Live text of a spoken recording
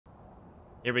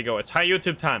Here we go. It's high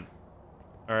YouTube time.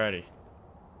 Alrighty.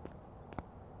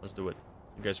 Let's do it.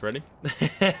 You guys ready?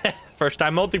 First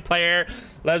time multiplayer.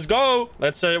 Let's go.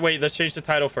 Let's wait. Let's change the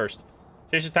title first.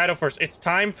 Change the title first. It's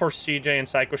time for CJ and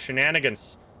Psycho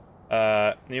shenanigans.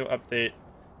 New update.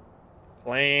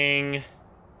 Playing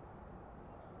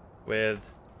with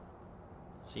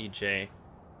CJ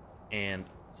and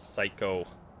Psycho.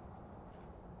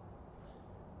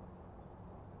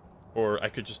 Or I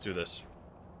could just do this.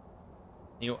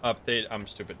 New update. I'm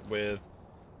stupid. With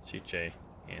CJ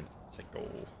and Psycho.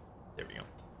 There we go.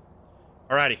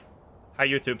 Alrighty. Hi,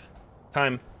 YouTube.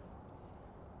 Time.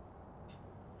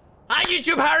 Hi,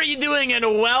 YouTube. How are you doing? And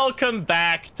welcome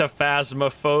back to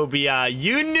Phasmophobia.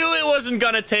 You knew it wasn't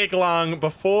gonna take long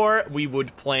before we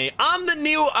would play on the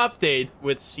new update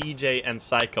with CJ and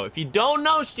Psycho. If you don't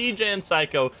know CJ and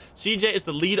Psycho, CJ is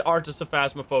the lead artist of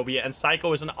Phasmophobia, and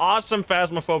Psycho is an awesome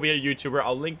Phasmophobia YouTuber.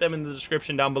 I'll link them in the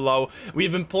description down below.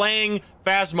 We've been playing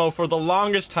Phasmo for the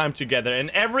longest time together, and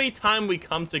every time we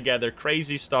come together,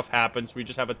 crazy stuff happens. We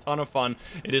just have a ton of fun.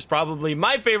 It is probably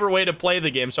my favorite way to play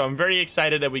the game, so I'm very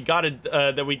excited that we got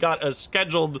a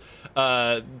scheduled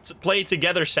play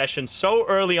together session so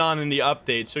early on in the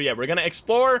update. So yeah, we're gonna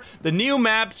explore the new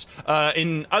maps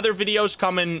in other videos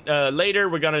coming later.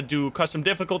 We're gonna do custom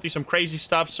difficulty, some crazy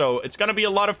stuff, so it's gonna be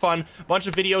a lot of fun. Bunch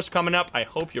of videos coming up. I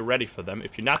hope you're ready for them.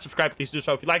 If you're not subscribed, please do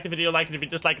so. If you like the video, like it. If you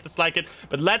dislike it, dislike it.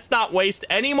 But let's not waste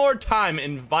any more time.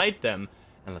 Invite them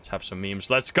and let's have some memes.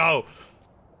 Let's go.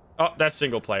 Oh, that's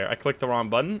single player. I clicked the wrong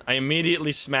button. I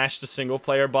immediately smashed the single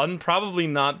player button. Probably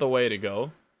not the way to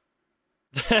go.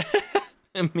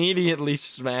 Immediately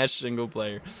smash single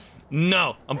player.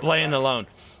 No, I'm playing alone.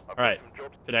 All right,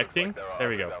 connecting. There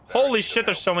we go. Holy shit,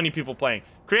 there's so many people playing.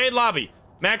 Create lobby.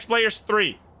 Max players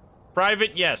 3.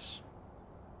 Private, yes.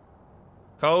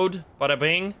 Code, bada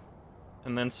bing.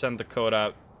 And then send the code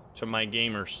out to my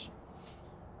gamers.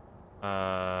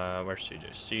 Where's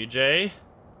CJ? CJ.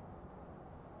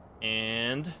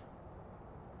 And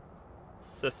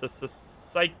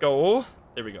Psycho.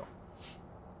 There we go.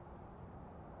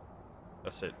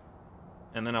 That's it.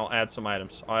 And then I'll add some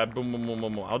items. I'll add boom, boom, boom,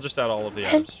 boom, boom. I'll just add all of the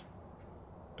items.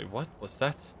 Wait, what? What's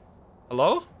that?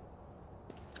 Hello?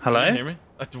 Hello? Can you hear me?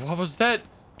 What was that?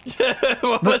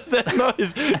 What was that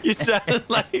noise?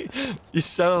 You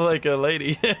sounded like a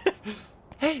lady.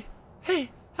 Hey,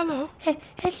 hello. Hey,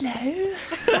 hello.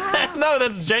 No,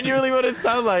 that's genuinely what it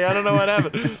sounded like. I don't know what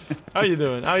happened. How you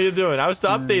doing? How's the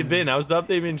update been? How's the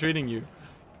update been treating you?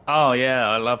 Oh yeah,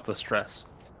 I love the stress.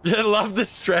 I love the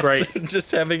stress. Great.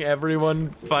 Just having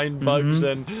everyone find bugs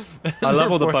and I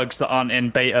love all the bugs that aren't in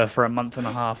beta for a month and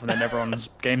a half and then everyone's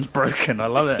game's broken. I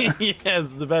love it. Yeah,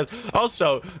 it's the best.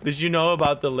 Also, did you know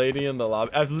about the lady in the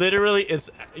lobby? I've literally,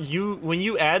 when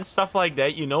you add stuff like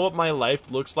that, you know what my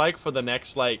life looks like for the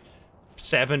next like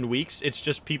 7 weeks. It's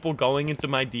just people going into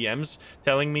my DMs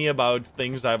telling me about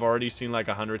things I've already seen like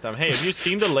 100 times. Hey, have you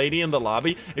seen the lady in the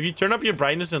lobby? If you turn up your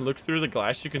brightness and look through the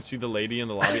glass, you can see the lady in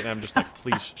the lobby. And I'm just like,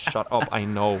 please shut up. I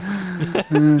know.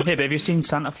 Hey, but have you seen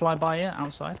Santa fly by yet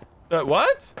outside?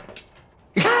 What?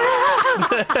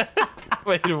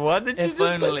 Wait, what did you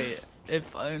just say?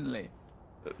 If only.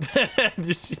 Did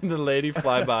you see the lady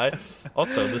fly by?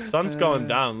 Also, the sun's going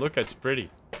down. Look, it's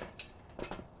pretty.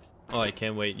 Oh, I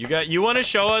can't wait. You want to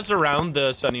show us around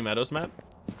the Sunny Meadows map?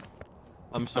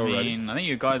 I'm so ready. I think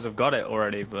you guys have got it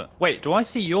already, but wait, do I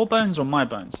see your bones or my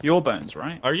bones? Your bones,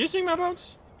 right? Are you seeing my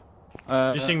bones?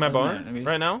 You seeing my bone no,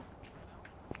 right now?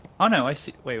 Oh no, I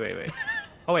see. Wait.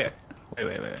 Oh wait.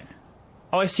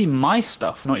 Oh, I see my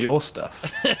stuff, not your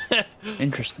stuff.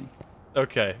 Interesting.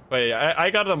 Okay. Wait, I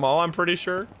got them all. I'm pretty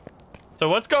sure. So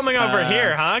what's coming over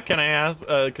here, huh? Can I ask?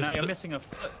 Cause you're missing a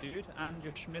foot, dude, and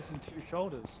you're missing 2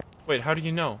 shoulders. Wait, how do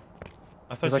you know?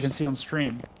 I thought I can see on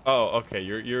stream. Oh, okay.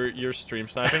 You're stream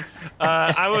sniping.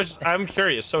 I'm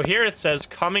curious. So here it says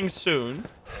coming soon,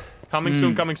 coming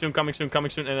soon,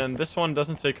 and then this one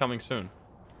doesn't say coming soon.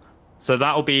 So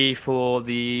that'll be for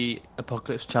the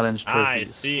Apocalypse Challenge trophies. I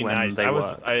see. When Nice. They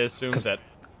I assumed that.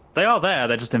 They are there.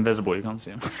 They're just invisible. You can't see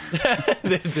them.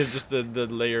 They're just the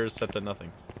layers set to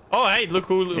nothing. Oh, hey, look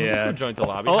who joined the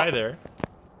lobby. Oh. Hi there.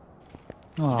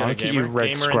 Oh, look at you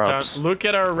red scrubs. Look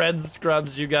at our red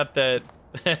scrubs. You got that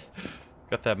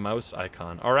got that mouse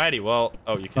icon. Alrighty, well,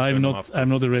 oh, you can I'm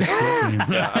not a red scrub.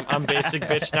 Yeah, I'm basic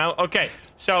bitch now. Okay,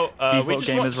 so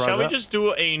shall we just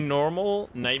do a normal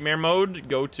nightmare mode?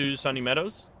 Go to Sunny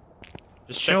Meadows.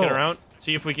 Just check it around.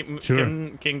 See if we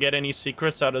can get any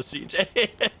secrets out of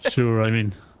CJ. Sure, I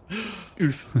mean,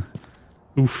 oof.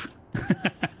 Oof.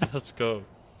 Let's go.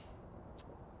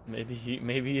 Maybe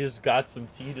he's got some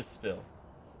tea to spill.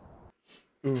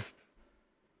 Oof.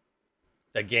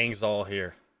 The gang's all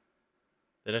here.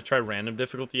 Did I try random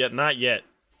difficulty yet? Not yet.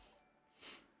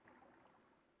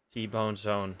 T-Bone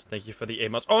Zone. Thank you for the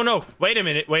 8 months. Oh no! Wait a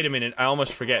minute. Wait a minute. I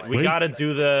almost forget. We gotta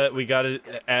do the. We gotta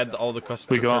add all the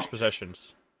custom first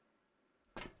possessions.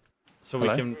 So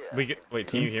Hello? Wait.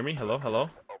 Can you hear me? Hello. Hello.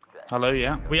 Hello.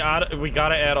 Yeah. We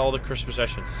gotta add all the cursed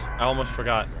possessions. I almost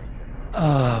forgot.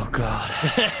 Oh god.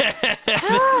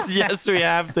 Yes, we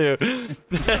have to.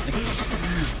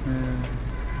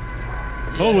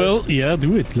 Oh well, yeah,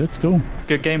 do it. Let's go.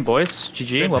 Good game, boys. GG.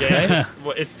 Good Well game.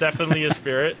 played. It's definitely a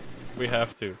spirit. We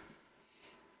have to.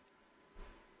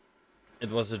 It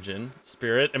was a djinn.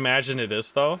 Spirit. Imagine it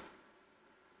is, though.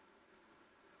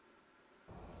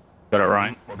 Got it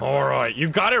right. Alright. You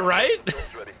got it right?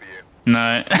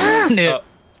 No.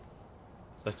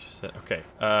 That you said. Okay.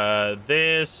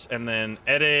 This, and then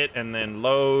edit, and then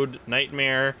load,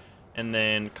 nightmare, and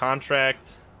then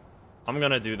contract. I'm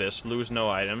gonna do this. Lose no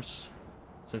items.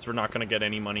 Since we're not gonna get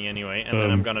any money anyway. And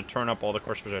then I'm gonna turn up all the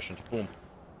course possessions. Boom.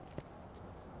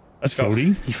 Let's go.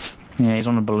 Floating? Yeah, he's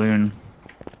on a balloon.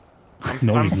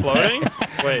 I'm floating?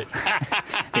 Wait.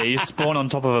 Yeah, you spawn on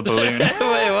top of a balloon. Wait,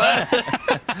 what?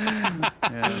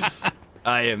 Yeah.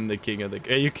 I am the king of the...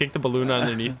 Hey, you kick the balloon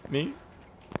underneath me?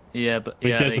 Yeah, but... Wait,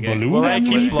 yeah, there's a there you go. balloon? Will I keep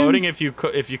underneath floating him?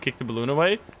 if you kick the balloon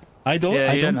away? I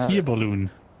don't see a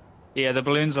balloon. Yeah, the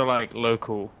balloons are like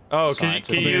local. Oh, side,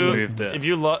 so can they you... moved it. If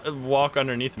you walk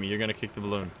underneath me, you're gonna kick the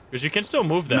balloon. Because you can still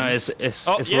move them. No, it's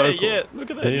oh, it's yeah, local. yeah, look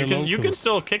at that. They are You can local.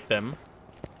 still kick them.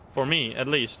 For me, at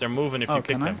least. They're moving if you kick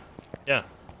can I? them. Yeah.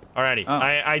 Alrighty. Oh.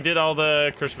 I did all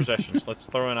the cursed possessions. Let's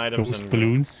throw in items Ghost and...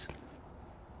 balloons.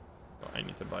 Oh, I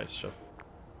need to buy stuff.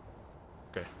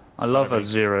 Okay. I love a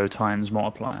 0 times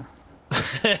multiplier.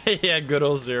 Yeah, good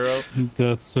old 0.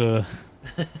 That's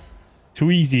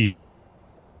too easy.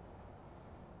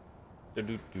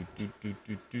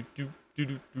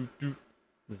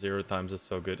 0 times is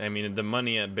so good. I mean, the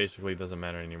money basically doesn't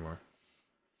matter anymore.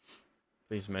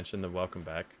 Please mention the welcome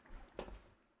back.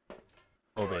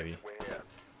 Oh, baby.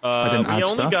 I didn't we add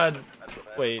only stuff. got...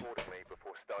 Wait.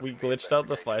 We glitched out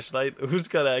the flashlight? Who's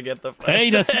gonna get the flashlight? Hey,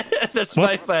 that's... That's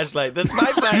my flashlight. That's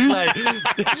my flashlight.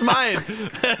 It's mine.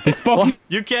 This fucking...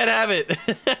 You can't have it.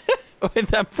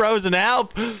 Wait, I'm frozen.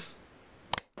 Help.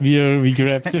 We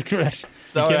grabbed the trash.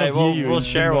 Alright, hear you we'll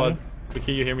share anymore. one. But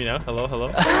can you hear me now? Hello, hello?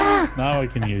 Now I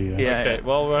can hear you. Yeah. Okay,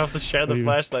 well, we'll have to share the Are you-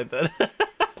 flashlight then.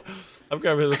 I'm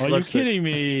grabbing the Are you slug stick. kidding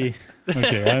me?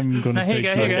 Okay, I'm gonna No, here you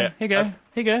take go, here you that. go, here you go, here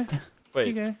you go, here Wait,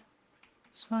 you go.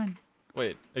 It's fine.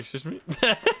 wait, excuse me?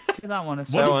 Do that one.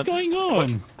 It's What That is one. going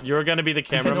on? You're gonna be the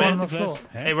Take the one on cameraman? the floor.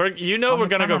 Hey, we're I'm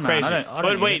gonna the go cameraman. crazy. I don't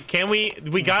But need wait, it. can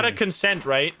we gotta Okay. consent,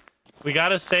 right? We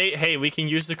gotta say, hey, we can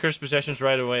use the cursed possessions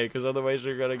right away, because otherwise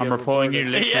you're gonna get I'm reporting you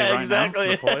reported. literally Yeah, right exactly.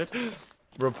 now. Reported.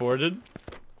 Reported?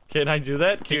 Can I do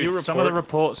that? Can Dude, you report? some of the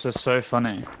reports are so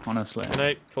funny, honestly. Can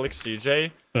I click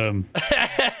CJ? Um,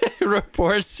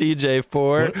 Report CJ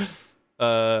for...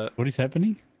 what is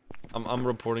happening? I'm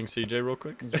reporting CJ real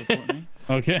quick. He's reporting.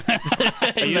 Okay.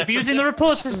 Are you abusing the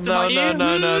report system? No, are no, you?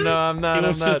 no, no, no, I'm not, He I'm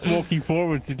was not. just walking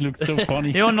forwards. It looks so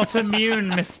funny. You're not immune,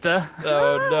 mister.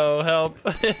 Oh no, help.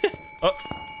 Oh.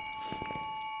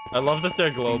 I love that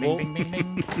they're global. Bing, bing,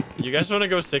 bing, bing. You guys want to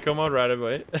go sicko mode right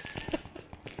away?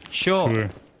 Sure. Sure.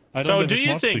 I don't So have do a you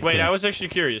smart think, stick wait, though. I was actually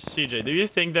curious, CJ, do you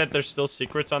think that there's still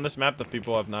secrets on this map that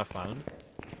people have not found?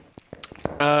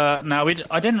 No,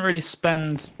 I didn't really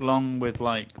spend long with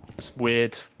like this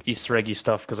weird Easter eggy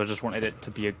stuff because I just wanted it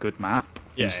to be a good map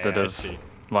instead I of see.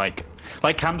 like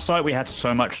campsite. We had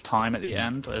so much time at the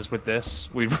end, as with this,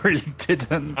 we really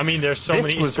didn't. I mean, there's so This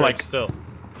many was Easter like- eggs still.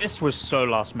 This was so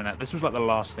last minute. This was like the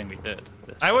last thing we did.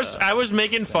 This, I was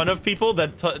making fun of people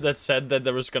that said that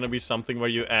there was gonna be something where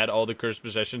you add all the cursed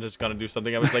possessions, it's gonna do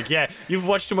something. I was like, yeah, you've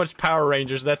watched too much Power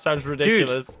Rangers. That sounds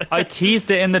ridiculous. Dude, I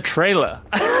teased it in the trailer.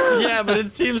 Yeah, but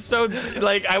it seems so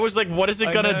like I was like, what is it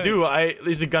I gonna know. do?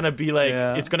 Is it gonna be like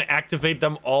Yeah. it's gonna activate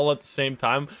them all at the same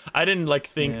time? I didn't like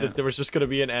think Yeah. that there was just gonna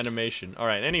be an animation. All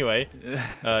right, anyway,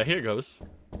 here goes.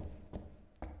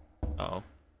 Uh-oh.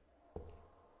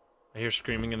 I hear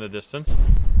screaming in the distance.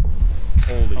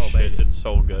 Holy Oh, shit, baby. it's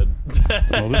so good.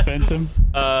 Another phantom.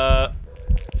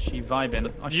 She vibing.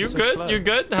 Oh, You she's so good? slow. You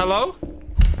good? Hello?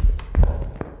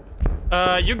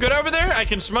 You good over there? I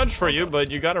can smudge for you, but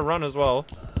you gotta run as well.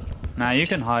 Nah, you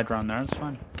can hide around there. It's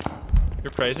fine.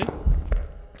 You're crazy.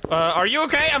 Are you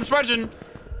okay? I'm smudging.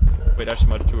 Wait, I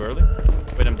smudged too early.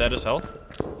 Wait, I'm dead as hell.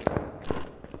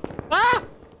 Ah!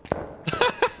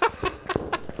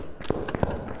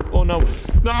 Oh no.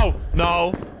 No!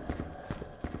 No!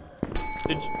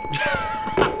 Did you...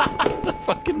 The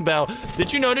fucking bell.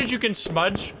 Did you know that you can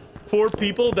smudge 4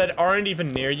 people that aren't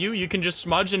even near you, you can just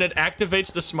smudge and it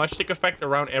activates the smudge stick effect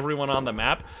around everyone on the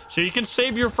map. So you can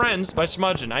save your friends by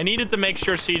smudging. I needed to make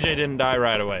sure CJ didn't die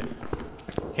right away.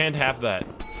 Can't have that.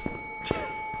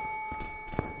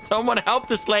 Someone help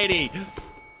this lady.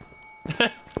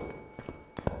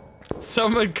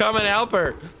 Someone come and help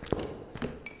her.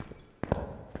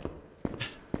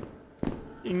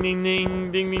 Ding, ding,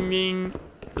 ding, ding, ding, ding.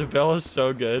 The bell is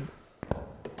so good.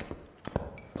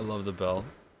 I love the bell.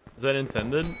 Is that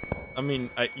intended? I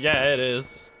mean, yeah, it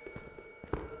is.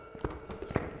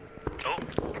 Oh.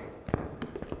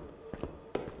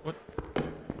 What?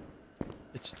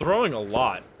 It's throwing a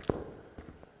lot.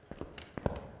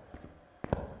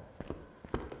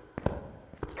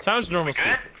 Sounds normal.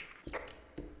 Good?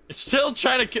 It's still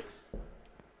trying to.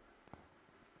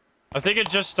 I think it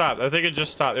just stopped. I think it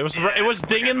just stopped. It was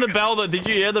dinging the bell. Did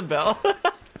you hear the bell?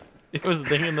 It was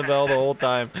dinging the bell the whole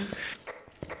time.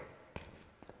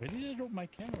 Where did I drop my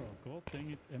camera? God dang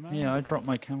it. Am I? Yeah, I dropped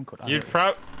my camcorder. You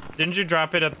didn't you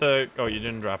drop it at the? Oh, you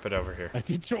didn't drop it over here. I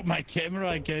did drop my camera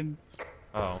again.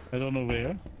 Oh. I don't know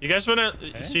where. You guys wanna,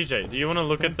 CJ? Do you wanna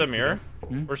look at the mirror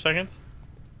for a second?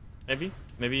 Maybe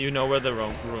you know where the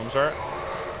rooms are.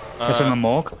 It's in the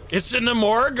morgue. It's in the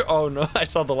morgue. Oh no, I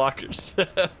saw the lockers.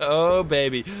 Oh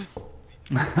baby.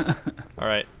 All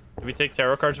right, can we take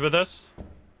tarot cards with us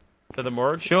to the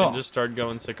morgue? Sure. And just start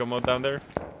going sicko mode down there.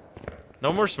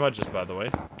 No more smudges, by the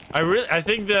way. I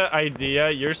think the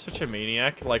idea. You're such a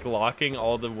maniac, like locking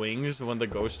all the wings when the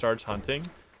ghost starts hunting.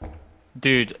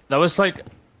 Dude, that was like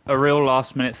a real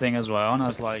last minute thing as well, and I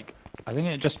was like, I think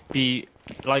it'd just be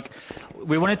like,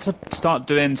 we wanted to start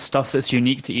doing stuff that's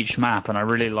unique to each map, and I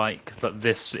really like that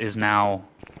this is now,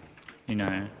 you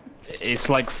know, it's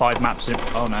like 5 maps in.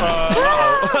 Oh no.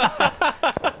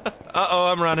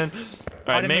 Uh-oh, I'm running. All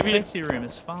right, maybe the safety room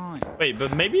is fine. Wait,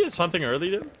 but maybe it's hunting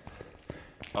early then?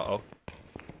 Uh-oh.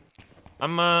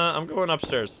 I'm going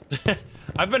upstairs.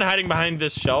 I've been hiding behind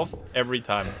this shelf every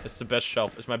time. It's the best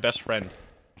shelf. It's my best friend.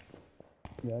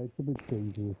 Yeah, it's a bit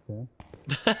dangerous there.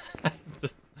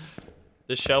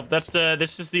 This shelf,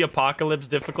 this is the apocalypse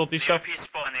difficulty shelf. The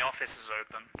spot in the office is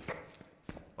open.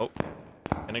 Oh,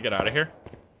 can I get out of here?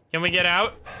 Can we get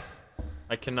out?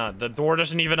 I cannot. The door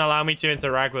doesn't even allow me to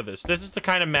interact with this. This is the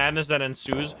kind of madness that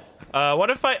ensues. What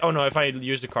if I... Oh, no. If I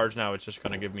use the cards now, it's just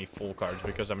going to give me full cards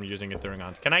because I'm using it during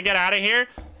hunts. Can I get out of here?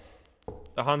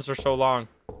 The hunts are so long.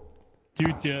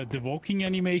 Dude, the walking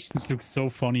animations look so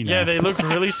funny now. Yeah, they look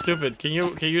really stupid. Can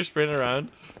you sprint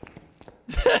around?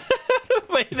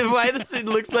 Wait, why does it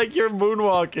look like you're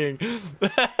moonwalking?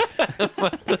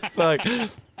 What the fuck?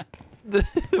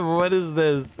 What is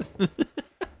this? We're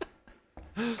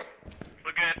good.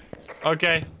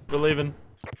 Okay, we're leaving.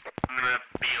 I'm gonna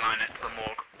beeline it to the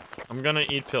morgue. I'm gonna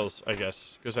eat pills, I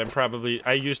guess, because I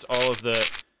used all of the...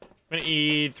 I'm gonna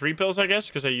eat 3 pills, I guess,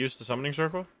 because I used the summoning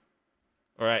circle.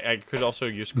 Or I could also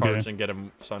use cards and get a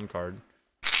sun card.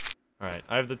 Alright,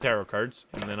 I have the tarot cards,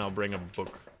 and then I'll bring a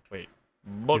book. Wait,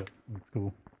 book. Yeah, that's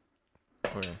cool.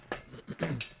 Okay.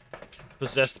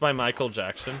 Possessed by Michael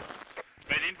Jackson.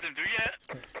 Wait, Insym, do you have...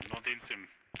 Not Insym.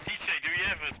 CJ, do you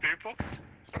have a spirit box?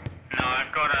 No,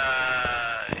 I've got a...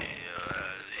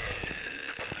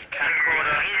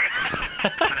 camcorder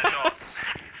and a dot.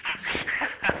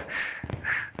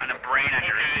 And a brain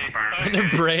aneurysm. And a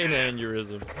brain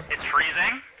aneurysm. It's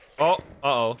freezing. Oh,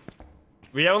 uh-oh.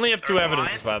 We only have 2 They're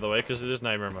evidences, alive? by the way, because it is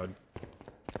nightmare mode.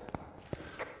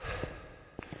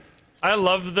 I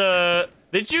love the...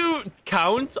 Did you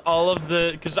count all of the...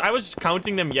 Because I was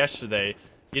counting them yesterday.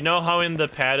 You know how in the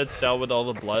padded cell with all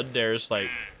the blood, there's,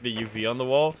 like, the UV on the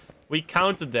wall? We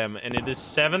counted them, and it is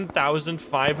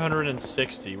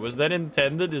 7,560. Was that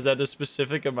intended? Is that a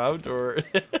specific amount, or...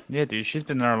 Yeah, dude, she's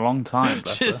been there a long time.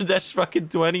 Bless her. That's fucking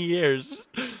 20 years.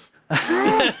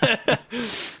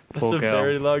 That's Poor a girl.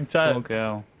 very long time. Poor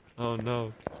girl. Oh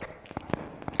no.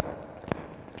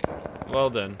 Well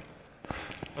then.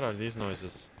 What are these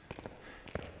noises?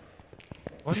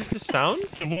 What is this sound?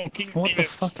 What the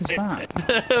fuck is that?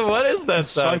 What is that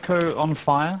sound? Psycho on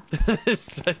fire? What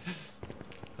the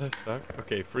fuck?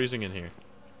 Okay, freezing in here.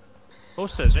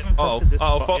 Also, is anyone Uh oh, trusted this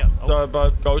spot? Yeah.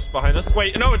 ghost behind us.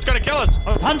 Wait, no, it's gonna kill us!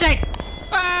 Oh, it's hunting!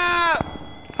 Ah!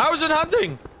 How is it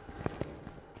hunting?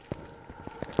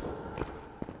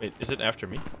 Wait, is it after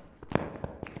me?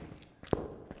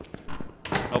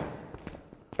 Oh.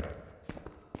 I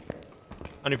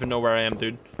don't even know where I am,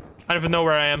 dude. I don't even know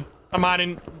where I am. I'm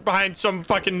hiding behind some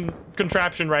fucking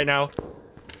contraption right now.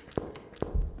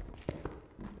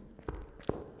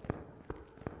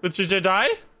 Did CJ die?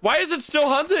 Why is it still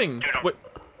hunting? Wait.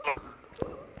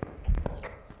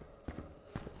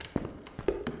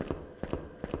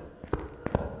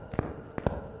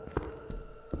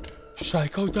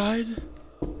 Psycho died?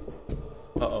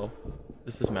 Uh-oh.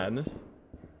 This is madness.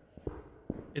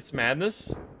 It's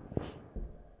madness?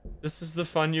 This is the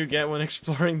fun you get when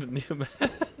exploring the new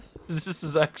map. This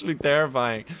is actually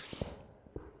terrifying.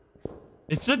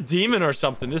 It's a demon or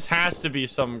something. This has to be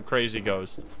some crazy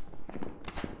ghost.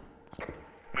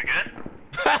 We good?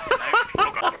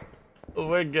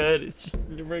 We're good.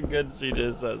 We're good,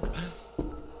 CJ says.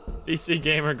 PC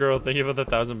gamer girl, thank you for the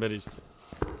 1,000 biddies.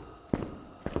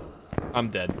 I'm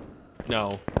dead.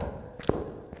 No.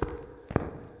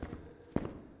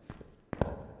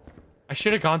 I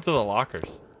should have gone to the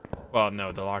lockers. Well,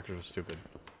 no, the lockers were stupid.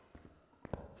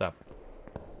 Stop.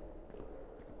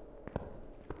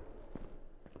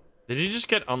 Did he just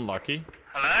get unlucky?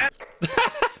 Hello?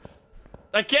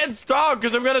 I can't stop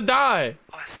because I'm gonna die.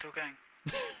 Oh, it's still going.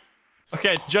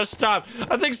 Okay, it's just stopped.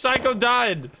 I think Psycho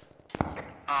died.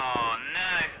 Oh,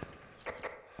 no.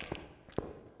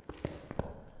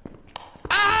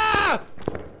 Ah!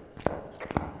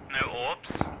 No orbs.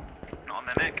 Not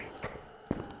a mimic.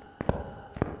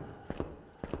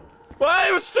 What?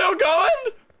 It was still going?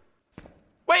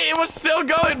 Wait, it was still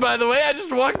going, by the way. I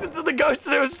just walked into the ghost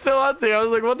and it was still hunting. I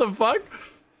was like, what the fuck?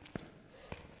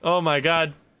 Oh my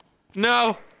god.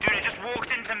 No. Dude, it just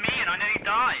walked into me and I nearly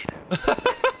died.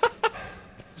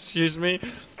 Excuse me.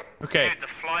 Okay. Dude, the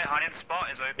fly hiding spot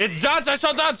is open. It's dots! I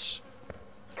saw dots!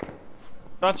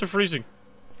 Dots are freezing.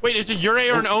 Wait, is it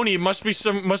Yurei or an Oni? Must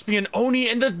be an Oni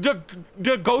and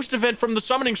the ghost event from the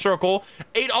summoning circle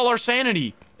ate all our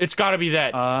sanity. It's gotta be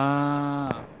that.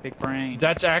 Big brain.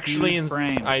 That's actually Huge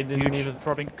brain. I didn't Huge even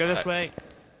throbbing. Go this way.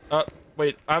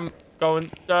 wait, I'm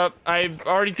going I'm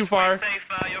already too far.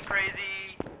 Safer, you're crazy.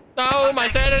 No, my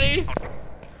sanity!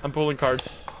 I'm pulling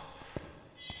cards.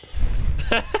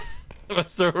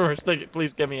 What's the worst thing?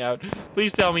 Please get me out.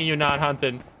 Please tell me you're not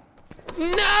hunting.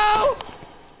 No!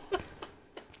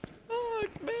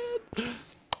 Fucked, man.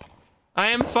 I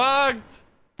am fucked.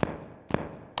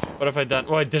 What have I done?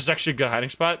 Oh, this is actually a good hiding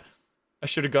spot. I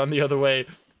should have gone the other way.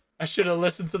 I should have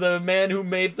listened to the man who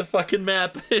made the fucking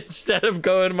map instead of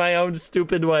going my own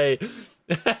stupid way.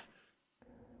 I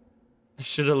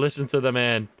should have listened to the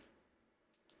man.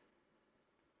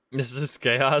 This is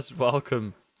chaos.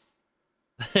 Welcome.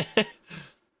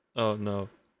 Oh no.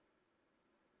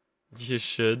 You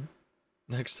should.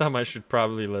 Next time I should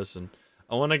probably listen.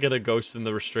 I want to get a ghost in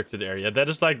the restricted area. That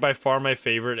is like by far my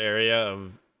favorite area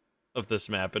of this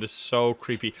map. It is so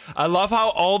creepy. I love how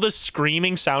all the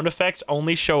screaming sound effects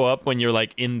only show up when you're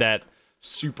like in that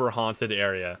super haunted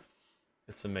area.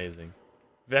 It's amazing.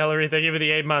 Valerie, thank you for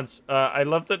the 8 months. I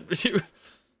love that you...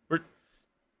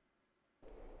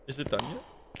 Is it done yet?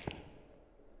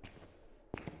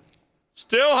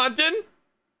 Still hunting?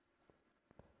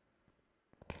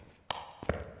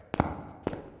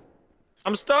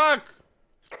 I'm stuck.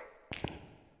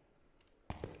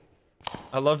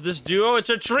 I love this duo. It's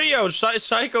a trio.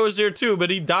 Psycho is here too,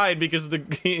 but he died because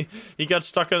he got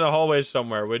stuck in the hallway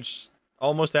somewhere, which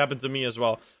almost happened to me as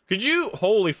well. Could you...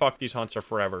 Holy fuck, these hunts are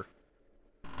forever.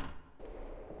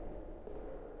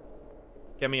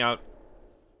 Get me out.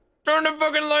 Turn the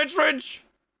fucking light switch!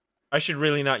 I should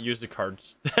really not use the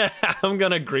cards. I'm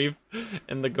gonna grief,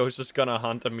 and the ghost is gonna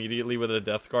hunt immediately with a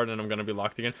death card, and I'm gonna be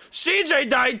locked again. CJ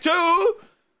died too!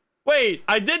 Wait,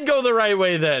 I did go the right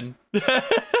way then.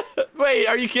 Wait,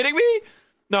 are you kidding me?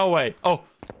 No way. Oh.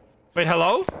 Wait,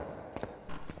 hello?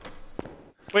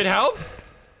 Wait, help?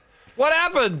 What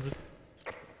happened?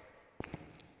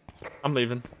 I'm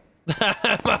leaving.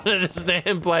 I'm out of this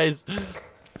damn place.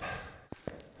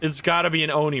 It's gotta be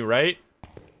an Oni, right?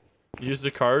 Use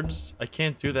the cards? I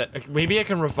can't do that. Maybe I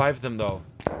can revive them, though.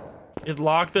 It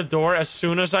locked the door as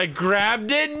soon as I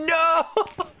grabbed it. No!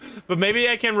 But maybe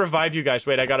I can revive you guys.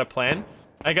 Wait, I got a plan.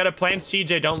 I got a plan.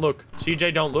 CJ, don't look.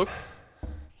 CJ, don't look.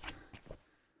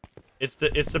 It's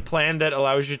the plan that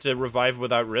allows you to revive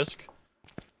without risk.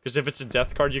 Because if it's a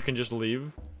death card, you can just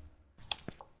leave.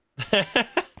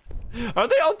 Are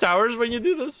they all towers when you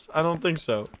do this? I don't think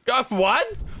so. God,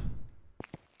 what?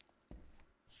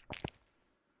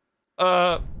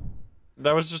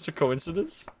 That was just a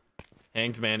coincidence.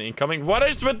 Hanged man incoming. What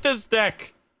is with this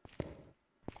deck?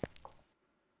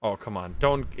 Oh, come on.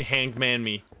 Don't hanged man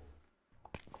me.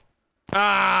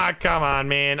 Ah, come on,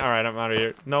 man. All right, I'm out of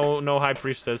here. No high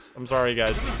priestess. I'm sorry,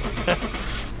 guys.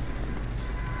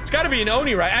 It's got to be an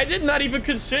Oni, right? I did not even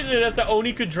consider that the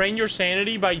Oni could drain your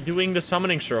sanity by doing the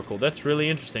summoning circle. That's really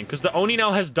interesting. Because the Oni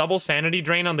now has double sanity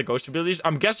drain on the ghost abilities.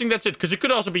 I'm guessing that's it. Because it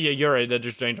could also be a Yurei that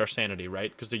just drained our sanity,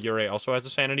 right? Because the Yurei also has a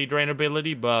sanity drain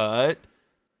ability, but...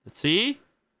 Let's see.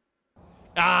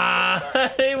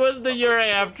 Ah, it was the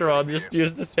Yurei after all. Just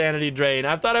used the sanity drain.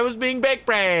 I thought I was being big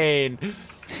brain.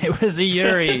 It was a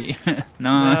Yuri. Nice.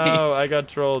 No, I got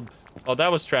trolled. Oh,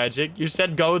 that was tragic. You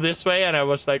said go this way, and I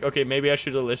was like, okay, maybe I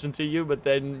should have listened to you, but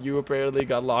then you apparently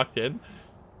got locked in.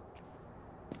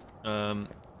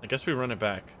 I guess we run it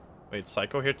back. Wait,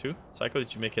 Psycho here too? Psycho,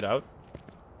 did you make it out?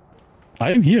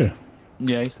 I am here.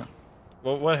 Yeah, he's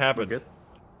Well, what happened?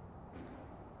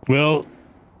 Well,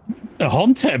 a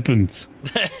hunt happened.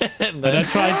 And I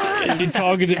tried, it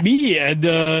targeted me, and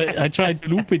I tried to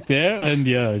loop it there, and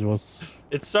yeah, it was...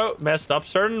 It's so messed up.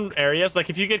 Certain areas, like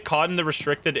if you get caught in the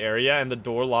restricted area and the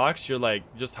door locks, you're like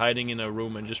just hiding in a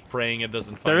room and just praying it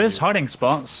doesn't find you. There is hiding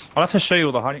spots. I'll have to show you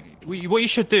all the hiding. What you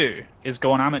should do is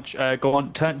go on amateur,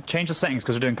 change the settings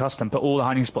because we're doing custom. Put all the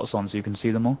hiding spots on so you can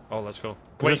see them all. Oh, let's go.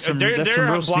 There's Wait, some there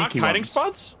are real blocked sneaky hiding ones.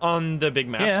 spots on the big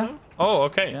maps Yeah. now? Oh,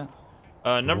 okay.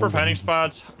 Yeah. Number of hiding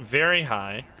spots, very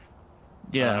high.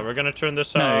 Yeah. We're gonna turn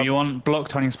this No, up. you want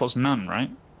blocked hiding spots none, right?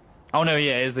 Oh no,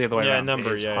 yeah, it is the other way Yeah, around.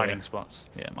 number, It is yeah, hiding yeah. spots.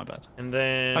 Yeah, my bad. And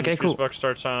then Okay, cool. Box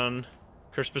starts on.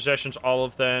 Cursed possessions, all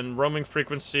of them. Roaming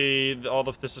frequency, all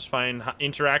of this is fine.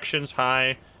 Interactions,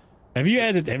 high. Have you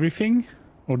added everything?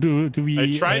 Or do we...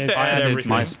 I tried to I add added everything.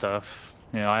 my stuff.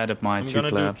 Yeah, I added my I'm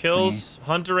two-player gonna do thingy. kills.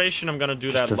 Hunt duration, I'm gonna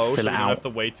do Just that to low so fill we it don't have out. to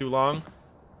wait too long.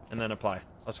 And then apply.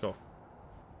 Let's go.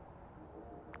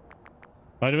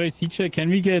 By the way, CJ, can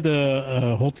we get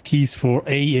hotkeys for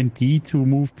A and D to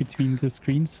move between the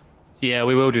screens? Yeah,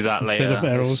 we will do that Instead later. of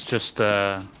arrows. It's just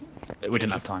we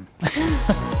didn't have time.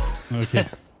 Okay.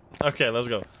 Okay, let's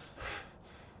go.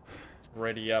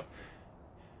 Ready up.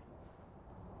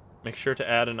 Make sure to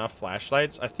add enough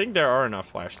flashlights. I think there are enough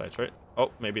flashlights, right?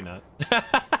 Oh, maybe not.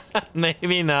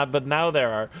 Maybe not, but now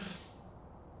there are.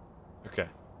 Okay.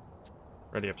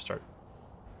 Ready up, start.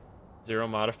 0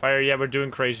 modifier. Yeah, we're doing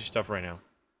crazy stuff right now.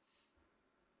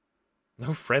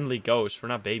 No friendly ghosts. We're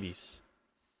not babies.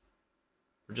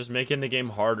 We're just making the game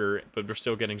harder, but we're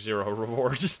still getting 0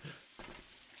 rewards.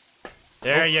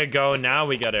 There you go. Now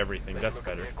we got everything. That's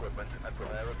better.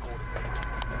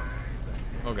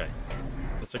 Okay.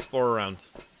 Let's explore around.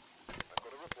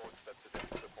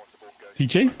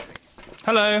 CJ?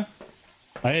 Hello.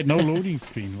 I had no loading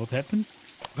screen. What happened?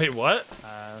 Wait, what?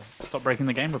 Stop breaking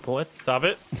the game. Report it. Stop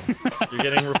it. You're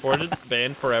getting reported.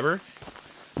 Banned forever.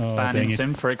 Oh, Ban dang it.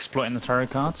 Insym for exploiting the tarot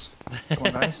cards. Come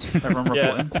on, guys. Everyone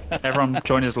Yeah. report him. Everyone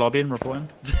join his lobby and report him.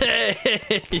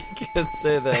 You can't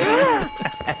say that.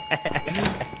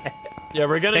 Yeah,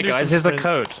 we're gonna Hey do guys, some here's the sprints.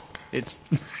 code. It's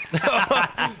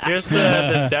Here's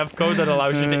the dev code that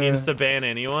allows you to insta-ban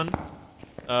anyone.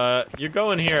 You're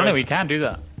going here. funny we can do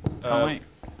that. Uh, Wait.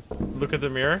 Look at the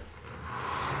mirror.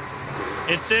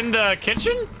 It's in the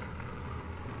kitchen?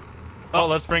 Oh,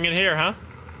 let's bring it here, huh?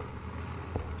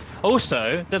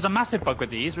 Also, there's a massive bug with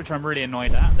these, which I'm really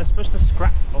annoyed at. They're supposed to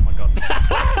scratch. Oh my god.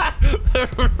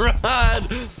 Run!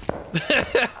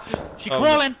 She's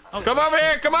crawling. Oh. Come over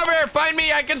here! Come over here! Find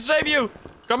me! I can save you!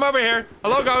 Come over here!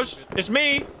 Hello, ghost! It's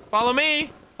me! Follow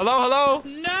me! Hello, hello!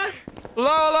 No. Hello,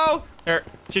 hello! Here,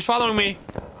 she's following me.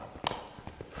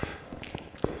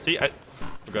 See,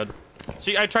 we're good.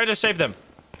 See, I tried to save them.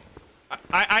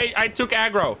 I took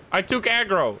aggro. I took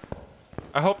aggro.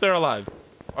 I hope they're alive.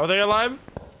 Are they alive?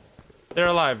 They're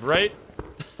alive, right?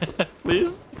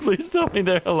 Please? Please tell me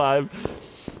they're alive.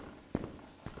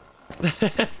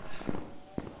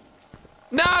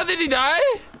 No, did he die?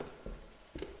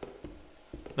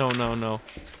 No, no, no.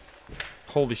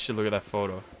 Holy shit, look at that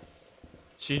photo.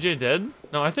 CJ dead?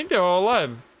 No, I think they're all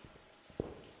alive.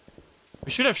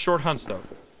 We should have short hunts, though.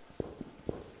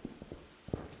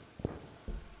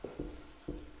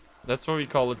 That's what we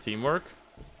call it, teamwork.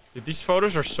 Dude, these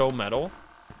photos are so metal.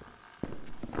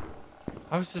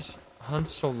 How is this hunt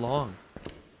so long?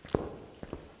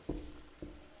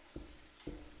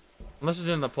 Unless it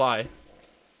didn't apply.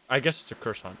 I guess it's a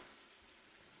curse hunt.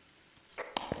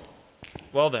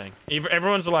 Well dang.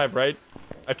 Everyone's alive, right?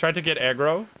 I tried to get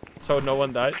aggro, so no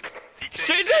one died.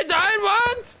 CJ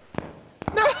died once!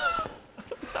 No!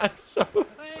 I'm so... Wait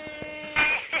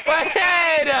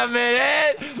a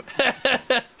minute!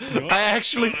 I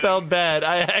actually felt bad.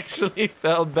 I actually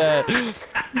felt bad.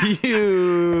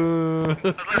 You... I was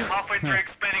like halfway through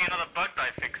explaining another bug that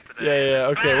I fixed today. Yeah,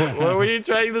 okay. What were you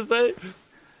trying to say?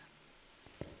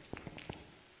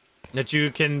 That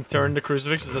you can turn the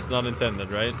crucifixes? That's not intended,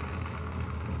 right?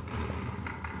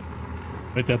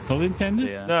 Wait, that's not intended?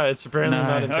 Yeah. No, it's apparently No,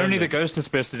 not intended. only the ghost is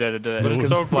supposed to be able to do it. But it's Because,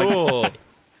 so like, cool.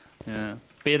 yeah.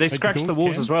 But yeah, they the scratch the ghost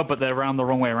walls can? as well, but they're around the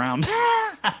wrong way around.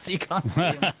 So you can't see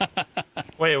them.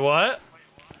 Wait, what?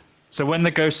 So when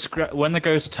the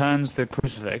ghost turns the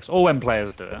crucifix, or when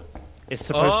players do it, it's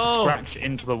supposed Oh. to scratch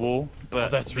into the wall,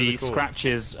 but that's really the cool.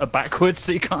 scratches are backwards,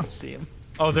 so you can't see them.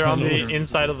 Oh, they're on the Lord.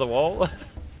 inside of the wall?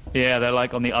 Yeah, they're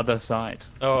like on the other side.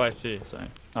 Oh, I see. So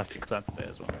I fixed that bit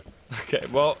as well. Okay,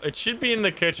 well, it should be in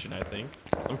the kitchen, I think.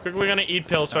 I'm quickly gonna eat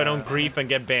pills so I don't grief and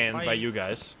get banned by you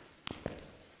guys.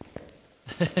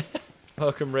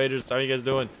 Welcome, Raiders. How you guys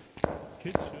doing?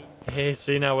 Kitchen. Hey,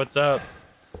 Cena, what's up?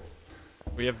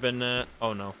 We have been,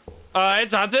 oh no.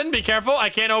 It's hunting. Be careful. I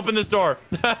can't open this door.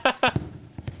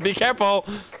 Be careful.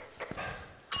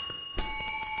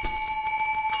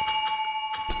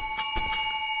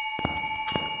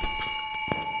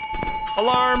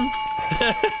 Alarm.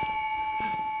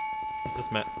 Is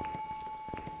this Matt?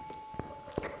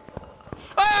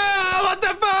 Ah, what the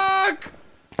fuck?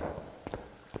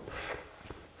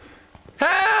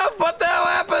 Help! What the hell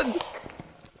happened?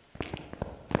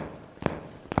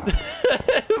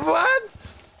 What?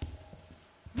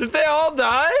 Did they all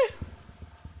die?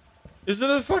 Is it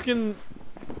a fucking...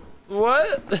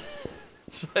 What?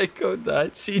 Psycho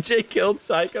died. CJ killed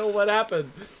Psycho? What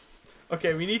happened?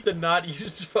 Okay, we need to not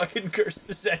use fucking cursed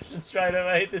possessions trying to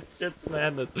make this shit's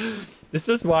madness. This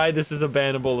is why this is a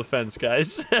bannable offense,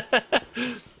 guys.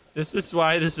 This is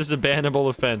why this is a bannable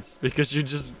offense. Because you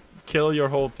just kill your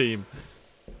whole team.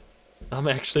 I'm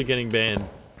actually getting banned.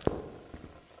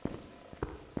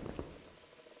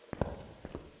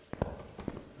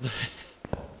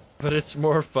 But it's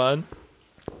more fun.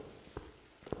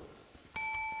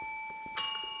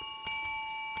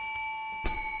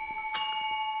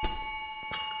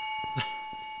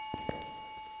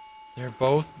 They're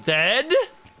both dead?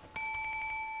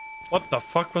 What the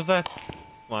fuck was that?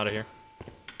 I'm out of here.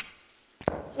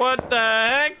 What the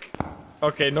heck?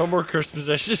 Okay, no more cursed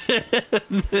possession.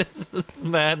 This is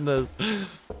madness.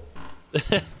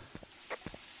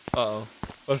 Uh-oh.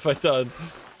 What have I done?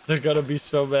 They're gonna be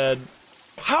so mad.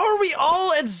 How are we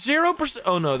all at 0%?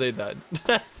 Oh no, they died.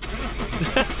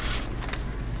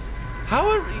 How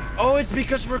are we? Oh, it's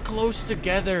because we're close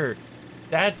together.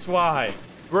 That's why.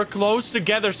 We're close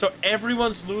together, so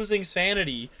everyone's losing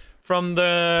sanity from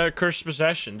the cursed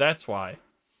possession. That's why.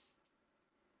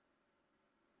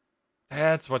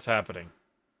 That's what's happening.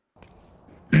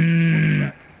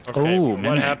 Okay, Oh,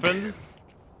 what happened?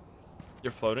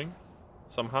 You're floating?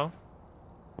 Somehow?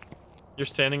 You're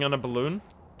standing on a balloon?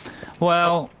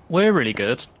 Well, we're really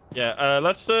good. Yeah,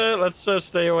 let's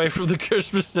stay away from the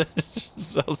cursed possession.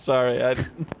 So sorry,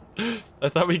 I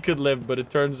thought we could live, but it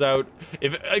turns out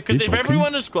if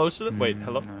everyone is close to the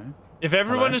hello. No. If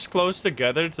everyone Hello? is close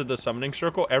together to the summoning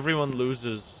circle, everyone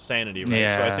loses sanity, right?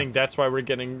 So I Yeah. think that's why we're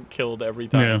getting killed every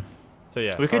time. Yeah. So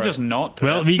yeah. We could just not do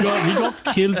Well, it. we got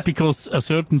killed because a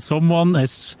certain someone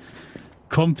has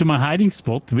come to my hiding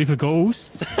spot with a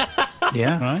ghost.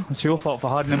 Yeah, Right? it's your fault for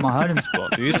hiding in my hiding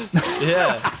spot, dude.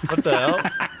 Yeah. What the hell?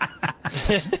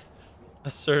 A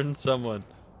certain someone.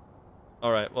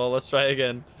 All right. Well, let's try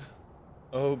again.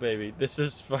 Oh baby, this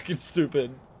is fucking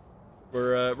stupid.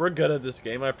 We're good at this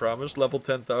game, I promise. Level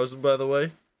 10,000, by the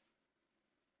way.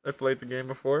 I played the game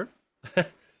before.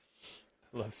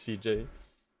 Love CJ.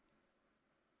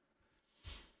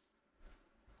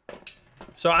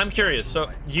 So I'm curious. So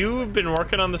you've been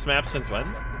working on this map since when?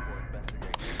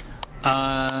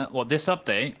 What, this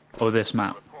update or this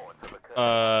map?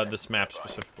 This map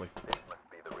specifically.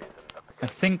 I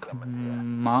think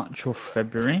March or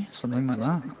February, something like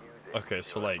that. Okay,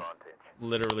 so like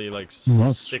literally like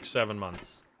What? 6-7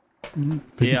 months.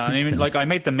 Pretty Yeah, I quick mean, then. like I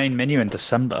made the main menu in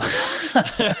December.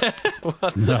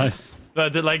 Nice.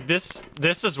 But like this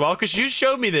as well, because you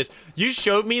showed me this. You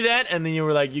showed me that, and then you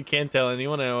were like, you can't tell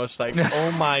anyone. And I was like,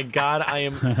 oh my god, I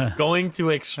am going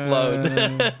to explode.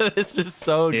 This is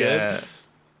so Yeah. good.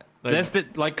 Like, There's been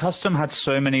like custom had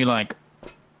so many like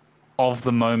of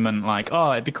the moment like,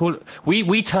 oh, it'd be cool.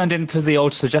 We turned into the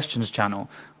old suggestions channel.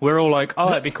 We're all like, oh,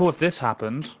 it'd be cool if this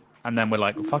happened, and then we're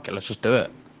like, well, fuck it, let's just do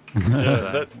it.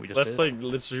 yeah, we just that's did.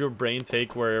 like let's your brain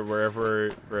take wherever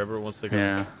it wants to go.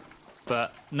 Yeah,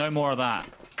 but no more of that.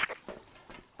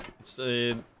 It's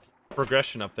a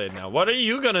progression update now. What are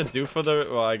you gonna do for the?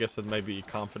 Well, I guess that might be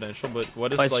confidential, but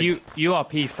what is But it's like?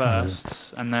 URP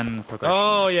first, and then progression.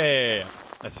 Oh yeah.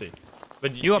 I see.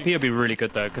 But URP will be really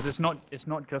good though, because it's not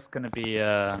just gonna be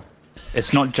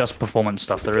it's not just performance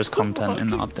stuff. There is content in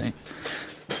the update.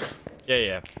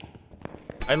 Yeah.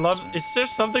 I love. Is there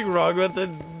something wrong with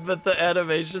the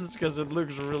animations? Because it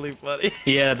looks really funny.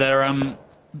 Yeah, they're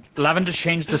Lavender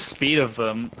changed the speed of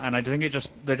them, and I think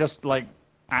they're just like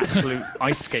absolute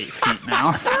ice skate feet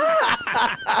now.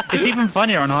 It's even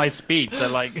funnier on high speed. They're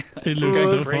like It looks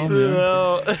so fun,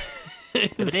 yeah.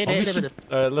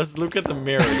 Alright, let's look at the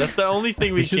mirror. That's the only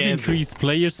thing we We should can increase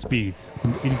player speed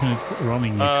and infinite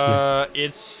running do. next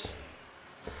It's...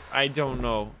 I don't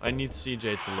know. I need CJ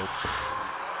to look.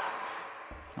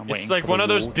 It's like one of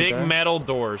those big metal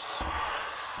doors.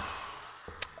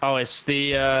 Oh, it's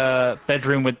the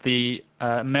bedroom with the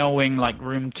male wing, like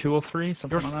room 2 or 3,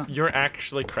 something like that. You're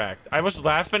actually cracked. I was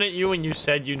laughing at you when you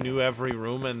said you knew every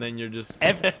room, and then you're just...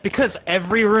 because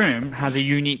every room has a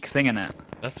unique thing in it.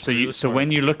 That's so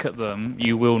when you look at them,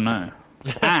 you will know.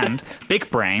 And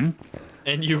big brain.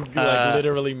 And you like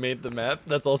literally made the map.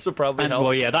 That's also probably helps.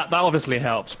 Well, yeah, that obviously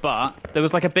helps. But there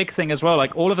was like a big thing as well.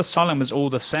 Like all of Asylum is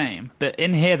all the same, but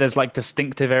in here there's like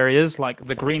distinctive areas. Like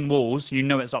the green walls, you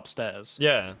know it's upstairs.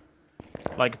 Yeah.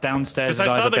 Like downstairs.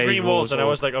 Because I saw the beige green walls and I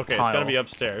was like, okay, tile. it's gonna be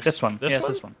upstairs. This one. This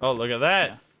one? This one. Oh, look at that.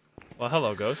 Yeah. Well,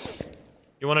 hello, Ghost.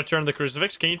 You want to turn the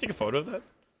crucifix? Can you take a photo of that?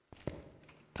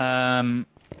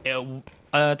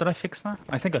 Did I fix that?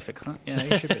 I think I fixed that. Yeah,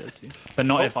 you should be able to. But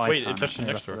not if I wait, turn it touched the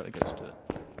next door. It goes to it.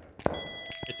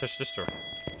 It touched this door.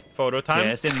 Photo time?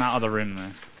 Yeah, it's in that other room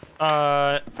though.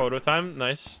 Photo time?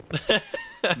 Nice.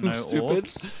 I'm No stupid.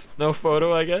 orbs. No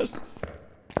photo, I guess.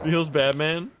 Feels bad,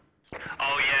 man.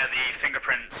 Oh yeah, the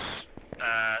fingerprints.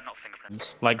 Not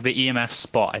fingerprints. Like the EMF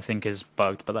spot, I think is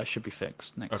bugged, but that should be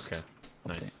fixed next. Okay.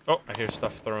 Nice. Oh, I hear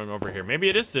stuff throwing over here. Maybe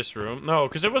it is this room. No,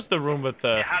 because it was the room with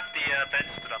the... It had the bed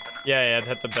stood up in it. Yeah, it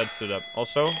had the bed stood up.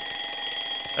 Also,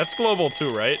 that's global too,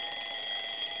 right?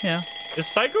 Yeah. Is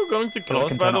Psycho going to kill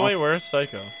us, by the way? Where is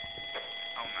Psycho?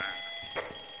 Oh man.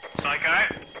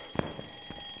 Psycho.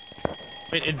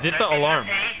 Wait, it did the alarm.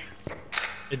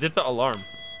 It did the alarm.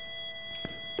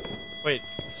 Wait,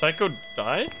 Psycho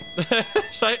die?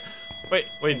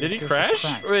 Wait, did he crash?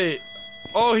 Wait.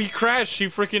 Oh, he crashed. He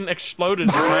freaking exploded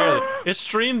entirely. His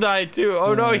stream died too.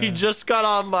 Oh no, he just got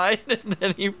online and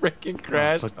then he freaking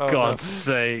crashed. Oh, for God's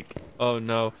sake. Oh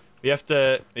no. We have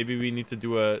to... Maybe we need to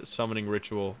do a summoning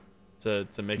ritual to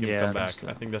make him come back.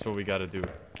 I think that's what we gotta do.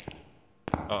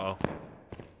 Uh-oh.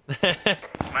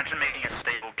 Imagine making a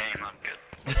stable game. I'm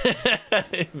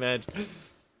good. Imagine.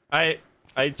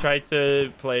 I tried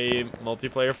to play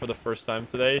multiplayer for the first time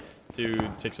today to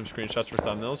take some screenshots for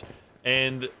thumbnails,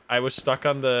 and I was stuck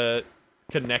on the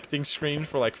connecting screen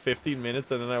for like 15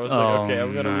 minutes, and then I was like, okay,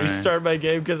 I'm gonna restart my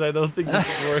game because I don't think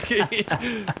this is working.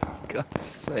 God's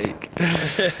sake.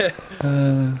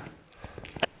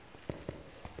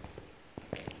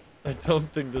 I don't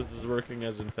think this is working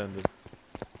as intended.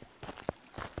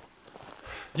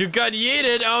 You got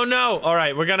yeeted! Oh no!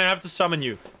 Alright, we're gonna have to summon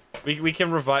you. We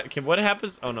can revive... What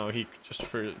happens? Oh no, he just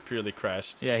purely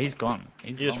crashed. Yeah, he's gone.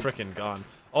 He is freaking gone.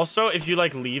 Also, if you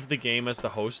like leave the game as the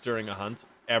host during a hunt,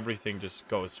 everything just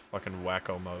goes fucking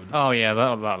wacko mode. Oh yeah,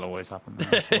 that'll always happen.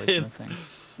 That's always been a thing.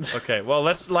 Okay, well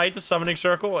let's light the summoning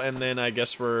circle, and then I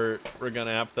guess we're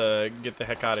gonna have to get the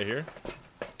heck out of here.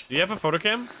 Do you have a photo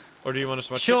cam? Or do you want to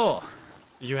smudge Sure.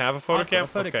 stick? You have a photo cam?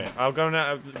 Okay, I'll go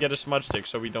now get a smudge stick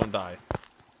so we don't die.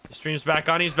 The stream's back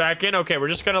on, he's back in. Okay, we're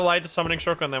just gonna light the summoning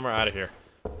circle and then we're out of here.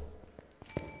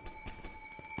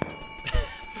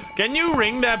 Can you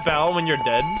ring that bell when you're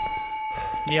dead?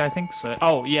 Yeah, I think so.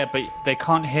 Oh, yeah, but they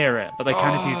can't hear it, but they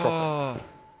can if you drop it.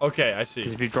 Okay, I see.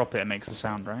 Because if you drop it, it makes a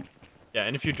sound, right? Yeah,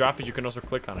 and if you drop it, you can also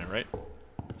click on it, right?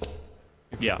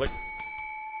 Yeah. Click.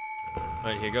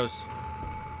 Alright, here goes.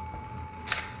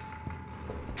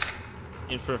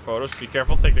 In for photos. Be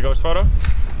careful. Take the ghost photo.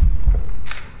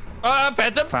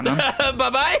 Phantom.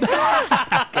 Bye-bye.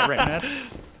 Get right, Ned.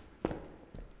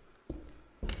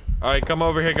 Alright, come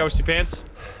over here, ghosty pants.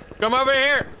 Come over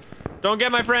here. Don't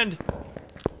get my friend.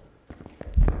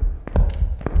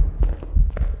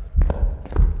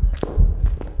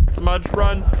 Smudge,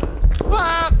 run.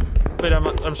 Ah! Wait,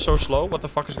 I'm so slow. What the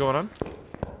fuck is going on?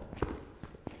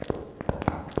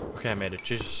 Okay, I made it.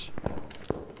 Jesus.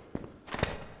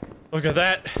 Look at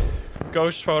that.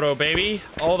 Ghost photo, baby.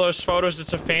 All those photos.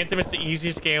 It's a phantom. It's the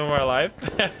easiest game of our life.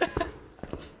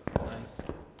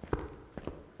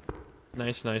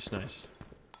 Nice. Nice.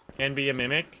 Can be a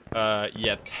mimic.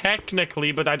 Yeah,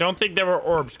 technically, but I don't think there were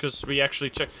orbs because we actually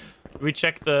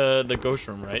checked the ghost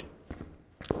room, right?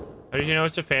 How did you know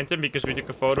it's a phantom? Because we took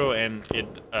a photo and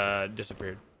it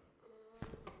disappeared.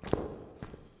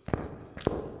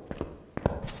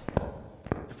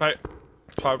 If I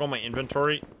toggle my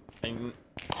inventory,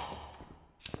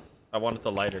 I wanted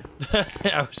the lighter.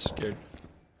 I was scared.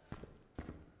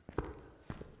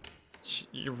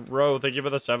 Bro, thank you for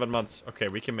the 7 months. Okay,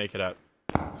 we can make it out.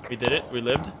 We did it. We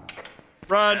lived.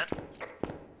 Run!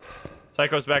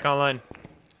 Psycho's back online.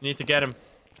 You need to get him.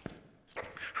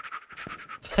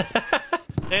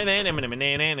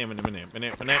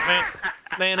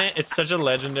 It's such a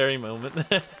legendary moment.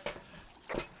 So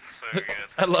good.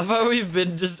 I love how we've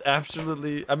been just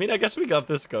absolutely... I mean, I guess we got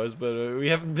this ghost, but we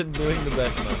haven't been doing the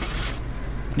best much.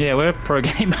 Yeah, we're pro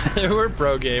gamers. We're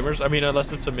pro gamers. I mean,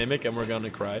 unless it's a mimic and we're gonna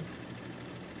cry.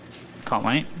 Can't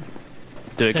wait.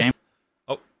 Do a game.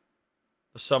 Oh,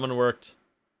 the summon worked.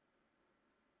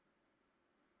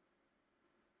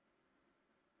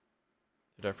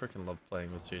 Dude, I freaking love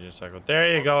playing with CJ Psycho.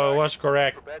 There you go, it was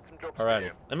correct.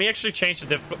 Alright, let me actually change the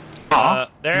difficulty.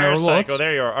 There, Psycho,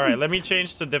 there you are. Alright, let me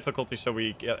change the difficulty so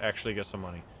we actually get some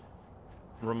money.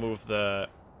 Remove the...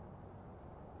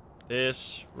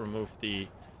 This, remove the...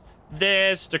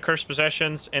 This, the cursed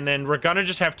possessions, and then we're gonna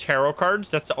just have tarot cards.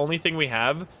 That's the only thing we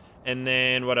have. And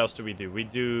then what else do? We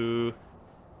do...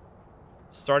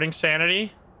 Starting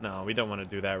sanity? No, we don't want to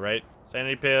do that, right?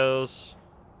 Sanity pills...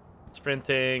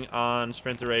 Sprinting on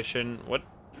sprint duration. What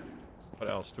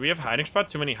else? Do we have hiding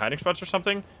spots? Too many hiding spots or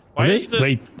something? Why is the...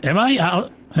 Wait, am I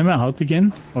out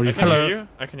again? Or I can hear you.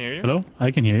 I can hear you. Hello?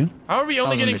 I can hear you. How are we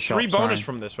only getting 3 bonus sorry.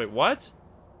 from this? Wait, what?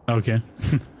 Okay.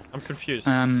 I'm confused.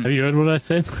 Have you heard what I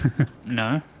said?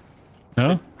 No.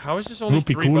 No? How is this It only would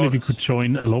be 3 cool bonus? if you could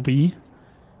join a lobby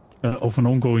of an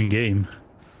ongoing game.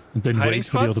 And then Hiding wait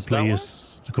for the other spots? That one?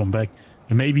 players to come back.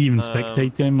 And maybe even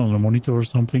spectate them on a monitor or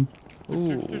something.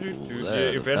 Ooh,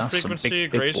 Event that's some frequency,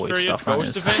 big grace boy period, stuff, that ghost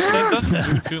is. event. That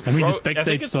doesn't do too... I mean, Bro, the I think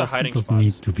spectate it's the stuff hiding doesn't spots.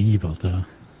 need to be, but...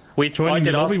 I Joining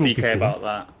did the ask lobby would be DK cool. about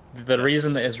that. The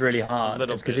reason that it's really hard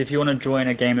Little is because bit. if you want to join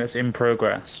a game that's in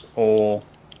progress or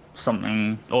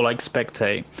something, or like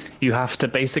spectate, you have to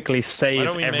basically save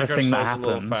don't we make everything that ourselves a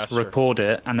little happens, faster? record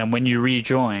it, and then when you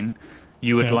rejoin,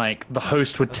 you would Yeah. like the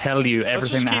host would tell you Let's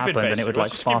everything just that keep it happened, and basic. it would Let's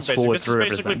like just keep it fast basic. forward This through is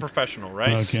basically everything. professional,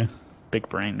 right? Okay. Big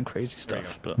brain, crazy There you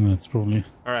stuff. But That's probably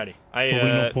Alrighty.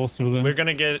 not possible then. We're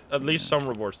gonna get at least some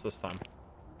rewards this time.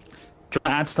 do you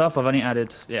wanna add stuff? I've only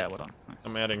added. Yeah, well done.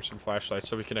 I'm adding some flashlights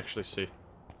so we can actually see.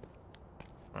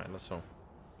 Alright, let's go.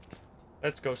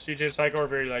 Let's go. CJ Psycho,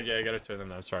 very like, yeah, I gotta turn them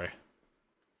down. Sorry.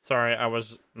 Sorry, I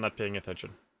was not paying attention.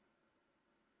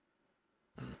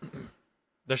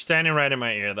 They're standing right in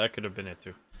my ear. That could have been it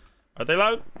too. Are they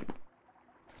loud?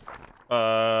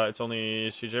 It's only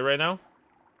CJ right now.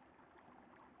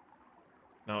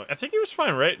 No, I think he was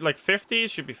fine, right? Like 50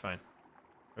 should be fine.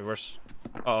 Wait, where's...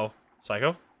 Uh-oh.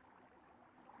 Psycho?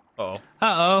 Uh-oh.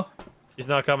 Uh-oh. He's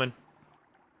not coming.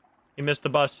 He missed the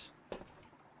bus.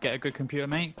 Get a good computer,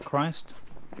 mate. Christ.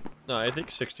 No, I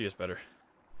think 60 is better.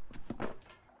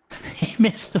 He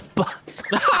missed the bus.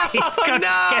 What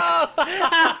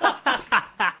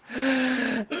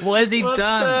has he What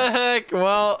done? the heck?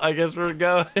 Well, I guess we're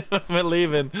going. We're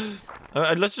leaving.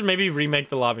 Let's just maybe remake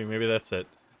the lobby. Maybe that's it.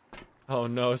 Oh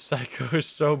no, Psycho is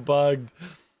so bugged.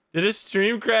 Did his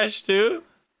stream crash too?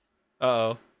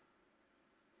 Uh-oh.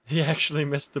 He actually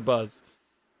missed the buzz.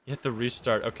 You have to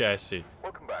restart. Okay, I see.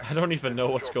 I don't even know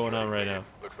what's going on right now.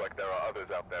 Looks like there are others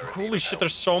out there. Holy shit,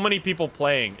 there's so many people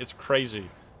playing. It's crazy.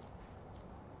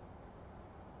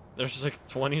 There's like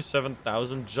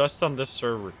 27,000 just on this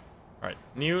server. Alright,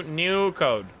 new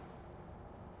code.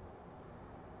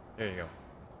 There you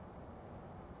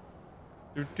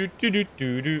go.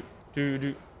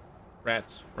 Do.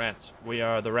 Rats. We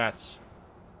are the rats.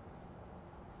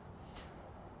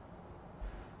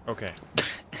 Okay.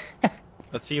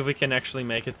 Let's see if we can actually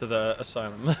make it to the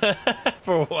asylum.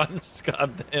 For once,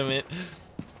 god damn it.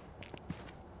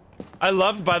 I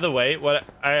love, by the way, what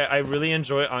I really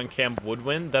enjoy on Camp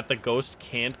Woodwind, that the ghost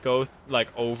can't go like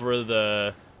over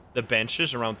the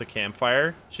benches around the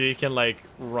campfire, so you can like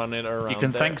run it around. You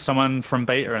can there. thank someone from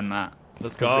beta in that.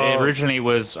 Let's Because go. it originally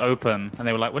was open, and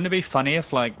they were like, wouldn't it be funny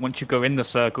if, like, once you go in the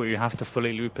circle, you have to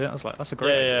fully loop it? I was like, that's a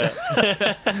great idea.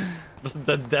 Yeah.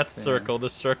 the death circle,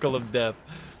 the circle of death.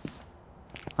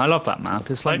 I love that map.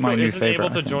 It's like my Michael new isn't favorite.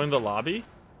 able to join the lobby?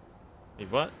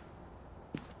 Wait, what?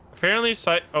 Apparently,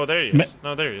 oh, there he is.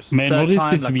 No, there he is. Man, what is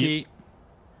this?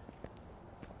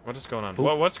 What is going on?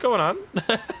 Ooh. What's going on?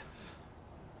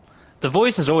 The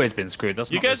voice has always been screwed. That's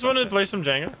You not guys the want to topic. play some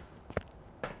Jenga?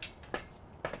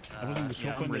 I was in the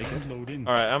shop I'm and really I good. couldn't load in.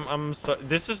 All right,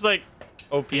 this is like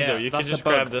OP though. You can that's just a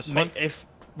bug. grab this one. If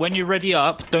when you're ready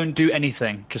up, don't do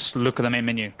anything. Just look at the main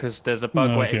menu, because there's a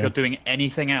bug where if Okay. you're doing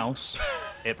anything else,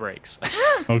 it breaks.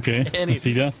 Okay, Any- I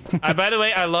see that. By the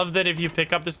way, I love that if you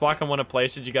pick up this block and want to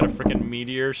place it, you got a freaking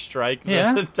meteor strike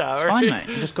Yeah, the it's tower. fine, mate.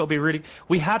 You just got to be really.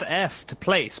 We had F to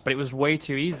place, but it was way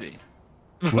too easy.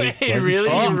 Wait, why is it really?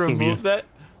 fun, You so removed that?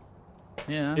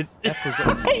 Yeah. It's F was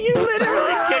you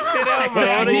literally kicked it over. I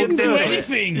What are you didn't do doing?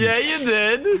 anything. Yeah, you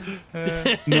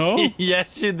did. No?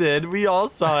 Yes, you did. We all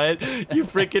saw it. You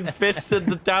freaking fisted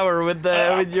the tower with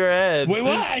your head. Wait,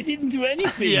 what? I didn't do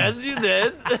anything. Yes, you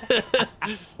did.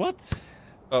 What?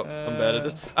 Oh, I'm bad at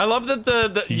this. I love that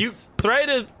the you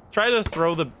Jeez. try to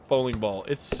throw the bowling ball.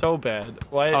 It's so bad.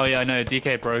 Why? Oh yeah, I know.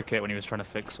 DK broke it when he was trying to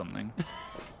fix something.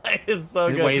 It's so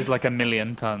It good. weighs like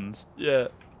 1,000,000 tons. Yeah.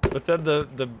 But then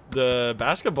the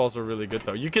basketballs are really good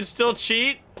though. You can still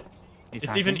cheat.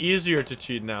 It's even easier to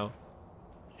cheat now.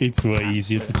 It's way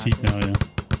easier to cheat now, yeah.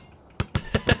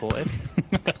 Reported.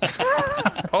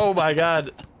 Oh my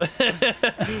god.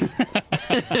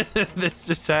 This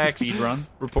just hacked. Speed run.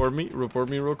 Report me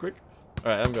real quick.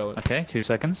 All right, I'm going. Okay, 2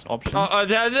 seconds. Options.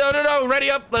 No,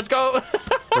 ready up. Let's go.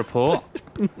 Report.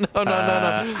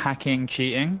 No. Hacking,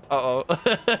 cheating. Uh-oh.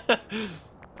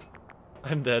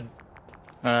 I'm dead.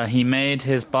 He made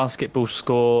his basketball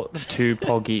score 2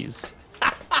 poggies.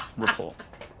 Report.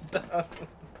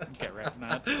 Get wrecked,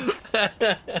 man.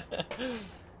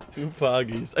 2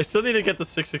 poggies. I still need to get the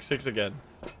 666 again.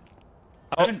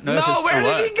 I don't know. No, if it's where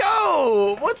did he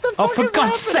go? What the fuck for is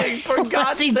God's happening? sake, For what's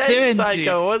God's he sake, doing, Psycho,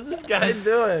 dude? what's this guy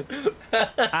doing?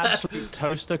 Absolute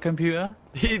toaster computer.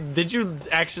 Did you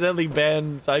accidentally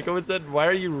ban Psycho instead? Why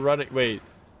are you running? Wait.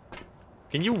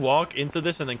 Can you walk into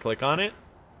this and then click on it?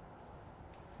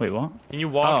 Wait, what? Can you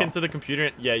walk Oh. into the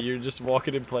computer? Yeah, you're just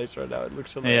walking in place right now. It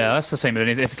looks hilarious. Yeah, that's the same.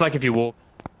 If it's like if you walk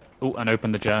and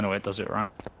open the journal, it does it right.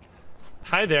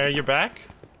 Hi there, you're back.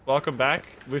 Welcome back.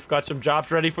 We've got some jobs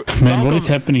ready for. Man, what Welcome. is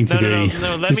happening No, today?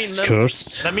 No, This is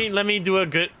cursed. Let me do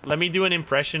an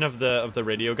impression of the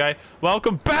radio guy.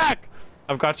 Welcome back.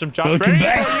 I've got some jobs Welcome ready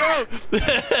back. for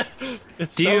you.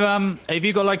 Do you have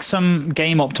you got like some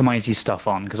game optimizing stuff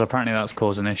on? Because apparently that's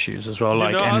causing issues as well,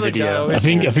 like know how the guy Nvidia. always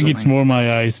I think it's more my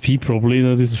ISP probably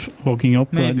that is fucking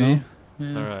up right Maybe.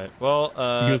 now. All right. Well,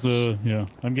 Because yeah,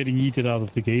 I'm getting yeeted out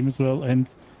of the game as well, and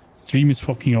stream is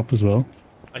fucking up as well.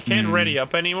 I can't ready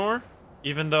up anymore,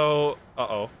 even though.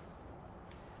 Have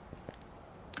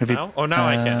you- Now? Oh, now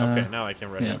I can. Okay, now I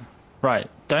can ready Yeah. up. Right.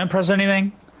 Don't press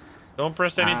anything. Don't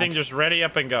press anything. Just ready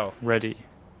up and go. Ready.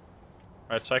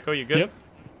 All right, Psycho, you good? Yep.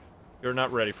 You're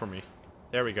not ready for me.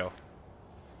 There we go.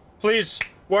 Please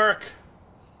work.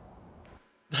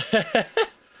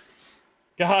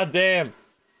 God damn.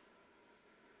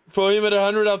 Volume at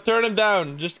 100. I'll turn him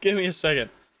down. Just give me a second.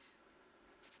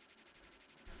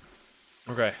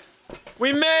 Okay.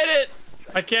 We made it!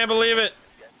 I can't believe it.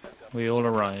 We all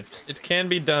arrived. It can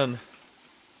be done.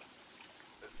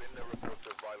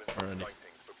 Alrighty.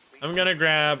 I'm gonna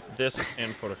grab this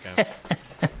and photocam.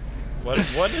 What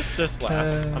is this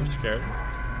laugh? I'm scared.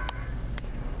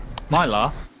 My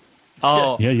laugh.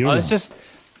 Oh, Yeah, you I are. was just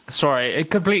sorry. It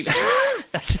completely.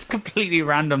 That's just completely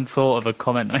random thought of a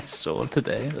comment I saw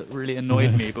today that really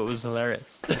annoyed me, but was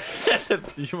hilarious.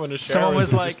 You want to share? Someone or was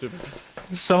is it like- just stupid?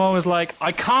 Someone was like,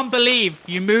 "I can't believe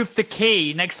you moved the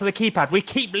key next to the keypad. We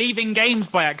keep leaving games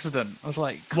by accident." I was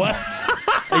like, What?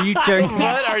 "Are you joking?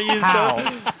 What are you How?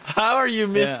 How are you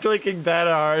misclicking that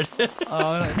hard?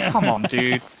 Come on,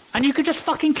 dude." And you could just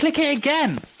fucking click it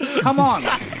again. Come on.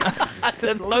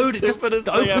 That's Load it. Just stupidest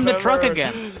thing open I've the truck ever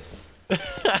again.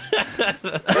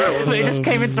 But it just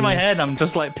came into my head. I'm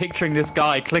just like picturing this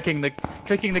guy clicking the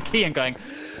key and going,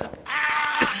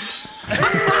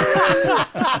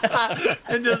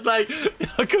 And just like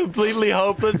completely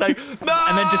hopeless, like no.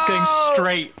 and then just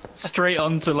going straight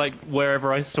onto like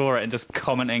wherever I saw it and just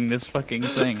commenting this fucking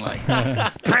thing like,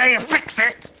 "Pray fix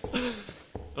it."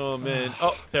 Oh man.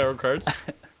 Oh, tarot cards.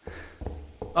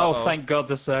 Oh, Uh-oh. thank God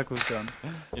the circle's done.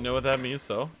 You know what that means,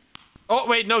 though. Oh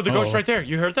wait, no, the ghost Uh-oh. right there.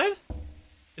 You heard that?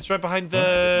 It's right behind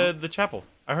the chapel.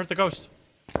 I heard the ghost.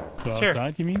 Go here.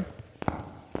 outside, you mean?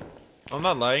 I'm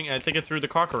not lying. I think it threw the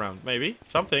cock around. Maybe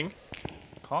something.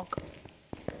 Cock.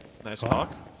 Nice Cock.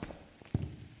 cock.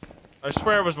 I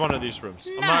swear it was one of these rooms.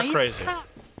 I'm not crazy.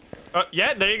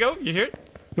 Yeah, there you go. You hear it?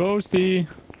 Ghosty.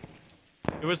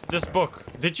 It was this book.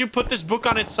 Did you put this book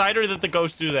on its side, or did the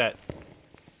ghost do that?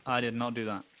 I did not do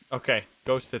that. Okay,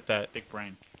 ghost did that. Big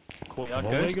brain. Courtyard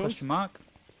Hallway ghost? ghost? Question mark.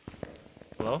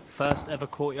 Hello? First ever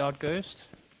courtyard ghost.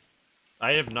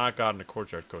 I have not gotten a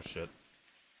courtyard ghost yet.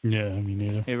 Yeah, me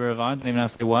neither. He revived. Didn't even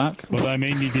have to work. But I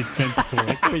mainly did 24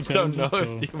 X We don't know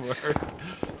challenges, if they work.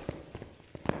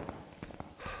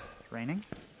 It's raining.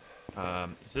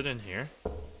 Is it in here?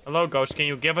 Hello, ghost. Can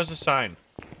you give us a sign?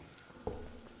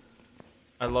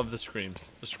 I love the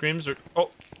screams. The screams are.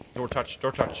 Oh, door touch.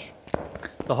 Door touch.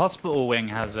 The hospital wing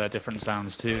has different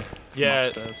sounds too. from Yeah.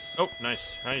 Upstairs. Oh,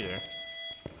 nice. Hi there.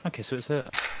 Okay, so it's here.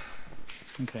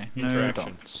 Okay. No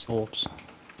Interaction. dots. Orbs.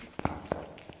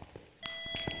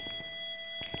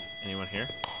 Anyone here?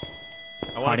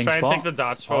 I want to Hiding try and spot? take the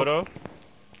dots photo.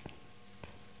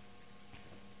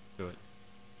 Do it.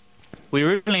 We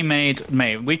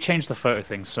originally we changed the photo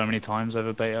thing so many times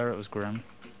over beta. It was grim.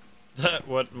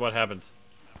 What happened?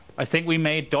 I think we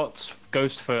made dots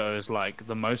ghost photos like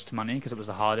the most money because it was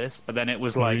the hardest, but then it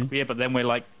was like Really? yeah, but then we're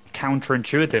like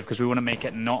counterintuitive because we want to make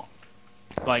it not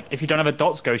like if you don't have a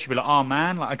dots ghost, you'd be like, oh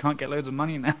man, like I can't get loads of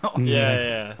money now.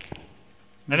 Yeah.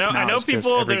 I know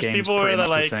people. There's people where they're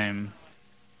like, same.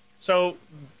 So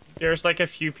there's like a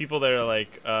few people that are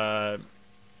like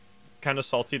kind of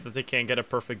salty that they can't get a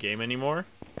perfect game anymore.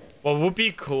 What would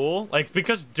be cool, like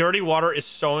because dirty water is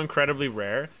so incredibly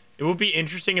rare, it would be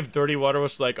interesting if dirty water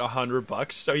was like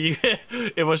 $100. So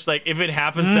it was like if it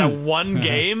happens that one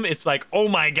game, it's like, oh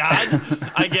my god,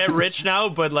 I get rich now.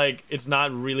 But like it's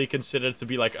not really considered to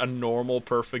be like a normal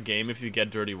perfect game if you get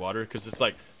dirty water, because it's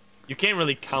like you can't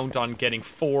really count on getting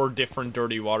 4 different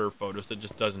dirty water photos. That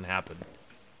just doesn't happen.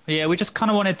 Yeah, we just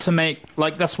kind of wanted to make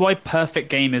like that's why perfect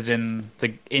game is in the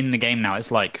game now.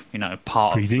 It's like, you know,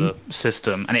 part Freezing? of the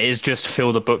system, and it is just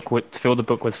fill the book with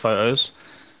photos.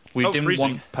 We didn't freezing.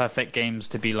 want perfect games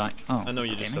to be like. Oh, I know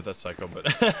you just said that, Psycho,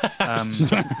 but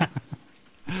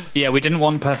yeah, we didn't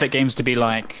want perfect games to be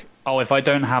like, oh, if I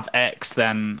don't have X,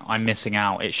 then I'm missing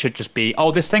out. It should just be,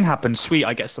 oh, this thing happened, sweet,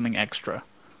 I get something extra.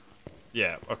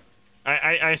 yeah, okay.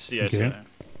 I see. Okay.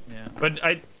 Yeah. But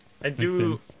I Makes do.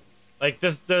 sense. Like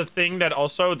the thing that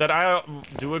also that I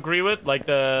do agree with, like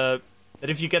that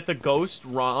if you get the ghost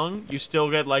wrong, you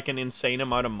still get like an insane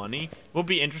amount of money. It would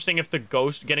be interesting if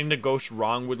getting the ghost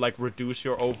wrong would like reduce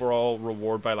your overall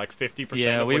reward by like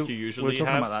 50% of what you usually we were talking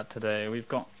have. about that today. We've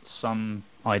got some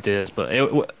ideas,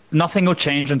 but nothing will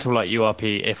change until like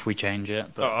URP if we change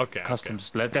it. But Oh, okay, customs,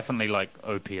 they're definitely like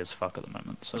OP as fuck at the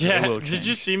moment. So Yeah, they will did change.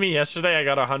 you see me yesterday? I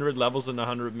got 100 levels in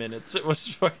 100 minutes. It was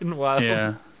fucking wild.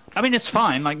 Yeah. I mean, it's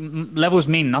fine. Like levels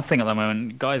mean nothing at the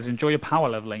moment, guys. Enjoy your power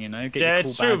leveling. You know, get Yeah, your cool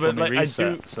it's true, badge but when they like I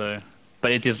reset, do. So,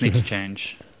 but it does need to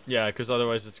change. Yeah, because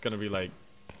otherwise it's gonna be like,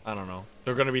 I don't know.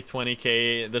 They're gonna be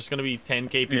 20k. There's gonna be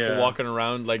 10k people Yeah. walking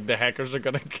around. Like the hackers are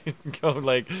gonna go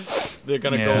like, they're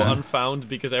gonna go Yeah. unfound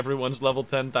because everyone's level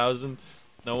 10,000.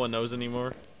 No one knows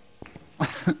anymore.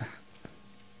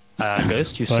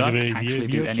 Ghost, you By suck. the way, Actually,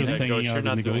 if do you're just anything. Ghost, hanging you're out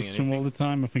not in the doing ghost room anything. all the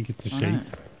time, I think it's a shade. Alright.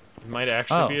 It might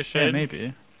actually Oh, be a yeah, shade.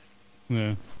 maybe.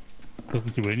 Yeah.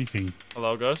 Doesn't do anything.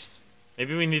 Hello, Ghost.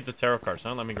 Maybe we need the tarot cards,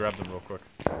 huh? Let me grab them real quick.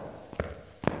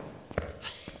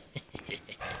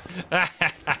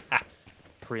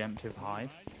 Preemptive hide.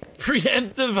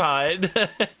 Preemptive hide.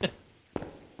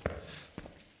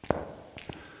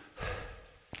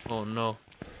 Oh no.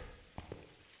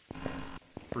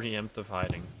 Preemptive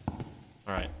hiding.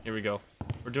 Alright, here we go.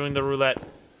 We're doing the roulette.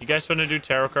 You guys want to do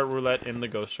tarot card roulette in the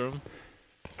ghost room?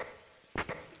 Let's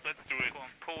do it.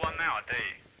 Pull one now, a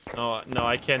day. No, no,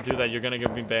 I can't do that. You're gonna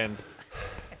get me banned.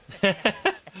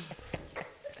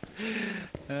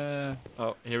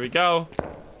 Oh, here we go.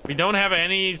 We don't have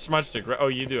any smudge stick. Oh,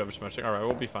 you do have a smudge stick. All right,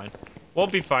 we'll be fine. We'll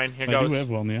be fine. Here I goes. do have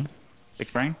one, yeah.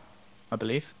 Big brain, I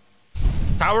believe.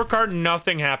 Tower card.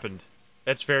 Nothing happened.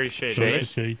 That's very shady. So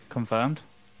it's a Right? shade. Confirmed.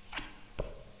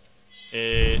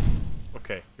 Okay,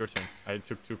 your turn. I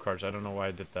took 2 cards. I don't know why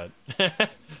I did that.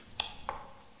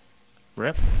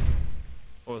 Rip.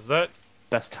 What was that?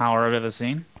 Best tower I've ever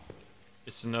seen.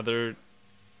 It's another.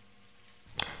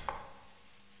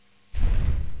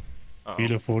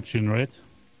 Wheel of Fortune, right?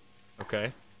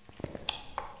 Okay.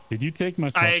 Did you take my I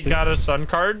smudge stick? got a sun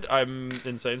card. I'm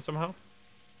insane somehow.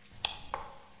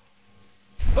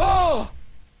 Oh!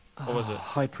 What was it?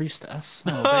 High priestess.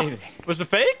 Oh baby. Was it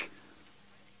fake?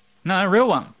 No, real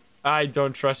one. I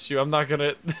don't trust you. I'm not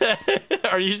gonna.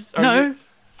 Are you? No. You...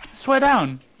 Swear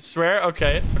down. Swear?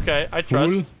 Okay. Okay. I Fool.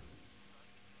 trust.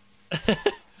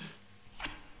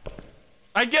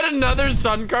 I get another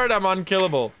sun card. I'm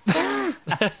unkillable.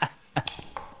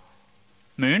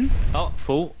 Moon. Oh,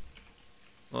 full.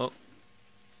 Well,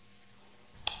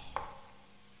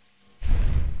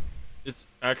 it's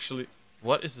actually.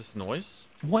 What is this noise?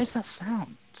 What is that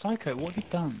sound? Psycho, what have you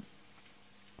done?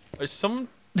 Is someone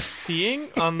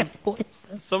peeing on? What is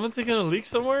that? Someone taking a leak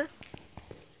somewhere?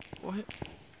 What?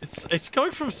 It's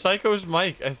coming from Psycho's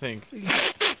mic, I think.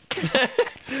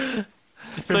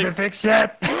 It's like. fixed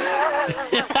yet?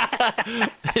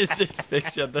 Is it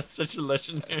fixed yet? That's such a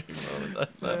legendary moment. I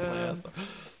laughed my ass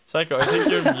off. Psycho, I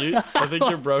think you're mute. I think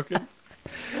you're broken.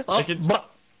 I can...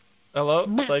 Hello,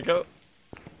 Psycho?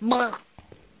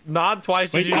 Nod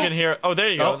twice if you can hear. Oh, there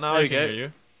you go. Oh, Now there I you can go. hear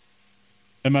you.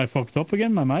 Am I fucked up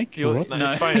again, my mic? Or what? No,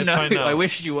 it's fine, it's fine now. I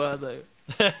wish you were though.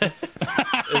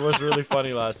 It was really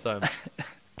funny last time.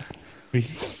 Really?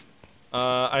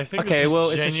 I think Okay, this is well,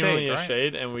 it's a genuinely shade, right?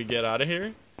 shade, and we get out of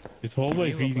here. Is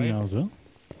hallway freezing now as well?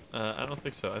 I don't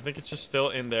think so. I think it's just still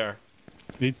in there.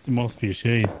 It must be a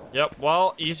shade. Yep.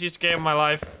 Well, easiest game of my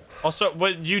life. Also,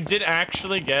 what you did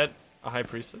actually get a high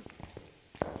priestess?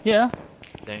 Yeah.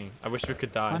 Dang, I wish we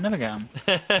could I die. never get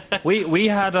them. we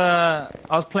had I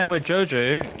was playing with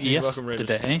Jojo welcome, Raiders.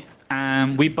 yesterday,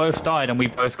 and we both died, and we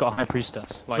both got High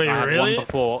Priestess. Like Wait, I had really? one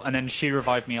before, and then she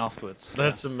revived me afterwards.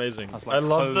 That's amazing. I was I like,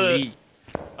 love holy.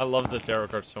 I love the tarot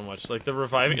cards so much. Like the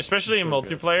reviving, especially in So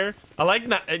good. multiplayer. I like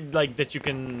like that you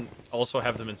can also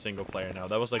have them in single player now.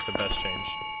 That was like the best change.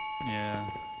 Yeah.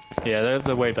 Yeah,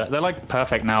 they're way better. They're like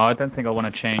perfect now. I don't think I want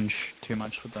to change too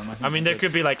much with them. I mean, there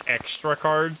could be like extra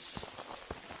cards.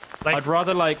 Like, I'd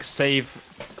rather like save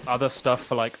other stuff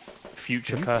for like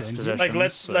future cursed possessions. like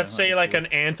let's so say that'd like be an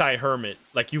anti-hermit.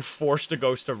 Like you force the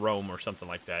ghost to roam or something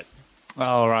like that. cool.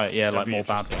 Oh right, yeah, That'd like be more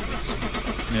bad interesting.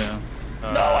 things. Yeah.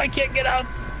 No, I can't get out.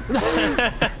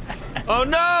 Oh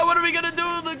no! What are we gonna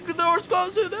do? The door's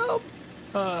closing. Help!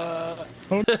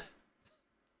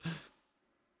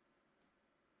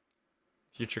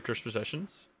 Future cursed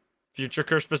possessions. Future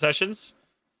cursed possessions.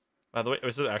 By the way,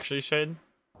 was it actually Shade?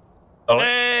 Oh.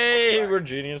 Hey, we're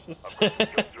geniuses.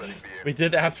 We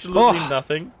did absolutely Oh.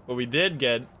 nothing, but we did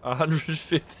get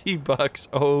 150 bucks.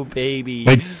 Oh baby.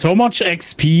 Wait, so much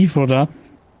XP for that?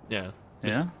 Yeah.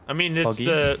 Yeah. I mean, it's Buggy.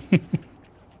 the.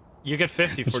 You get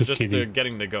 50 for Just just kidding.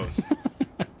 getting the ghost.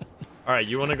 All right,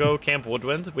 you want to go Camp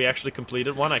Woodwind? We actually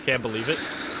completed one. I can't believe it.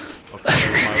 Okay,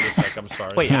 wait a sec, I'm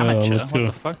sorry. Wait, Oh, amateur? let's What go.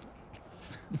 the fuck?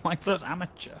 Why is this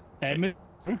amateur?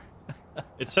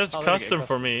 It says Oh, there we go, custom for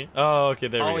custom. me. Oh, okay,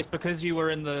 there Oh, we it's go. because you were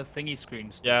in the thingy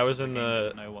screen. Yeah, I so was the in game the-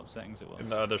 didn't know what settings it was. In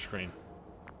the other screen.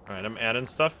 All right, I'm adding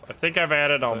stuff. I think I've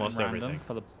added Put it in almost random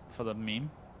everything. for the meme.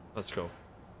 Let's go.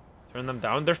 Turn them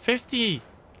down. They're 50.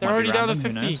 They're Might be already down to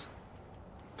random, who 50. knows?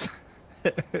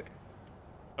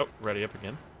 Oh, ready up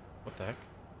again. What the heck?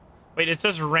 Wait, it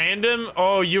says random.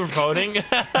 Oh, you're voting?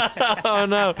 Oh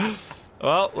no.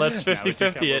 Well, let's Nah, we can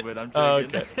 50-50 come it. up with, I'm Oh,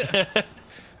 joking. okay.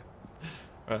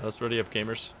 Alright, let's ready up,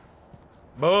 gamers.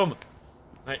 Boom!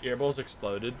 My earballs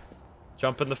exploded.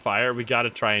 Jump in the fire. We gotta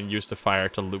try and use the fire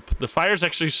to loop. The fire's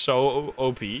actually so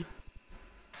OP.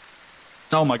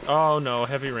 Oh my. Oh no,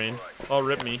 heavy rain. Oh,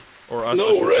 rip me. Or us. I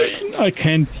No should say. rain! I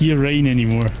can't hear rain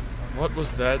anymore. What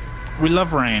was that? We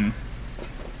love rain.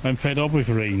 I'm fed up with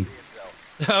rain.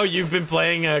 Oh, you've been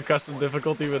playing custom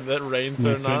difficulty with that rain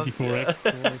The turned on? 24x.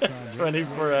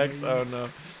 24x, oh no.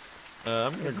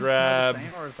 I'm gonna grab...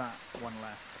 Or is that one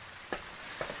left?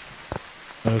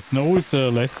 Snow is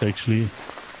less actually,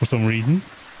 for some reason.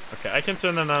 Okay, I can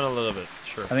turn them down a little bit,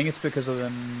 sure. I think it's because of the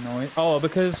noise. Oh,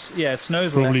 because yeah,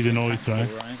 snow's Probably less the noise,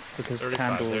 impactful, right? Because 35,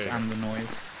 candles there you go. and the noise.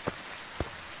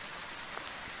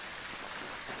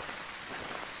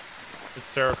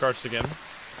 It's tarot cards again.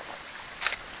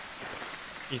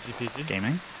 Easy peasy.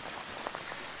 Gaming.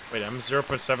 Wait, I'm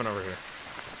 0.7 over here.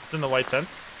 It's in the white tent.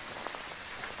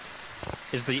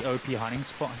 Is the OP hiding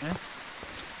spot here?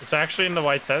 It's actually in the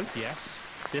white tent. Yes.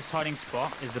 This hiding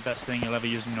spot is the best thing you'll ever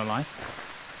use in your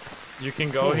life. You can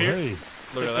go here. Hey.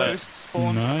 Look the at ghost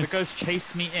spawned. Nice. The ghost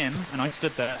chased me in, and I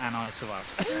stood there and I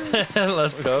survived. that.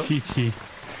 Let's go. GG.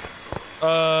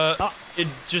 It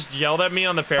just yelled at me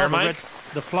on the Oh, the paramic.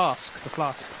 flask. The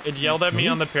flask. It yelled at me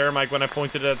on the paramic when I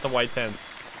pointed it at the white tent.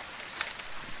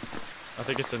 I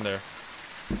think it's in there.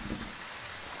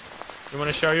 You want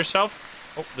to show yourself?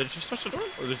 Oh, did you just touch the door?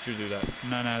 Or did you do that?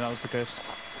 No, that was the ghost.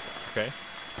 Okay.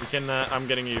 We can, I'm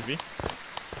getting UV.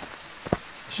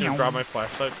 I should have grabbed my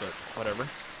flashlight, but whatever.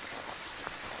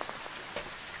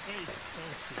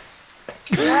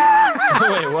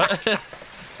 Wait, what?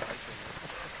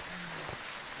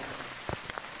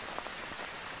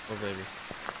 Oh, baby.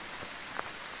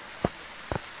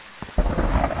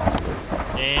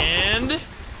 And...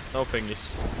 no fingies.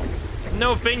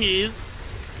 No fingies!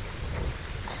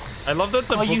 I love that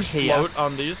the Are you books here? float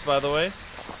on these, by the way.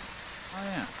 Oh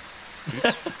yeah.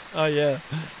 Oh, yeah.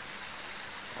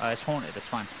 It's haunted. It's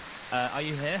fine. Are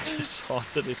you here? It's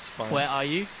haunted, it's fine. Where are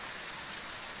you?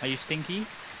 Are you stinky?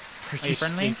 Are you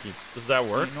friendly? stinky? Does that Are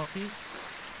work? you naughty?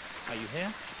 Are you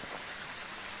here?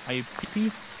 Are you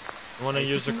pee-pee? You want to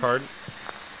use a card?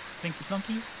 Stinky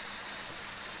donkey?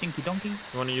 Stinky donkey?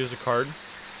 You want to use a card?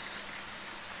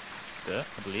 Yeah,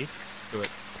 I believe. Do it.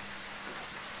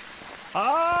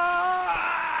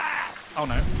 Ah! Oh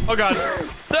no. Oh god.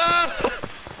 Ah!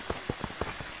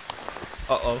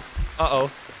 Uh-oh.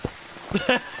 Uh-oh.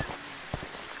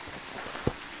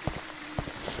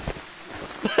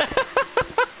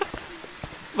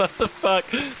 What the fuck?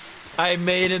 I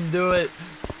made him do it.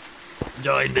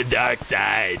 Join the dark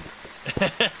side.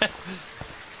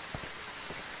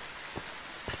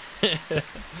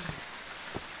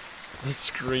 The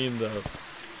screen though.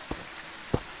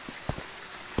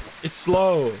 It's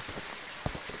slow.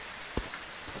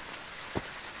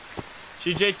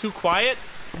 CJ too quiet?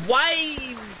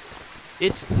 Why?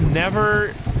 It's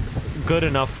never good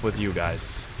enough with you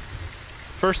guys.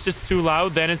 First it's too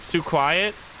loud, then it's too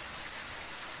quiet.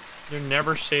 You're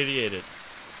never satiated.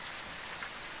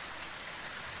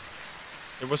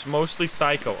 It was mostly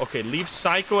Psycho. Okay, leave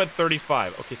Psycho at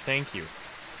 35. Okay, thank you.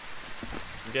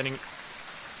 I'm getting...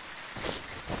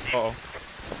 Uh-oh.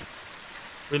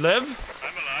 We live?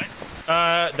 I'm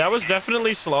alive. That was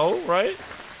definitely slow, right?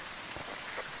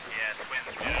 Yeah,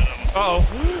 twins. Yeah, Uh-oh.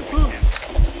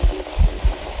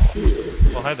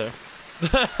 Oh, hi there.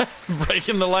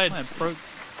 Breaking the lights. I broke.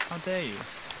 How dare you?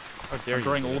 How dare I'm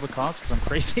drawing all the cards because I'm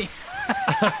crazy.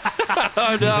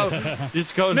 Oh no!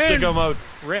 Just go in sicko mode.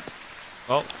 Rip.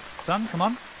 Oh. Son, come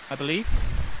on. I believe.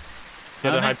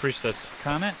 You're the Kermit. High Priestess.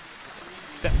 Kermit.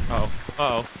 Uh-oh.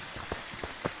 Uh-oh.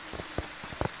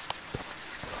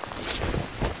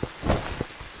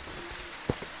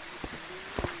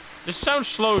 This sounds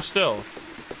slow still.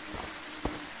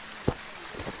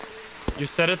 You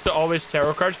set it to always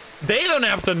tarot cards? They don't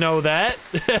have to know that.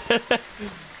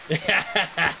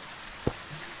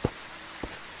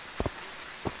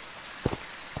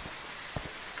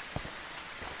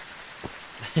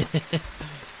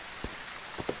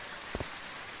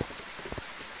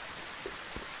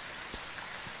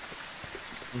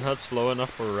 Not slow enough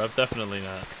for a rep? Definitely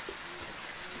not.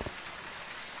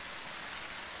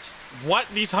 What?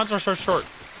 These hunts are so short.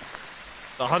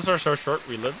 The hunts are so short,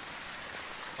 we live.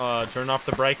 Turn off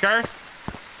the breaker.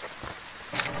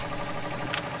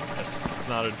 Yes, it's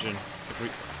not a gin.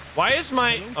 Why is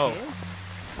my... Oh.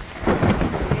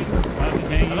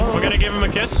 We're gonna give him a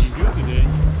kiss?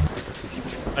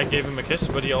 I gave him a kiss,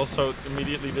 but he also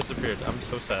immediately disappeared. I'm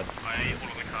so sad. I ate all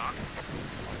of the cards.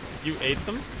 You ate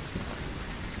them?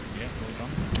 Yeah, well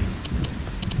done.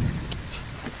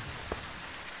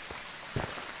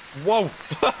 Whoa!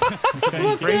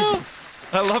 What the hell?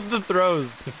 I love the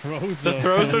throws. The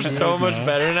throws are so much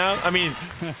better now. I mean,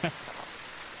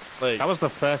 like... That was the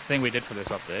first thing we did for this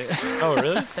update. Oh,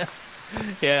 really?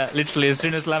 Yeah, literally, as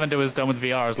soon as Lavender was done with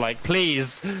VR, I was like,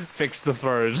 please fix the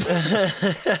throws.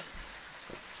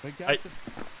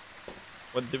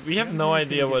 We have no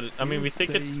idea what... I mean, we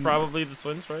think it's probably the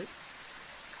twins, right?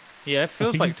 Yeah, it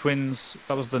feels like twins.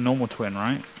 That was the normal twin,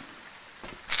 right?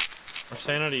 Our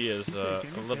sanity is a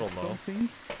little low.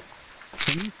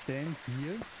 Can you stand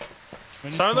here?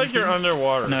 Sound like you're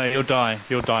underwater. No, you'll die.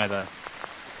 You'll die there.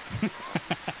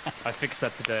 I fixed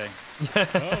that today.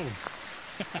 Oh.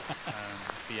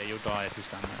 But yeah, you'll die if you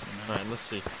stand there. You know? Alright, let's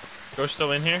see. Ghost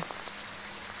still in here?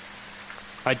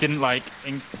 I didn't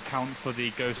count for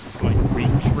the ghost's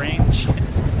reach range,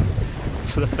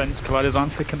 so the fence colliders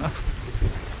aren't thick enough.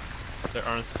 They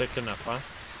aren't thick enough, huh?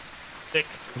 Thick.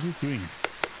 What are you doing?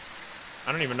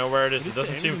 I don't even know where it is. It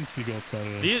doesn't seem.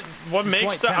 What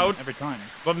makes the every time.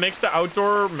 What makes the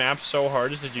outdoor map so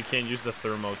hard is that you can't use the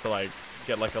thermo to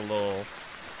get like a little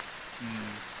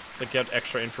to get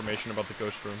extra information about the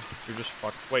ghost room. You're just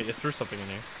fucked. Wait, it threw something in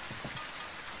here.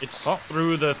 It's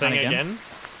threw the thing again.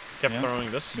 Kept throwing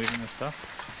this. Moving the stuff.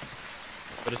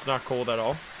 But it's not cold at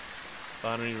all. So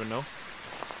I don't even know.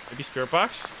 Maybe spirit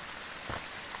box?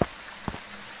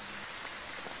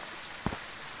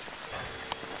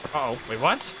 Uh-oh. Wait,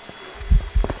 what?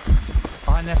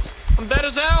 Behind this. I'm dead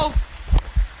as hell!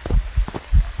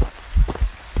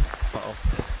 Uh-oh.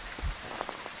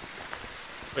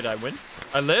 Wait, I win?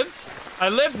 I lived? I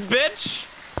lived, bitch!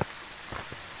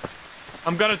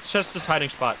 I'm gonna test this hiding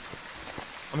spot.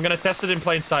 I'm gonna test it in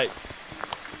plain sight.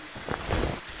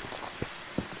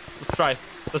 Let's try.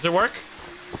 Does it work?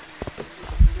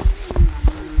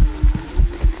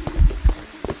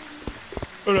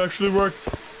 It actually worked.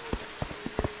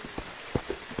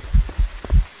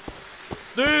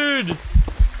 Dude!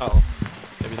 Uh-oh.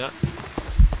 Maybe not.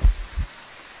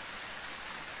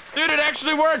 Dude, it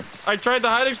actually worked! I tried the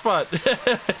hiding spot.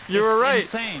 You were right.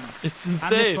 It's insane. It's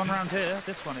insane. And this one around here,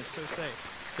 this one is so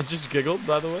safe. It just giggled,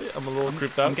 by the way. I'm a little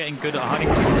creeped out. I'm getting good at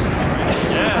hiding spots.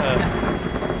 Yeah.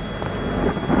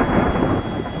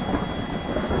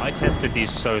 I tested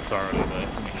these so thoroughly, though,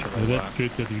 to make sure they That's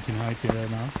good that we can hide here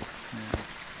now. Yeah.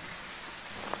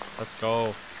 Let's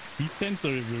go. These tents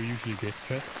were usually death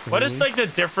traps. What is the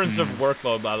difference of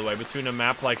workload, by the way, between a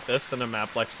map like this and a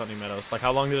map like Sunny Meadows?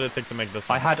 How long did it take to make this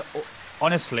one? I had,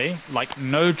 honestly,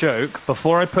 no joke,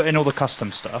 before I put in all the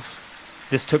custom stuff,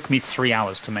 this took me 3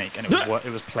 hours to make, and it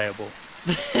was playable.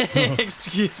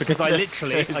 Excuse Because me. I that's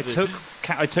literally crazy.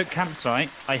 I took campsite,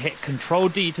 I hit Control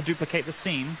D to duplicate the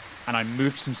scene, and I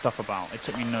moved some stuff about. It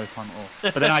took me no time at all.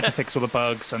 But then I had to fix all the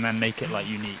bugs and then make it like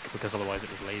unique because otherwise it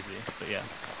was lazy. But yeah.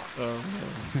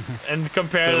 And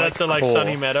compare They're that like to like core.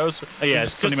 Sunny Meadows. Oh, yeah,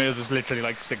 Sunny Meadows was literally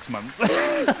like 6 months.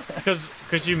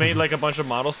 Because you made like a bunch of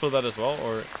models for that as well,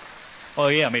 or Oh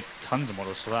yeah, I made tons of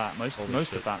models for that. Most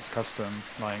shit. of that's custom.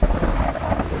 Like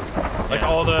like yeah.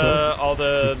 all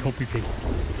the Copy paste.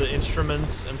 the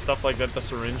instruments and stuff like that, the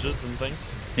syringes and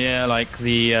things. Yeah, like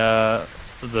the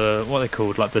what are they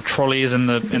called? Like the trolleys in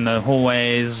the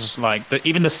hallways. Like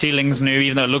even the ceiling's new,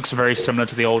 even though it looks very similar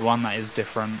to the old one. That is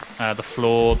different. The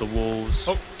floor, the walls,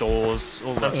 doors,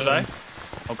 all that. Today?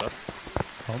 Oh god.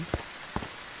 Come.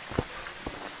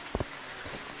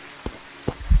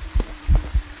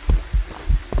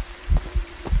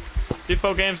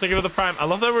 Default Games, thank you for the Prime. I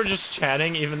love that we're just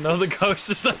chatting, even though the ghost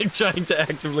is like trying to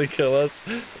actively kill us.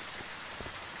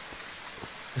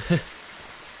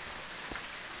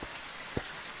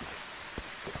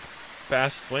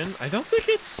 Fast twin? I don't think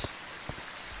it's...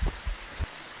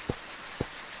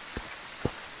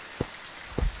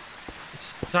 It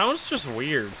sounds just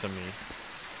weird to me.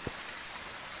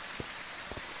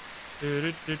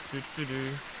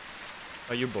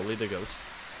 Oh, you bullied the ghost.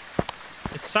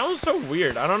 It sounds so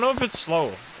weird. I don't know if it's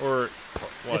slow or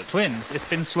what. It's twins. It's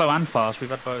been slow and fast. We've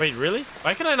had both. Wait, really?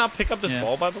 Why can I not pick up this Yeah.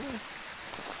 ball, by the way?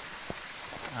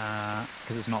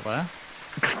 Because it's not there.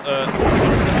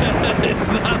 It's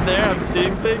not there. I'm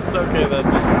seeing things. Okay, then.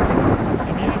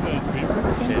 Can you have those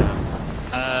papers then?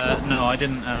 Yeah. No, I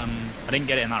didn't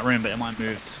get it in that room, but it might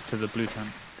move to the blue tent.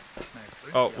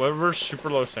 Oh, well, we're super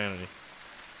low sanity.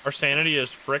 Our sanity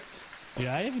is fricked.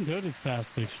 Yeah, I haven't heard it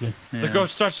fast actually. Yeah. The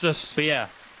ghost touched us. But yeah,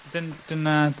 didn't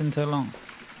take long.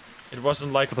 It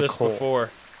wasn't like For the this core.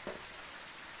 before.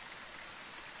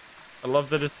 I love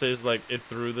that it says like it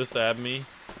threw this at me.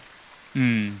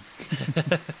 Hmm.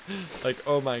 Like,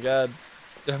 oh my god,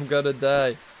 I'm gonna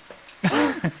die.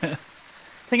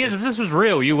 Thing is, if this was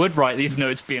real, you would write these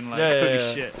notes being like, Yeah, "Holy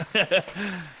yeah. shit!"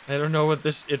 I don't know what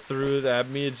this it threw it at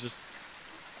me. It's just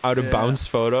out of bounds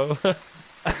photo.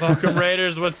 Welcome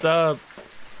Raiders, what's up?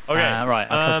 Okay, Right.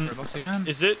 I'll trust Roblox again.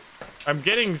 is it? I'm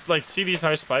getting like see these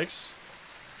high spikes.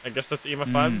 I guess that's EMA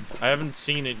 5. I haven't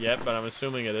seen it yet, but I'm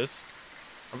assuming it is.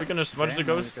 Are we gonna smudge the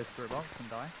ghost? Go through a box and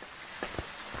die.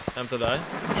 Time to die.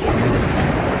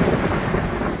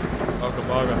 Welcome,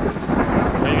 Baga.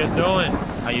 How you guys doing?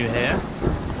 Are you here?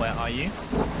 Where are you?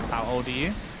 How old are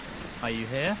you? Are you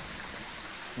here?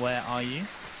 Where are you?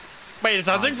 Wait, it's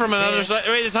hunting from another side.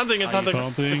 Wait, it's hunting. It's Are you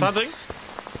hunting. It's hunting.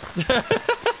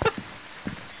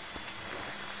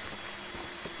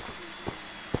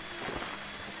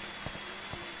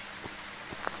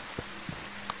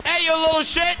 Hey, you little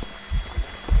shit!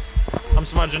 I'm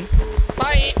smudging.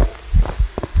 Bye.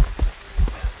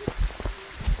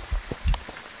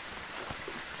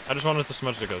 I just wanted to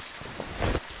smudge the ghost.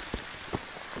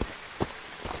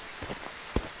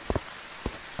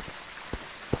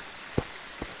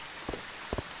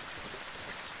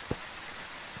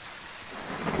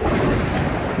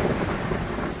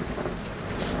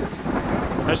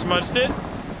 I smudged it.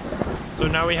 So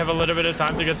now we have a little bit of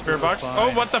time to get spirit box. Fine.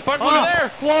 Oh, what the fuck? Look at there!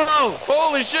 Whoa!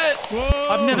 Holy shit! Whoa!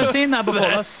 I've never seen that before.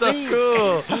 That's Let's so see.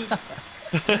 cool.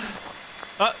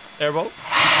 Airball.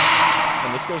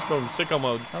 And this goes going sicko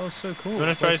mode. That was so cool. You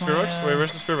wanna try Where's spirit my, box? Wait,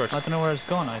 where's the spirit I box? don't know where it's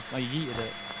gone. I yeeted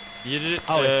it. You did it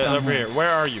Oh, it's over here. Where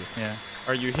are you? Yeah.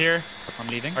 Are you here? I'm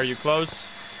leaving. Are you close?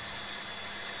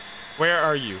 Where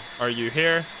are you? Are you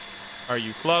here? Are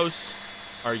you close?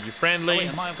 Are you Oh, friendly? wait,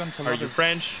 I might have gone to Are you London.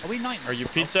 French? Are we night? Are you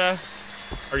pizza?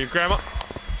 Are you grandma?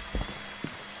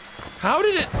 How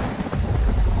did it?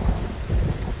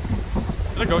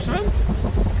 Did a ghost event?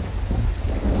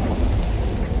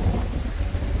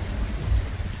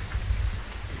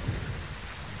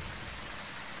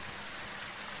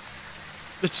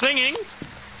 The singing?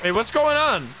 Wait, what's going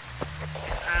on?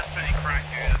 As pretty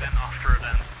cracky then after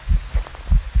event.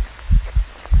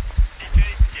 DJ,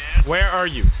 yeah. Where are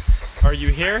you? Are you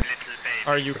here? Little baby.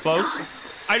 Are you close?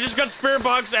 I just got spirit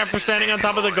box after standing on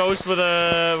top of the ghost with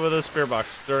a spirit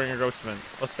box during a ghost event.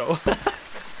 Let's go.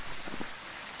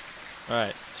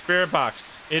 Alright, spirit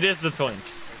box. It is the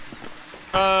twins.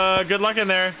 Good luck in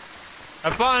there.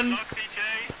 Have fun. Look, DJ.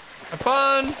 Have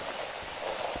fun.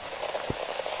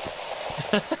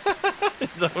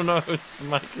 I don't know if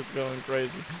Mike is going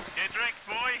crazy. Get wrecked,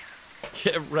 boy.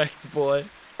 Get wrecked, boy.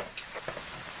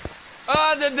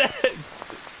 Ah, the dead.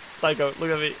 Psycho, look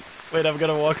at me. Wait, I'm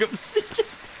gonna walk up the stairs.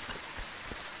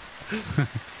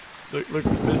 Look,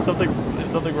 there's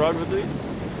something wrong with me.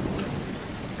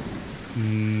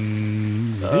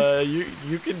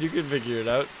 You can figure it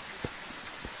out.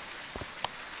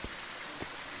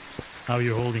 How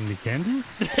you're holding the candle?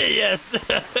 Yes. See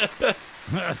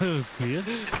it?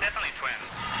 It's definitely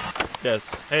twins.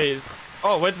 Yes. Hey.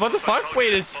 Oh, wait, what the fuck?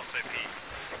 Wait, it's...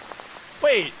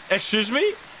 Wait, excuse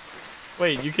me?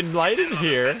 Wait, you can light it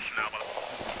here.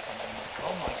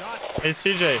 Oh my god. Hey,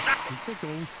 CJ.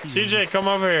 CJ, come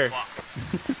over here.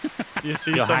 You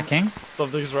see You're hacking?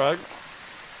 Something's wrong?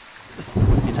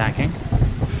 He's hacking.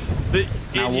 Now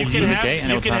You walk can through the gate and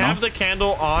you it'll can turn have off. the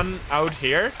candle on out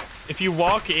here. If you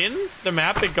walk in the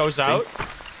map, it goes out.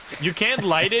 You can't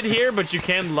light it here, but you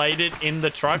can light it in the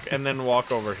truck and then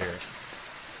walk over here.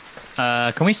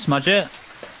 Can we smudge it?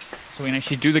 So we can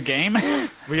actually do the game?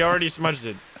 We already smudged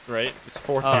it, right? It's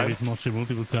 4 Yeah, times. we smudged it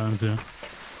multiple times, yeah.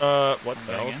 What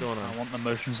the hell's going I on? want the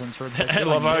motion sensor. I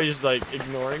love how he's like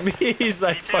ignoring me. He's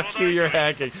like, fuck you, you're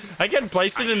hacking. I can't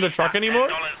place it in the truck anymore?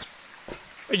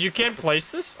 Wait, you can't place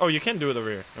this? Oh, you can do it over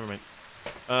here. Never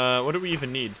mind. What do we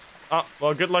even need? Oh,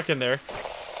 well, good luck in there.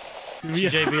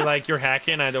 CJ be like, you're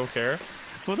hacking, I don't care.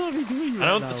 What are we doing right I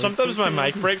don't. now? Sometimes my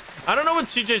mic breaks. I don't know what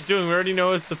CJ's doing. We already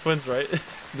know it's the twins, right?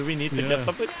 Do we need to Yeah. get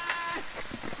something?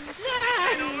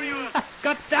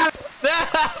 God damn it!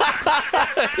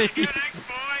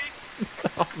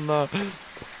 Oh no.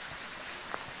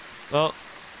 Well,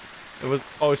 it was.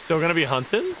 Oh, it's still gonna be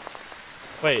hunting.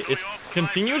 Wait, it's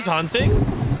continues hunting.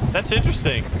 That's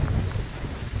interesting.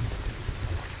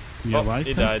 Yeah, Oh, why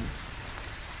he is that? died.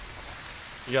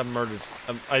 He got murdered.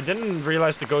 I didn't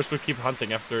realize the ghost would keep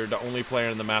hunting after the only player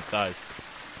in the map dies.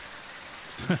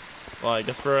 Well, I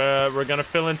guess we're gonna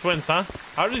fill in twins, huh?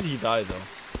 How did he die though?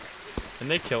 Can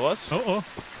they kill us? Oh.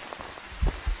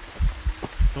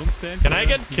 Don't stand Can there. I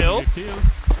get You killed?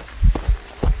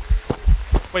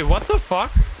 Wait, what the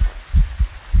fuck?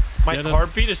 My Yeah, that's-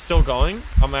 heartbeat is still going.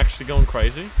 I'm actually going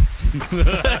crazy.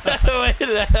 Wait,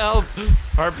 the hell?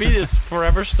 Heartbeat is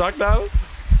forever stuck now?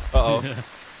 Uh-oh. Yeah.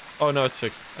 Oh no, it's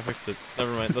fixed. I fixed it.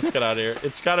 Never mind. Let's get out of here.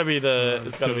 It's gotta be the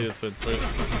twins. Right?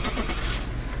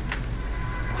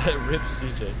 Rip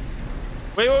CJ.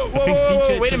 Wait,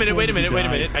 wait a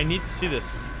minute. I need to see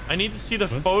this. I need to see the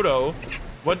photo.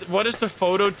 What is the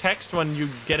photo text when you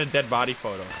get a dead body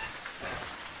photo?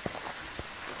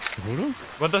 Photo?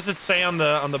 What does it say on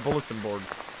the bulletin board?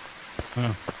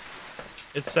 Oh.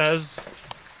 It says,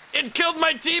 "It killed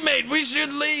my teammate. We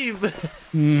should leave."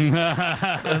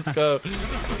 Let's go.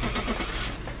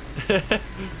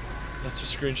 That's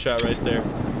a screenshot right there.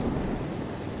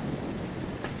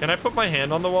 Can I put my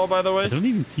hand on the wall, by the way? I don't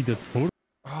even see that photo.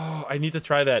 Oh, I need to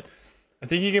try that. I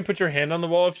think you can put your hand on the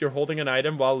wall if you're holding an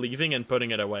item while leaving and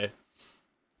putting it away.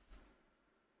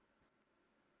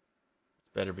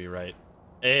 This better be right.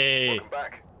 Hey.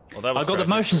 Well, that was I got the tragic.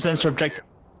 motion sensor objective.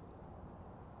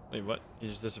 Wait, what? You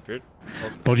just disappeared?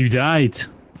 Oh, But you died.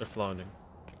 they're floundering.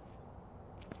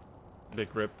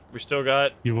 Big rip. We still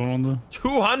got You were on the...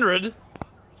 200.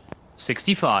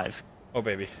 65. Oh,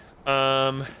 baby.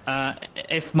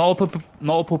 If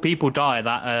multiple people die,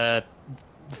 that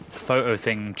photo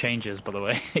thing changes. By the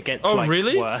way, it gets Oh, like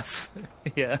really? worse.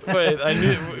 Yeah. Wait, I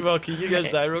knew. Well, can you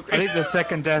guys die real I quick? think the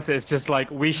second death is just like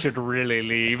we should really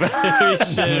leave. We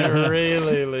should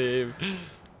really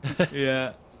leave.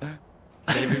 Yeah.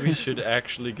 Maybe we should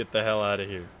actually get the hell out of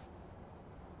here.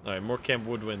 Alright, more Camp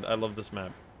Woodwind. I love this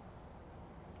map.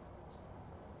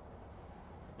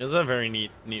 This is a very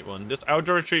neat one. This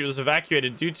outdoor retreat was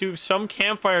evacuated due to some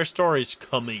campfire stories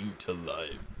coming to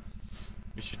life.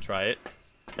 We should try it.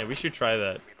 Yeah, we should try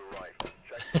that.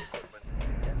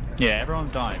 Yeah, everyone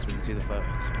dies. We can see the photos.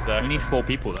 Exactly. We need 4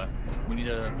 people though. We need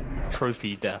a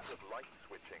trophy death.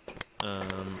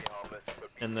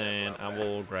 And then I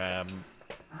will grab...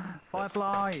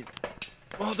 Fireflies.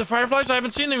 Oh, the fireflies! I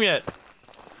haven't seen them yet!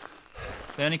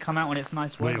 They only come out when it's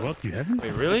nice Wait, weather. what? You haven't?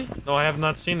 Wait, really? No, I have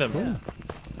not seen them. Yeah.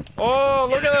 Oh,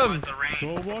 look at them!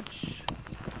 Go watch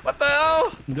What the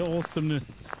hell? the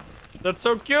awesomeness. That's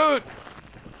so cute!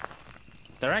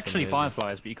 They're actually amazing.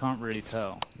 fireflies, but you can't really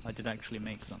tell. I did actually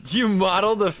make them. You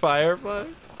modeled the firefly?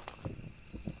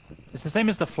 It's the same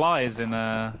as the flies in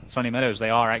Sunny Meadows. They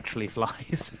are actually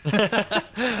flies.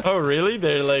 Oh, really?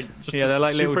 They're like just Yeah, they're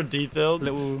like super little- detailed.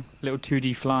 little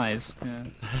 2D flies. Yeah.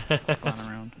 Flying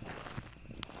around.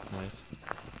 Nice.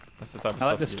 That's the type of I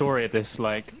like stuff the you- story of this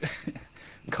like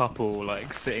couple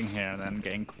like sitting here and then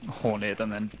getting haunted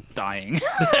and then dying.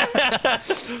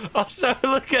 Also,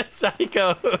 look at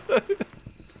Psycho.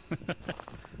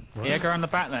 Yeah, go around the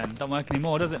back then. Don't work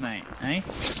anymore, does it, mate? Eh?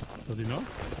 Does he not?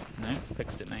 No,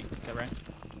 fixed it, mate. Get right.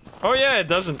 Oh yeah, it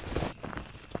doesn't.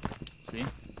 See?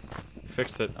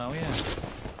 Fixed it. Oh yeah.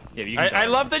 Yeah, you can I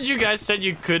love that you guys said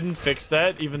you couldn't fix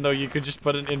that, even though you could just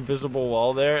put an invisible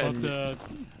wall there. But,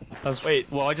 And wait,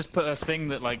 well, I just put a thing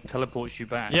that like teleports you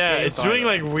back. yeah, it's doing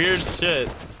like weird shit.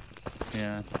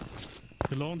 Yeah.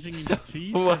 the launching in the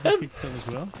trees, What? have you fixed that as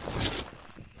well?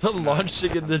 The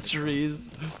launching in the trees.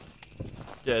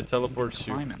 Yeah, it teleports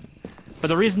you. Timing. But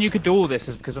the reason you could do all this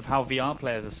is because of how VR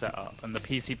players are set up, and the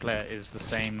PC player is the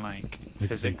same like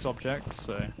physics object.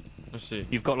 So Let's see.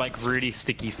 you've got like really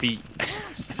sticky feet.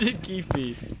 Sticky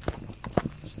feet.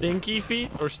 Stinky feet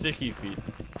or sticky feet?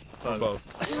 Or both.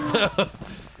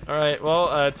 All right.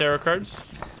 Well, tarot cards.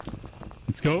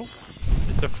 Let's go.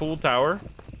 It's a full tower.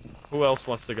 Who else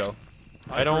wants to go?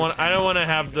 I don't want to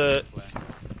have the.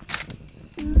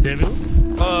 Devil.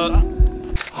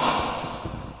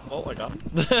 Oh my god.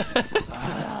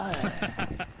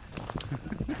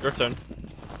 Your turn.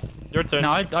 Your turn.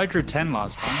 No, I drew 10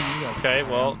 last time. You guys Okay,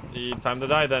 well, time to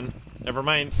die then. Never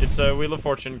mind. It's a Wheel of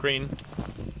Fortune, green.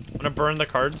 I'm gonna burn the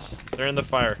cards. They're in the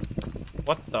fire.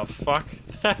 What the fuck?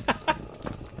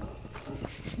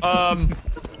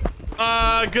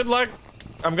 Good luck.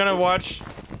 I'm gonna watch.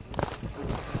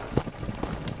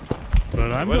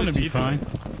 But I'm What gonna is be he fine.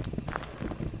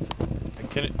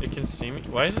 It can see me?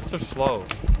 Why is it so slow?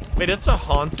 Wait, it's a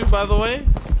Hantu, by the way?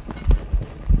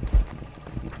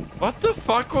 What the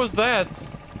fuck was that?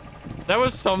 That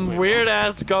was some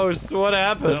weird-ass ghost. What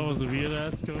happened? That was a weird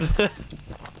ass ghost.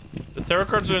 The tarot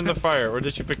cards are in the fire, or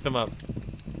did you pick them up?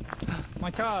 My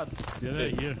card. Yeah, they're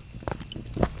here.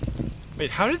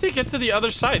 Wait, how did they get to the other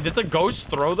side? Did the ghost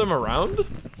throw them around?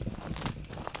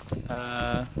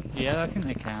 Yeah, I think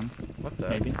they can. What the?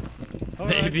 Maybe.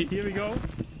 Alright, Maybe. here we go.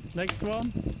 Next one.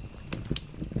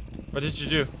 What did you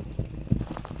do?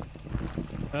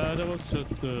 That was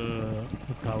just a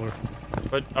tower.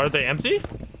 But are they empty?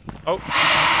 Oh,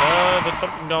 there's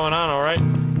something going on. All right.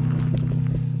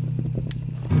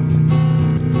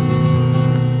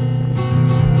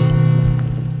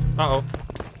 Uh-oh.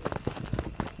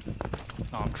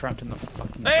 Oh, I'm trapped in the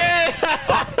fucking. Hey!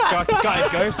 Got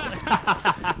it, ghost.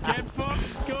 Get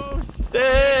fucked, ghost!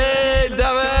 Hey,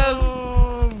 dumbass!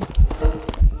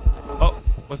 Oh,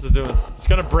 what's it doing? It's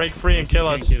gonna break free and kill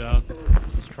us. Get out.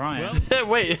 Just trying.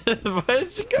 Wait, where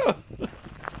did you go?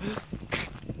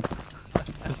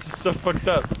 This is so fucked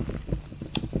up.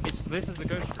 This is the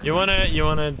ghost. You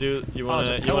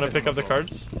wanna pick up the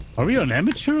cards? Are we on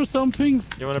amateur or something?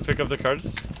 You wanna pick up the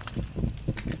cards?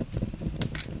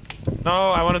 No,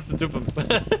 I wanted to dupe him.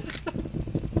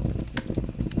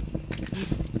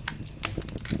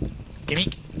 Gimme.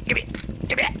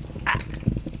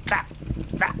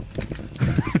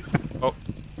 Oh.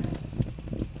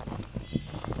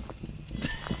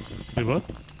 Wait, what?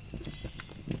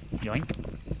 Yoink.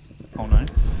 Oh no.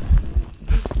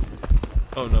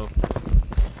 Oh no.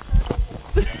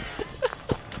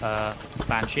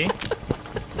 Banshee.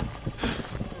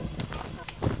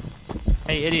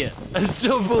 Hey, idiot. I'm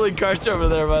still pulling cards over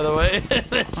there, by the way. Oh,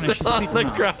 no, she's They're on sleeping the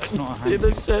now. ground. It's You not a see hand.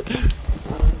 this shit?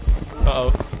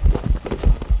 Uh-oh.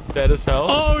 Dead as hell.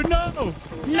 Oh no!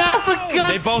 No, for God's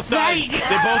They both died.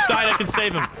 They both died. I can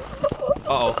save him.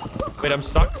 Uh-oh. Wait, I'm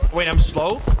stuck. Wait, I'm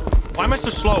slow? Why am I so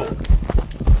slow?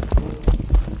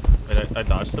 Wait, I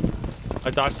dodged him.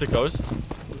 I dodged the ghost.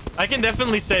 I can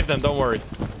definitely save them. Don't worry.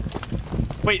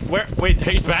 Wait, where? Wait,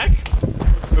 he's back?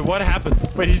 Wait, what happened?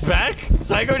 Wait, he's back?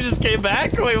 Psycho just came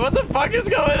back? Wait, what the fuck is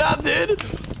going on, dude?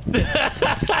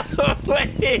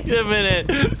 Wait a minute.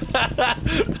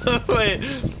 Wait.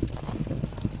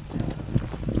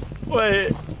 Wait.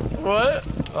 What?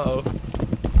 Uh-oh.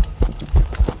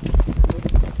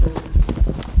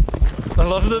 I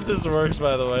love that this works,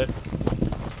 by the way.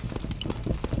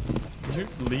 Did you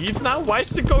leave now? Why is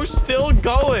the ghost still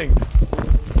going?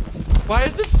 Why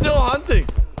is it still hunting?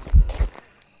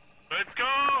 Let's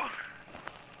go!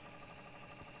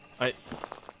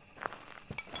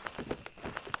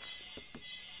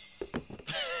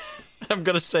 I'm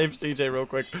gonna save CJ real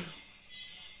quick.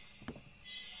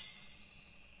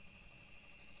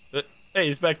 Hey,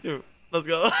 he's back too. Let's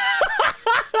go.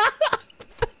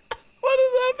 What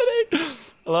is happening?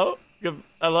 Hello?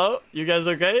 Hello? You guys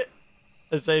okay?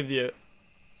 I saved you.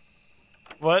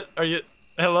 What? Are you...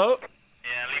 Hello?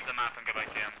 Yeah, leave the map and go back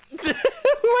to him.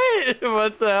 Wait,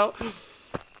 what the hell?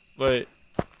 Wait.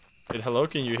 Wait, hello?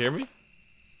 Can you hear me?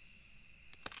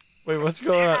 Wait, what's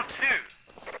going on?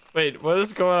 Wait, what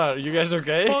is going on? Are you guys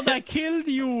okay? Oh, I killed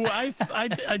you! I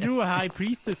drew a high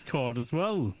priestess card as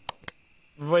well.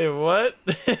 Wait, what?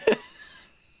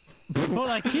 Well,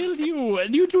 I killed you,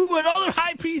 and you drew another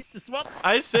high priestess. What?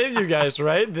 I saved you guys,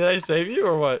 right? Did I save you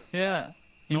or what? Yeah.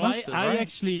 You know, must have, I right?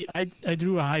 actually I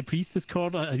drew a high priestess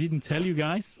card. I didn't tell you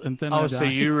guys, and then Oh, I so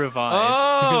died. you revived. Oh!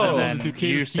 and wanted to then kill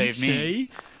you saved me. CJ,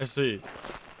 I see.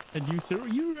 and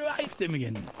you revived him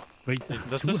again. Wait,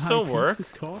 Does two this high still work?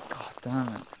 priestess cards? God damn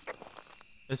it.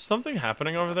 Is something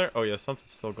happening over there? Oh yeah,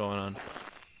 something's still going on.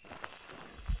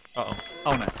 Uh-oh.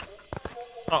 Oh no.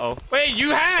 Uh-oh. Wait,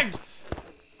 you hacked!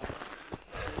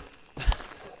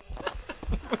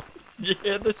 You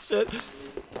hear this shit?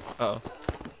 Uh-oh.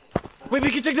 Wait, we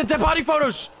can take the dead body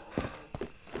photos!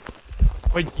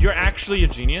 Wait, you're actually a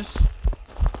genius?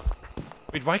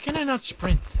 Wait, why can I not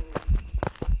sprint?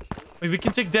 Wait, we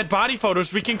can take dead body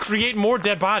photos. We can create more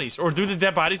dead bodies. Or do the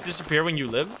dead bodies disappear when you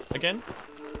live again?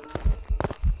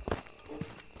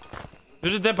 Do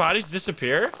the dead bodies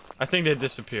disappear? I think they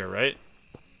disappear, right?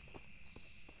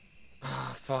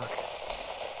 Ah, fuck.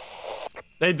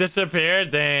 They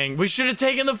disappeared? Dang. We should have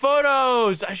taken the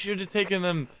photos! I should have taken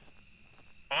them.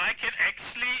 Oh, I can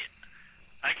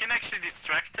actually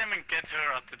distract them and get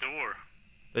her at the door.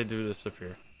 They do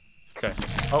disappear. Okay.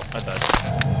 Oh, I died.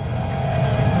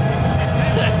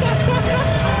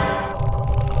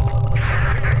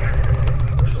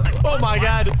 Oh my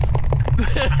god!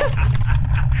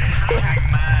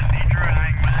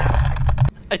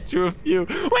 I drew a few.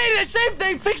 Wait, they saved.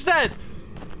 They fixed that.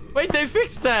 Wait, they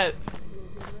fixed that.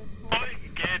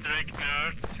 Get wrecked,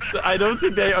 nerd. I don't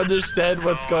think they understand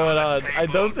what's going on. I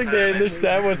don't think they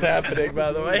understand what's happening,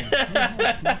 by the way.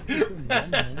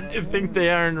 I think they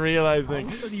aren't realizing.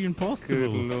 How is that even possible?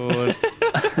 Good lord.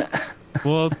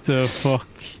 What the fuck?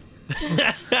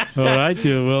 Alright,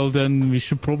 yeah, well then we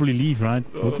should probably leave, right?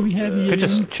 What do we have here? Could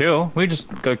just chill. We just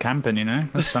go camping, you know.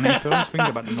 That's sunny pills. We can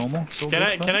go back to normal. It's all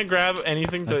Can good, I grab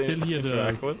anything I to still hear the-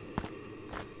 interact with?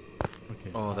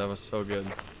 Okay. Oh, that was so good.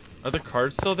 Are the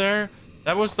cards still there?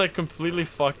 That was like completely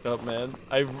fucked up, man.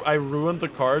 I ruined the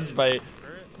cards by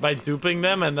duping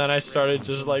them, and then I started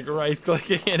just like right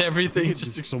clicking and everything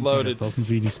just Something exploded. that doesn't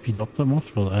really speed up that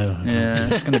much, but I don't know. Yeah,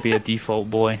 it's gonna be a default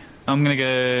boy. I'm gonna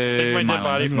go. Take my dead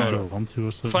body I don't know, photo. 1, 2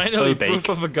 or so. Finally, Oh, bake. proof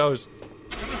of a ghost.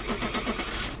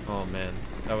 Oh man,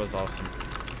 that was awesome.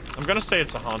 I'm gonna say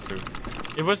it's a Hantu.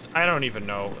 It was, I don't even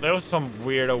know. That was some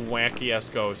weird, wacky ass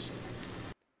ghost.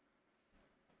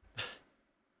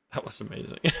 That was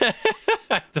amazing.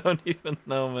 I don't even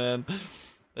know, man.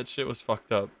 That shit was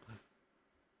fucked up.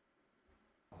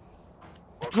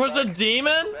 It was a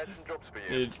demon?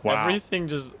 Dude, Wow. everything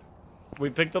just... We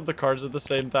picked up the cards at the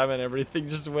same time and everything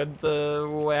just went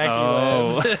wacky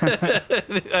Oh.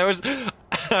 lands.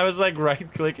 I was like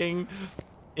right-clicking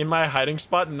in my hiding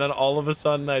spot, and then all of a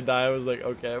sudden I die. I was like,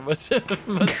 okay,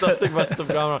 something must have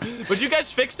gone wrong. But you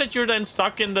guys fixed it. You're then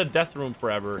stuck in the death room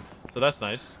forever. So that's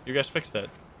nice. You guys fixed it.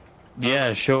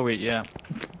 Yeah, sure. Yeah.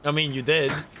 I mean, you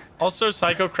did. Also,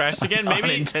 Psycho crashed again. Maybe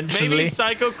Unintentionally.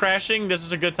 Psycho crashing. This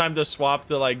is a good time to swap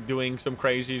to like doing some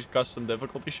crazy custom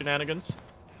difficulty shenanigans.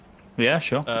 Yeah,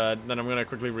 sure. Then I'm gonna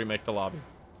quickly remake the lobby.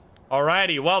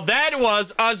 Alrighty. Well, that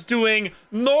was us doing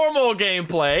normal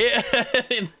gameplay.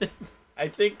 I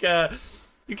think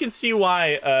you can see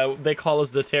why they call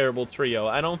us the terrible trio.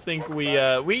 I don't think we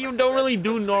don't really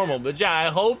do normal, but yeah, I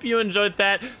hope you enjoyed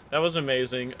that. That was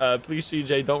amazing. Please,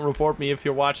 CJ, don't report me if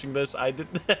you're watching this.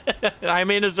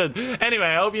 I'm innocent. Anyway,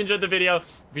 I hope you enjoyed the video.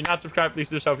 If you're not subscribed, please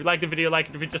do so. If you like the video, like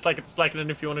it. If you dislike it, dislike it.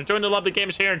 And if you want to join the lovely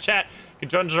gamers here in chat, you can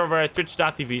join us over at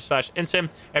twitch.tv/Insym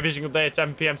every single day at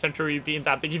 7 p.m. Central European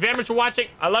time. Thank you very much for watching.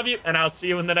 I love you, and I'll see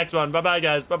you in the next one. Bye-bye,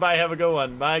 guys. Bye-bye. Have a good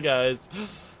one. Bye, guys.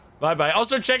 Bye-bye.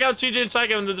 Also, check out CJ and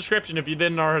Psycho in the description if you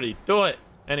didn't already. Do it.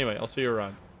 Anyway, I'll see you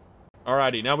around.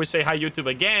 Alrighty, now we say hi, YouTube,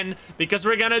 again, because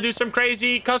we're gonna do some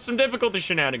crazy custom difficulty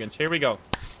shenanigans. Here we go.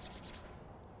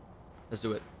 Let's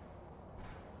do it.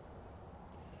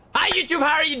 Hi, YouTube.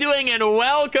 How are you doing? And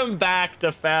welcome back to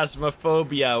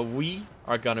Phasmophobia. We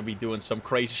are gonna be doing some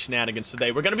crazy shenanigans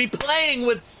today. We're gonna be playing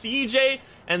with CJ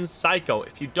and Psycho.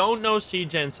 If you don't know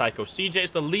CJ and Psycho, CJ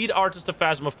is the lead artist of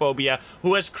Phasmophobia,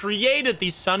 who has created the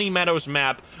Sunny Meadows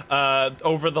map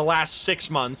over the last 6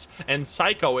 months, and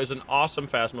Psycho is an awesome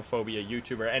Phasmophobia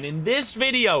YouTuber. And in this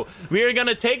video, we are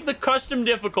gonna take the custom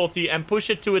difficulty and push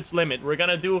it to its limit. We're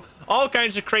gonna do all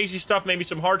kinds of crazy stuff, maybe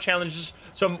some hard challenges,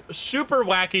 some super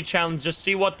wacky challenges,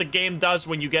 see what the game does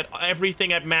when you get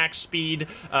everything at max speed,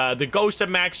 the ghost at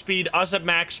max speed, us at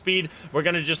max speed. We're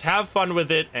gonna just have fun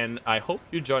with it, and I hope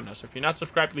you join us. If you're not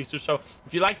subscribed, please do so.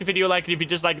 If you like the video, like it. If you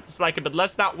dislike it, dislike it. But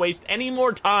let's not waste any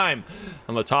more time,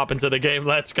 and let's hop into the game.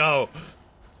 Let's go.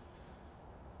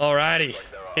 Alrighty,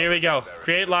 here we go.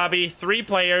 Create lobby, 3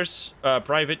 players,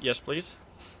 private, yes please.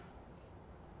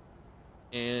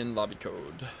 And lobby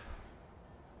code.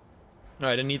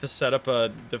 Alright, I need to set up a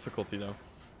difficulty though.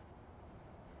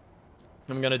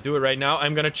 I'm gonna do it right now.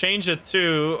 I'm gonna change it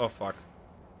to... Oh, fuck.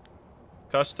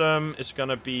 Custom is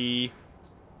gonna be...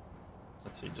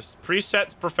 Let's see, just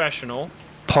presets professional.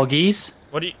 Poggies.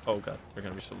 What do you... Oh, God, they're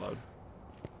gonna be so loud.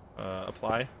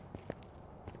 Apply.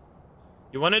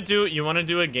 You wanna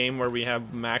do a game where we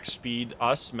have max speed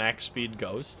us, max speed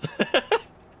ghost?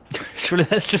 Surely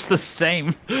that's just the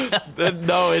same.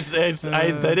 No, it's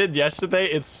I did it yesterday.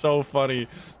 It's so funny.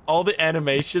 All the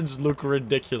animations look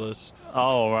ridiculous.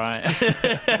 Oh, right.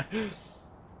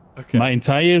 Okay. My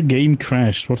entire game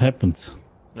crashed. What happened?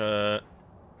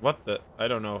 What the? I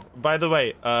don't know. By the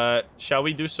way, shall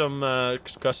we do some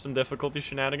custom difficulty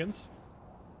shenanigans?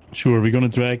 Sure, we're gonna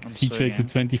drag so CJ to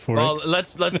game. 24x. Well,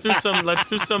 let's do some max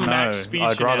speed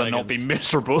I'd shenanigans. rather not be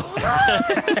miserable.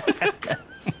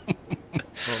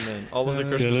 Oh man, all of the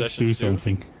cursed yeah, let's do possessions too.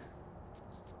 something.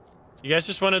 You guys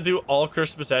just want to do all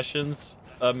cursed possessions,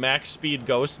 max speed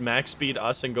ghost, max speed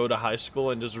us, and go to high school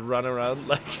and just run around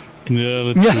like. Yeah,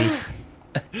 let's do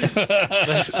it.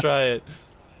 Let's try it.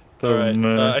 Oh, All right.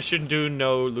 man. I should do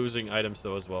no losing items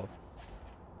though as well,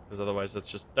 because otherwise that's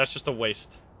just a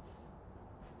waste.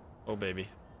 Oh baby,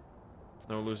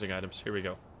 no losing items. Here we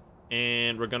go,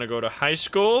 and we're gonna go to high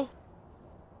school.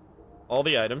 All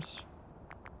the items,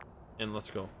 and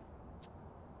let's go.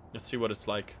 Let's see what it's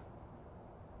like.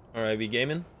 All right, we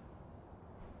gaming?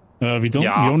 We don't.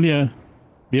 Yeah. We only.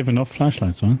 We have enough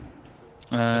flashlights, huh?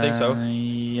 I think so.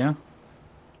 Yeah.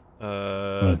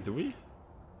 Do we?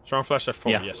 Strong flashlight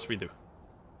 4. Yeah. Yes, we do.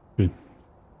 Good.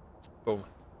 Boom.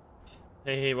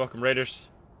 Hey, welcome Raiders.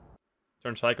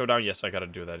 Turn Psycho down. Yes, I gotta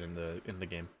do that in the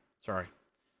game. Sorry.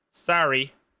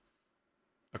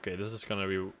 Okay, this is gonna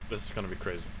be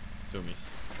crazy. Zoomies.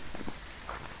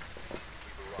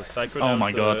 The Psycho down Oh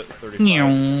my to god.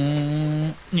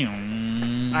 35.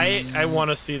 I I want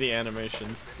to see the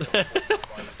animations.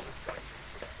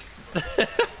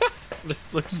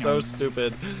 This looks so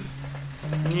stupid.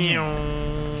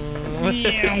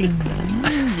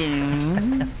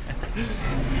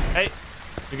 Hey,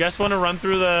 you guys want to run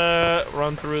through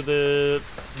the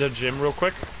gym real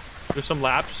quick? Do some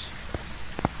laps.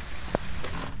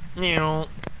 Nicky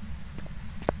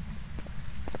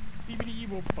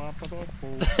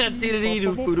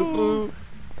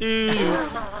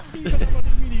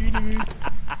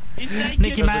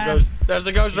Man. There's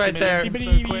a ghost right there.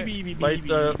 Light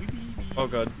the. Oh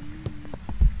god.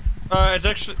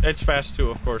 It's fast too,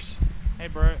 of course. Hey,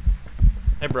 bro.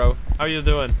 Hey, bro. How you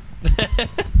doing?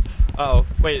 Uh-oh.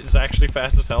 Wait, it's actually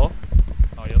fast as hell?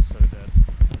 Oh, you're so dead.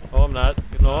 Oh, I'm not.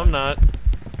 No, I'm not.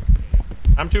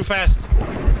 I'm too fast. It's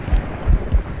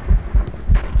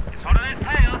hot on his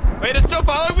tail. Wait, it's still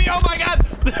following me? Oh my god!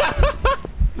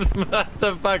 What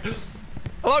the fuck?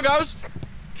 Hello, ghost!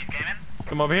 He's gaming.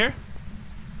 Come over here.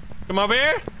 Come over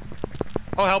here.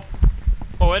 Oh, help.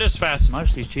 Oh, it is fast.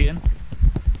 Nice, he's cheating.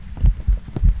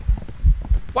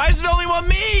 Why is it only one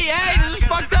me? Hey, this is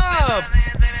fucked up!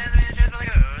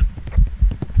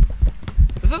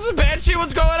 Is this a banshee?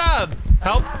 What's going on?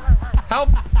 Help! Help!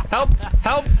 Help!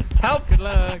 Help! Help! Good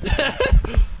luck.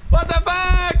 What the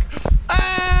fuck?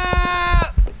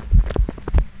 Ah!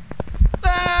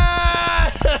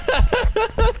 Ah!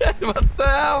 What the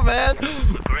hell, man?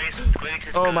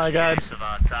 Oh my god. Of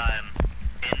our time,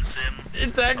 Insym,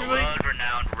 It's a actually...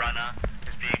 world-renowned runner, is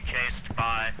being chased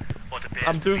by what appears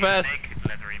I'm too to be a fast. naked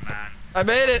leathery man. I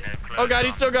made it! Oh god,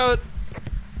 he's still going!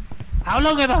 How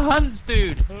long are the hunts,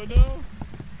 dude? Oh no.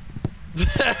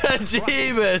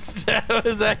 Jeebus! That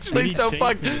was actually Did he so chase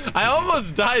fucked. me? I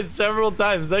almost died several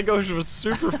times. That ghost was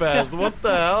super fast. What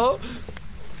the hell?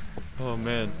 Oh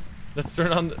man. Let's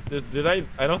turn on the, did I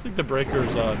don't think the breaker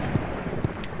is on.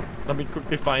 Let me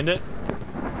quickly find it.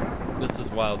 This is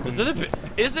wild. Is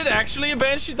it actually a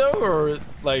banshee though, or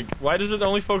like why does it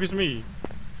only focus me?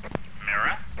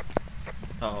 Mirror?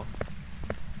 Oh.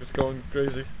 It's going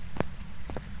crazy.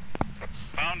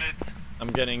 Found it.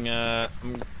 I'm getting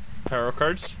tarot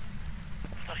cards. I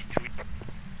thought he tweeted.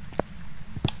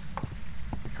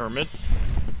 Hermit.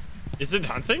 Is it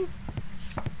hunting?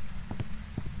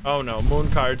 Oh no, moon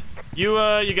card. You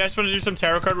guys want to do some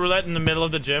tarot card roulette in the middle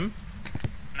of the gym?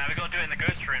 Now we gotta do it in the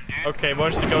ghost room, dude. Okay,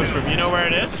 where's the ghost room? You know where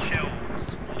it All is? the shelves.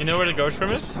 You know where the ghost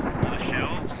room is? All the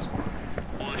shelves.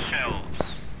 All the shelves.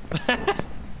 All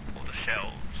the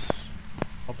shelves.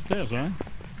 Upstairs, right?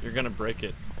 You're gonna break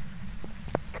it.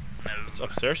 No. It's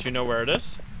upstairs. You know where it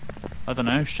is? I don't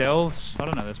know, shelves? I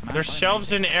don't know this, man. There's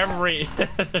shelves in every.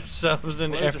 There's shelves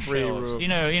in Loads of every shelves. room. You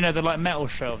know, they're like metal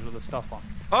shelves with the stuff on.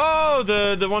 Oh,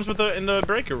 the ones with the in the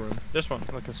breaker room. This one.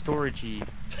 Like a storagey.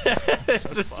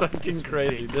 It's just fast, fucking it's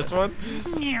crazy. This one.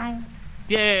 Yeah.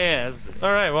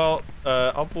 All right. Well,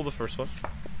 I'll pull the first one.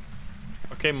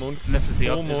 Okay, moon. And this is the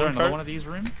full is moon there another card. one of these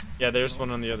rooms? Yeah, there's one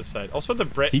on the other side. Also, the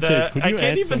CJ, could I you can't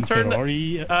add even some turn.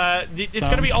 Ferrari, It's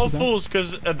gonna be sounds all to that? fools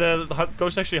because the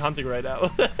ghost actually hunting right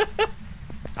now.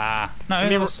 Ah, no,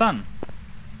 mean, it was sun.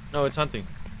 No, it's hunting.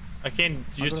 I can't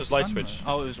use this light switch.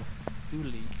 Oh, it was a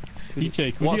fully.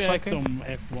 CJ, could What you add cycling? some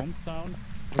F1 sounds?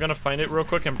 I'm gonna find it real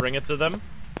quick and bring it to them.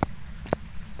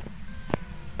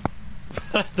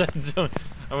 That's doing.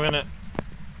 I'm gonna.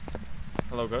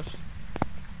 Hello, ghost.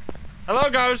 Hello,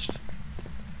 ghost.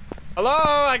 Hello,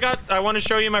 I want to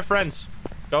show you my friends.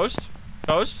 Ghost?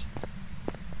 Ghost?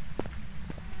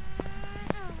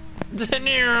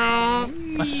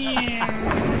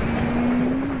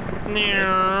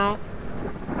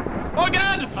 Oh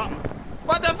god!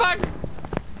 What the fuck?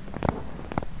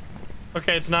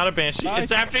 Okay, it's not a banshee.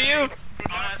 It's after you.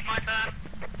 Oh, it's my turn.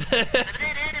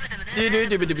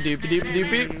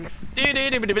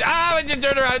 Ah, it's your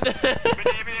turn around.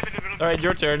 All right,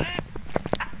 your turn.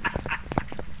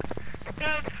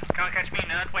 Can't catch me,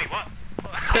 nerd. Wait, what?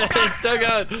 It's still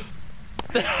going.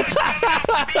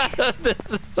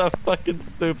 This is so fucking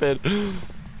stupid. Did you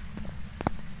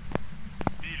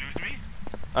lose me?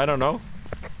 I don't know.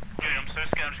 Dude, I'm so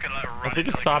scared. I'm just gonna like run. I think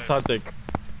it into, stopped like, hunting.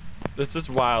 This is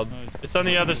wild. It's on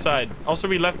the other side. Also,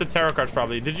 we left the tarot cards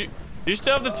probably. Do you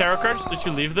still have the tarot cards? Did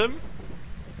you leave them?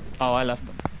 Oh, I left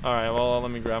them. All right. Well,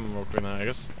 let me grab them real quick now, I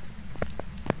guess.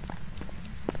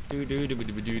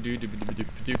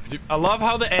 I love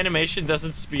how the animation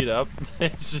doesn't speed up.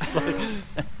 It's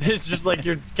just like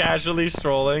you're casually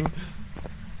strolling.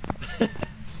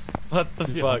 What the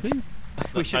fuck?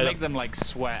 We should I make them like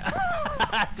sweat,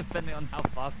 depending on how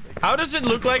fast they go. How does it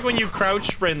look like when you crouch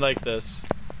sprint like this?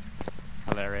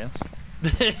 Hilarious.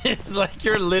 It's like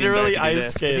you're literally ice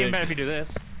It's skating. even better if you do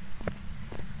this.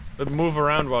 But move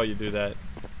around while you do that.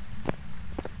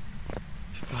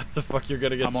 What the fuck? You're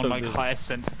gonna get I'm so on like dizzy. highest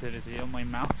sensitivity on my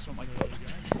mouse. Oh my god.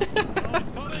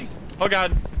 Oh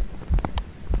god.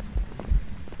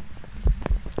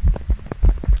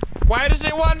 Why does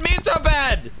it want me so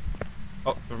bad?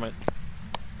 Oh, never mind.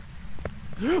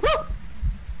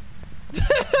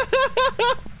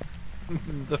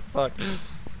 The fuck?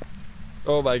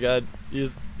 Oh my god.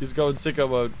 He's going sicko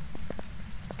mode.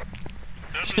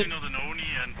 Certainly not an Oni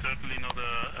and certainly not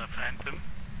a Phantom.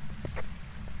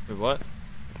 Wait, what?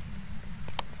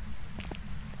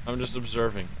 I'm just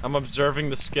observing. I'm observing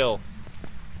the skill.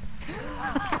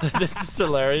 This is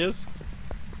hilarious.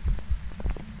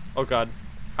 Oh god.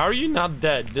 How are you not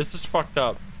dead? This is fucked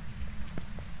up.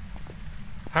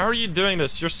 How are you doing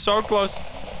this? You're so close.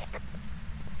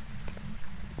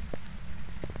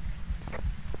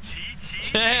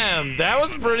 Damn, that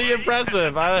was pretty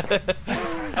impressive. I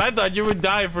thought you would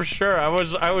die for sure. I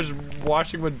was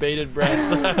watching with bated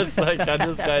breath. I was like, God,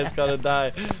 this guy's gonna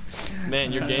die.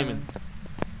 Man, you're gaming.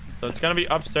 So it's gonna be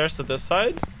upstairs to this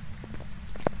side.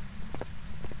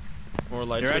 More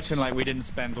light You're switches. acting like we didn't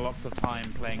spend lots of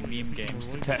time playing meme games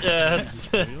to test. Yes.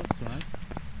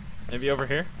 Maybe over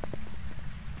here.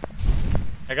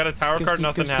 I got a tower card.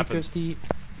 Nothing happened. Ghosty.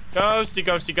 Ghosty,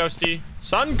 ghosty, ghosty.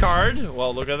 Sun card.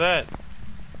 Well, look at that.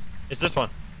 It's this one.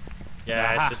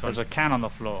 Yeah, it's this one. There's a can on the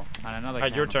floor and another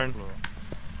Alright, can your on turn. the floor.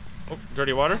 Oh,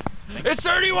 dirty water. It's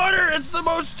dirty water. It's the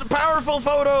most powerful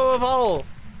photo of all.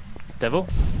 Devil?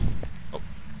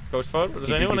 Ghost photo. Does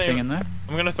Keep anyone sing in name? there?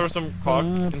 I'm gonna throw some cock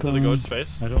into the ghost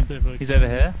face. I don't have a... He's over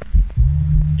here.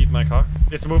 Eat my cock.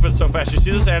 It's moving so fast. You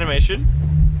see this animation?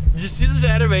 Did you see this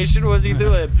animation? What's he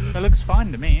doing? That looks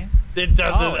fine to me. It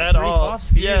doesn't Oh, it's at really all. fast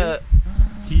for you. Yeah.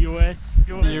 TOS.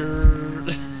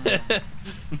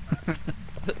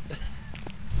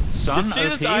 Son, You see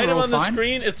this OP, item roll on the fine.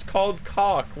 screen? It's called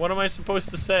cock. What am I supposed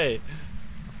to say?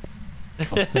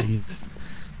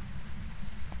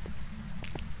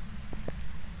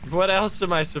 What else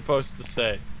am I supposed to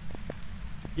say?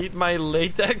 Eat my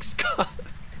latex cock.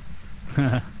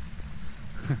 That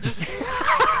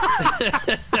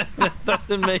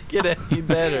doesn't make it any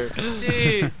better.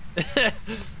 Dude.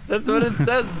 That's what it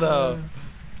says though.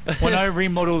 When I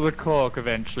remodel the cork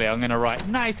eventually, I'm gonna write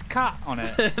 "nice cut" on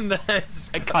it. Nice.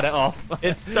 I cut it off.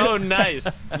 It's so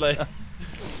nice. Like,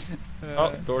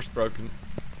 oh, door's broken.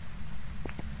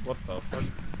 What the fuck?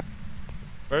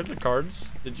 Where are the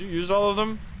cards? Did you use all of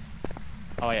them?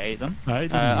 Oh, I ate them. I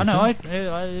didn't Oh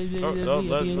use no, Oh,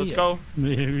 let's go.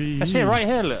 Maybe. I see it right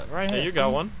here. Look, right here. Hey, you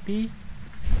got one. B.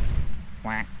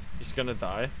 Whack. He's gonna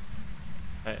die.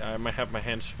 I might have my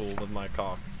hands full with my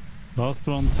cock. Last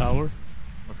one, tower.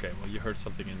 Okay, well you heard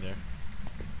something in there.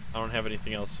 I don't have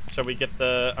anything else. Shall we get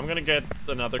the? I'm gonna get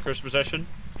another curse possession.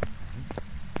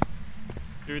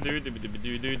 Should get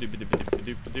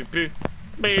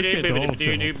all of them off,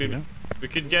 yeah? We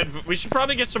could get. We should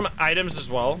probably get some items as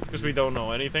well because we don't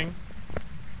know anything.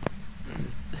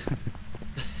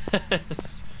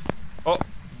 Oh,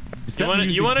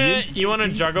 you wanna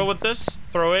juggle with this?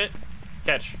 Throw it,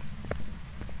 catch.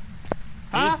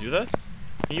 Can you do this?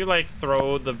 Can you like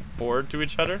throw the board to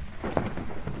each other?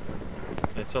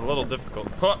 It's a little difficult.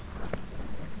 Huh.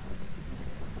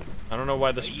 I don't know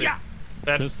why the spring.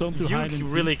 That's you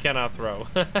really cannot throw.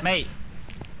 Mate,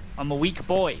 I'm a weak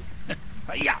boy.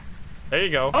 Yeah. There you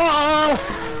go. Oh!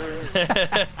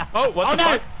 Oh, what the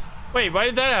fuck? Wait, why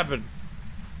did that happen?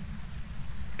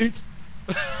 Oops.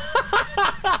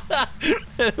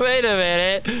 Wait a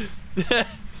minute.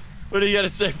 What do you gotta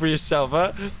say for yourself,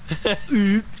 huh?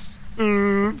 Oops.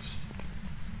 Oops.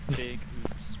 Big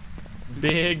oops.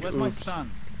 Big Where's oops. my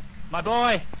son? My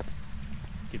boy!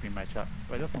 Give me my child.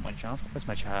 Wait, that's not my child. Where's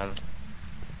my child?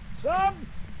 Son!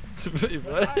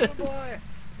 What? I'm a boy.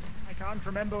 I can't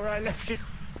remember where I left it.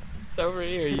 It's over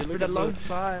here. It's been a long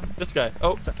time. This guy.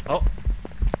 Oh. Oh.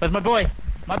 Where's my boy?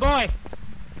 My boy!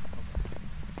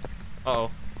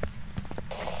 Uh-oh.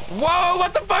 Whoa,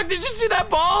 what the fuck? Did you see that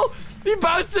ball? He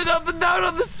bounced it up and down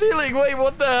on the ceiling. Wait,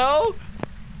 what the hell?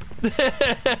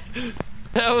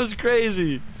 That was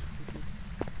crazy.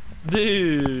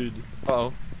 Dude.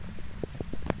 Uh-oh.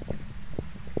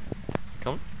 Is it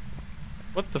coming?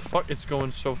 What the fuck? It's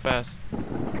going so fast.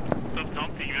 Stop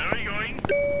jumping. Where are you going?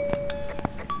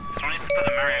 Someone needs to put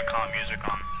the Mario Kart music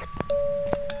on.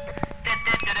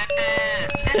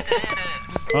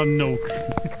 Oh no.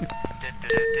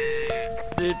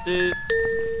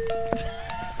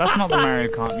 That's not the Mario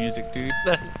Kart music, dude.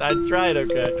 I tried,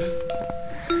 okay.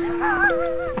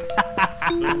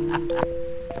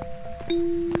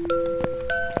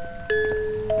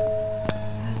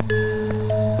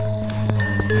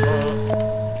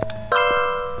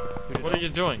 What are you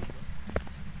doing?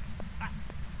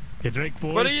 Get Drake,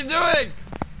 boy. What are you doing?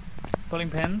 Pulling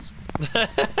pins?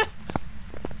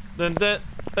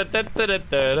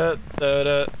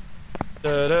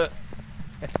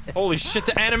 Holy shit,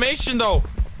 the animation though!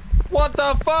 What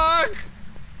the fuck?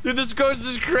 Dude, this ghost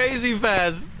is crazy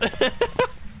fast.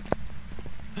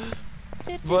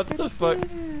 What the fuck?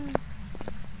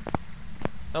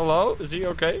 Hello? Is he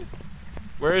okay?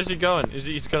 Where is he going?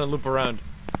 He's gonna loop around.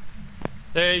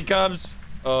 There he comes.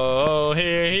 Oh,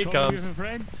 here he comes.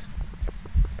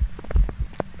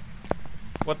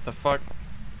 What the fuck?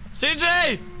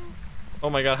 CJ! Oh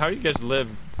my god, how do you guys live?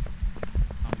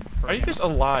 How are you guys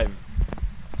alive?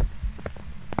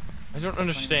 I don't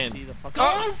understand.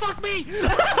 Oh, fuck me!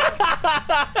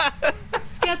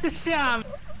 Scared the sham.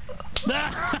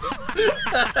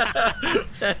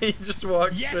 He just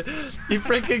walked straight. He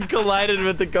freaking collided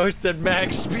with the ghost at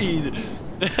max speed.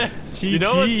 You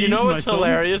know what's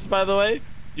hilarious, by the way?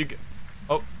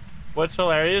 What's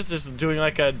hilarious is doing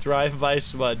like a drive-by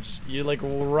smudge. You like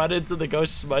run into the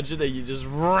ghost smudge and then you just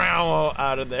row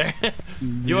out of there.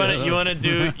 You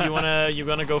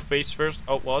wanna go face first?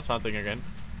 Oh well, it's hunting again.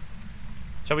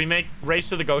 Shall we make race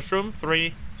to the ghost room?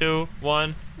 3, 2,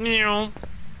 1. Oh,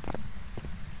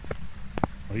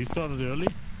 you started early?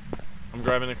 I'm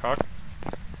grabbing the cock.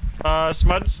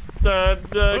 Smudge.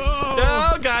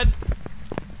 Oh god.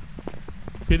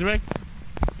 Be direct.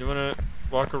 You wanna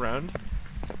walk around?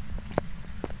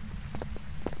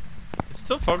 It's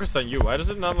still focused on you. Why does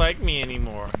it not like me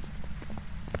anymore?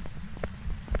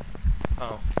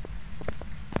 Oh.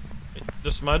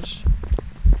 The smudge?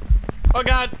 Oh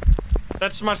god!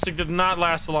 That smudge stick did not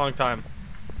last a long time.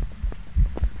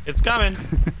 It's coming.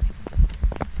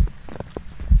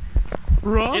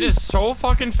 Run! It is so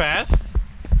fucking fast.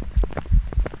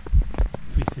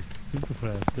 It is super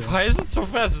fast. Yeah. Why is it so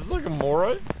fast? Is it like a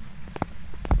Moroi?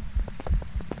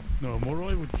 No,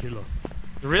 Moroi would kill us.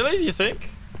 Really? You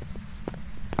think?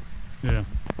 Yeah.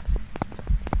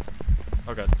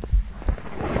 Oh god.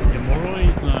 Yeah, Moroi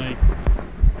is like...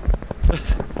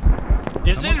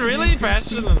 Is it really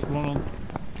faster than...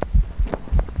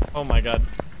 Oh my god.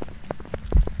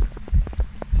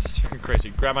 This is freaking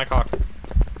crazy. Grab my cock.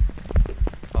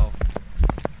 Oh.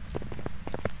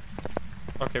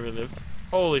 Okay, we lived.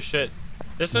 Holy shit.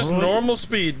 This is normal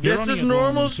speed. This is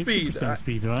normal speed. 50%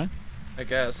 speed, right? I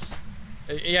guess.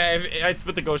 Yeah, if I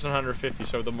put the ghost on 150,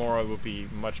 so the Mora would be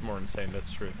much more insane.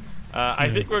 That's true. I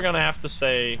think we're gonna have to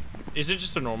say, is it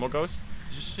just a normal ghost?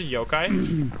 Is it just a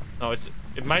yokai? No,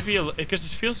 it might be because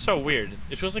it feels so weird.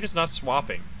 It feels like it's not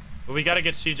swapping. But we gotta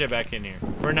get CJ back in here.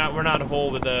 We're not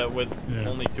whole with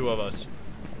only 2 of us.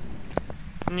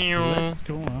 Let's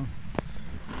go on.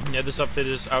 Yeah, this update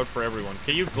is out for everyone.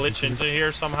 Can you glitch into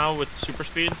here somehow with super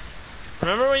speed?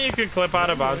 Remember when you could clip out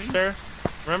a bounce there?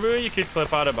 Remember when you could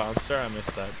clip out a bounce there? I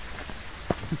missed that.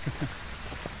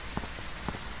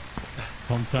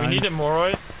 Sometimes. We need a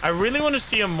Moroi. I really want to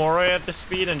see a Moroi at the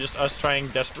speed and just us trying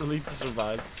desperately to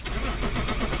survive.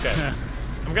 Okay.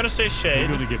 I'm gonna say shade.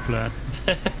 You're gonna get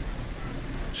blasted.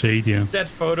 Shade, yeah. That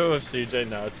photo of CJ.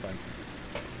 No, it's fine.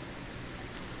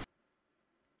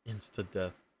 Insta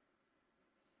death.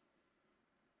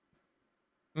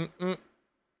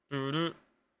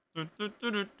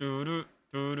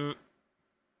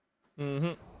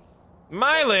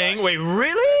 Myling? Wait,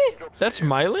 really? That's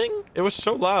Myling? It was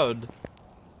so loud.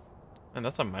 And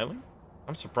that's not Myling?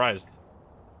 I'm surprised.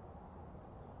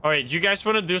 Alright, do you guys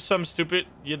want to do some stupid...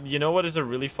 You know what is a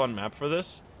really fun map for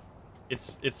this?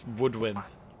 It's Woodwind.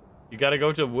 You gotta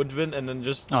go to Woodwind and then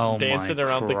just dance it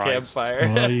around the campfire.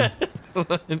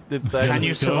 Can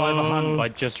you survive a hunt by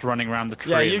just running around the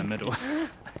tree in the middle?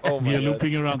 Oh my God. God.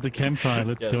 Looping around the campfire.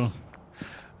 Let's go.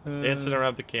 Dancing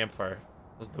around the campfire.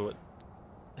 Let's do it.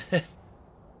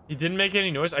 He didn't make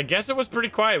any noise. I guess it was pretty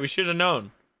quiet. We should have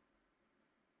known.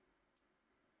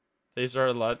 These are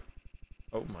a lot.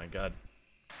 Oh my God.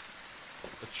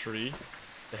 The tree.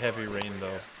 The heavy rain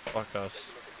though. Fuck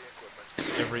us.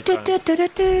 Every time.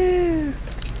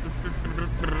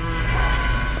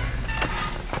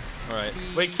 Alright.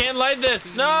 We can't light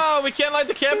this! No! We can't light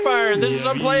the campfire! This is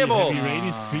unplayable! Heavy rain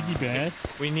is really bad.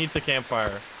 We need the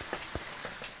campfire.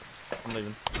 I'm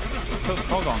leaving. Put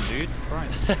fog on, dude. Right.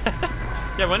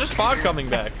 Yeah, when is fog coming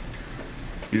back?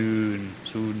 Soon.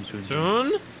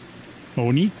 Soon?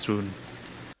 Oni? Soon.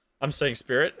 I'm saying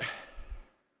spirit.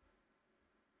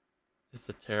 It's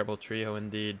a terrible trio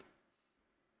indeed.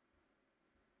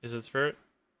 Is it spirit?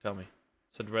 Tell me.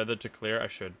 Said weather to clear, I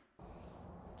should.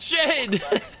 Shade!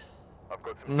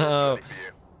 No.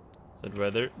 Said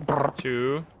weather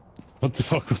to... What the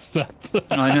fuck was that?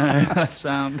 I know, that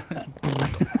sound.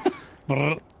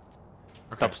 Okay.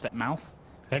 Dubstep mouth.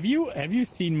 Have you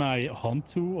seen my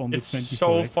Hontu on the 24X? It's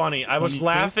so funny. I was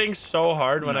laughing so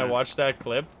hard when I watched that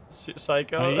clip,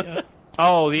 Psycho.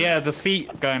 Oh yeah, the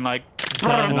feet going like,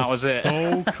 and that was it.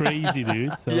 So crazy,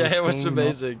 dude. Yeah, it was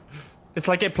amazing. Nuts. It's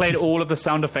like it played all of the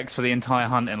sound effects for the entire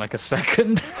hunt in like a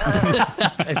second.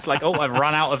 It's like, oh, I've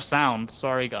run out of sound.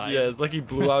 Sorry, guys. Yeah, it's like he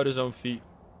blew out his own feet.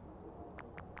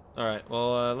 Alright,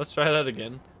 well, let's try that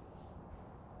again.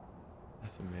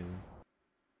 That's amazing.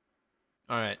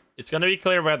 Alright, it's gonna be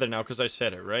clear weather now because I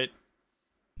said it, right?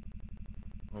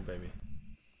 Oh, baby.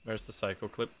 Where's the Psycho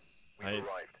clip? I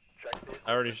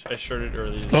shared it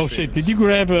earlier. Oh, shit. Did you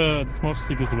grab the smoke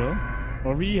stick as well?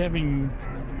 Are we having...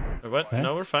 What? Huh?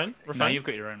 No, we're fine. We're fine. No, you've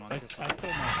got your own one. I saw my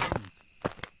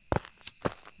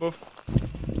Woof.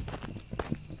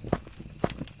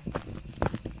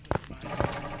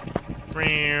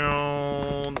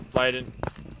 Light it.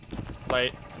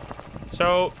 Light.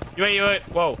 So, wait.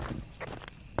 Whoa.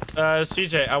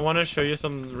 CJ, I want to show you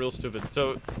something real stupid.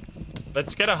 So,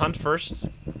 let's get a hunt first.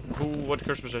 What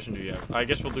curse possession do you have? I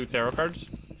guess we'll do tarot cards.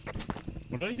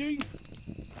 What are you doing?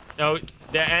 No,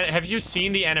 have you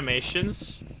seen the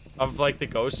animations of like the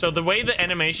ghosts? So the way the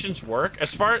animations work,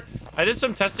 I did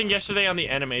some testing yesterday on the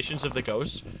animations of the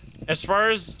ghosts. As far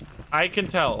as I can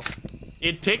tell,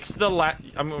 it picks the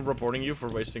I'm reporting you for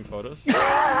wasting photos. It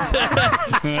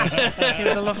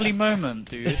was a lovely moment,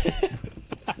 dude.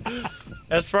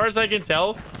 As far as I can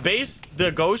tell,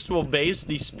 the ghost will base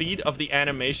the speed of the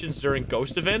animations during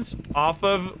ghost events off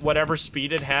of whatever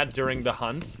speed it had during the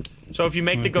hunt. So if you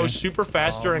make the ghost super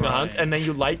fast during a hunt and then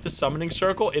you light the summoning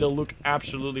circle, it'll look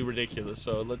absolutely ridiculous.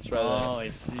 So let's try that. Oh, I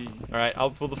see. All right, I'll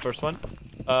pull the first one.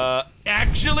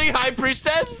 Actually, High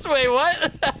Priestess? Wait,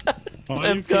 what?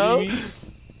 Let's go. Me?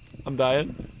 I'm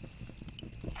dying.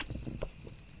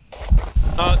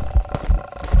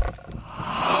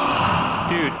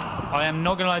 Dude, I am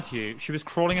not gonna lie to you. She was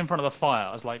crawling in front of the fire.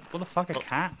 I was like, what the fuck, a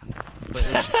cat?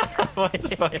 What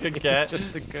the fuck, a cat?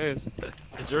 Just the ghost.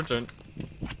 It's your turn.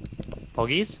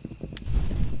 Poggies?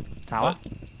 Tower? What?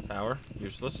 Tower.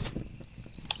 Useless.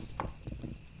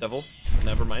 Devil.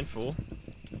 Never mind. Fool.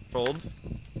 Trolled.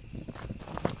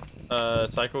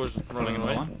 Psycho is running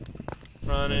away.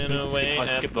 Running away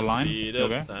at the speed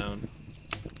of sound.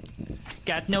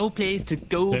 Got no place to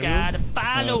go, gotta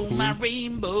follow my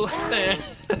rainbow. I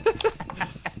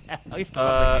used to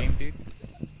love that game, dude.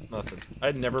 Nothing.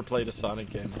 I'd never played a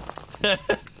Sonic game.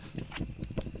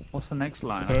 What's the next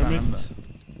line? I can't remember.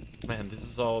 Man, this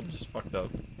is all just fucked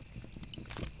up.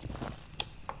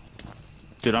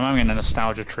 Dude, I'm having a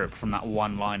nostalgia trip from that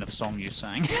one line of song you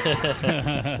sang.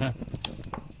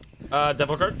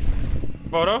 Devil card.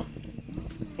 Photo.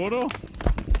 Photo.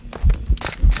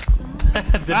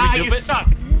 Did we dupe it? Suck.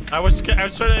 I was trying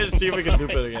to see if we could dupe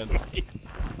it again.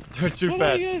 We're too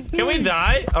fast. Can we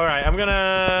die? All right, I'm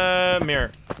gonna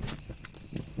mirror.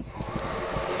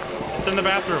 It's in the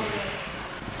bathroom.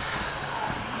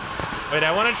 Wait,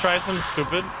 I want to try something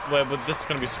stupid. Wait, but this is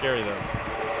gonna be scary though.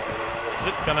 Is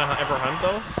it gonna ever hunt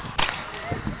though?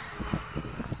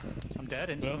 I'm dead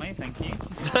instantly, thank you.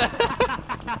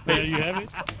 There you have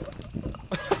it.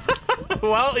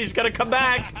 Well, he's gonna come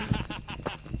back.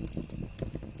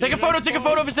 Take a photo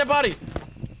of his dead body.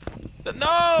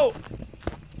 No!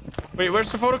 Wait,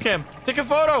 where's the photo cam? Take a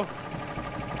photo!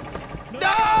 No!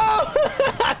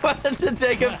 I wanted to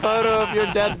take a photo of your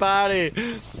dead body.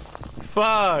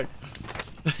 Fuck.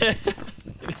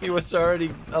 He was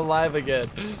already alive again.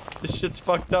 This shit's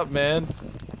fucked up, man.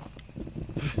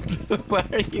 Why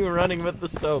are you running with the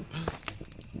soap?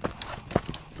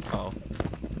 Oh.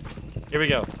 Here we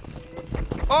go.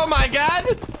 Oh my god!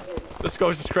 This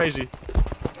ghost is crazy.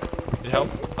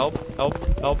 Help, help, help,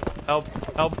 help, help,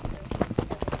 help.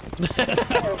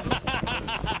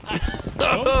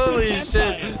 Holy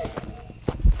shit.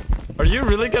 Are you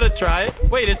really gonna try it?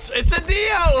 Wait, it's a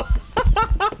Dio!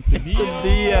 It's a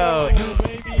Dio.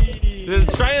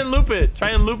 Let's try and loop it. Try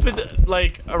and loop it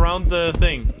like around the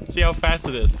thing. See how fast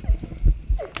it is.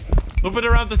 Loop it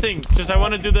around the thing. Just I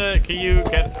want to do the... Can you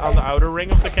get on the outer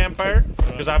ring of the campfire?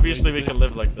 Because obviously we can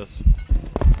live like this.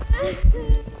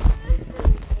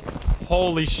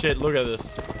 Holy shit, look at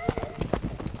this.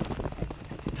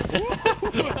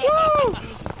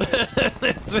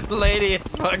 This lady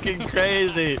is fucking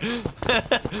crazy.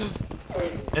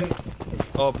 And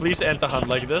oh, please enter hunt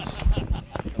like this.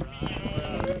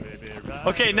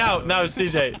 Okay, now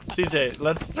CJ,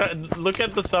 let's try, look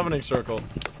at the summoning circle.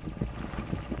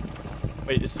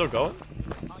 Wait, it's still going?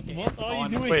 What are you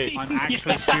doing? Wait. I'm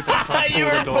actually stupid. I'm trying to You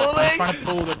pull were the door. pulling? I'm trying to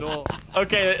pull the door.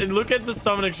 Okay, look at the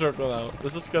summoning circle now.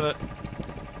 This is gonna...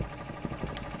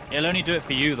 It'll only do it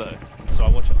for you though, so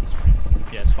I'll watch it on the screen.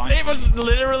 Yeah, it's fine. It was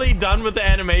literally done with the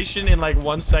animation in like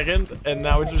 1 second, and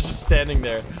now it was just standing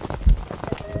there.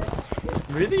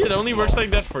 Really? It only works like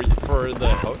that for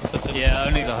the host? That's it. Yeah,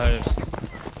 only the host.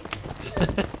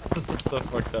 This is so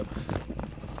fucked up.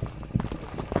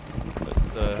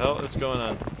 What the hell is going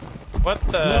on? What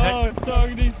the heck? No, it's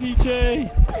targeting CJ.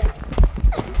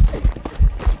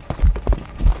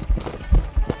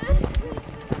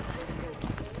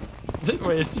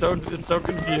 Wait, it's so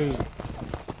confused.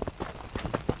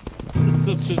 It's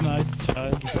such a nice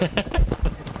child.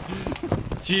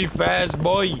 She fast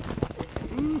boy.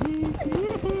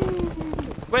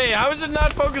 Wait, how is it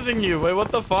not focusing you? Wait,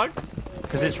 what the fuck?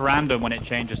 Because it's random when it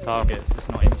changes targets. It's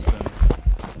not instant.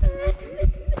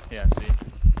 Yeah, see.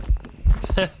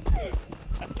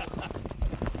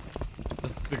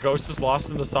 The ghost is lost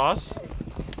in the sauce?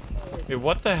 Wait,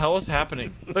 what the hell is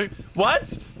happening? Look,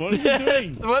 what? What are you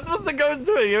doing? What was the ghost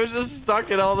doing? It was just stuck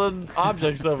in all the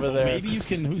objects over there. Maybe you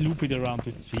can loop it around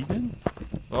the street then?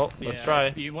 Well, let's Yeah,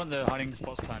 try. You want the hiding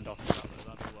spots turned off.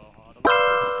 That'd be well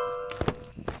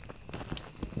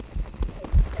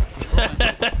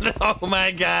hard. Oh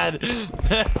my god. She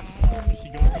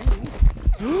go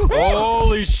through.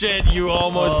 Holy shit, you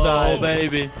almost died. Oh,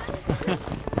 baby.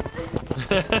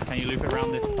 Can you loop it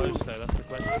around this post though? That's the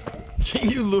question. Can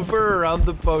you loop her around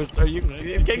the post? Are you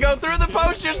can go through the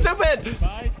post, you're stupid!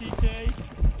 Bye, CJ.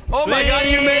 Oh my god,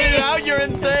 you made it out, you're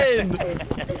insane!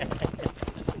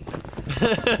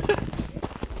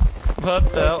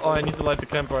 What the hell? Oh, I need to light the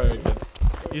campfire again.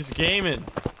 He's gaming.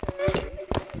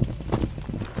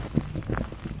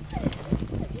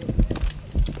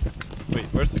 Wait,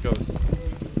 where's the ghost?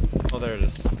 Oh, there it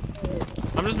is.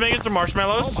 I'm just making some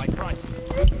marshmallows. Oh my Christ.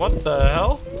 What the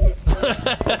hell?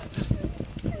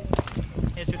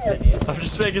 Here's your teddy. I'm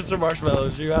just making some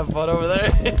marshmallows. You have fun over there?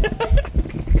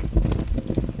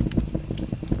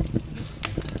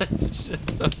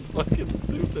 Shit's so fucking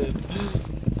stupid.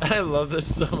 I love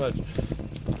this so much.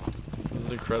 This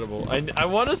is incredible. I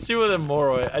want to see what a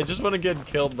Moro. I just want to get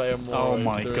killed by a Moro. Oh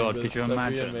my god, this. could you That'd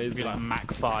imagine? Be It'd amazing. be like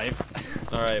Mach 5.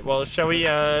 Alright, well, shall we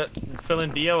fill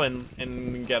in Dio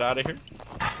and get out of here?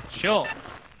 Sure.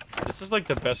 This is like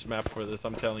the best map for this,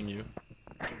 I'm telling you.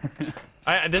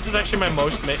 This is actually my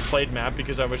most played map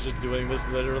because I was just doing this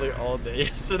literally all day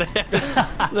yesterday. I was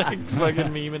just like fucking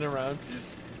memeing around.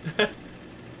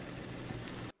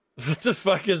 What the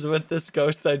fuck is with this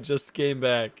ghost? I just came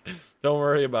back. Don't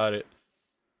worry about it.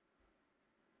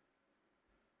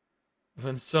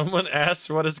 When someone asks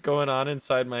what is going on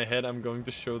inside my head, I'm going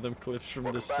to show them clips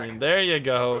from the stream. There you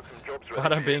go.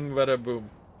 Bada bing, bada boom.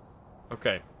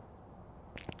 Okay.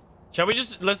 Shall we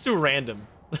just... Let's do random.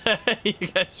 You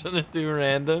guys want to do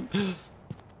random?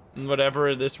 And whatever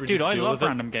it is, we Dude, just I deal love with it.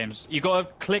 random games. You gotta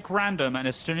click random, and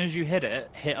as soon as you hit it,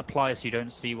 hit apply so you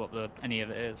don't see what any of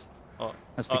it is. Oh,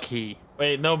 That's the key.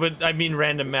 wait, no, but I mean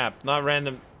random map, not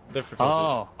random. difficulty.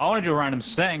 Oh, I want to do random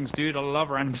settings, dude. I love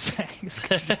random settings.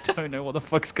 'Cause you just don't know what the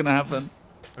fuck's gonna happen.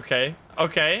 Okay,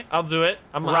 okay, I'll do it.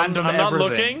 I'm not everything.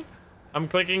 looking. I'm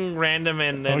clicking random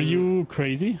and then... Are you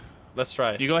crazy? Let's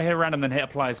try. You gotta hit random, then hit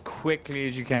apply as quickly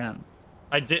as you can.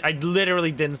 I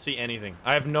literally didn't see anything.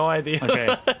 I have no idea. Okay.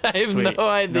 I have Sweet. no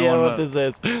idea No what one this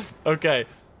is. Okay.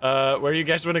 Where you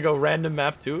guys want to go? Random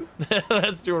map too?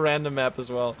 Let's do a random map as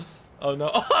well. Oh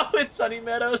no. Oh, it's Sunny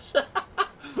Meadows.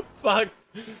 Fucked.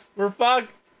 We're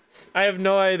fucked. I have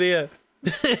no idea.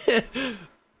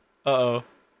 Uh-oh.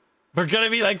 We're gonna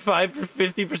be like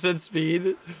 50%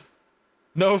 speed.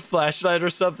 No flashlight or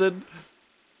something.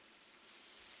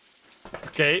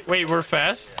 Okay, wait, we're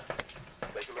fast?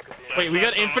 Wait, we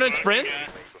got infinite sprint?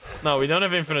 No, we don't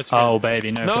have infinite sprint. Oh,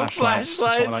 baby, no flashlights. That's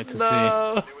what I like to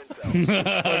no.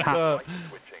 see.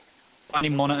 Tiny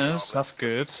monitors, that's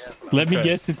good. Let me Okay.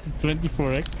 guess, it's a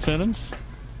 24x challenge.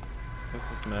 This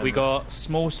is madness. We got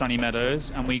small Sunny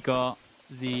Meadows, and we got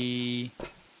the...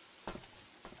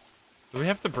 Do we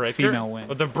have the breaker? Female wing.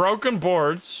 Oh, the broken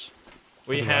boards.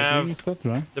 We The right have... wing is that,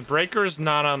 right? The breaker is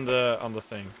not on the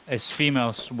thing. It's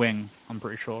female wing, I'm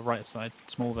pretty sure. Right side,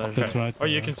 small version. That's right. Oh,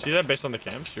 you can see that based on the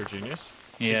cams? You're a genius.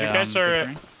 Yeah, you guys I'm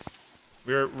are...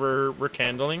 picturing. We're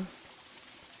candling.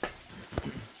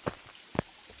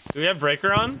 Do we have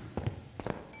breaker on?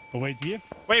 Oh, wait, we have...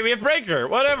 Wait, we have breaker.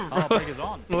 Whatever. Oh, breaker's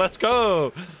on. Let's go.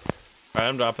 All right,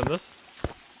 I'm dropping this.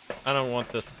 I don't want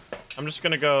this. I'm just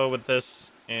gonna go with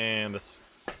this and this.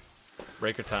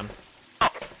 Breaker time. Oh,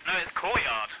 no, it's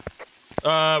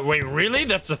courtyard. Wait, really?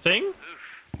 That's the thing? Oof.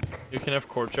 You can have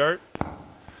courtyard.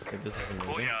 Okay, this is amazing.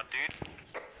 Courtyard,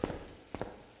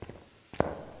 dude.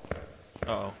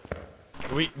 Uh-oh.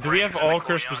 Do we have all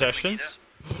cursed possessions?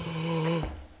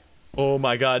 Oh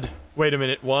my god. Wait a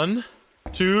minute. 1,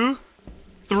 2,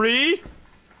 3,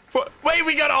 4. Wait,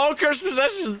 we got all cursed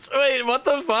possessions. Wait, what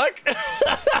the fuck?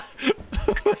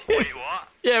 Wait, what?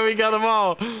 Yeah, we got them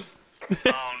all. Oh,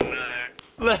 no.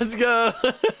 Let's go.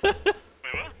 Wait, what?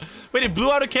 Wait, it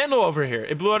blew out a candle over here.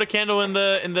 It blew out a candle in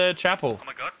the chapel. Oh,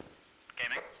 my God.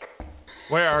 Gaming.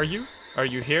 Where are you? Are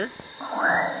you here?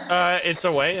 It's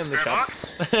away in the chapel.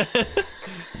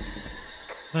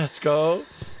 Let's go.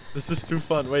 This is too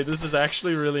fun. Wait, this is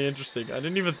actually really interesting. I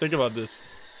didn't even think about this.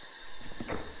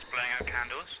 Blowing out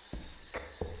candles.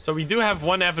 So we do have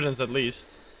one evidence at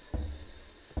least.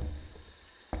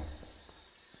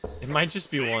 It might just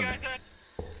be Where you one. guys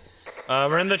at?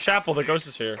 We're in the chapel. The ghost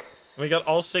is here. We got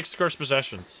all 6 cursed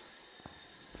possessions.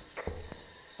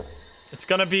 It's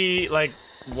gonna be like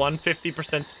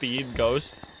 150% speed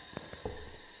ghost.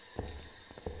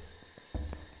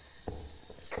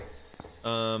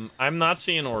 I'm not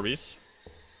seeing Orbeez.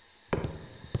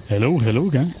 Hello, hello,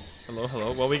 guys. Hello,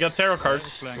 hello. Well, we got tarot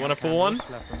cards. You wanna pull one?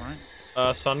 Left and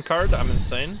right. Sun card. I'm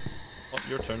insane. Oh,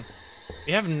 your turn.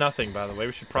 We have nothing, by the way.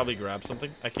 We should probably grab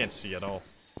something. I can't see at all.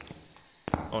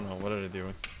 Oh no, what are they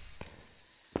doing?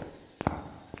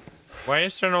 Why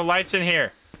is there no lights in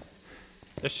here?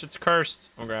 This shit's cursed.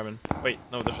 I'm grabbing. Wait,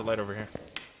 no, there's a light over here.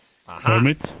 Aha!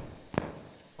 Hermit,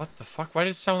 What the fuck? Why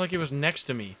did it sound like it was next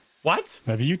to me? What?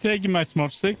 have you taken my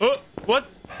smudge stick? Oh, what?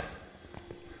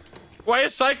 Why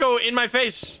is Psycho in my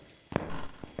face?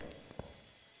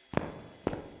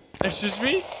 Excuse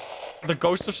me? The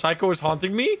ghost of Psycho is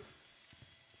haunting me?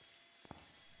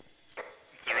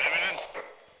 It's a revenant.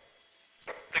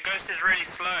 The ghost is really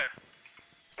slow.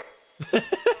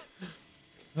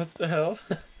 What the hell?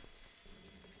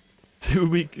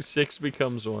 6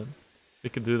 becomes 1. We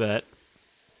could do that.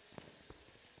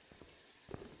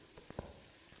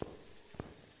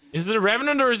 Is it a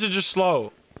revenant or is it just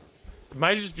slow? It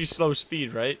might just be slow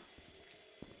speed, right?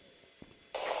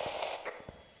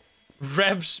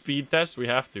 Rev speed test? We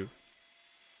have to.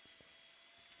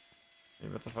 Hey,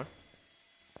 what the fuck?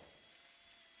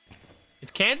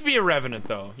 It can't be a revenant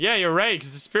though. Yeah, you're right,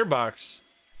 because it's a spear box.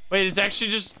 Wait, it's actually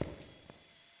just...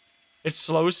 It's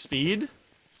slow speed?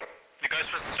 The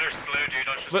ghost was so slow, dude. I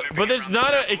was just But moving it's around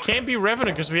not the a... It circle. can't be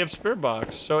revenant because we have spear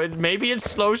box. So maybe it's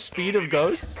slow speed of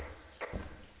ghost? It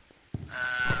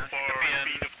could be a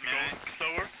mimic.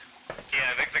 Slower?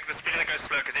 Yeah, the speed of the ghost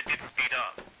slow because it did speed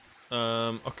up.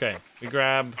 Okay. We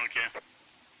grab Okay.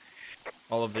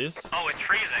 all of these. Oh, it's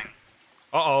freezing.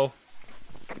 Uh-oh.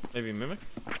 Maybe mimic?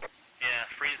 Yeah,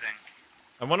 freezing.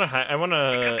 I wanna... It could be a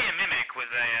mimic with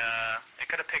a, it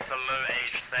could have picked a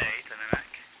low-aged Fae to mimic.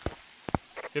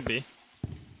 Could be.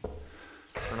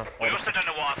 Turn off We all the- also don't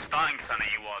know what our starting Sunny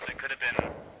was. It could have been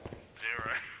 0.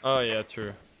 Oh, yeah,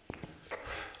 true.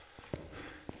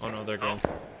 Oh, no, they're Oh, gone.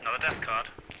 another death card.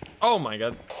 Oh, my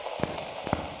God.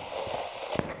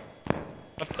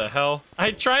 What the hell?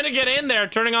 I'm trying to get in there,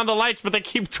 turning on the lights, but they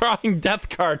keep drawing death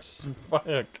cards. Fuck.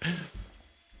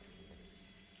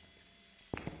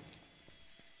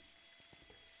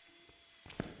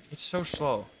 It's so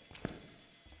slow.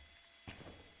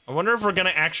 I wonder if we're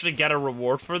gonna actually get a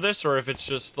reward for this, or if it's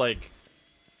just like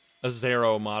a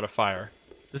 0 modifier.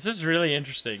 This is really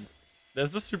interesting.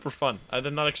 This is super fun. I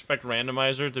did not expect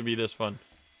randomizer to be this fun.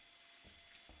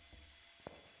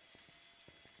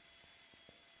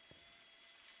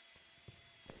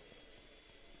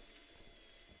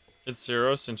 It's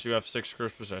 0 since you have 6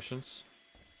 cursed possessions.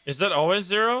 Is that always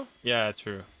 0? Yeah,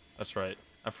 true. That's right.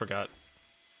 I forgot.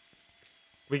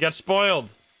 We got spoiled.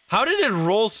 How did it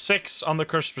roll 6 on the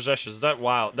cursed possessions? Is that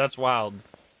wild? That's wild.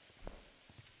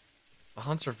 The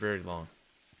hunts are very long.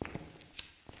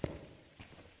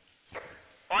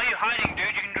 Why are you hiding, dude?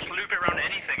 You can just loop it around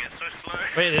anything. It's so slow.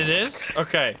 Wait, it is?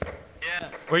 Okay. Yeah.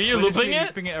 Were you We're looping literally it?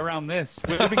 Looping it around this.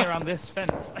 We're looping it around this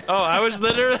fence. Oh, I was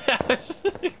literally...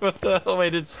 what the hell?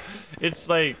 Wait, it's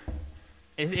like...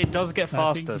 It does get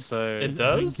faster, so... It I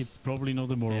does? think it's probably not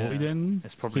a Moroi Yeah. then.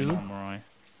 It's probably still. not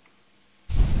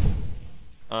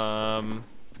Moroi.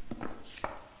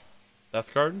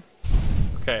 Death card?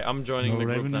 Okay, I'm joining No the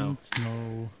group now. Revenant,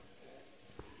 no...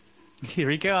 Here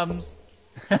he comes.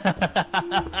 Wait,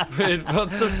 what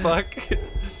the fuck?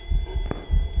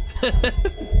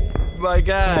 My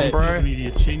guy. It's not really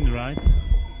a Jin, right?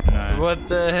 No. What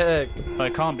the heck? Well,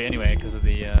 it can't be anyway because of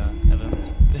the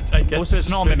event. I guess Also, it's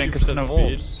not a mimic because 50% it's no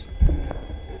speed. orbs.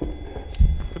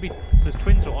 Could be. So it's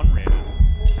twins or Onryo.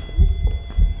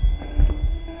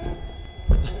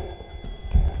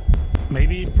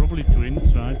 Maybe probably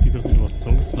twins, right? Because it was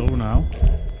so slow now.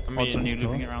 I Odds on mean, you so.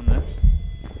 looping it around this.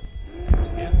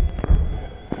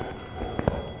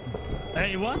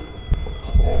 Hey, what?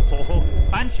 Oh,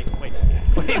 Banshee. Wait,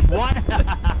 what?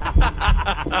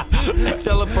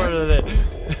 teleported it.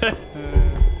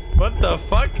 What the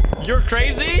fuck? You're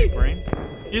crazy? Brain.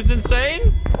 He's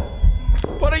insane?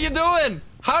 What are you doing?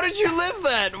 How did you live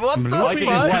that? What I'm the I did it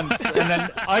fuck? once, and then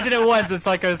I did it once, and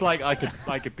Psycho's like, I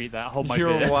could beat that. Hold my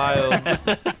You're beer. wild. I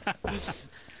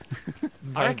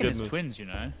reckon it's goodness. twins, you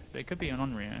know. But it could be an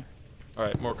Onryo.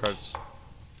 Alright, more cards.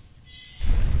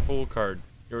 Full card.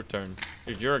 Your turn.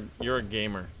 Dude, you're a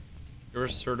gamer. You're a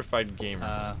certified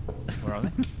gamer. Where are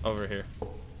they? Over here.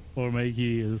 Or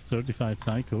maybe a certified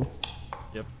psycho.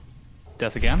 Yep.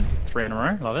 Death again. 3 in a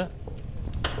row. Love it.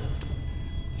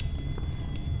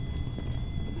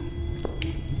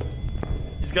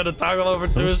 He's gonna toggle over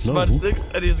So to his slow. smudge sticks,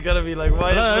 and he's gonna be like,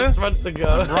 why Hello? is this smudge to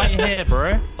go? Right here,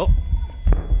 bro. Oh.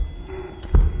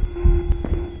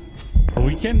 Or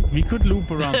we could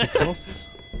loop around the cross.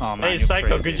 Oh man. Hey, you're Psycho,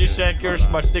 crazy, could you dude. check your Hold on.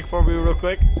 smudge stick for me real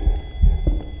quick?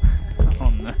 Oh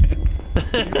no.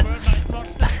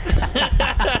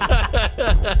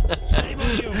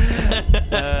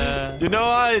 You know how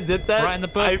I did that? Right in the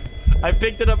book. I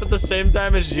picked it up at the same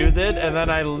time as you did, and then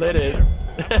I lit it.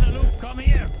 Come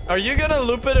here. Are you gonna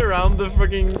loop it around the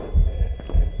freaking...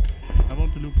 I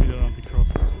want to loop it around the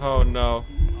cross. Oh no.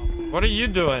 What are you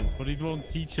doing? But it won't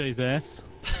CJ's ass.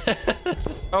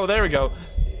 Oh, there we go.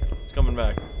 It's coming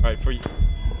back. Alright, for you.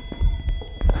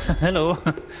 Hello.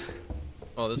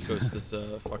 Oh, this ghost is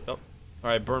fucked up.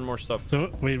 Alright, burn more stuff. So,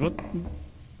 wait, what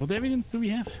evidence do we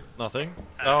have? Nothing.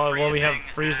 Oh, well, we have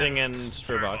freezing and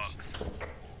spirit box.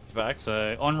 It's back.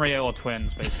 So Onryo or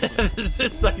twins, basically. This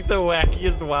is like the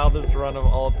wackiest, wildest run of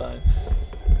all time.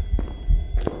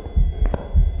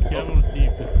 Okay, I want to see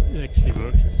if this actually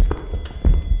works.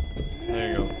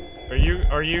 There you go.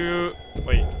 Are you...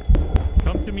 Wait.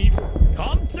 Come to me.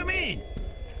 Come to me!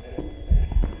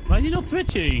 Why is he not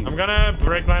switching? I'm gonna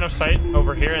break line of sight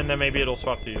over here, and then maybe it'll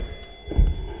swap to you.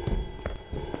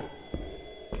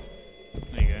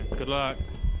 There you go. Good luck.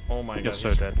 Oh my god. You're so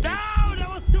he's- dead. No, that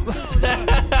was too close!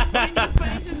 My new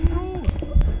face is through!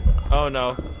 Oh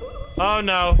no. Oh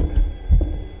no.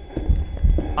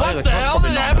 Oh, What the hell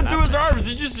did happen to his arms?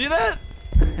 Did you see that?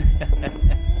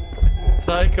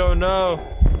 Psycho, no.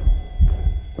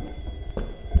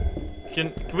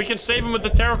 We can save him with the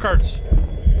tarot cards.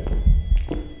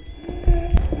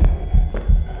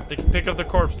 They can pick up the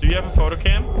corpse. Do you have a photo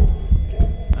cam?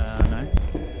 No.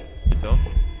 You don't.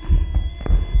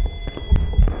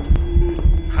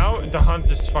 How the hunt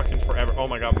is fucking forever. Oh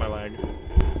my god, my lag.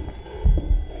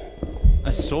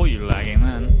 I saw you lagging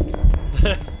then.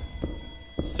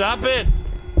 Stop it!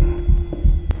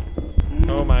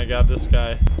 Oh my god, this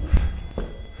guy.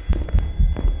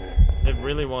 It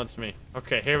really wants me.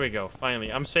 Okay, here we go.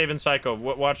 Finally, I'm saving Psycho.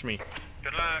 Watch me.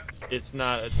 Good luck. It's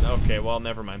not... Okay, well,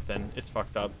 never mind then. It's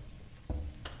fucked up.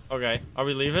 Okay, are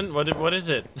we leaving? What is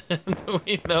it? Do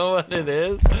we know what it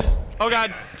is? Oh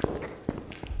god!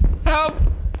 Help!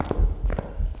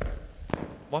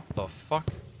 What the fuck?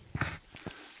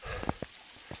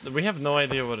 We have no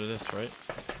idea what it is, right?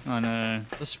 I know.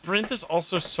 The sprint is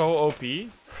also so OP.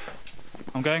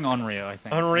 I'm going on Rio, I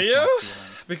think. On That's Rio? my feeling.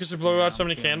 Because we blow out so I'm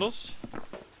many feeling- candles?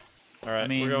 Alright, I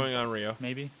mean, we're going on Rio.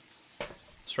 Maybe.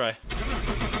 Let's try.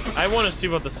 I want to see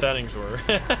what the settings were.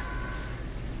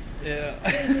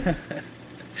 Yeah.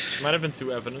 Might have been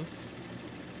too evident.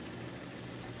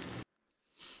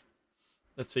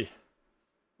 Let's see.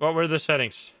 What were the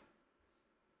settings?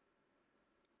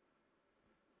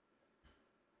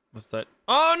 What's that?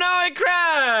 Oh no, I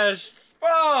crashed!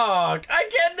 Fuck! I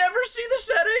can never see the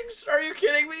settings! Are you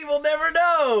kidding me? We'll never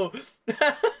know!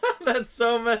 That's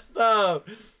so messed up.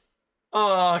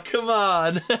 Oh, come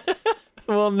on.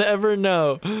 We'll never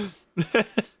know.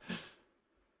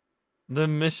 The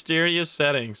mysterious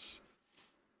settings.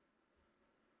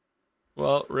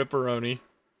 Well, Ripperoni.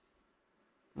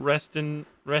 Rest in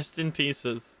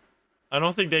pieces. I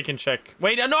don't think they can check.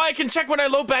 Wait, no, I can check when I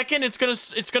load back in. It's gonna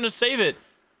save it.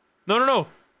 No.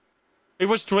 It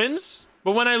was twins,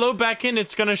 but when I load back in,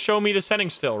 it's gonna show me the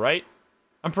settings still, right?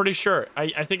 I'm pretty sure.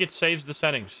 I think it saves the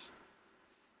settings.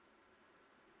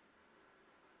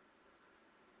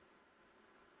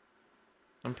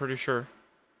 I'm pretty sure.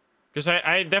 Because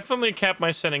I definitely kept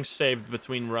my settings saved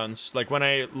between runs. Like when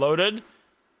I loaded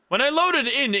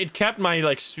in, it kept my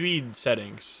like speed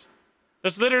settings.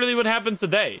 That's literally what happened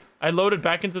today. I loaded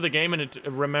back into the game and it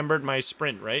remembered my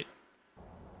sprint, right?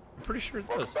 I'm pretty sure it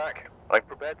does. Back. I've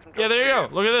prepared some Yeah, there you go.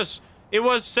 Look at this. It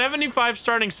was 75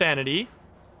 starting sanity.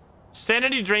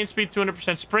 Sanity drain speed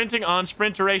 200%. Sprinting on.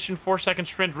 Sprint duration 4 second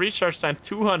sprint. Recharge time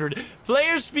 200.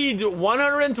 Player speed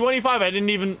 125.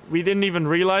 We didn't even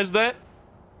realize that.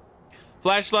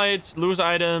 Flashlights, lose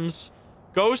items.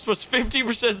 Ghost was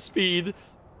 50% speed.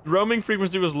 Roaming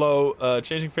frequency was low.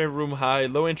 Changing favorite room high.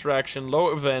 Low interaction.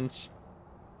 Low events.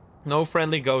 No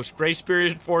friendly ghost. Grace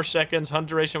period 4 seconds. Hunt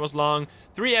duration was long.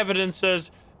 3 evidences.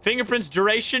 Fingerprints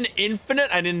duration infinite.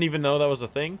 I didn't even know that was a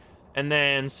thing. And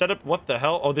then setup. What the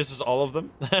hell? Oh, this is all of them.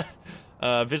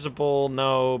 Visible,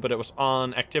 no, but it was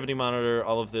on. Activity monitor,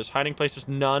 all of this. Hiding places,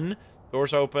 none.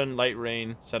 Doors open. Light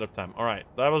rain. Setup time. All right,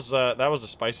 that was a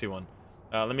spicy one.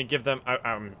 Let me give them.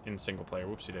 I'm in single player.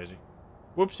 Whoopsie daisy.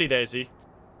 Whoopsie daisy.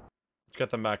 Let's get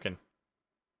them back in.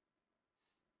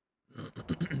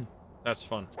 That's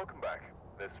fun. Welcome back.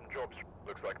 There's some jobs.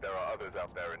 Looks like there are others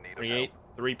out there in need Create of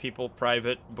help. 3 people.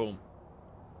 Private. Boom.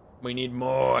 We need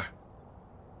more.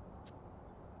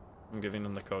 I'm giving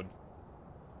them the code.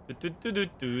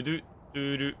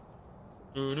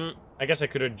 I guess I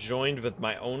could have joined with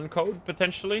my own code,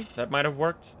 potentially. That might have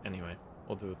worked. Anyway,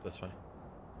 we'll do it this way.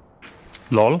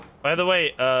 Lol. By the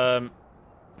way, the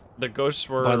ghosts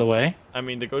were... By the way? I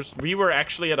mean, the ghosts... We were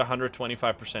actually at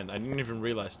 125%. I didn't even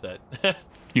realize that.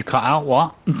 You cut out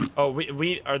what? Oh,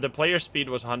 the player speed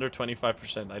was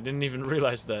 125%. I didn't even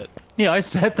realize that. Yeah, I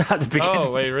said that at the beginning.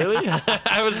 Oh, wait, really?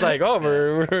 I was like, oh,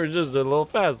 we're just a little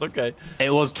fast. Okay. It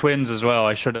was twins as well.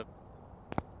 I should have.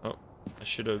 Oh, I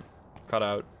should have cut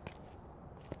out.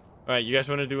 All right, you guys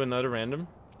want to do another random?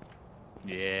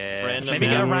 Yeah. Random Maybe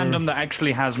get a hammer. random that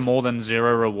actually has more than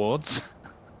 0 rewards.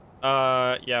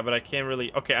 Yeah, but I can't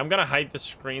really... Okay, I'm gonna hide the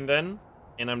screen then,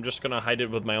 and I'm just gonna hide it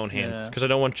with my own hands, because I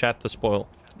don't want chat to spoil.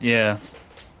 Yeah.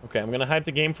 Okay, I'm gonna hide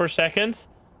the game for a second.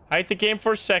 Hide the game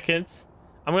for a second.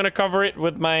 I'm gonna cover it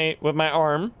with my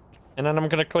arm, and then I'm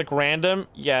gonna click random.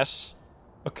 Yes.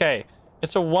 Okay.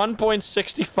 It's a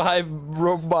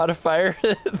 1.65 modifier.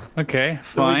 Okay,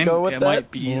 fine. go with it that? might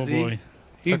be Oh easy. boy.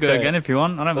 You go Okay. again if you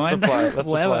want. I don't Let's mind. apply. Let's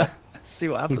Whatever. apply. Let's see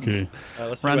what It's happens. okay.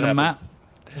 Let's see Random what map.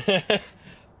 happens.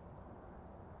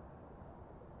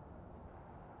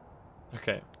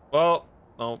 Okay. Well,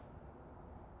 oh.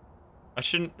 I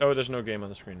shouldn't... Oh, there's no game on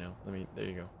the screen now. There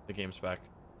you go. The game's back.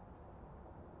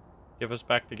 Give us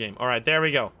back the game. All right, there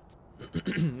we go.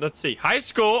 Let's see. High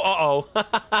school.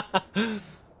 Uh-oh.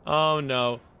 Oh,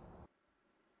 no.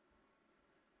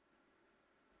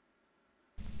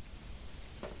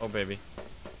 Oh, baby.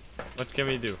 What can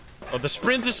we do? Oh, the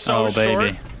sprint is so short.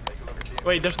 Baby.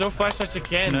 Wait, there's no flashlights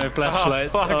again. No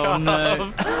flashlights. Oh, fuck Oh, off.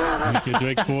 no. Okay,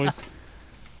 Drake boys.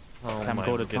 Oh, Time my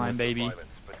called a time, goodness. baby.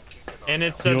 And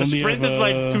it's We the only sprint have, is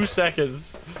like 2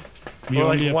 seconds. We Or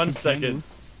only like have 1 2 second.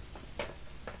 candles.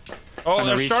 Oh, And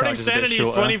the their starting recharge is a bit sanity is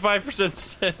shorter.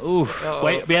 25%. Oof. Uh-oh.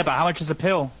 Wait, yeah, but how much is the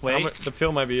pill? Wait. The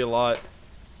pill might be a lot.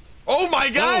 Oh my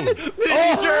god!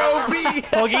 These are OP!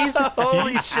 Poggies?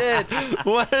 Holy shit!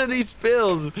 What are these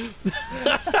pills?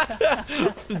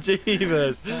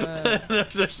 Jeebus.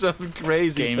 Those are some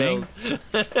crazy Gaming.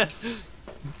 pills.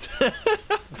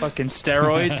 Fucking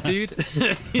steroids, dude.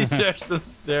 These are some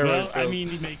steroid Well, pills. I mean,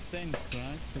 it makes sense,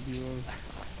 right? that you were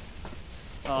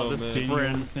Oh, the man. gaining on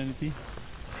sprint. insanity.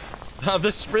 Oh,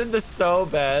 the sprint is so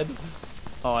bad.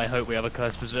 Oh, I hope we have a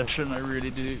cursed possession. I really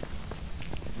do.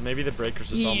 Maybe the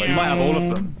breakers is on We there. might have all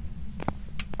of them.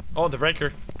 Oh, the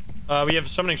breaker. We have a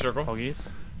summoning circle. Hoggies.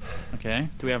 Okay.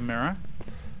 Do we have a mirror?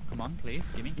 Come on, please.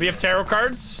 Gimme. We have tarot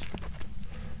cards.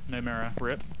 No mirror.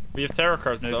 Rip. We have tarot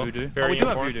cards No though. voodoo. Very Oh, we do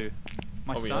have important. voodoo.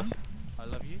 My Oh, son. yes. I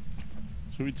love you.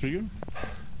 Should we trigger?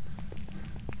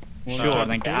 One, Sure, two, and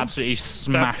then get four? absolutely Death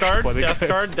smashed card, by the death card,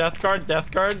 ghost. death card,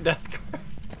 death card, death card.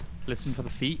 Listen for the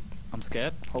feet. I'm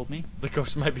scared. Hold me. The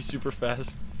ghost might be super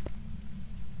fast.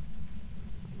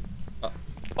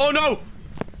 Oh no!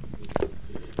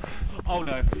 Oh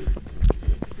no.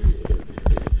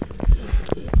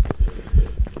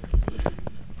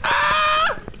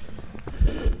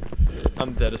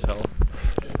 I'm dead as hell.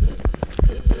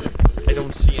 I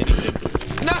don't see anything.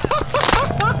 No!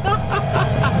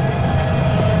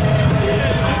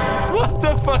 What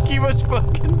the fuck? He was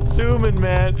fucking zooming,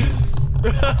 man.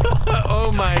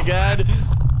 Oh my god.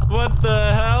 What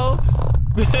the hell?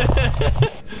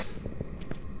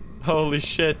 Holy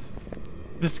shit.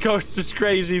 This ghost is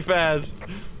crazy fast.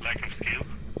 Lack of skill.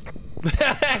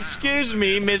 Excuse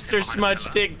me, Mr.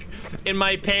 Smudgestick in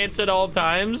my pants at all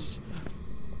times.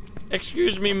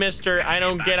 Excuse me, mister. I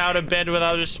don't get out of bed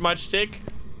without a smudge stick.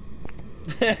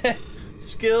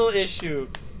 Skill issue.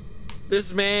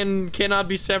 This man cannot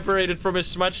be separated from his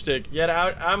smudge stick. Yet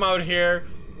I'm out here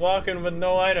walking with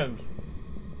no items.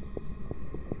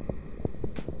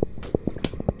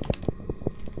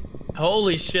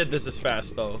 Holy shit, this is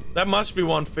fast though. That must be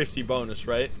 150 bonus,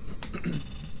 right?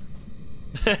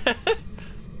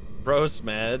 Bro's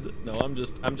mad. No, I'm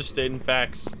just stating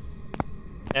facts.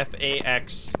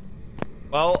 F-A-X.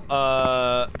 Well,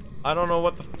 I don't know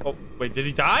what the oh, wait, did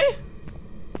he die?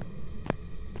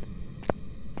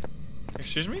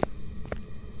 Excuse me?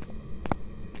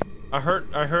 I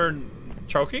heard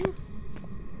choking?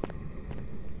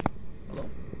 Hello?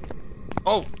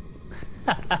 Oh.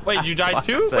 Wait, you died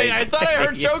too? Fuck's Wait, I sake. thought I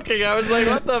heard choking. I was like,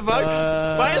 what the fuck?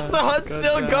 Why is the hunt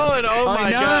still going? Oh I my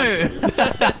know.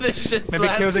 god. This shit's Maybe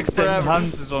kills lasting extend forever.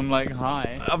 hunts is on like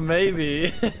high. Maybe.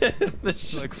 This Like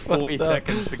shit's 40 fucked up.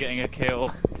 seconds for getting a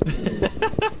kill.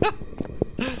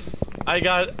 I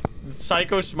got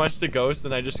Psycho smushed the ghost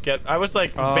and I just kept I was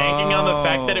like banking on the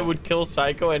fact that it would kill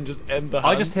Psycho and just end the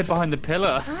hunt. I just hid behind the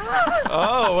pillar.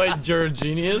 Oh wait, you're a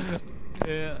genius.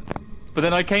 Yeah. But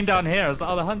then I came down here, I was like,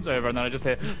 oh, the hunt's over, and then I just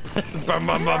hit. Bum,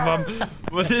 bum, bum, bum.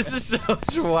 Well, this is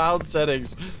such wild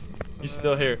settings. He's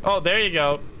still here. Oh, there you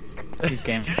go. He's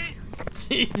game.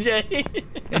 CJ.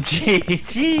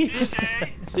 GG.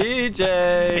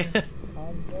 CJ.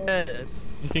 I'm dead.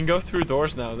 You can go through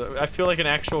doors now. I feel like an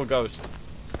actual ghost.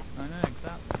 I know,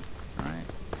 exactly. Alright.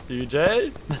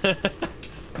 CJ.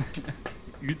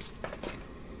 Oops.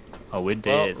 Oh, it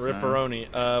Well, did.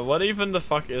 Ripperoni. What even the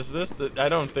fuck is this? I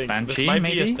don't think Banshee, this might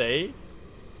be maybe? a Thay.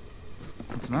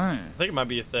 I don't know. I think it might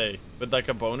be a Thay with like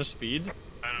a bonus speed.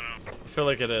 I don't know. I feel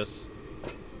like it is.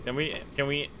 Can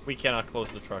we cannot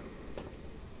close the truck.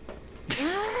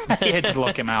 Yeah, just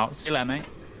lock him out. See you later, mate.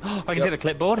 I can take the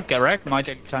clipboard. Get wrecked. My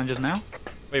challenges now.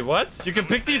 Wait, what? You can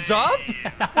pick these up?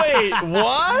 Wait,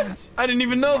 what? I didn't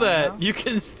even know that. You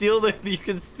can steal the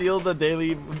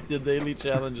daily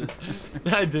challenges.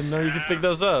 I didn't know you could pick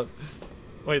those up.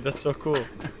 Wait, that's so cool.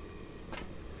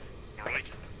 Alright.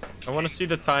 I want to see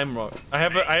the time wrong. I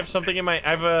have something in my I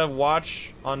have a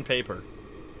watch on paper.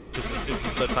 Just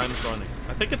the time's running.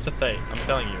 I think it's a Thay. I'm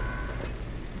telling you.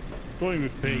 Going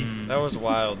with Faye. That was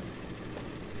wild.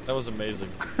 That was amazing.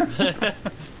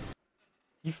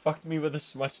 He fucked me with a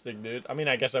smudge stick, dude. I mean,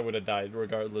 I guess I would have died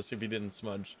regardless if he didn't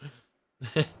smudge.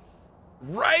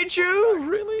 Raichu?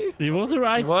 Really? It was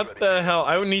alright. What the hell?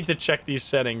 I would need to check these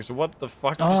settings. What the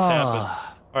fuck just happened?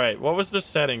 Alright, what was the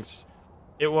settings?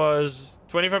 It was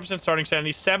 25% starting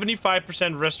sanity,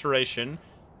 75% restoration,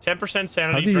 10% How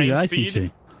sanity did you drain die, speed.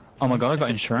 CJ? Oh my god, I got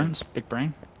insurance. Big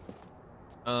brain.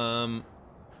 Ghost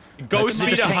It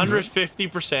speed just came-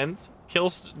 150%.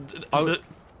 Kills Oh. the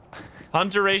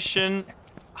hunt duration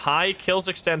high, kills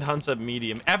extend hunts at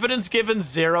medium. Evidence given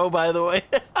 0, by the way.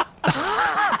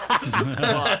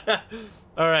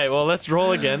 All right, well let's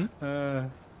roll again.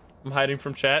 I'm hiding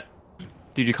from chat.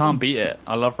 Dude, you can't beat it.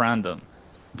 I love random.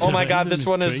 Oh my god, Random this is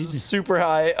one is crazy. super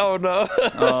high. Oh no.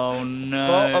 Oh no.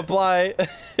 Well, apply.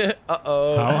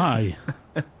 Uh-oh. How high?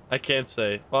 I can't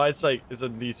say. Well, it's like it's a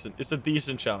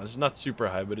decent challenge. It's not super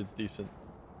high, but it's decent.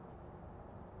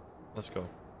 Let's go.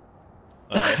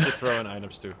 I should throw in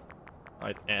items too.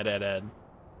 Alright, add.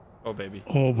 Oh baby.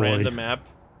 Oh boy. Random map.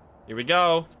 Here we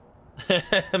go.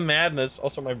 Madness.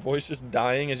 Also, my voice is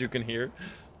dying, as you can hear.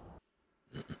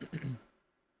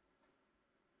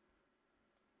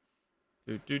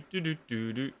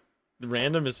 The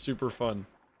random is super fun.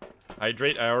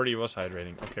 Hydrate. I already was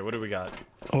hydrating. Okay, what do we got?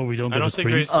 Oh, we don't I have a don't think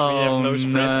sprint. we have no Oh,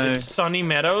 sprint. no. It's Sunny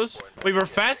Meadows. We were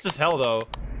fast as hell though.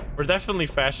 We're definitely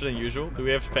faster than usual. Do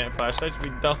we have flashlights?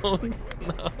 We don't.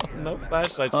 No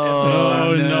flashlights.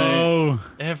 Oh, no.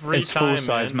 Every It's time,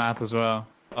 full-size man. map as well.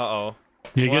 Uh-oh.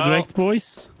 You get Well, wrecked,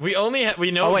 boys? We only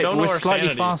we know Oh wait, don't know we're our slightly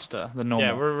sanity. faster than normal.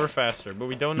 Yeah, we're faster, but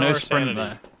we don't know no our sprint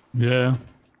sanity. there. Yeah.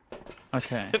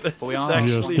 Okay. This But we is are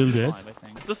actually- You're still dead. 5, I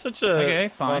think. This is such a Okay,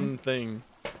 fun fine. thing.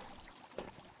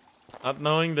 Not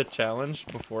knowing the challenge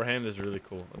beforehand is really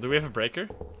cool. Do we have a breaker?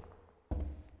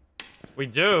 We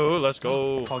do. Let's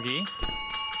go. Poggy.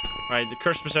 Alright, the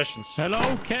cursed possessions.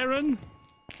 Hello, Karen.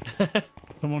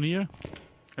 Come on here.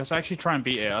 Let's actually try and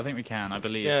beat it. I think we can. I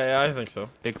believe. Yeah, I think so.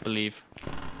 Big believe.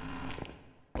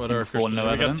 What are For cursed no possessions? We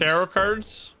got evidence. tarot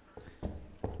cards.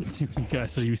 You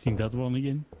guys are using that one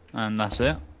again. And that's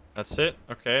it. That's it.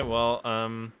 Okay, well,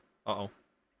 uh-oh.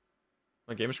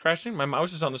 My game is crashing? My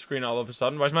mouse is on the screen all of a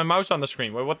sudden. Why is my mouse on the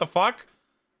screen? Wait, what the fuck?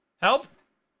 Help?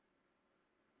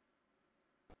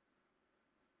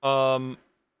 Well,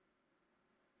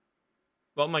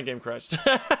 my game crashed.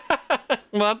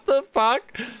 What the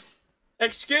fuck?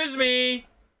 Excuse me.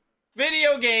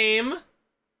 Video game.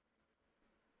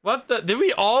 What the? Did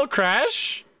we all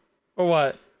crash? Or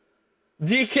what?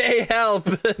 DK, help.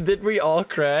 Did we all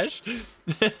crash?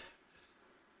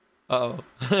 Uh-oh.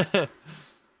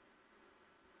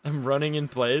 I'm running in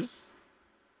place.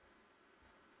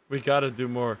 We gotta do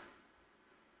more.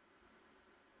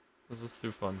 This is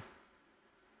too fun.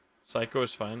 Psycho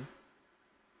is fine.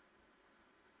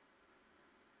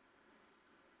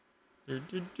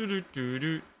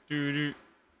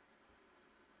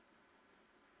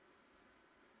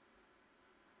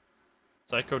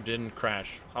 Psycho didn't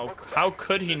crash. How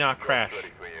could he not crash? Ready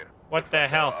for you. What the There are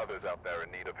hell? others out there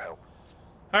in need of help.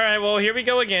 All right, well, here we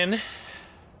go again.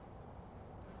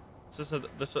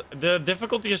 The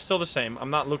difficulty is still the same. I'm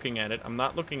not looking at it. I'm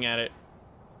not looking at it.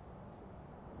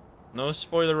 No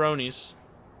spoileronies.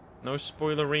 No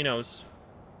spoilerinos.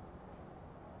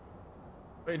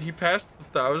 Wait, he passed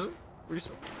 1,000?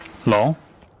 Lol.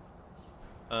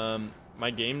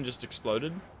 My game just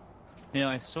exploded. Yeah,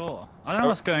 I saw. I don't know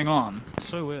what's going on. It's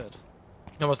so weird.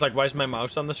 I was like, why is my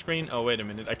mouse on the screen? Oh, wait a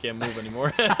minute. I can't move anymore.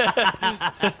 Can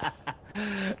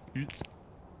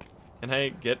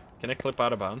I clip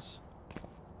out of bounds?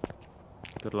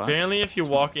 Good luck. Apparently, if you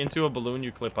walk into a balloon,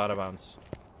 you clip out of bounds.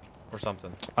 Or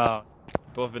something.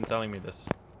 People have been telling me this.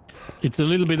 It's a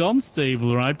little bit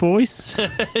unstable, right, boys?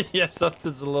 Yes,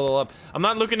 something's a little up. I'm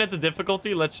not looking at the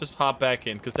difficulty. Let's just hop back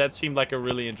in, because that seemed like a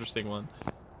really interesting one.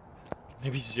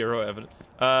 Maybe 0 evidence.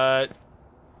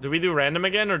 Do we do random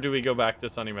again, or do we go back to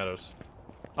Sunny Meadows?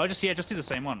 Oh, just do the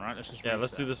same one, right? Let's just. Yeah,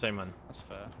 let's do reset. the same one. That's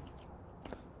fair.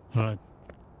 Right.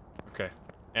 Okay.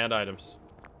 And items.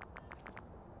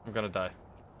 I'm gonna die.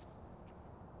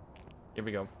 Here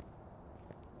we go.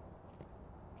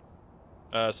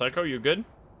 Psycho, you good?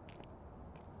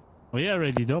 Oh yeah,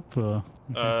 readied up. Oh,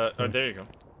 there you go.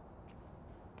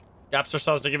 Gapster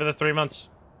says to give it the 3 months.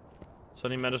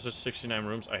 Sunny Meadows has 69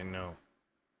 rooms. I know.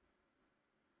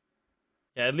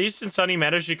 Yeah, at least in Sunny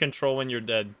Meadows you control when you're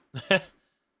dead.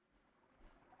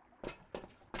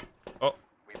 Oh,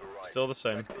 still the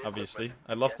same, obviously.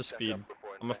 I love the speed.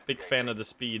 I'm a big fan of the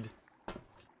speed.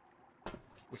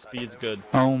 The speed's good.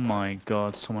 Oh my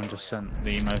god! Someone just sent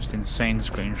the most insane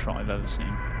screenshot I've ever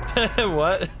seen.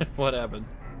 What? What happened?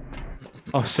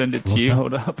 I'll send it to What's you. that?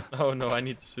 Hold up. Oh no, I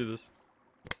need to see this.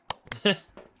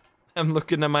 I'm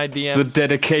looking at my The DMs.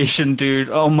 dedication, dude.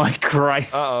 Oh my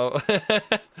Christ. Uh-oh.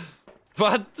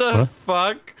 What the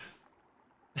fuck?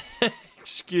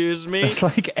 Excuse me? It's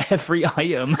like every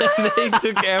item. They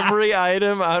took every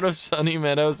item out of Sunny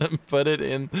Meadows and put it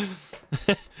in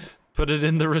put it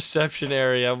in the reception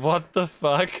area. What the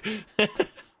fuck?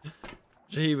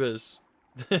 Jeebus.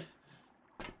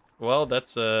 Well,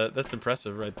 that's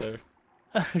impressive right there.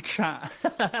 Chat.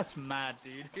 That's mad,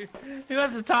 dude. Who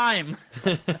has the time?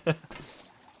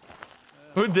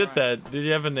 Who did that? Did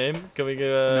you have a name? Can we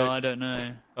go? No, I don't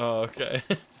know. Oh, okay.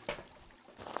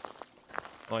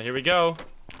 Well, here we go.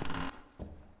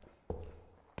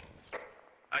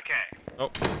 Okay. Oh.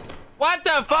 What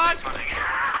the fuck?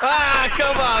 Ah,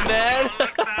 come on, man.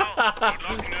 Good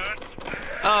luck, nerds.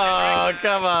 Oh,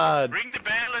 come on. Ring the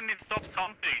bell and it stops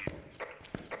humping.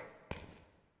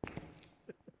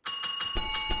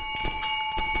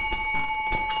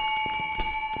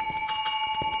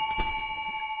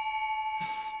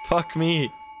 Fuck me.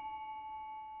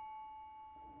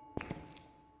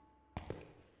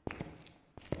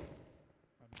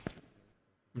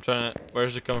 I'm trying to...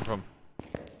 Where's it coming from?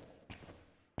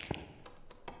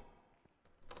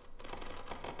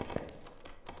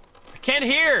 Can't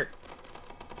hear.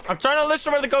 I'm trying to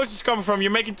listen where the ghost is coming from. You're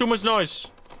making too much noise.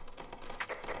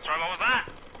 Sorry, what was that?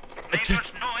 Made too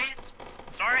much noise?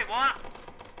 Sorry, what?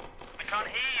 I can't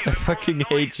hear you. I fucking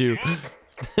hate you.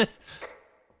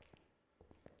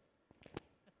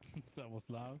 That was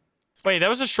loud. Wait, that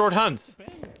was a short hunt. He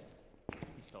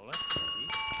stole it.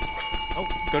 Oh,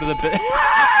 go to the bit.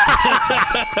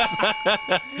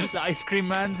 The ice cream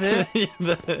man's here. Do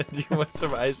you want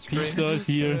some ice cream? Pizza is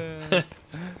here.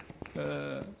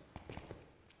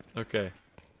 Okay.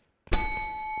 More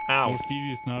Ow.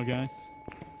 serious now, guys.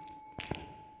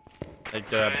 I Is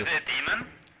grabbed it this. a demon?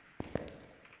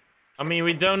 I mean,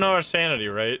 we don't know our sanity,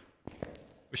 right?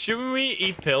 Shouldn't we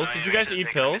eat pills? No, Did you you guys need to eat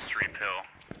take a pills? mystery pill.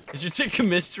 Did you take a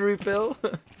mystery pill?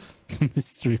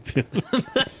 Mystery pill.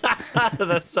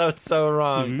 That sounds so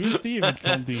wrong. We will see if it's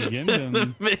something again. Then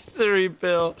The mystery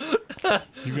pill.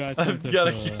 you guys I've have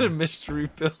gotta that, get a mystery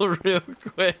pill real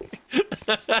quick.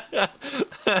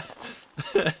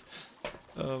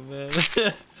 Oh man.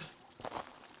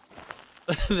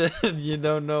 Then you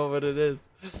don't know what it is.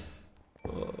 Oh,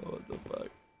 what the fuck?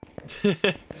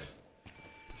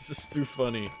 This is too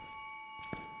funny.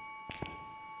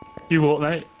 You what,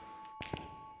 mate?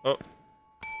 Oh.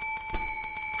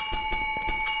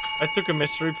 I took a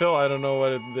mystery pill. I don't know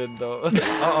what it did though.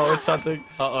 Uh-oh, it's something.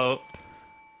 Uh-oh.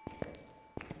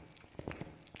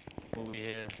 What we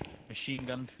hear? Machine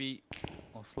gun feet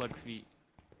or slug feet?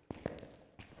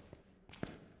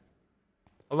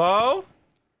 Hello?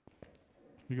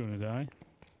 You're gonna die.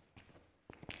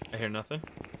 I hear nothing.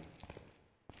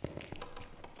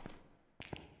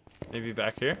 Maybe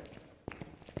back here?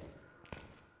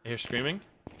 I hear screaming.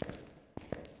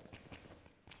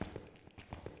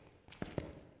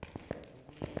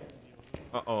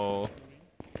 Uh-oh.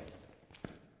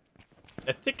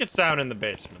 I think it's down in the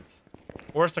basement.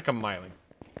 Or it's like a miling.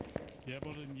 Yeah,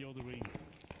 but in the other ring.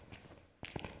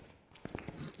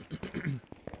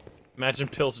 Imagine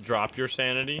pills drop your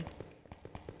sanity.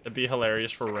 That'd be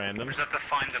hilarious for random. We just have to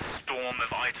find a storm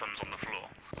of items on the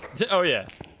floor. Oh yeah.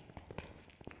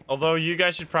 Although you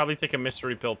guys should probably take a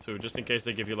mystery pill too, just in case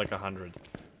they give you like 100.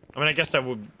 I mean, I guess that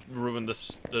would ruin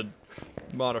the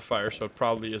modifier, so it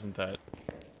probably isn't that.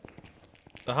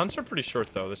 The hunts are pretty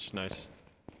short though. That's just nice.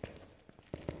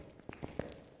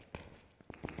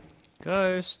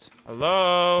 Ghost.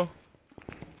 Hello,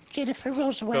 Jennifer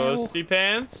Roswell. ghosty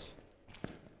pants.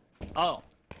 Oh.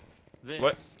 This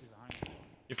What? is a hiding spot.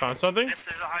 You found something? This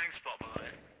is a hiding spot, by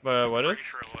the way. What is? Pretty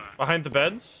sure it worked. Behind the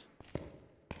beds?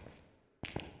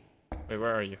 Wait,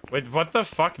 where are you? Wait, what the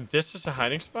fuck? This is a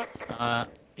hiding spot?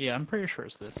 Yeah, I'm pretty sure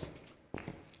it's this.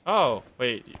 Oh,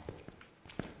 wait.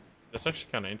 That's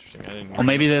actually kind of interesting. I didn't. Or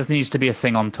maybe there needs to be a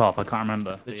thing on top. I can't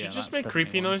remember. But Did yeah, you just that's make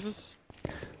creepy definitely one. noises?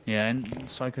 Yeah, and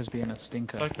Psycho's being a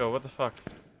stinker. Psycho, what the fuck?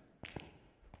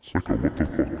 Psycho, what the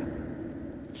fuck?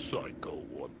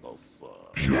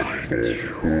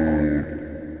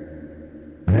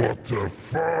 What the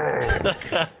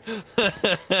fuck?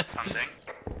 Something.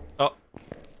 Oh.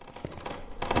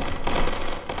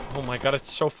 Oh my god,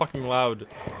 it's so fucking loud.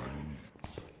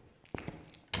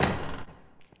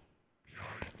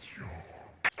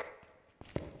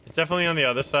 It's definitely on the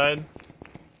other side.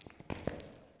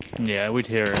 Yeah, we'd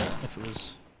hear it if it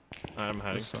was I'm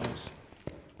hiding. this side.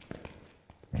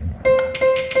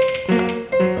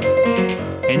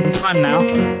 In time now.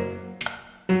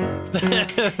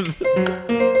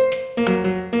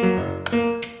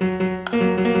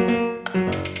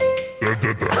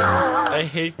 I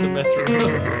hate the mystery.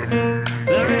 Look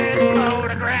at this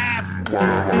photograph.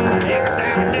 Let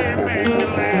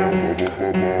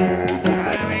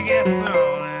me guess so.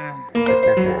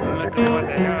 Look at what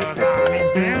the hell's on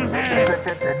Insym's head.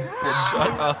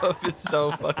 Shut up, it's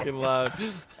so fucking loud.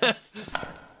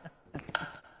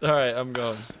 Alright, I'm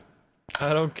going.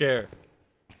 I don't care.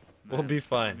 We'll be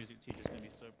fine. Music teacher's gonna be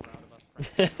so proud of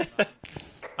us.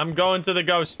 I'm going to the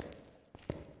ghost.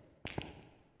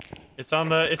 It's on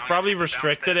the. It's probably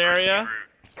restricted area.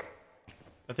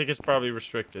 I think it's probably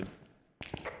restricted.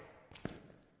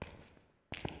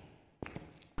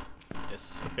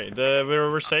 Yes. Okay.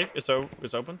 We're safe. It's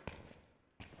open.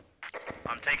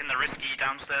 I'm taking the risky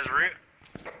downstairs route.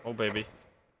 Oh baby.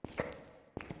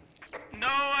 No,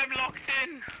 I'm locked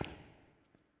in.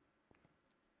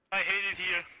 I hate it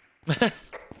here.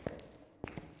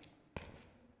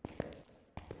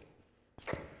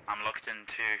 I'm locked in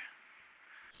too.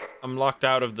 I'm locked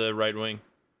out of the right wing.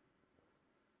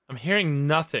 I'm hearing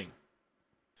nothing.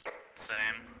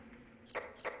 Same.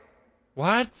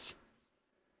 What?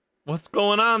 What's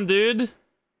going on, dude?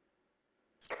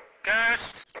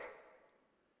 Ghost.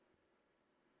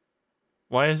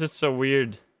 Why is it so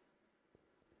weird?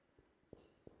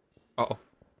 Uh-oh.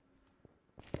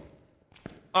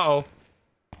 Uh-oh.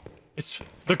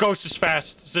 The ghost is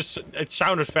fast. It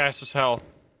sounded fast as hell.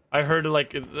 I heard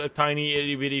like a tiny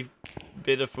itty bitty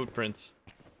bit of footprints.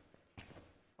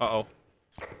 Uh-oh.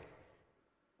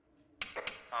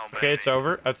 Oh, Okay, it's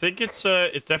over. I think it's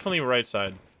definitely right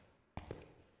side.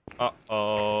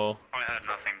 Uh-oh. I heard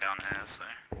nothing down here,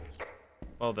 so.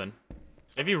 Well then.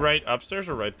 Maybe right upstairs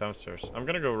or right downstairs? I'm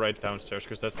gonna go right downstairs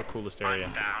because that's the coolest area.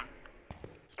 I'm down.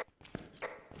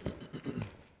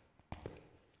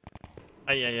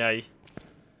 Ay ay ay.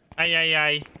 Ay ay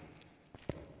ay.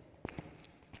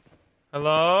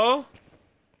 Hello?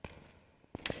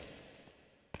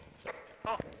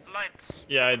 Oh, lights.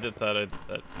 Yeah, I did that.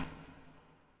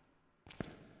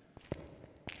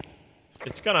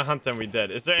 It's gonna hunt and we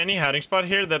dead. Is there any hiding spot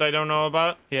here that I don't know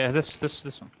about? Yeah, this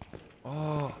one.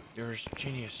 Oh, you're a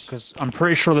genius. Because I'm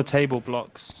pretty sure the table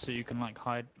blocks, so you can like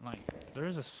hide. Like there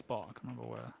is a spot. I can't remember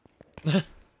where.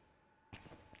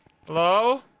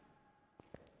 Hello?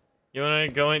 You wanna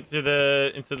go into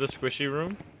the squishy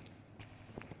room?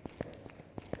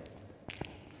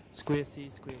 Squishy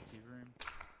room.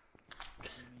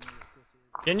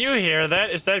 Can you hear that?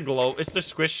 Is that is the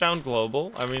squish sound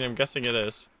global? I mean, I'm guessing it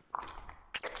is.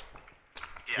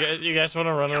 Yeah. You guys want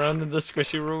to run around in the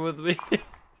squishy room with me? We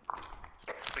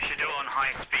should do it on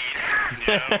high speed.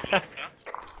 Yeah.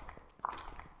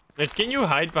 Wait, can you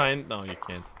hide behind? No, you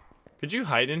can't. Could you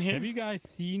hide in here? Have you guys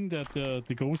seen that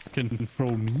the ghost can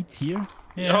throw meat here?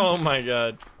 Yeah. Oh my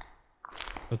god.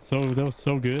 That was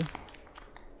so good.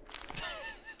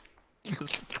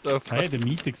 This is so I funny. had a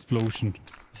meat explosion.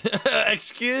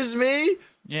 Excuse me?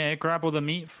 Yeah, grab all the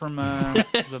meat from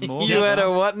the morgue. You had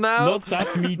a what now? Not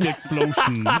that meat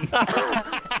explosion.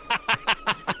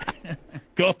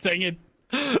 God dang it.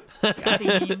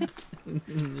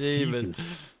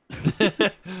 Jesus.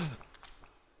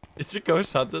 Is your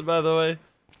ghost hunted, by the way?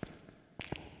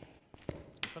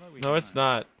 No, it's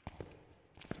not.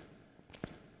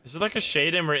 Is it like a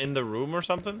shade and we're in the room or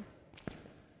something?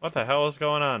 What the hell is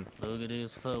going on? Look at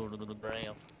this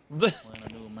photograph. When I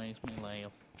do, it makes me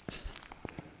laugh.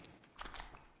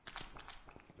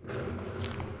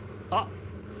 Oh,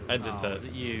 I did that. Was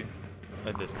it you?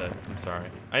 I did that. I'm sorry.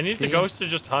 I need the See? ghost to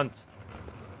just hunt.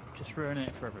 Just ruining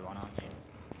it for everyone, aren't you?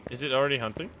 Is it already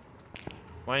hunting?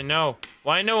 Why no?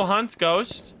 Why no hunt,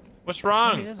 ghost? What's Maybe it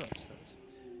wrong? is upstairs.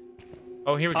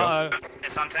 Oh, here we go. Uh-oh.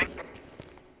 It's hunting.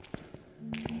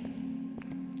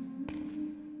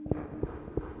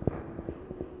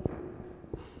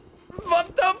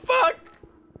 What the fuck?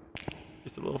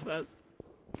 It's a little fast.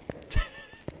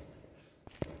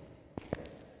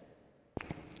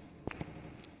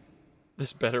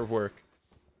 This better work.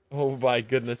 Oh my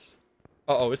goodness.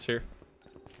 Uh-oh, it's here.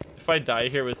 If I die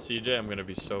here with CJ, I'm gonna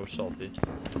be so salty.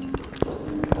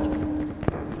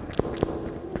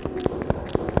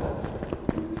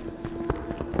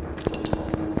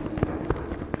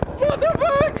 What the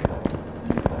fuck?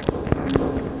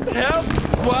 Help!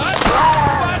 What?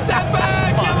 What the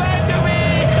fuck? You lied to me!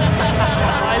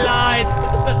 I lied!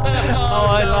 Oh,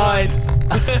 I lied!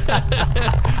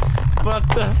 What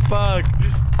the fuck?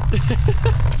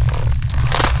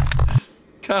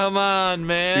 Come on,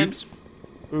 man. Oops.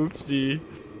 Oopsie.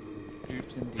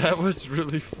 Oops, indeed. That was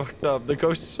really fucked up. The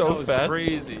ghost's so That was fast.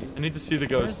 crazy. I need to see the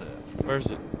Where ghost. is it? Where is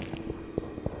it?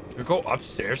 You go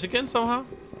upstairs again somehow?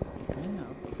 Yeah.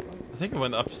 I think it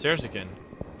went upstairs again.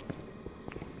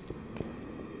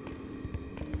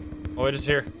 Oh, it is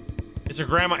here. It's a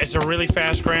grandma. It's a really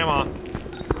fast grandma.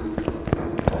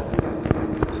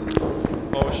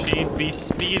 Oh, she'd be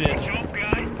speeding. Good job,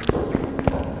 guys.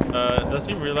 Does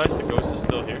he realize the ghost is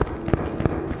still here?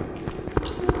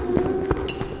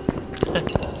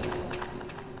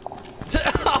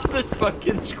 Oh, this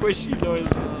fucking squishy noise.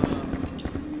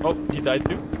 Oh, he died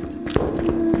too?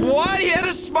 What? He had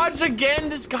a smudge again?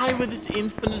 This guy with his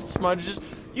infinite smudges.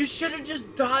 You should have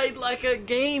just died like a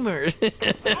gamer.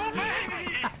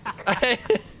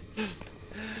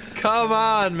 Come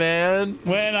on, man.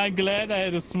 Well, I'm glad I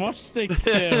had a smudge stick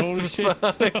there. Holy shit.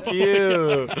 Fuck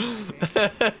you.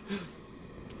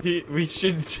 We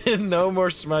should no more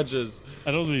smudges.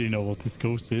 I don't really know what this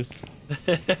ghost is.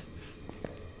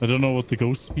 I don't know what the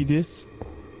ghost speed is.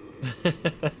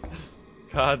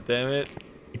 God damn it.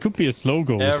 It could be a slow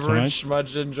ghost, Average right?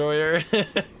 smudge enjoyer.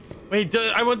 Wait,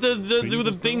 I want to do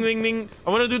the ding ding ding. I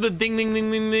want to do the ding ding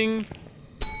ding ding ding.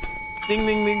 Ding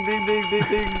ding ding ding ding ding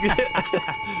ding.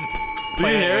 Do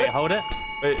you hear Wait, it? hold it.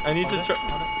 Wait, I need Hold to it. try.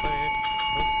 Hold it. Wait.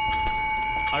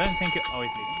 Oh. I don't think it. Oh,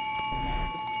 he's leaving.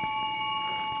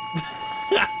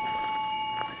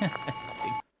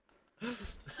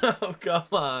 Oh, come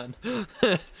on.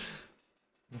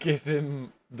 Give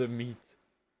him the meat.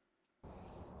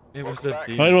 It was a Oh, it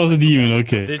demon. was a demon.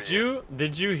 Okay. Did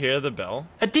you hear the bell?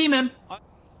 A demon.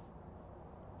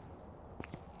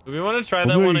 Do we want to try What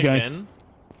that were one you guys- again?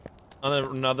 On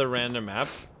another random map?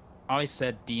 I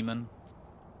said demon.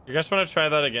 You guys want to try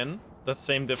that again? That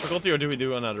same difficulty, or do we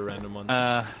do another random one?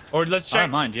 Or let's I check.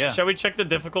 don't mind, yeah. Shall we check the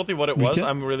difficulty? What it We was? can.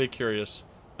 I'm really curious.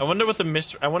 I wonder what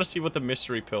the I want to see what the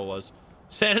mystery pill was.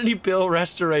 Sanity pill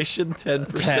restoration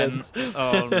 10%.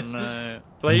 Oh no.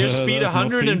 Player Yeah, speed that's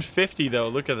nothing. 150 though.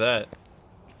 Look at that.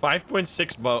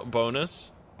 5.6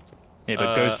 bonus. Yeah,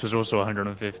 but Ghost was also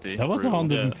 150. That was Brutal,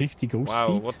 150 ghost Wow,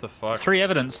 speed. what the fuck? 3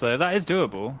 evidence though. That is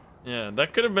doable. Yeah,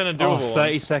 that could have been a Oh, doable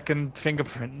 30-second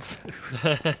fingerprints.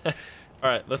 one. All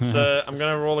right, let's. I'm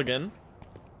gonna roll again.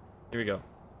 Here we go.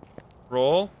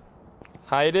 Roll.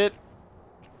 Hide it.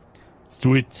 Let's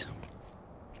do it.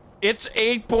 It's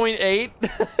 8.8.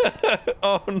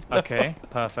 Oh no. Okay,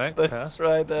 perfect. Let's Cursed.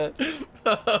 try that.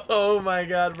 Oh my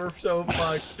god, we're so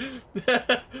fucked.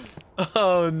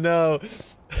 Oh no.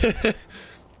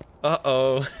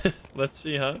 Uh-oh. Let's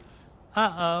see, huh?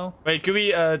 Uh-oh. Wait, could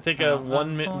we take a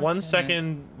one unfortunate.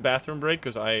 second bathroom break?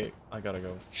 Because I gotta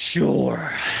go.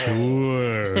 Sure.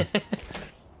 Sure.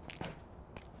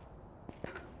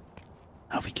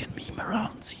 Now we can meme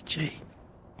around, CJ.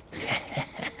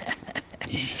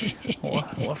 What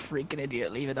a freaking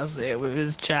idiot leaving us here with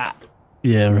his chat.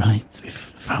 Yeah, right. With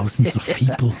thousands of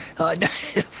people. I know.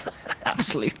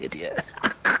 Absolute idiot.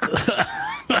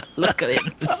 Look at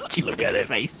him. Stupid at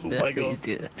face. Oh my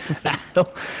god.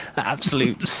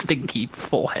 Absolute stinky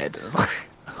forehead.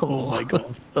 Oh my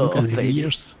god. Look at his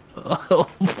ears. Oh,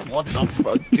 what the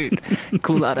fuck, dude?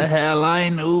 Call that a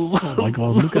hairline? Ooh. Oh my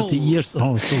god, look at the ears.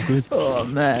 Oh, so good. Oh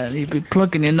man, you'd be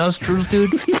plugging your nostrils,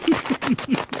 dude.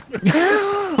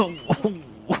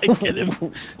 I get him.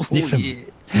 Sniff him.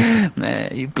 Yeah.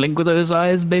 Man, you blink with those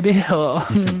eyes, baby. Oh,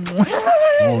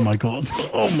 Oh my god.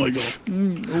 Oh my god.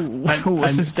 Ooh,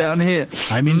 what's this down here?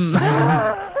 I'm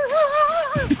inside.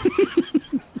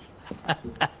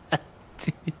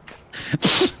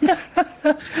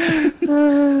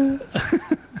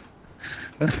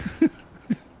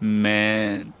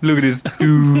 Man, look at this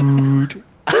dude.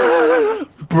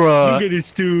 Bruh. Look at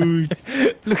this dude.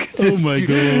 Look at Oh this my dude.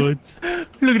 god.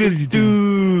 Look at this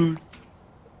dude.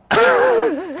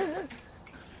 I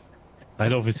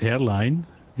love his hairline.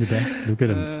 In the back. Look at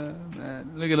him.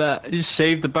 Man, look at that. You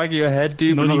shaved the back of your head,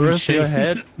 dude, but Not not the even rest of your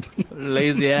head. shaved.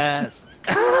 Lazy ass.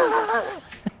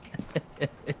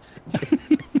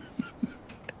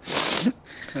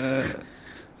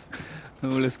 Oh,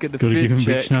 let's get the Gotta fit give him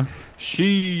check. bitch now.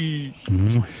 Sheesh.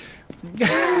 Mm.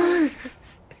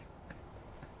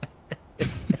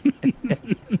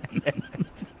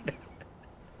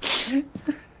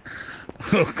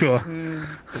 Oh god.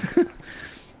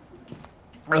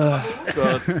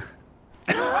 God.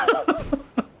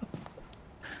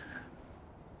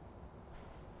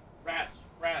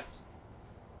 Rats.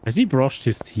 Has he brushed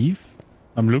his teeth?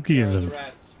 I'm looking at him.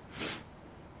 Rats.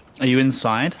 Are you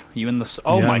inside? Are you in the...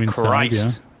 Oh Yeah, my I'm inside, Christ.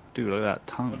 yeah. Dude, look at that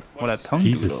tongue. What that tongue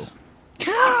Jesus.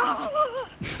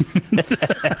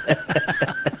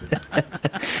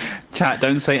 Chat,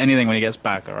 don't say anything when he gets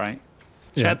back, alright?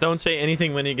 Yeah. Chat, don't say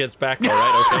anything when he gets back,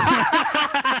 alright? Okay.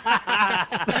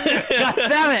 God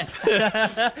damn it!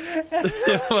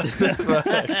 What the fuck?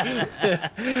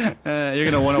 You're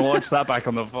gonna want to watch that back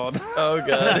on the VOD. Oh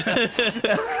god.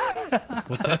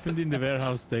 What happened in the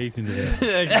warehouse stays in the warehouse.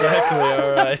 Exactly,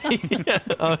 alright.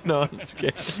 Oh no, I'm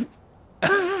scared. Just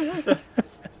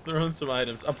throwing some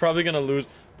items. I'm probably gonna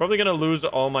lose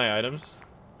all my items.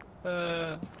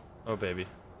 Oh baby.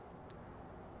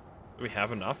 Do we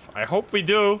have enough? I hope we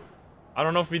do. I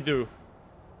don't know if we do.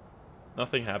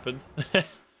 Nothing happened.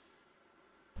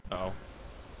 Oh.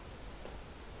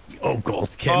 Oh god,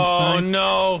 campsite. Oh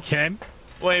no! Camp?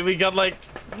 Wait, we got like,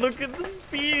 look at the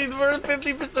speed. We're at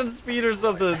 50% speed or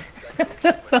something.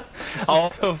 This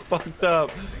is so fucked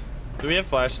up. Do we have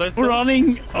flashlights? We're though?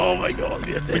 running. Oh my god,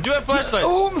 we are We dead. do have flashlights.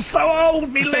 Oh, I'm so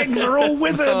old. My legs are all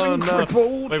withered Oh, and no.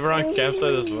 crippled. Wait, we're on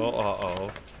campsite as well.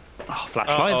 Uh-oh. Oh,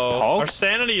 flashlights, Our Pog.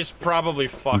 sanity is probably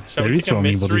fucked. Shall There we is take a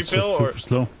running, but mystery it's just pill or super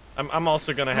slow. I'm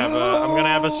also gonna have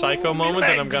a psycho moment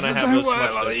and I'm gonna have a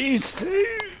smudge stick. used to.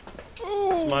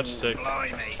 Smudge stick.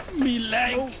 Me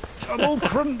legs. I'm all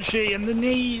crunchy in the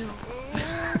knees.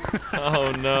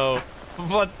 Oh no.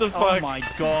 What the Oh fuck? my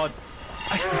god.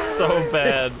 This is so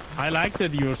bad. I like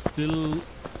that you're still.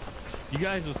 You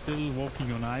guys are still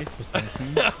walking on ice or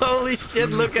something. Holy shit,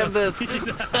 look at this.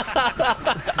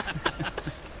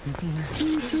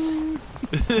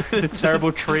 The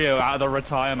terrible trio out of the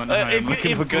retirement home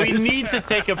looking for If we ghosts. need to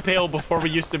take a pill before we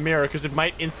use the mirror because it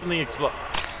might instantly explode.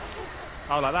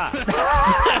 Oh, like that.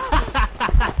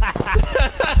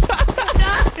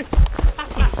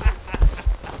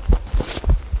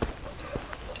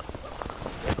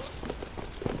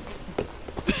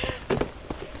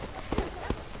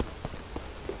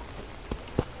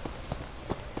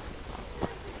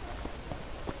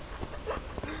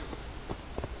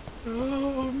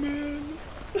 Oh man.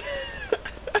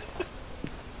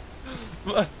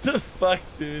 What the fuck,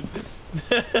 dude?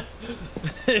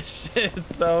 This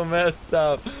shit's so messed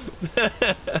up.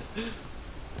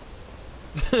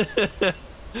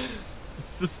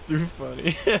 It's just too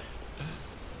funny.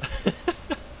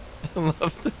 I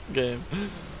love this game.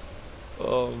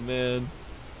 Oh man.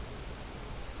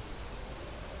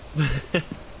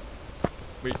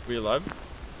 Wait, we alive?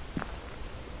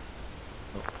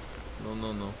 No,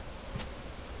 no, no.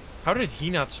 How did he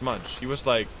not smudge? He was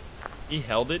like, he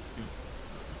held it.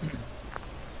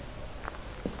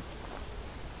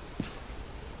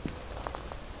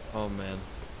 Oh man.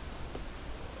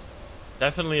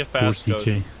 Definitely a fast ghost.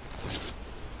 CJ.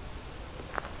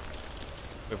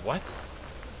 Wait, what?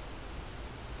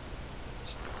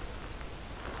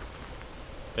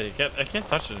 Wait, I can't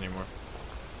touch it anymore.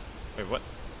 Wait, what?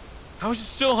 How is it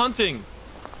still hunting?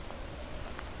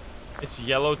 It's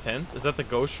yellow tent? Is that the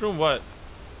ghost room? What?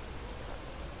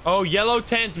 Oh, yellow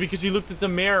tent because he looked at the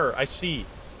mirror. I see.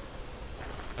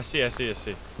 I see.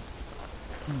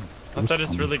 Not that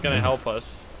it's really gonna help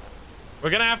us. We're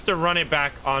gonna have to run it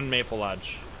back on Maple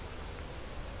Lodge.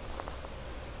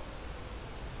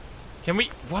 Can we?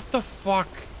 What the fuck?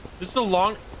 This is a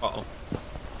long. Uh-oh.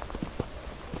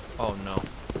 Oh no.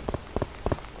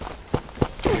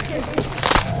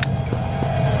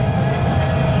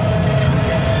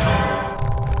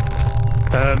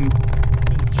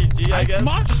 GG, I guess.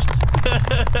 Smashed.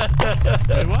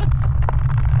 Wait, what?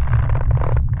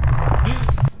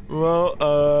 Well,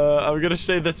 I'm gonna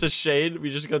say that's a shade. We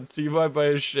just got T-Vibe by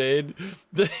a shade.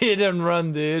 The hit and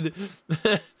run, dude.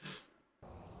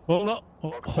 Hold up.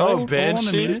 Oh,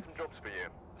 Banshee. Some jobs for you.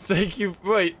 Thank you.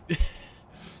 Wait.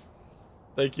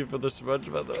 Thank you for the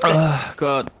smudge, by the way. Oh,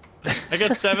 God. I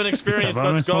got 7 experience.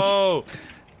 Seven Let's go.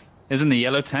 Is in the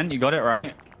yellow tent. You got it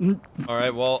right. All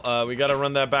right. Well, we gotta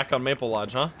run that back on Maple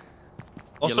Lodge, huh?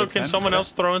 Also, Yellow can tent, someone okay.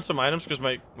 else throw in some items? Because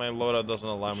my loadout doesn't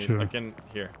allow me. Sure. I can.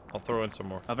 Here, I'll throw in some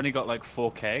more. I've only got like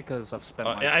 4K because I've spent.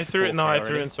 Like, Yeah, I threw it. No, 4K I threw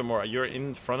already. in some more. You're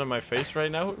in front of my face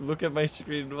right now. Look at my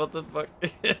screen. What the fuck?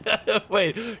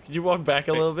 Wait, could you walk back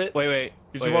a little bit? Wait.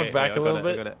 Could you walk back a little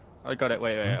bit? I got it.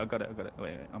 Wait. I got it.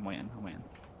 Wait. I'm waiting.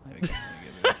 There we go.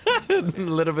 A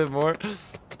little bit more.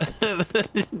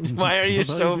 Why are you What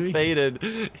are so you doing? faded?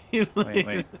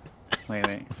 Wait.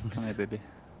 Come here, baby.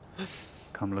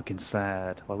 Come looking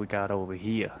sad. What we got over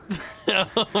here?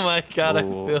 Oh my god,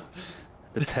 Oh, I feel.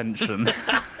 the tension.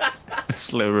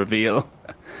 Slow reveal.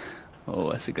 Oh,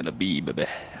 what's it gonna be, baby?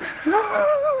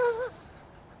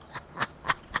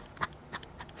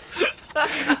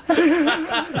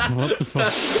 What the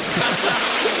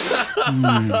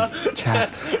fuck?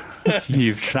 Chat.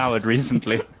 You've showered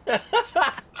recently.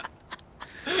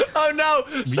 Oh no!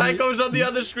 Psycho's on the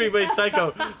other screen. Wait,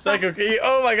 Psycho, can you?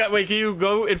 Oh my god! Wait, can you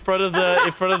go in front of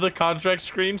the contract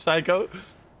screen, Psycho?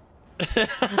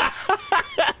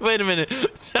 Wait a minute,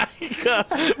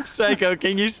 Psycho,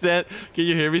 can you stand? Can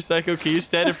you hear me, Psycho? Can you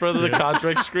stand in front of the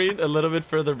contract screen a little bit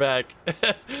further back?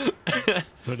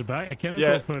 Further back? I can't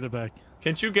Yeah. go further back.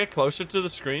 Can't you get closer to the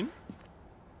screen?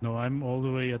 No, I'm all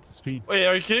the way at the screen. Wait,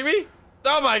 are you kidding me?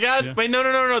 Oh my god! Yeah. Wait,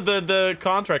 no, the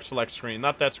contract select screen,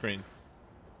 not that screen.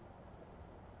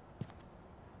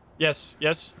 Yes,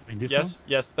 Like this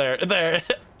yes, there.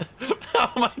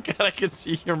 Oh my god, I can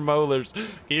see your molars. Can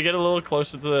you get a little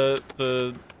closer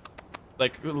to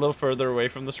like a little further away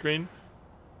from the screen?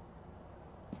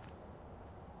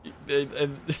 A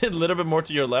little bit more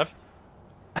to your left.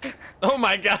 Oh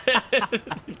my god!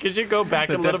 Could you go back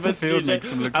a little bit,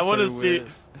 CJ? I want to see.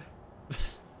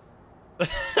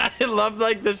 I love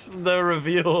like the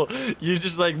reveal. You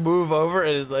just like move over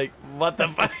and it's like, what the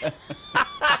fuck?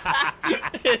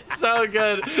 It's so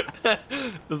good.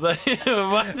 It's like,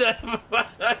 what the fuck?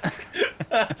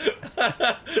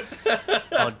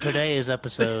 On today's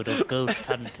episode of Ghost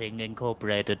Hunting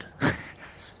Incorporated.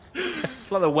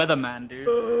 It's like the weatherman, dude.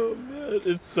 Oh man,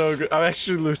 it's so good. I'm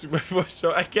actually losing my voice,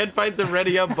 so I can't find the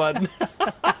ready up button.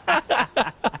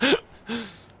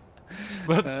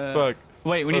 What the fuck?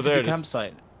 Wait, we Oh, need to there do it is.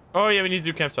 campsite. Oh yeah, we need to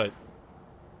do campsite.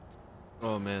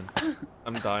 Oh man,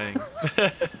 I'm dying.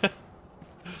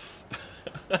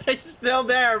 He's still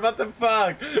there. What the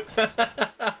fuck?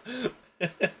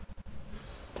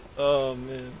 Oh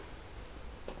man,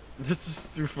 this is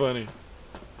too funny.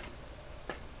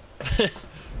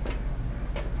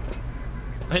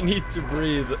 I need to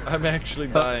breathe. I'm actually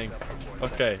dying.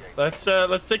 Okay, let's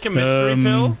take a mystery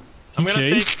pill. I'm gonna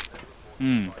take.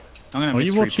 I'm gonna. Are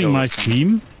you watching my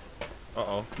stream?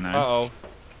 Uh-oh. No. Uh-oh.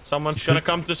 Someone's gonna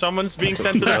come to. Someone's being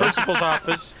sent to the principal's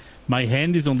office. My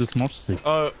hand is on the smudge stick.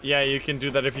 Oh, yeah, you can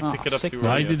do that if you pick it up too early.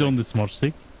 Why is it on the smudge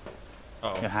stick?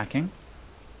 Uh-oh. You're hacking.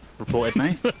 Reported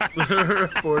me.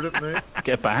 Reported me.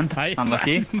 Get banned.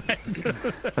 Unlucky.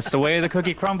 That's the way the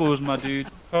cookie crumbles, my dude.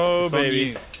 Oh, It's on baby.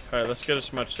 you. Alright, let's get a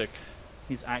smudge stick.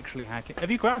 He's actually hacking. Have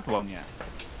you grabbed one yet?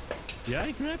 Yeah,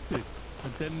 I grabbed it.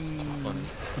 But then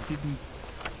it didn't...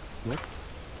 What?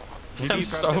 I'm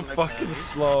so fucking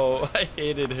slow. I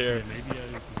hate it here.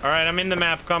 Alright, I'm in the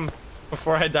map. Come.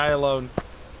 Before I die alone.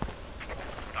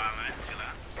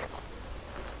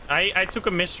 I took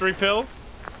a mystery pill.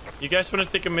 You guys want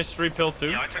to take a mystery pill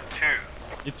too? Yeah, I took 2.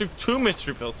 You took 2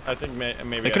 mystery pills. I think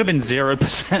maybe. It could have been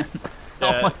 0%. Yeah.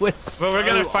 Oh, we're But we're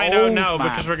gonna so find out old, now man.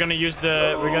 because we're gonna use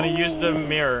the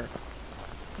mirror.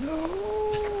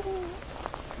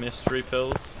 Mystery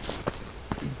pills.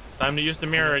 Time to use the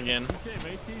mirror again.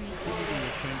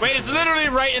 Wait, it's literally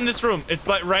right in this room. It's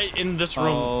like right in this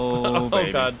room. Oh,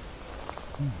 baby. God.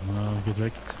 Get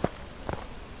wrecked.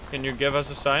 Can you give us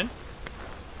a sign?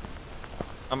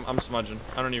 I'm smudging.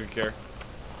 I don't even care.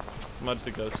 Smudge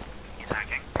the ghost. He's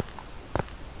hacking.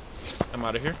 I'm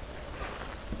out of here.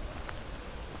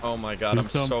 Oh my god, Do I'm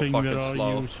so something, fucking where are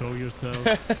slow. you? Show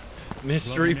yourself.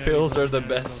 Mystery pills are the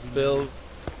best pills.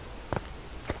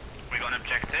 We got an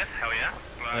objective. Hell yeah.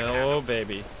 Oh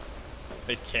baby.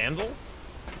 Wait, candle?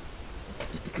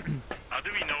 How do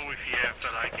we know if you have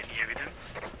like any evidence?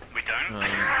 We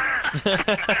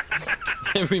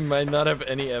don't. We might not have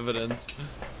any evidence.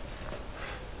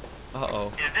 Uh-oh.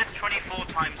 Is this 24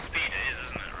 times speed? It is,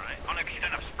 isn't it, right? Oh no, 'cause you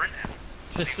don't have sprint in.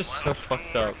 This is so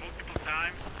fucked up. Multiple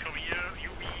times. Career,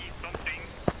 UV, something.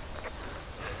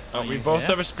 Oh, Are we you both here?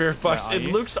 have a spirit box. Where are It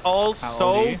you? looks all How old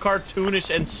so are you? cartoonish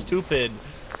and stupid.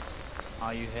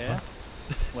 Are you here?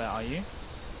 Where are you?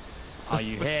 Are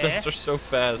you here? Footsteps are so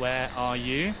fast. Where are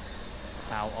you?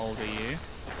 How old are you?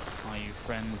 Are you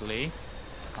friendly?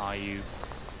 Are you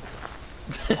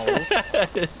old?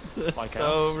 It's Like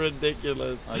so us?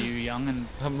 ridiculous. Are you young and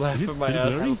I'm laughing it my still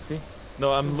ass blurry? off. healthy?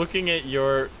 No, I'm looking at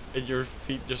your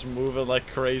feet just moving like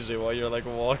crazy while you're like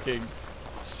walking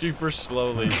super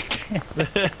slowly.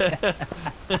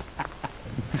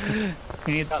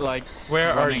 You need that like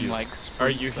Where are running, you? like, Are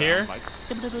sprint you sound, here?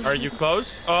 like- Are you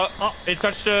close? Oh, it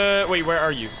touched the... Wait, where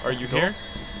are you? Are you here?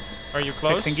 Are you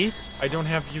close? Click thingies? I don't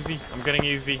have UV. I'm getting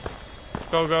UV.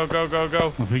 Go, go, go, go,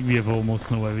 go. I think we have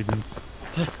almost no evidence.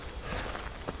 This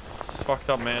is fucked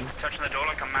up, man. Touching the door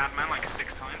like a madman, like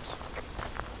 6 times.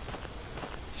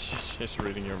 She's just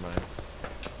reading your mind.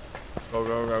 Go,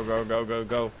 go, go, go, go, go,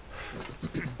 go.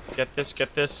 Get this,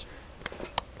 get this.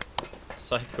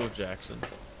 Psycho Jackson.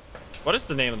 What is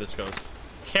the name of this ghost?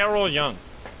 Carol Young.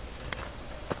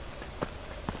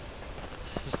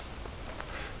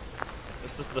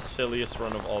 This is the silliest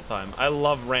run of all time. I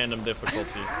love random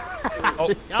difficulty.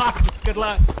 Oh, Ah, good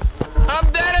luck. I'm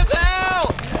dead as hell!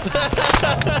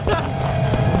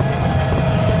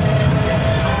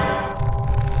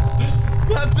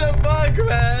 What the fuck,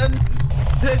 man?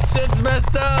 This shit's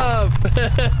messed up.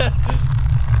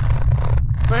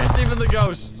 Where's even the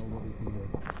ghost?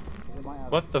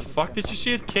 What the fuck? Did you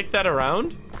see it kick that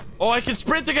around? Oh, I can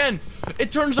sprint again!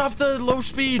 It turns off the low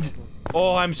speed.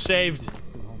 Oh, I'm saved.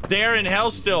 They're in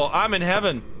hell still. I'm in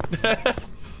heaven.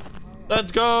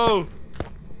 Let's go.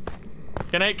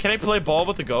 Can I play ball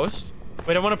with the ghost?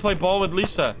 Wait, I want to play ball with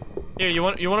Lisa. Here, you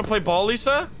want to play ball,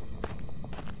 Lisa?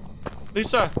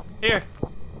 Lisa, here.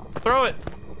 Throw it.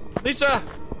 Lisa.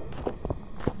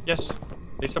 Yes.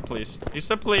 Lisa, please.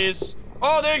 Lisa, please.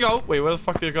 Oh, there you go. Wait, where the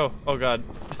fuck did it go? Oh god.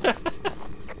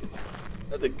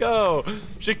 Where'd it go?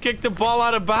 She kicked the ball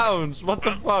out of bounds. What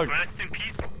the fuck? Rest in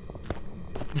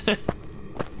peace.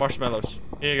 Marshmallows.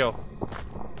 Here you go.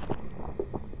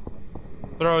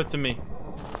 Throw it to me.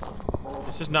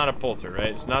 This is not a polter, right?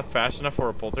 It's not fast enough for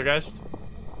a poltergeist.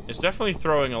 It's definitely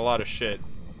throwing a lot of shit.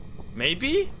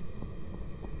 Maybe?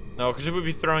 No, because it would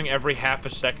be throwing every half a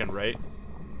second, right?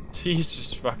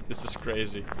 Jesus fuck, this is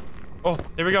crazy. Oh,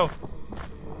 there we go.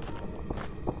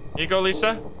 Here you go,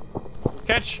 Lisa.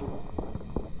 Catch.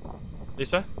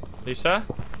 Lisa? Lisa?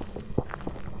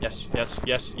 Yes, yes,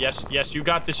 yes, yes, yes. You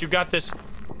got this, you got this.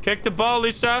 Kick the ball,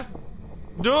 Lisa.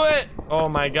 Do it. Oh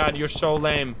my god, you're so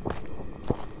lame.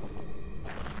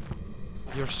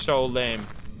 You're so lame.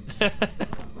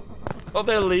 Oh,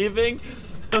 they're leaving?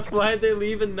 Why are they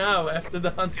leaving now after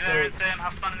the hunt? Get there and say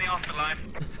have fun in the afterlife.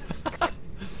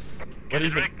 What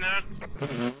even? Wrecked,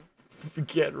 nerd.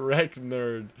 Get wrecked,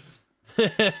 nerd.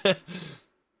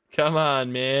 Come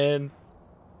on, man.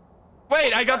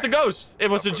 Wait, I got the ghost. It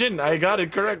was a Jinn. I got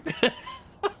it correct.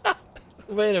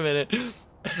 Wait a minute.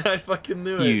 I fucking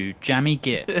knew it. You jammy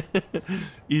git.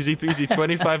 Easy peasy.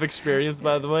 25 experience,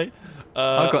 by the way.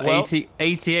 I got well,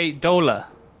 $88.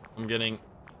 I'm getting...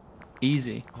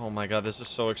 Easy. Oh my god, this is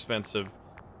so expensive.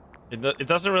 It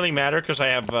doesn't really matter because I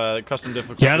have custom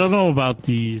difficulties. Yeah, I don't know about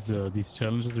these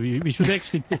challenges. We should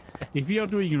actually, if we are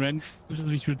doing randoms,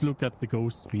 we should look at the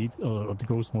ghost speed or the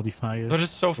ghost modifier. But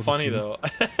it's so funny though.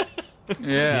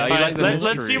 Yeah, Alright,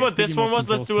 let's see what this one was.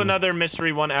 Let's do another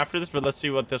mystery one after this, but let's see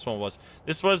what this one was.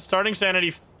 This was starting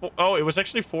sanity. Oh, it was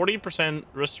actually 40%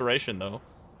 restoration though.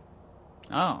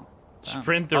 Oh.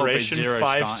 Sprint duration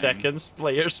 5 seconds.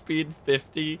 Player speed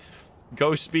 50.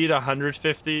 Ghost speed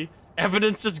 150.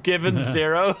 Evidence is given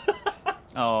 0.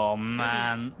 Oh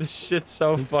man. This shit's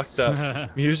so fucked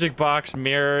up. Music box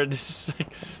mirrored. Like,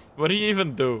 what do you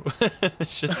even do? This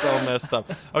shit's all messed up.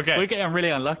 Okay. We're getting really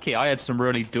unlucky. I had some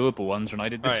really doable ones when I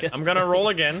did this. Alright, I'm gonna roll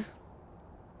again.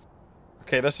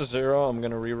 Okay, that's a 0. I'm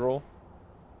gonna re-roll.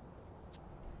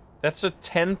 That's a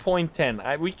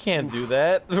 10.10. We can't do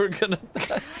that. We're gonna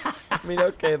die. I mean,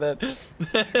 okay then.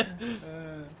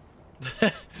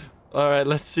 Alright,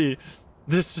 let's see.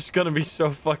 This is gonna be so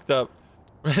fucked up.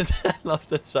 I love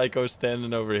that Psycho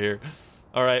standing over here.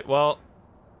 Alright, well,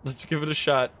 let's give it a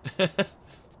shot.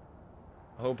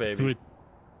 Oh, baby. Sweet.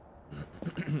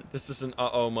 This is an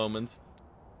uh-oh moment.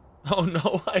 Oh no,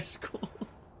 high school.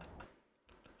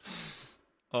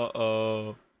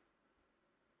 Uh-oh.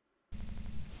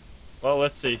 Well,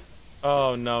 let's see.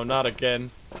 Oh no, not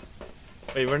again.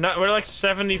 Wait, we're like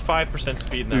 75%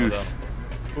 speed now, Oof.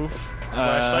 though. Oof.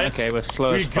 Flashlights? Okay, we're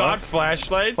slow We as got fuck.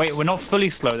 flashlights? Wait, we're not fully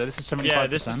slow though. This is 75%. Yeah,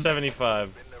 this is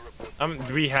 75.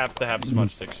 We have to have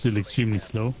smudge sticks. Still extremely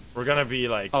slow. We're gonna be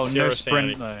like Oh, 0 no sprint,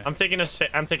 sanity. though. I'm taking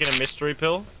a mystery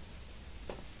pill.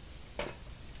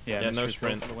 Yeah, Yeah, no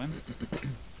mystery pill sprint. for the win.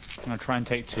 I'm gonna try and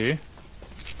take 2.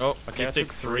 Oh, Okay, you I take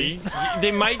took 3.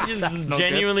 They might just not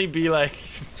genuinely be like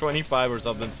 25 or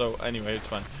something. So anyway, it's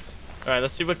fine. All right,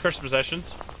 let's see what cursed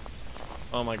possessions.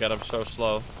 Oh my god, I'm so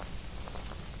slow.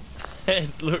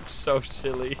 It looks so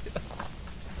silly.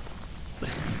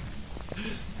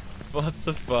 What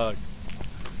the fuck?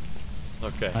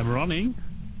 Okay. I'm running.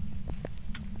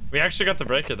 We actually got the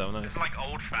breaker though, nice. It's like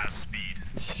old fast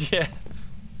speed.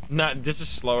 Yeah. This is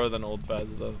slower than old Faz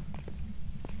though.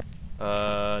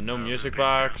 No music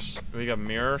box. We got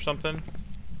mirror or something.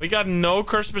 We got no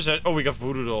cursed possession. Oh, we got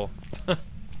voodoo doll. Next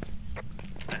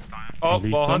time. Oh, At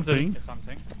least ball hunting. something. It's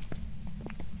something.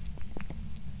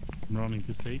 I'm running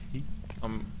to safety.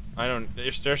 I don't.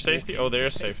 Is there safety? Oh, there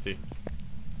is safety.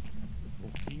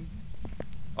 Walking.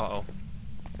 Uh-oh.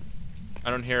 I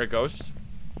don't hear a ghost.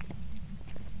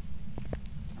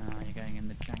 You're going in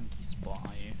the janky spot,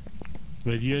 are you?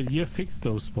 But you fixed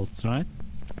those spots, right?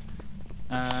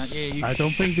 Yeah, you I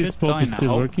don't think this should spot die is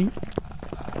still now. working.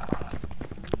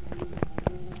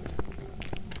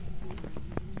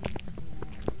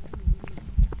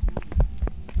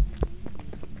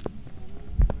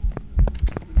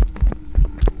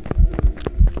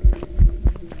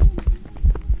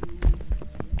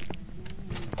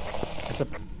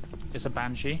 It's a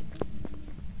banshee.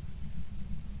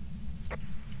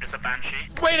 It's a banshee.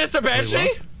 Wait, it's a banshee?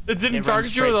 what? It didn't It ran target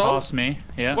you straight at all? past me.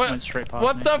 Yeah, What? went straight past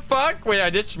What me. the fuck? Wait, I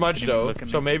did smudge Didn't even though, look at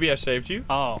so me. maybe I saved you.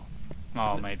 Oh,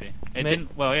 maybe. It May-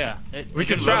 didn't. Well, yeah. We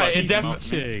could didn't try. look like It he definitely.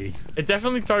 smoked me. It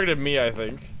definitely targeted me, I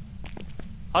think.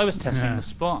 I was testing the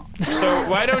spot. So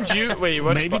why don't you wait?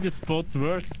 What Maybe spot? the spot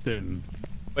works then.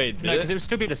 Wait, did No, because it? it would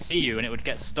still be able to see you, and it would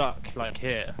get stuck like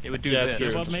here. It would do Yeah, this.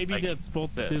 true. But maybe like that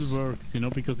spot this. still works, you know,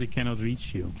 because it cannot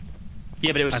reach you.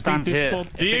 Yeah, but it would I stand think this here.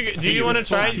 spot- Do you If it do you sees want to the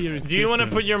try? spot- here is Do you want to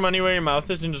different. put your money where your mouth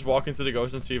is and just walk into the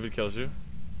ghost and see if it kills you?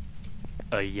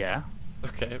 Yeah.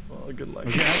 Okay, well, good luck.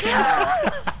 Okay,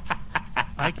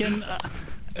 I can.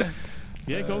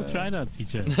 Yeah, go try that,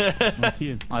 CJ. Let's see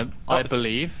it. I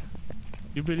believe.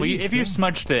 You believe? Well, if you yeah?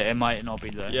 smudged it, it might not be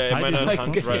there. Yeah, it I might didn't not like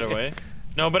hunt it. right away.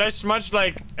 No, but I smudged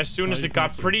like as soon as you it got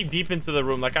smudged it? pretty deep into the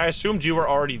room. Like I assumed you were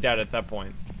already dead at that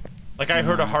point. Like I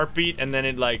heard a heartbeat and then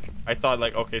it like I thought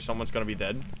like okay someone's gonna be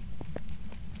dead.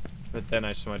 But then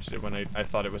I smudged it when I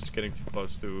thought it was getting too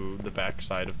close to the back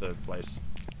side of the place.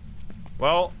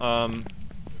 Well,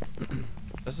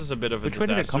 this is a bit of a Which way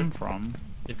disaster. did it come from?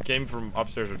 It came from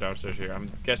upstairs or downstairs here. I'm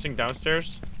guessing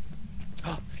downstairs.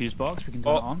 Fuse box. We can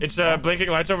turn it Oh, on. it's blinking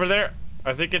lights over there.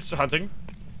 I think it's hunting.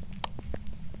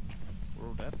 We're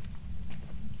all dead.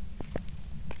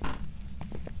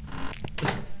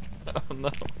 Oh no.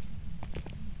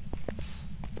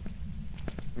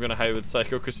 I'm gonna hide with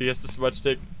Psycho because he has the smudge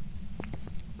stick.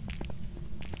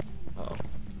 Uh oh.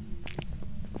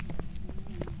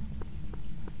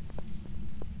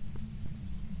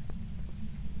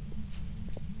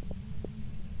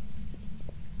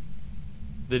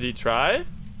 Did he try?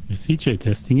 Is CJ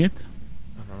testing it?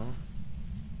 I don't know.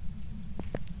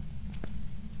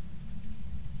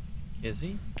 Is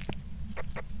he?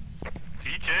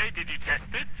 CJ, did you test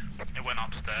it? It went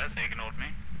upstairs, he ignored me.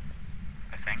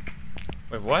 I think.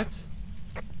 Wait, what?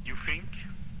 You think?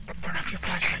 Turn off your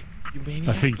flashlight, you maniac.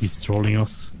 I think he's trolling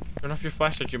us. Turn off your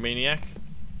flashlight, you maniac.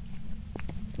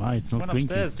 Why? It's not Went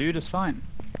blinking. upstairs, dude. It's fine.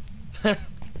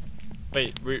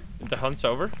 Wait, the hunt's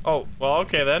over? Oh, well,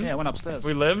 okay then. Yeah, it went upstairs.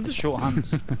 We lived? Short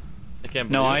hunts. I can't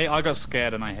No, believe it. I got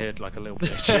scared and I hid like a little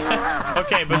bitch.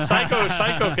 Okay, but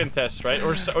Psycho can test, right?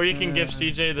 Or you can give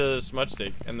CJ the smudge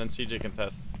stick, and then CJ can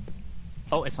test.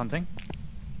 Oh, it's hunting.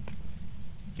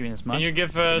 Give me the smudge. Can you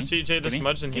give CJ the Gimme.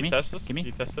 smudge and he Gimme. tests this? Gimme.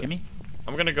 He tests it? Gimme.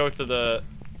 I'm gonna go to the...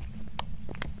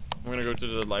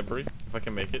 library, if I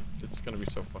can make it. It's gonna be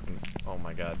so fucking... Oh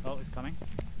my god. Oh, it's coming.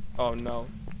 Oh no.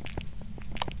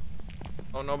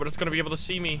 Oh no, but it's gonna be able to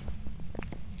see me.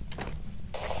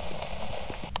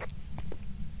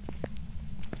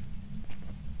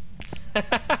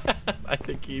 I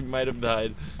think he might have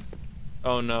died.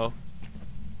 Oh no.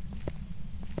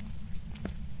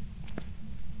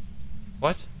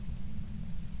 What?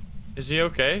 Is he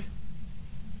okay?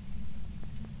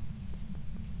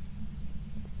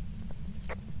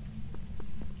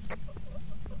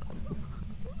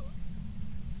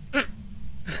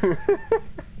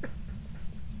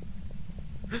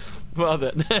 Well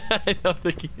then, I don't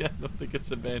think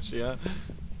it's a banshee, huh?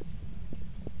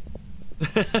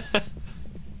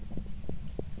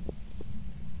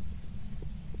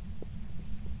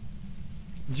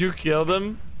 You killed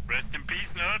him? Rest in peace,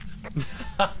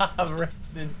 nerd.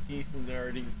 Rest in peace,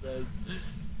 nerd, he says.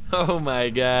 Oh my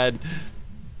god.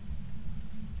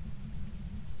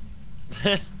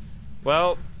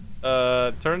 Well,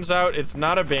 turns out it's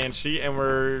not a banshee and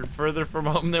we're further from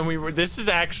home than we were. This is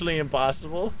actually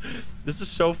impossible. This is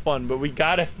so fun, but we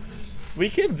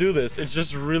can do this. It's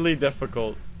just really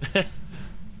difficult.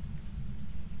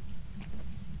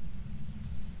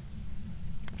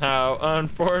 How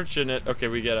unfortunate. Okay,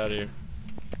 we get out of here.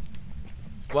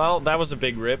 Well, that was a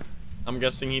big rip. I'm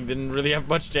guessing he didn't really have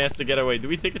much chance to get away. Do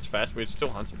we think it's fast? Wait, it's still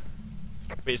hunting.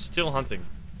 Wait, it's still hunting.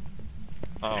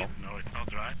 Oh. No, it's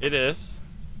not right. It is.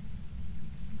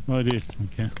 Oh, it is.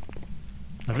 Okay.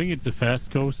 I think it's a fast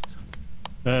ghost.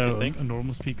 You think? A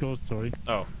normal speed ghost, sorry.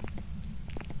 Oh.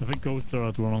 I think ghosts are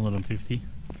at 150.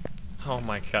 Oh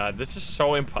my god, this is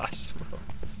so impossible.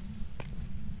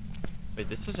 Wait,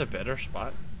 this is a better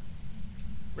spot?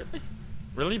 Really?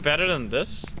 Really better than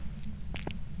this?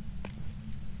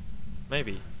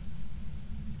 Maybe.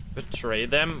 Betray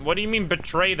them? What do you mean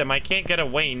betray them? I can't get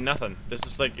away, nothing. This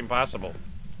is like impossible.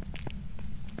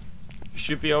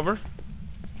 Should be over?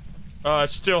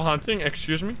 It's still hunting,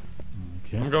 excuse me?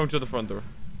 Okay. I'm going to the front door.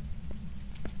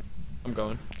 I'm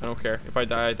going. I don't care. If I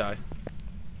die, I die.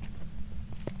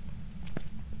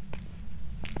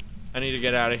 I need to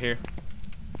get out of here.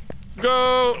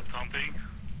 Go! Stop hunting.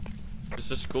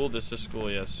 This is school? This is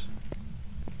school, yes.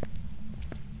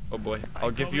 Oh boy.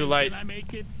 I'll give you light. Can I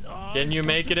make it? Oh, Can you it's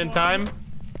make such it a in fun. time?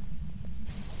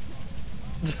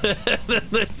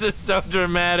 This is so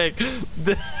dramatic.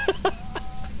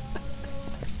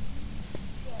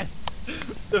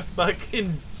 The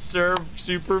fucking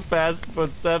super fast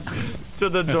footsteps to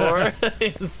the door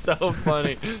is so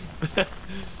funny.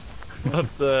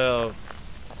 What the hell?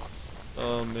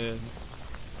 Oh man.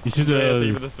 You should,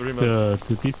 Leave it at 3 months.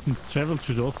 the distance traveled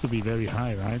should also be very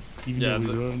high, right? Even Yeah,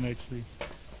 though we weren't actually.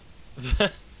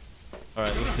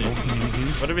 Alright, let's see.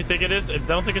 What do we think it is? I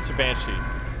don't think it's a banshee.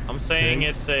 I'm saying Okay.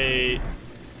 it's a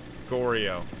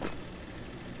Goryo.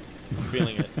 I'm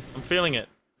feeling it. I'm feeling it.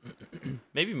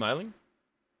 Maybe Myling?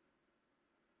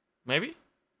 Maybe?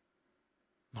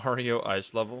 Mario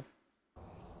ice level?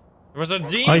 There was a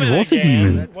demon it was a again.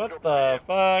 demon. What the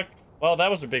fuck? Well, that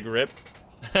was a big rip.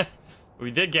 We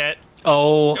did get...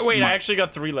 Oh, Wait, I my- actually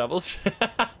got 3 levels.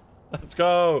 Let's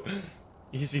go.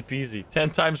 Easy peasy. 10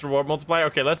 times reward multiplier.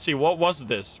 Okay, let's see. What was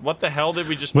this? What the hell did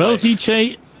we just Well, play?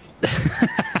 CJ.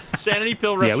 Sanity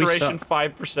pill Yeah, we restoration suck.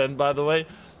 5%, by the way.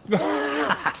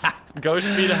 Ghost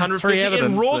speed 150. Free It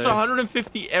evidence rolls there.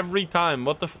 150 every time.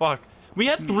 What the fuck? We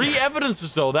had 3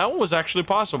 evidences though. That one was actually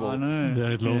possible. I know.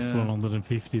 Yeah, it lost Yeah.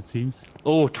 150, it seems.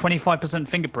 Oh, 25%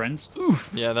 fingerprints.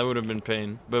 Oof. Yeah, that would have been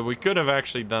pain. But we could have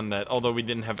actually done that, although we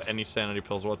didn't have any sanity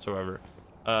pills whatsoever.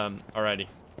 Alrighty.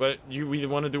 But we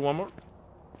want to do one more?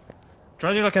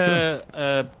 Try to do like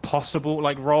a possible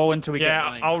like roll until we get. Yeah,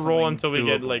 Like, I'll roll something until we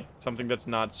get doable. like something that's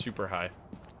not super high.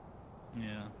 Yeah.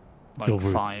 Go Like for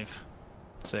it. 5,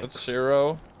 6. That's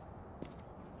 0.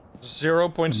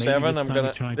 0.7. Maybe this I'm time we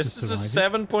gonna. try This to is a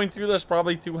survive 7.2. That's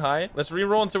probably too high. Let's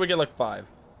re-roll until we get like 5.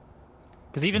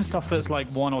 Because even stuff that's like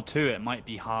 1 or 2, it might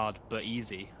be hard but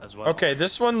easy as well. Okay,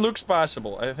 this one looks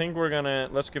possible. I think we're gonna...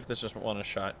 Let's give this just one a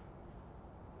shot.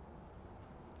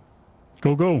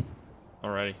 Go, go.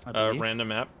 Alrighty. I believe. Random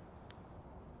map.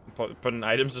 Put in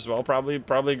items as well. Probably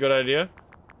a good idea.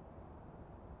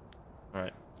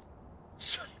 Alright.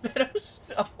 Meadows,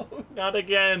 no, not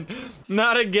again.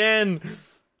 Not again.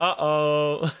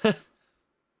 Uh-oh.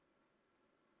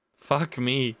 Fuck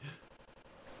me.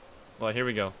 Well, here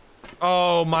we go.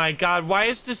 Oh my god, why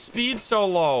is the speed so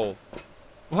low?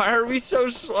 Why are we so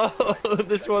slow?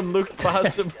 This one looked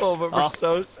possible, but we're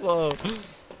so slow.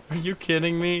 Are you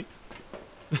kidding me?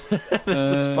 This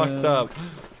is fucked up.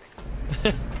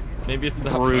 Maybe it's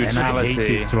not I hate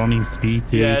this running speed,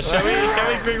 dude. Yeah, shall we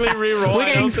quickly re-roll? We're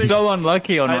getting so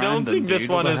unlucky on random, I don't think this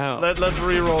dude. one What is... the hell? Let's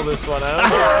re-roll this one.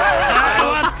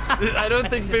 I don't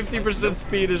think 50%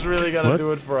 speed is really gonna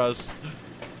do it for us.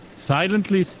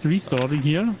 Silently is restarting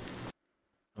here.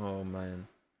 Oh man,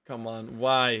 come on!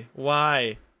 Why?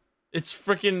 Why? It's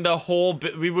freaking the whole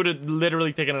bit. We would have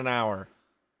literally taken an hour.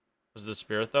 Was the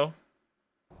spirit though?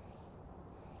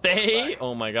 They?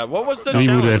 Oh my god! What was the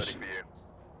challenge?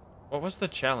 What was the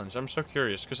challenge? I'm so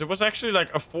curious because it was actually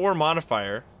like a 4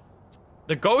 modifier.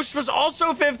 The ghost was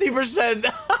also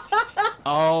 50%.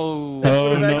 Oh.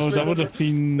 Oh no, that would have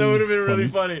been. That would have been really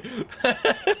funny.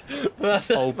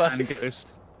 Old man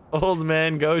ghost. Old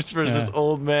man ghost versus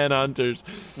old man hunters.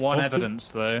 One evidence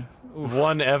though. Oof.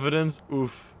 One evidence?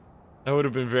 Oof. That would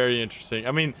have been very interesting.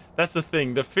 I mean, that's the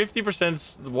thing. The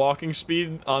 50% walking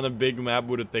speed on a big map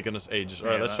would have taken us ages.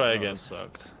 Alright, let's try again.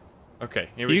 Sucked. Okay,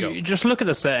 here we go. You just look at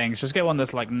the settings. Just get one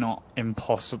that's like not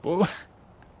impossible.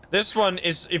 This one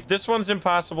is... If this one's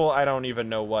impossible, I don't even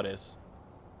know what is.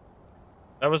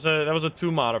 That was a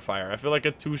 2 modifier. I feel like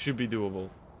a 2 should be doable.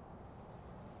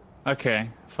 Okay,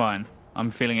 fine. I'm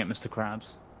feeling it, Mr.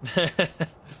 Krabs.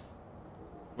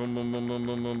 Boom, boom, boom, boom,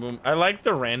 boom, boom, boom. I like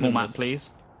the randomness. Small map, please.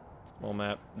 Small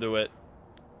map. Do it.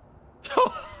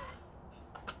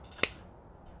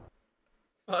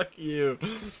 Fuck you.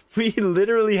 We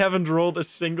literally haven't rolled a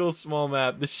single small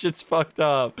map. This shit's fucked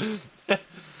up.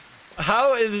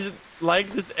 How is it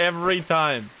like this every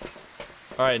time?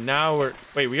 Alright, now we're...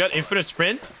 Wait, we got infinite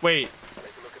sprint? Wait.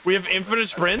 We have infinite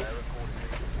sprint?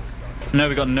 No,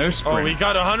 we got no sprint. Oh, we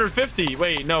got 150.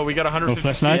 Wait, no, we got 150 No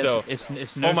flashlight? though.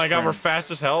 It's no Oh my god, sprint. we're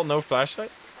fast as hell. No flashlight?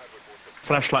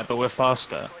 Flashlight, but we're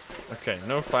faster. Okay,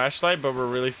 no flashlight, but we're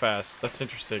really fast. That's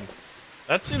interesting.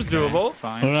 That seems doable.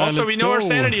 Fine. Alright, Also, we let's know our go.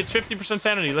 sanity. It's 50%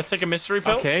 sanity. Let's take a mystery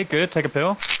pill. Okay, good. Take a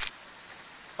pill.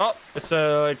 Oh, it's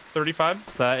like 35.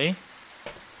 30.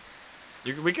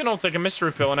 We can all take a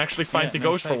mystery pill and actually find Yeah, the no,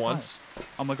 ghost for 35. once.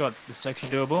 Oh my god, this is actually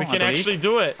doable. We I can believe. actually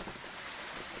do it.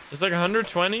 It's like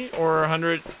 120 or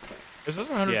 100. Is this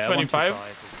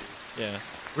 125? Yeah.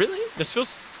 Really? This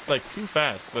feels like too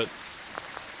fast, but.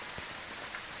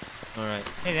 Alright.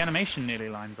 Hey, the animation nearly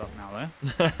lines up now, though.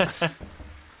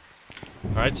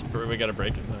 Alright, we gotta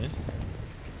break it. Nice.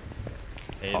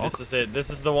 Hey, this is it. This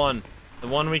is the one. The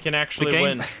one we can actually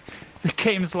win. The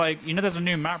game's like, you know, there's a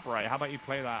new map, right? How about you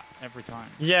play that every time?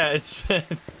 Yeah, it's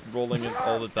it's rolling it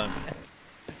all the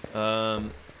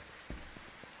time.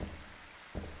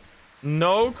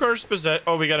 No curse possess.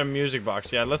 Oh, we got a music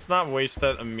box. Yeah, let's not waste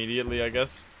that immediately, I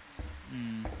guess.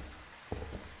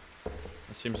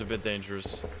 It seems a bit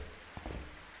dangerous.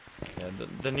 Yeah,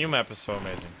 the new map is so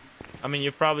amazing. I mean,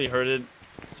 you've probably heard it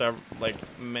like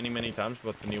many times,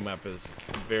 but the new map is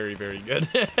very good.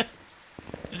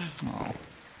 Oh,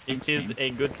 It is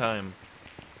a good time.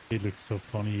 It looks so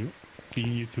funny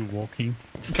seeing you two walking.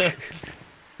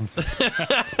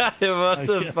 What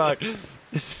the fuck?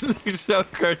 This looks so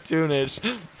cartoonish.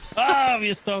 Ah,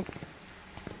 we're stuck.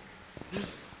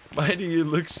 Why do you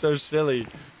look so silly?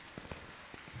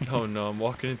 Oh no, I'm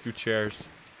walking into chairs.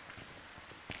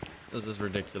 This is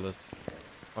ridiculous.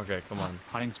 Okay, come on.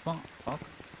 hiding spot. Fuck.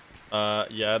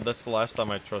 Yeah, that's the last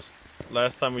time I trust.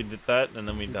 Last time we did that, and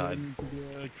then we died.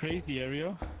 The crazy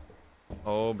area.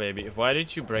 Oh, baby. Why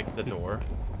did you break the door?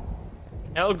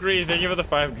 Elgree, thank you for the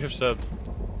 5 gift subs.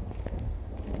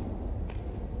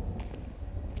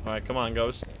 Alright, come on,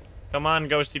 ghost. Come on,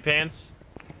 ghosty pants.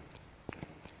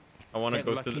 I want to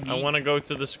go to the, I want to go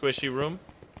to the squishy room.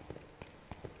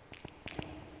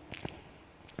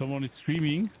 Someone is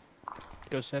screaming.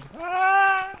 Ghost said.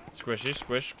 Squishy,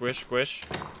 squish, squish, squish.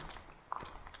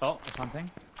 Oh, it's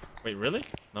hunting. Wait, really?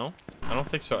 No? I don't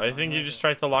think so. I think you just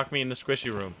tried to lock me in the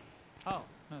squishy room. Oh,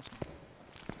 no, it's not.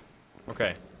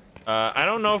 Okay. I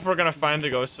don't know if we're gonna find the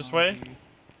ghost this way.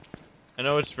 I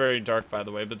know it's very dark, by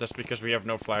the way, but that's because we have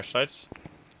no flashlights.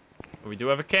 But we do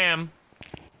have a cam.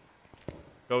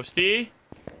 Ghosty?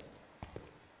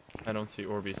 I don't see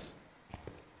Orbeez.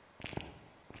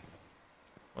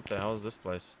 What the hell is this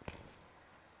place?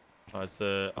 Oh, it's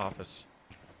the office.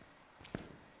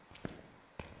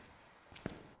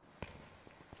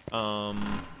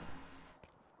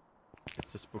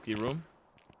 It's the spooky room.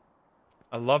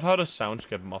 I love how the sounds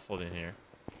get muffled in here.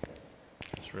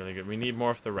 It's really good. We need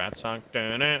more of the rat song.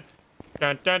 Damn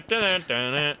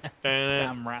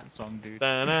rat song, dude.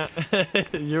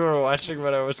 You were watching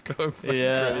when I was going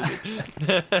Yeah. crazy.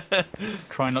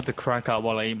 Try not to crack out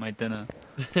while I eat my dinner.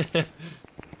 Where are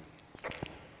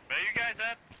you guys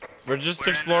at? We're just We're in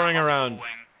the exploring hospital around.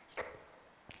 wing.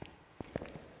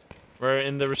 We're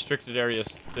in the restricted area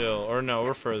still. Or no,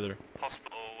 we're further.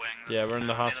 Hospital wing. Yeah, we're in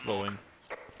the hospital wing.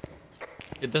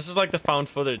 Yeah, this is like the found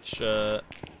footage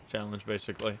challenge,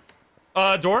 basically.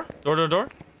 Door? Door.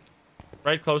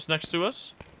 Right close next to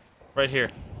us. Right here.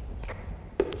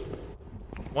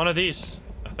 One of these,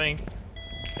 I think.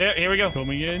 Yeah, here we go.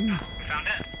 Coming in. We found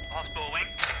it. Hospital wing.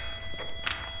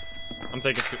 I'm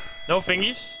taking two. No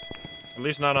fingies. At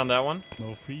least not on that one.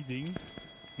 No freezing.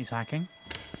 He's hacking.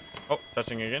 Oh,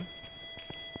 touching again.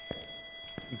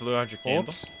 Blew out your candle.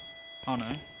 Orbs. Oh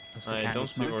no. That's the I candle don't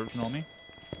see smoke. orbs. Ignore me.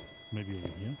 Maybe over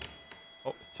here.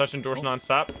 Oh, touching doors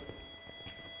non-stop.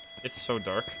 It's so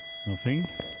dark. Nothing.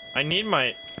 I need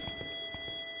my...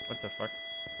 What the fuck?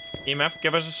 EMF,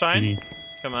 give us a sign. Any-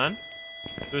 Come on.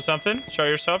 Do something. Show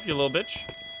yourself, you little bitch.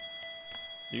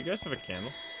 Do you guys have a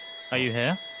candle? Are you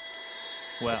here?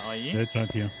 Where are you? That's right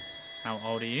here. How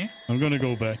old are you? I'm gonna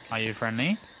go back. Are you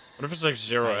friendly? What if it's like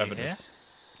zero Are you evidence?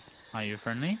 Are you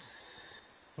friendly?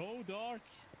 So dark.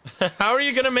 How are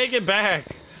you gonna make it back?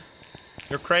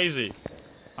 You're crazy.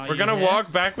 Are We're you gonna here?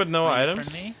 walk back with no Are you items?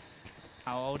 friendly?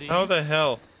 How old are you? How the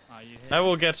hell? Are you here? I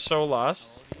will get so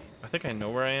lost. I think I know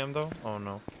where I am, though. Oh,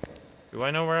 no. Do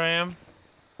I know where I am?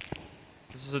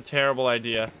 This is a terrible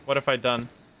idea. What have I done?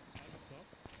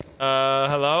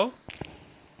 Hello?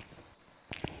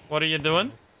 What are you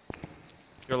doing?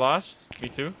 You're lost? Me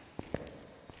too?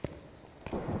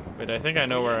 Wait, I think I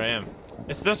know where I am.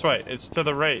 It's this way. It's to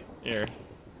the right here.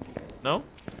 No?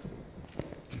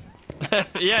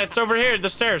 Yeah, it's over here. The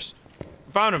stairs.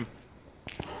 Found him.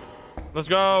 Let's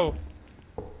go.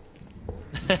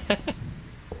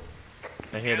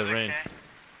 I hear the rain.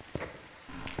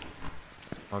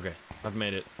 Okay, I've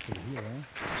made it. So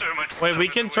much Wait, stuff we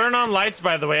in can the turn way. on lights,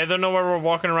 by the way. I don't know where we're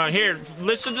walking around. Here,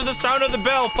 listen to the sound of the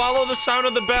bell. Follow the sound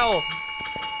of the bell.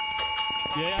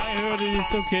 Yeah, I heard it.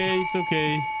 It's okay. It's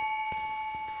okay.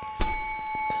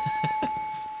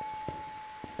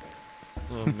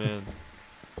 Oh, man.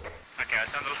 Okay, I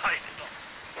turned the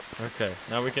lights. Okay,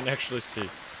 now we can actually see.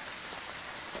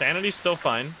 Sanity's still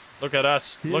fine. Look at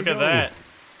us. Here Look we at go. that.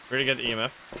 We already got the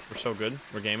EMF. We're so good.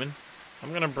 We're gaming.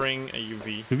 I'm gonna bring a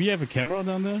UV. Do we have a camera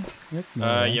down there? Yet? No,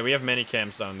 right? Yeah, we have many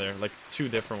cams down there. Like 2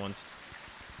 different ones.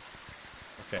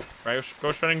 Okay. Right,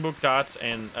 go shredding book dots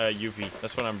and UV.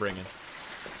 That's what I'm bringing.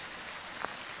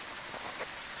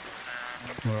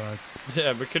 Alright.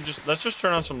 Yeah, we could just... Let's just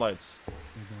turn on some lights.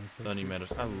 Sunny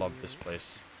Meadows. I love this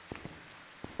place.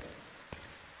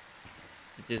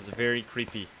 It is very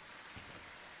creepy.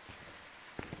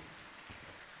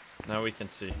 Now we can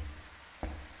see.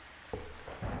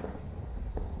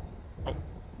 Oh.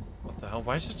 What the hell?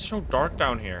 Why is it so dark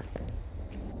down here?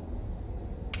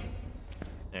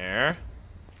 There.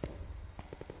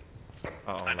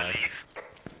 Uh-oh, I lag. believe.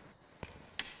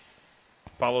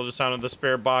 Follow the sound of the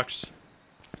spare box. Is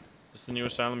this the new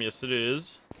asylum? Yes, it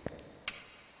is.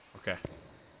 Okay.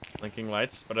 Blinking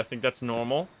lights, but I think that's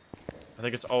normal. I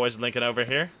think it's always blinking over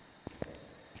here.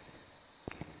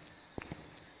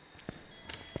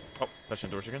 Oh, touching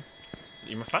doors again.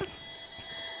 EMF 5?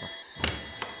 Oh.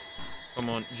 Come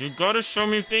on. You gotta show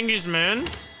me thingies, man.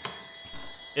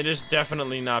 It is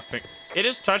definitely not It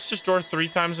has touched this door 3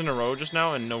 times in a row just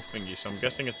now and no fingies, so I'm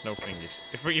guessing it's no fingies.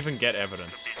 If we even get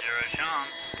evidence. Could be 0 chance.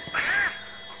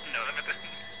 No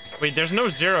evidence. Wait, there's no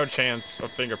 0 chance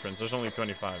of fingerprints. There's only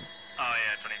 25. Oh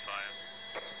yeah, 25.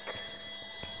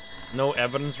 No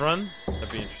evidence run?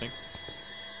 That'd be interesting.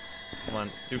 Come on,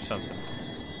 do something.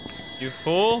 You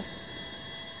fool!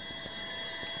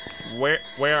 Where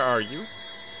are you?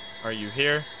 Are you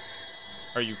here?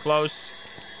 Are you close?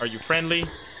 Are you friendly?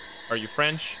 Are you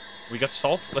French? We got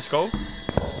salt. Let's go.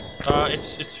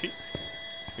 It's feet.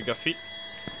 We got feet.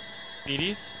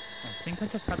 Feeties. I think I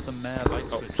just had the mare light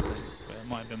Oh. switch thing, but it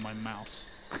might have been my mouse.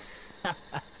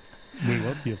 Wait,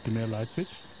 what? Do you have the mail light switch?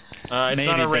 It's Maybe,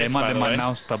 not a but wraith, it might by be the my way.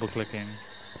 mouse double clicking.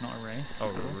 Not a ray.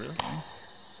 Oh, really?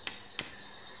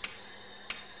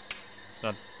 It's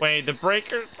not. Wait, the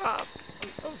breaker. Ah, I'm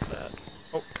so sad.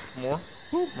 Oh, more.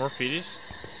 More feeties.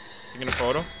 Taking a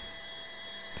photo.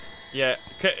 Yeah.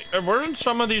 Okay. Weren't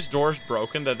some of these doors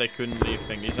broken that they couldn't leave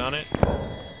thingies on it?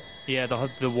 Yeah,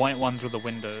 the white ones with the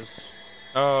windows.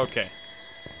 Oh, okay.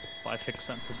 But I fixed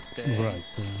them today. Right.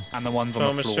 And the ones So on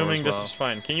I'm the floor assuming as this well. is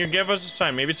fine. Can you give us a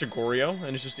sign? Maybe it's a Goryo,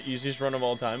 and it's just the easiest run of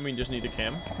all time. We just need a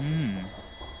cam.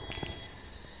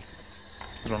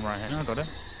 There's one right here. I got it.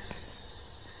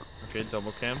 Okay,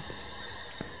 double cam.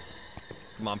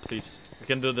 Come on, please. We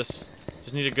can do this.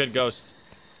 Just need a good ghost.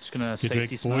 Just gonna Get safety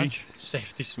wrecked, boy. smudge.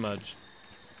 Safety smudge.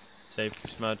 Safety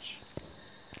smudge.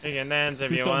 You can dance if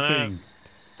Do you wanna. something.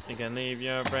 You can leave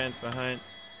your friends behind.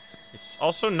 It's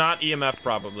also not EMF,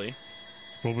 probably.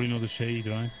 It's probably not a shade,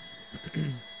 right?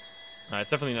 It's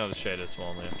definitely not a shade as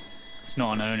well, man. It's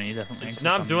not an Oni, definitely. It's 'cause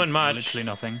not done doing much. Literally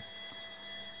nothing.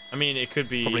 I mean, it could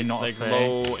be Probably not a like Fae.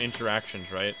 low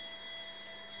interactions, right?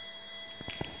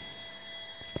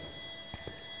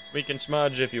 We can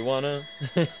smudge if you wanna.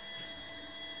 Where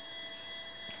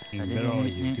are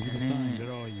you? Give us a sign.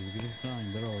 Where are you? Give us a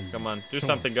sign. Where are you? Come on, do Show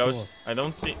something, us, show ghost. us. I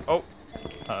don't see. Oh,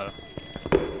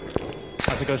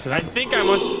 How's it go to I that? think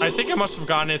I must have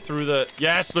gotten it through the.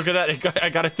 Yes, look at that. I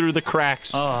got it through the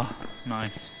cracks. Oh,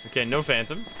 nice. Okay, no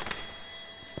phantom.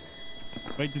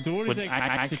 Wait, the door is Would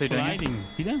actually doing it? colliding.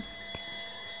 See that?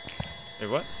 Wait,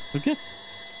 what? Look at.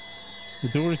 The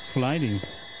door is colliding.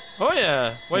 Oh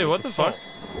yeah. Wait, what the fuck?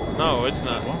 No, it's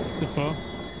not. What the fuck?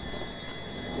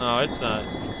 No, it's not.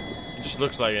 It just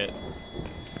looks like it.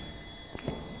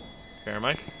 Fair,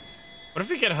 Mike. What if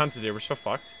we get hunted here? We're so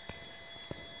fucked.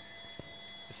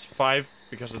 It's 5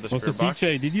 because of the Also, spirit box.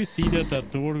 CJ, did you see that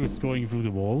that door was going through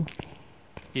the wall?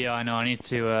 Yeah, I know. I need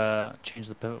to change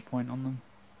the pivot point on them.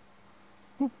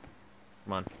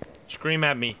 Come on. Scream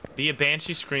at me. Be a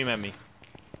banshee, scream at me.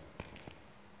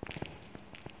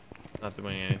 Not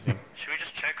doing anything. Should we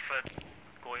just check for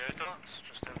Goyo dots?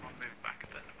 Just everyone move back a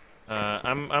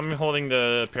bit. I'm holding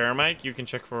the paramic. You can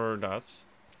check for dots.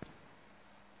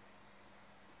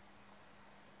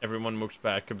 Everyone moves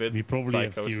back a bit. We probably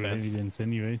have Psycho 0 stance. evidence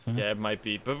anyways, huh? Yeah, it might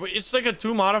be. But it's like a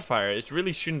 2 modifier. It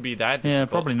really shouldn't be that difficult. Yeah,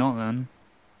 probably not then.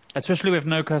 Especially with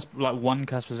no curse, like 1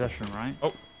 curse possession, right?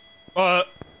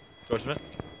 Ghost event?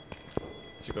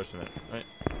 It's a ghost event, right?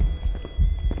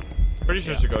 Pretty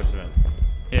sure it's a ghost event.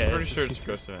 Yeah, Pretty sure it's a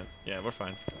ghost event. Yeah, we're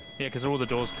fine. Yeah, because all the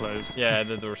doors closed. Yeah,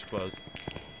 the door's closed.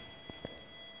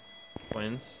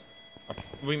 Twins.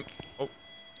 We might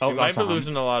that's be a hunt.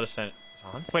 losing a lot of sense.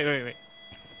 Wait.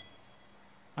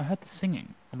 I heard the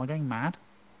singing. Am I going mad?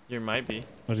 You might be.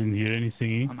 I didn't hear any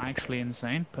singing. I'm actually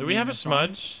insane. Do we have a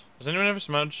smudge? Does anyone have a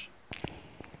smudge?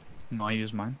 No, I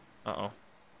use mine. Uh-oh.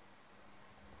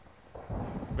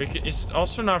 It's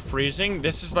also not freezing.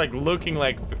 This is like looking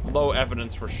like low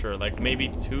evidence for sure. Like maybe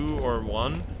 2 or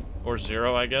 1 or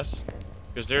 0, I guess.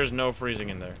 Because there's no freezing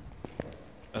in there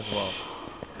as well.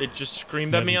 It just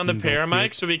screamed at me on the Haven't seen dots paramic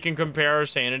yet. so we can compare our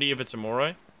sanity if it's a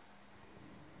Moroi.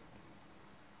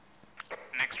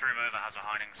 Next room over has a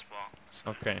hiding spot.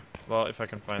 So Okay. Well, if I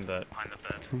can find that. behind the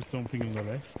bed. Who's something on the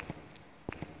left?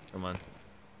 Come on.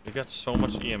 We got so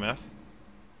much EMF,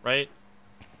 right?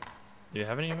 Do you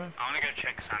have any EMF? I want to go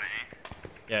check sanity.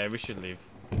 Yeah, we should leave.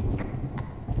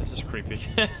 This is creepy.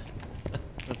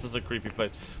 This is a creepy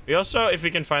place. We also, if we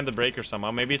can find the breaker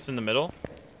somehow, maybe it's in the middle.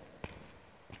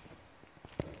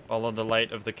 Follow the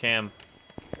light of the cam.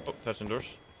 Oh, touching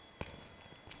doors.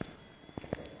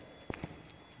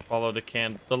 Follow the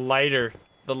can. The lighter.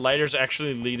 The lighter's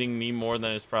actually leading me more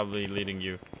than it's probably leading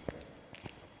you.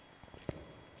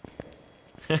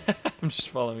 I'm just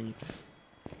following you.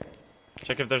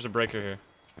 Check if there's a breaker here.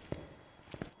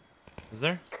 Is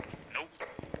there? Nope.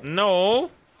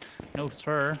 No! No,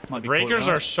 sir. Might be Breakers caught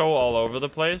are up. so all over the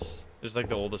place. It's like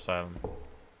the old asylum.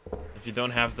 If you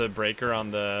don't have the breaker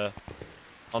on the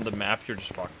map, you're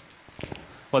just fucked.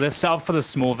 Well, there's set up for the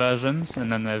small versions, and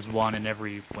then there's one in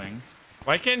every wing.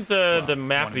 Why can't the Well,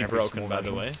 map one be in every broken, small by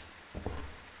the version. way?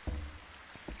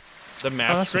 The Oh, map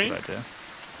that's a screen? good idea.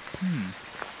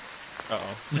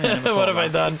 Uh-oh. Yeah, I never What thought have I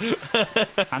done?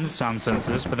 And sound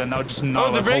sensors, but then that would just know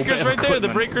Oh, the a whole bit breaker's of right there. The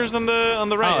equipment. breaker's on the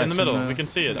right, Oh, in the it's middle. in the- We can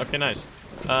see it. Okay, nice.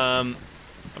 I'm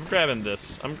grabbing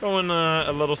this. I'm going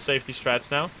a little safety strats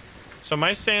now. So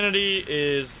my sanity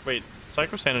is... Wait,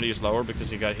 Psycho sanity is lower because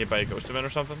he got hit by a ghost event or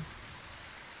something?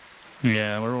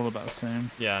 Yeah, we're all about the same.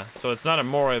 Yeah, so it's not a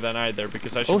Moroi then either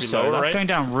because I should Also, be lower, that's right? going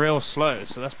down real slow,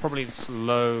 so that's probably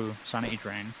low sanity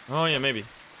drain. Oh, yeah, maybe.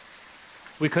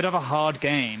 We could have a hard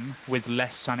game with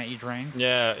less sanity drain.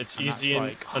 Yeah, it's And easy that's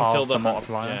like half until the hunt.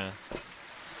 multiplier. Yeah,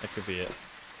 that could be it.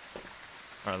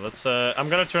 All right, let's. I'm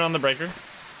gonna turn on the breaker.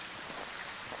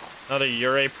 Not a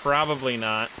Ure, probably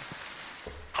not.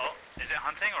 Oh, is it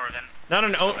hunting or is it?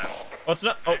 No. Oh, it's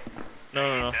not. Oh,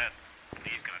 no. Dead.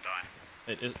 He's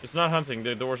gonna die. It's not hunting.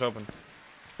 The door's open.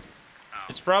 Oh.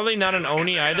 It's probably not an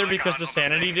Oni either because the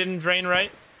sanity didn't drain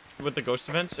right. With the ghost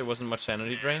events, it wasn't much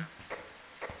sanity drain.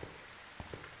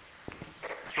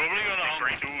 It's probably gonna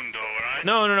hunt soon, though, right?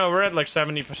 No, we're at like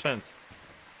 70%.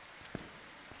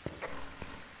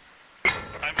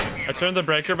 I turned the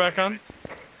breaker back on.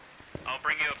 I'll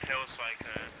bring you uphill so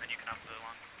then you can have the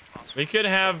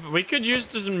one. We could use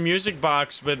this music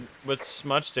box with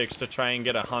smudge sticks to try and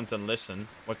get a hunt and listen.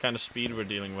 What kind of speed we're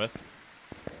dealing with.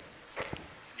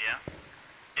 Yeah.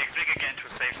 Yeah, 'cause we could get into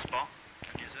a safe spot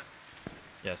and use it.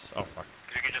 Yes. Oh fuck.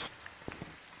 'Cause we could just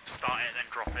start it and then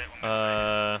drop it when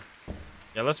we're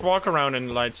yeah. Let's walk around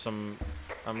and light some.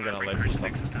 I'm gonna light some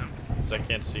stuff down. because I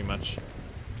can't see much.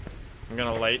 I'm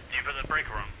gonna light. Do you put the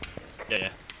breaker on? Yeah.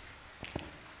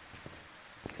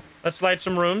 Let's light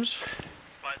some rooms.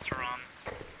 Lights are on.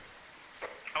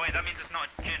 Oh wait, that means it's not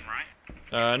a gin, right?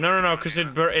 No, because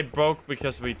it broke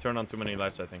because we turned on too many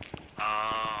lights, I think.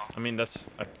 Oh. I mean, I'm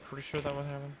pretty sure that what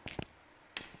happened.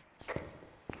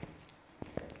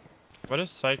 What is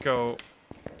Psycho?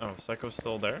 Oh, Psycho's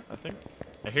still there, I think.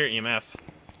 I hear EMF.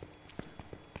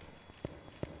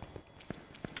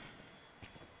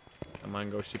 Come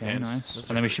on, ghosty Okay, pants. nice. This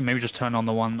And then we should maybe just turn on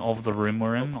the one of the room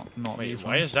we're in, not Wait, these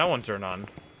why ones. is that one turned on?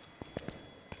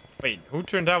 Wait, who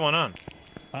turned that one on?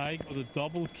 I got a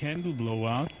double candle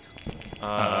blowout.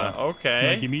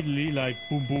 Okay. Like immediately, like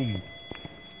boom, boom.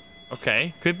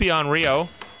 Okay, could be on Rio.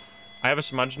 I have a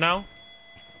smudge now.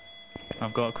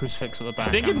 I've got a crucifix at the back.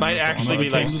 I think it might actually Another be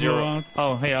like candle 0. blowout.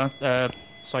 Oh, hey,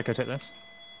 Psycho, take this.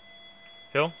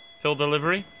 Pill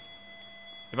delivery.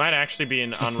 It might actually be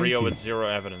on Thank Rio you. with 0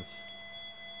 evidence.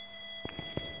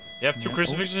 You have 2 Yeah.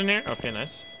 crucifixes in here? Okay,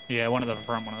 nice. Yeah, one at the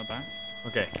front, one at the back.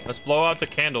 Okay, let's blow out the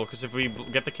candle, because if we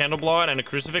get the candle blowout and a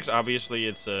crucifix, obviously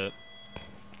it's an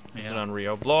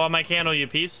Rio. Blow out my candle, you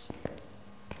piece.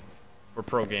 We're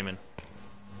pro gaming.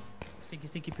 Stinky,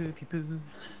 stinky, poopy, poo.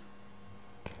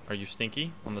 Are you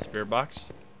stinky on the spirit box?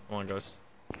 Come on, ghost.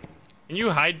 Can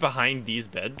you hide behind these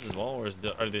beds as well, or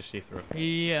are they see-through?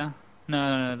 Yeah.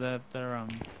 No, they're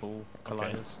full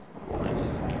colliders.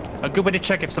 Nice. A good way to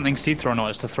check if something's see-through or not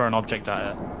is to throw an object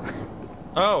at it.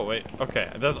 Oh, wait. Okay.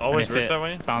 That always And works if that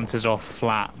way? it bounces off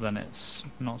flat, then it's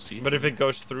not see-through. But if it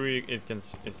goes through,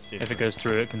 it's see-through. If it goes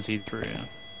through, it can see through, yeah.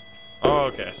 Oh,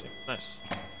 okay. I see. Nice.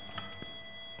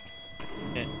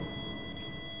 Yeah.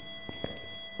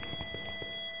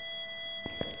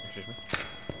 Excuse me.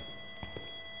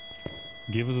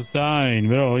 Give us a sign.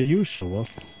 Where are you? Show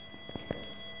us.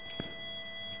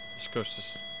 This ghost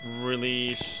is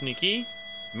really sneaky.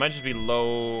 It might just be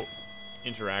low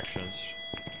interactions.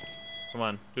 Come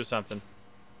on, do something.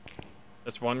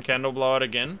 That's one candle blowout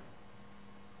again.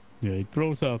 Yeah, it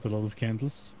blows out a lot of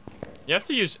candles. You have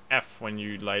to use F when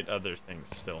you light other things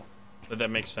still. But that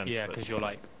makes sense. Yeah, but- because you're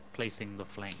like placing the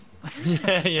flame.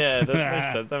 yeah, that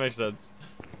makes sense. That makes sense.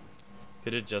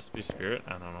 Could it just be spirit?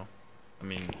 I don't know. I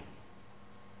mean,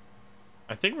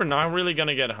 I think we're not really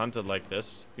gonna get hunted like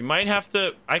this. We might have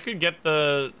to. I could get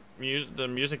the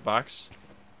music box.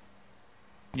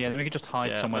 Yeah, then we could just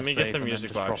hide Yeah, somewhere let me safe get the and then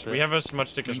music just box. drop it. We have a smudge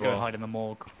stick You as can go well. hide in the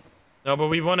morgue. No, but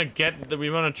we want to we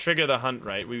want to trigger the hunt,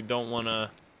 right? We don't want to.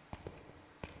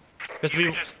 Because You we.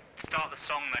 could just start the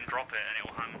song, then drop it, and it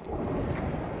will hunt.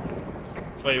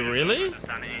 Wait, really? The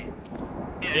sanity.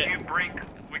 Yeah, Yeah. if you break,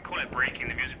 we call it breaking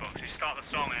the music box. You start the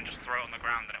song and just throw it on the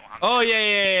ground, then it will hunt. Oh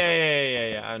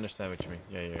yeah. I understand what you mean.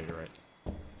 Yeah, you're right.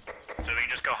 So we can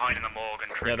just go hide in the morgue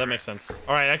and trigger Yeah, that makes sense.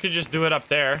 All right, I could just do it up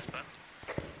there.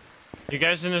 You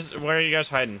guys in this? Where are you guys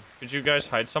hiding? Could you guys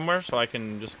hide somewhere so I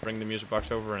can just bring the music box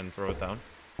over and throw it down?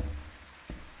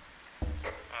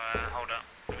 Hold up.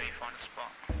 Let me find a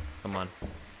spot. Come on.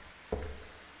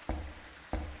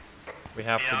 We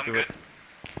have Yeah, to I'm do good. it.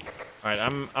 All right,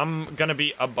 I'm gonna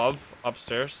be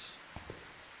upstairs.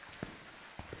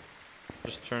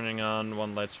 Just turning on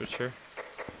one light switch here.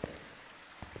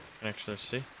 Can actually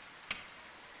see.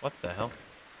 What the hell?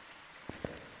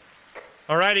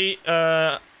 Alrighty,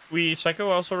 we Psycho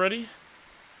also ready?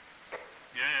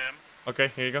 Yeah. Okay,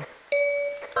 here you go.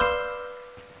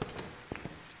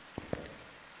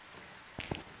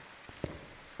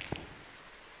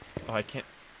 Oh, I can't.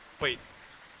 Wait.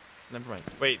 Never mind.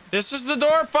 Wait, this is the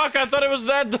door? Fuck, I thought it was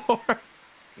that door.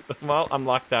 Well, I'm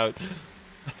locked out.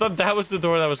 I thought that was the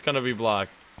door that was gonna be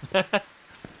blocked.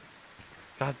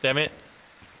 God damn it.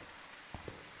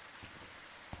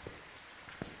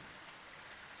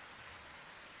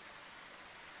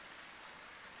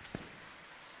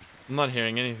 I'm not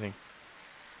hearing anything.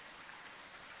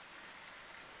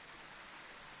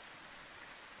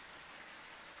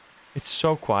 It's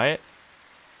so quiet.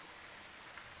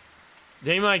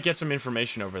 They might get some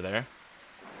information over there.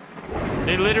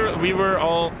 They literally, we were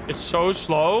all, it's so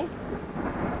slow.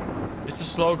 It's a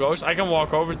slow ghost. I can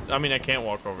walk over, I mean, I can't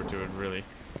walk over to it, really.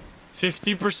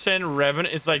 50% revenue,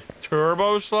 it's like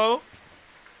turbo slow.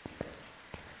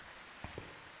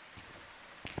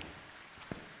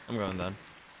 I'm going then.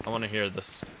 I want to hear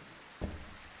this.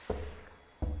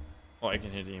 Oh, I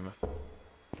can hear the email.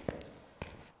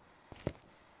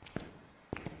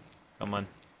 Come on.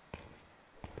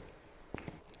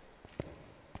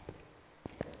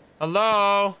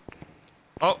 Hello?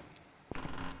 Oh.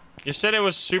 You said it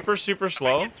was super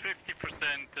slow? It's 50%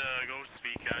 ghost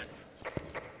speed, guys.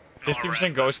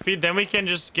 50% ghost speed? Then we can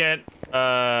just get,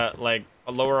 like,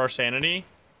 lower our sanity.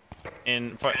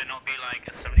 And... Would it not be like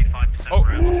a 75% Oh.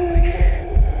 grab or something?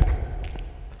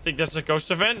 I think that's a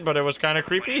ghost event, but it was kind of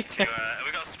creepy. We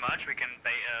got smudge, we can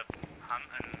bait a hunt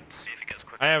and see if it gets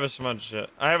quicker. I have a smudge, yeah.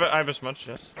 I have a smudge,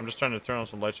 yes. I'm just trying to turn on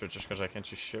some light switches because I can't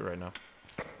see shit right now.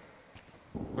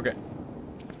 Okay.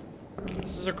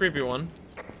 This is a creepy one.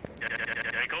 Yeah,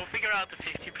 go figure out the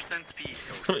 50% speed.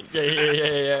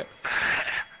 yeah.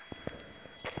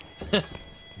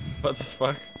 What the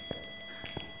fuck?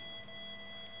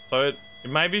 So it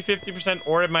might be 50%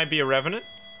 or it might be a revenant.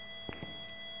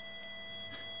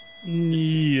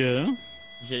 Yeah.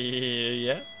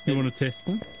 Yeah. You want to test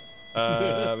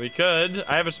that? We could.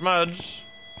 I have a smudge.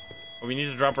 But we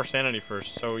need to drop our sanity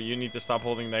first, so you need to stop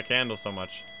holding that candle so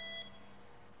much.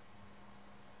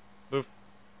 Boof.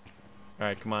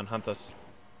 Alright, come on, hunt us.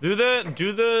 Do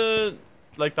the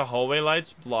like the hallway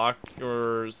lights block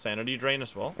your sanity drain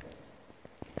as well?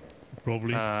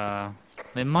 Probably.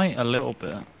 They might a little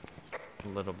bit. A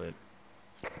little bit.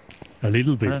 A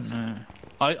little I bit. don't know.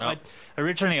 I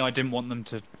originally I didn't want them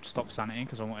to stop sanity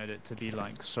because I wanted it to be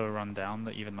like so run down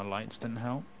that even the lights didn't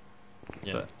help.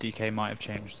 Yeah. But DK might have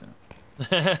changed it.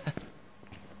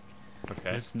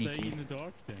 Okay. Sneaky. Stay in the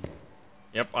dark then.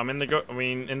 Yep, I'm in the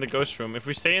in the ghost room. If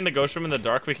we stay in the ghost room in the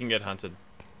dark, we can get hunted.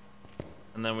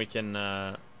 And then we can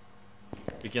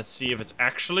see if it's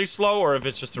actually slow or if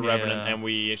it's just a revenant and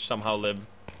we somehow live.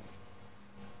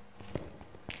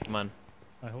 Come on.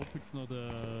 I hope it's not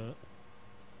a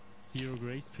 0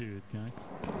 grace period, guys.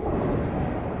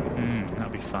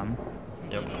 That'd be fun.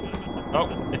 Yep.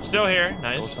 Oh, it's still here.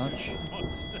 Nice. Touch.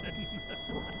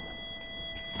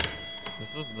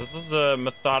 This is a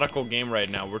methodical game right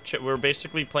now. We're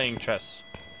basically playing chess.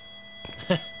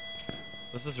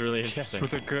 This is really Chess interesting.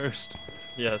 with a ghost.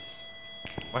 Yes.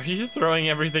 Why are you throwing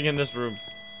everything in this room?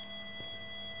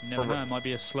 You never know, it might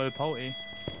be a slow party.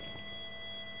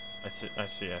 I see.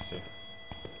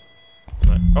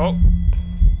 Oh.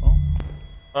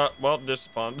 Well, this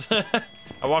spawned.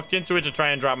 I walked into it to try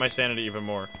and drop my sanity even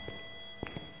more.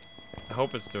 I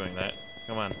hope it's doing that.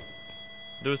 Come on.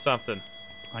 Do something.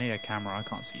 I need a camera, I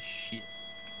can't see shit.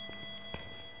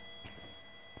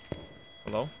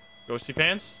 Hello? Ghosty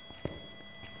pants?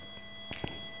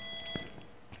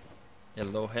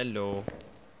 Hello.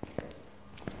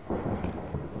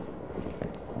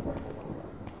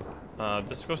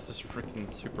 This ghost is freaking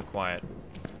super quiet.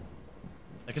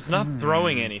 Like, it's not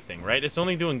throwing anything, right? It's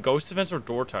only doing ghost events or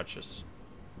door touches.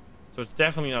 So it's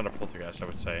definitely not a poltergeist, I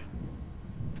would say.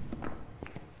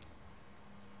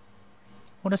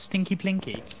 What a stinky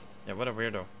plinky. Yeah, what a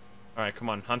weirdo. Alright, come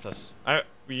on, hunt us.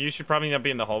 You should probably not be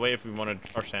in the hallway if we wanted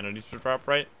our sanity to drop,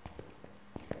 right?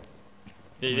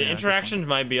 The interactions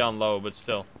might be on low, but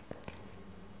still.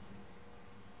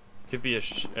 Could be a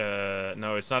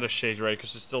no, it's not a shade, right?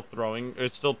 Because it's still throwing,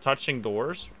 it's still touching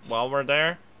doors while we're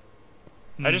there.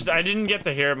 I didn't get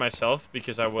to hear it myself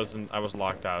because I was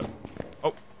locked out.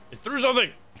 Oh, it threw something!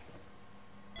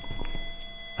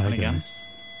 Hi again. guys.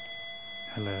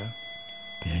 Hello.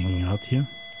 You hanging out here?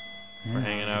 We're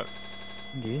hanging out.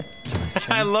 Yeah.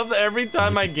 I love that every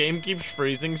time my game keeps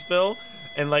freezing still,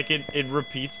 and like it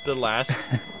repeats the last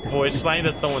voice line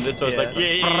that someone did, so it's like,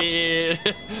 yeah.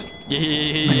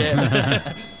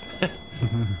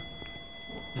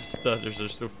 The stutters are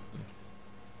so funny.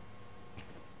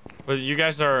 But you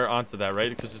guys are onto that, right?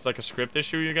 Because it's like a script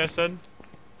issue, you guys said?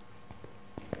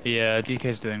 Yeah,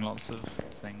 DK's doing lots of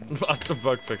things. Lots of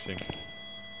bug fixing.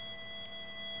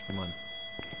 Come on.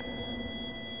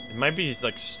 It might be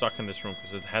like stuck in this room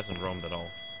because it hasn't roamed at all.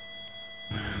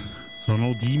 So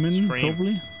no demon, Scream.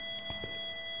 probably?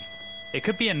 It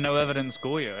could be a no evidence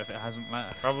Goyo if it hasn't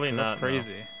left. Probably not, That's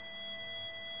crazy.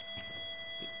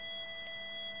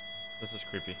 This is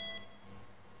creepy.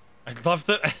 I love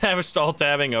that I was all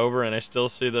tabbing over and I still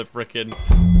see the frickin'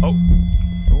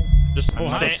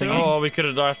 we could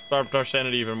have dropped our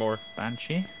sanity even more.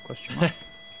 Banshee? Question mark.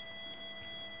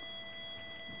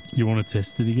 You want to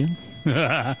test it again?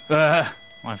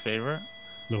 My favorite.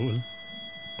 Lol.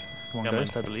 Come on, Come on.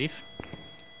 Ghost, I believe.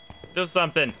 Do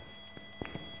something.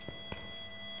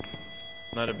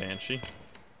 Not a banshee.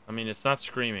 I mean, it's not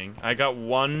screaming. I got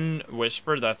one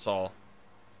whisper, that's all.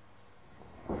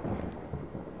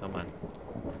 Come on.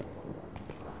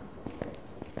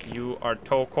 You are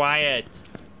too quiet.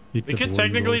 It's We a could boring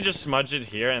technically ghost. just smudge it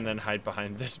here and then hide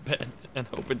behind this bed and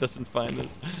hope it doesn't find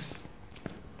us.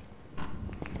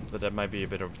 But that might be a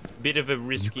bit of a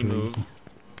risky move.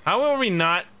 How are we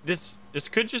not? This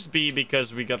could just be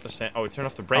because we got the sand. Oh, we turned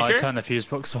off the breaker. Oh, I turned the fuse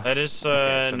box off. That is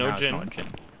Okay, so no now it's gin. not a gin.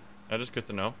 That is good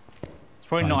to know. It's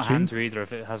probably not a Gin? Hantu either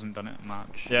if it hasn't done it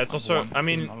much. Yeah, it's Like also. once I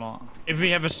mean, isn't a lot. if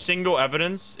we have a single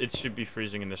evidence, it should be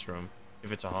freezing in this room.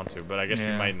 If it's a Hantu, but I guess we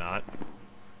Yeah. might not.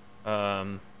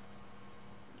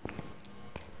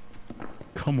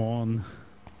 Come on.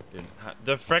 Dude,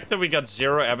 the fact that we got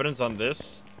 0 evidence on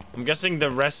this, I'm guessing the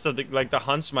rest of the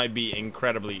hunts might be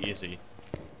incredibly easy.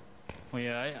 Well,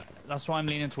 yeah, that's why I'm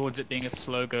leaning towards it being a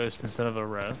slow ghost instead of a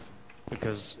rev.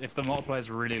 Because if the multiplier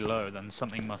is really low, then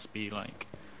something must be like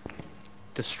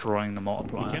destroying the It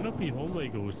multiplier. cannot be hallway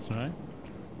ghosts, right?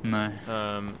 No.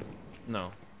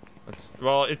 No.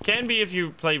 Well, it can be if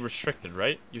you play restricted,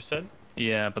 right? You said?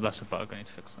 Yeah, but that's a bug. I need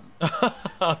to fix that.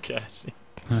 Okay, I see.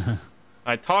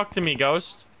 Talk to me,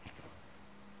 ghost.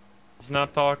 He's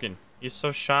not talking. He's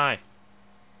so shy.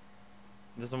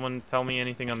 He doesn't want to tell me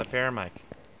anything on the paramic.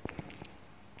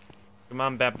 Come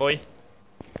on, bad boy.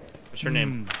 What's your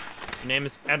name? Your name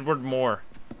is Edward Moore.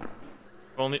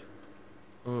 Only.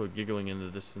 Oh, giggling in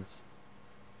the distance.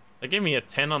 That gave me a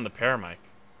 10 on the paramic.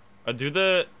 Do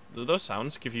those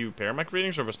sounds give you paramic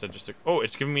readings, or was that just a... Oh,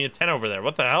 it's giving me a 10 over there.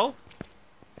 What the hell?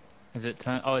 Is it?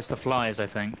 Oh, it's the flies, I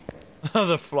think.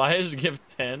 The flies give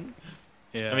 10?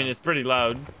 Yeah. I mean, it's pretty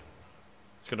loud.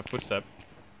 Just got a footstep.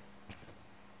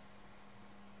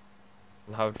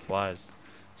 Loud flies.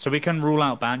 So we can rule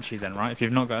out Banshee then, right? If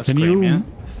you've not got a Can scream you yet.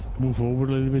 move over a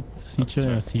little bit, CJ?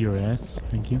 sorry. I see your ass.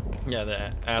 Thank you. Yeah,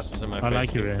 the ass was in my I face.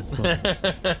 like your ass,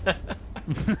 but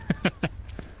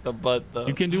The butt, though.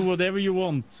 you can do whatever you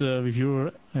want with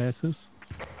your asses.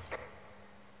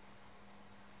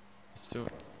 Let's do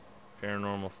it.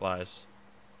 Paranormal flies.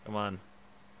 Come on.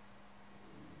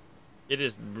 It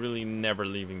is really never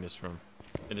leaving this room.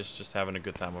 It is just having a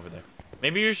good time over there.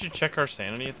 Maybe we should check our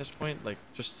sanity at this point. Like,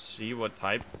 just see what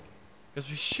type. Because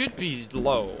we should be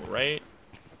low, right?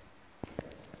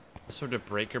 Also, the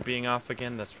breaker being off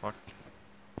again. That's fucked.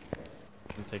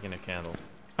 I'm taking a candle.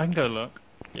 I can go look.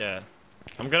 Yeah.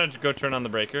 I'm gonna go turn on the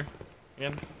breaker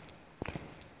again.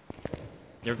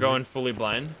 You're going fully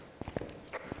blind.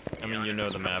 I mean, you know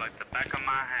the map. Like the back of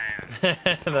my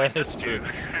hand. That is true.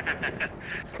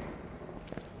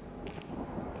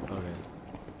 Okay.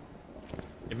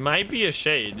 It might be a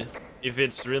shade if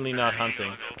it's really not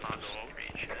hunting.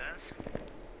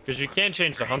 Because you can't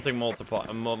change the hunting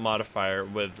modifier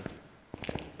with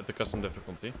the custom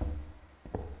difficulty.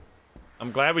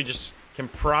 I'm glad we just can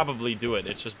probably do it.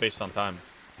 It's just based on time.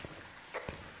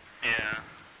 Yeah.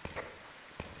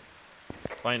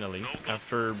 Finally,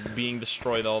 after being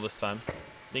destroyed all this time.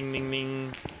 Ding, ding,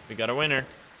 ding. We got a winner.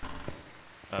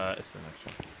 It's the next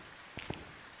one.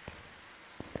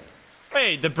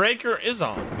 Wait, the breaker is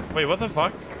on. Wait, what the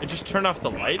fuck? It just turned off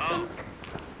the light then?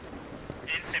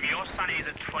 Insym, your sanity is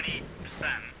at 20%.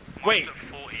 Wait. Mine's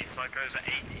at 40, so it goes at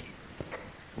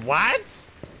 80. What?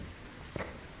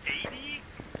 80?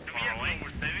 Do we have normal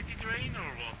 70 drain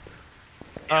or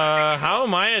what? How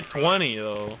am I at 20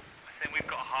 though? I think we've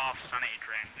got half sanity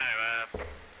drain. No,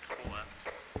 quarter.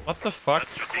 What the fuck?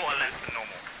 That's a quarter less than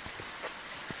normal.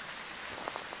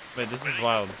 Wait, this is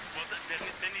wild. Well,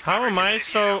 then How am I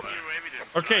so... zero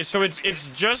evidence, Okay, right? so it's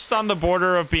just on the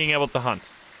border of being able to hunt.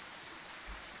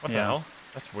 What the Yeah. hell?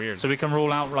 That's weird. So we can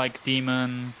rule out like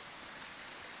Demon,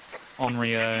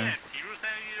 Onryo. Yeah, zero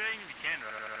sanity drain, we can,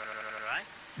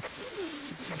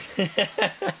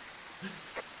 right?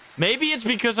 Maybe it's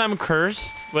because I'm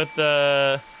cursed with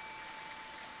the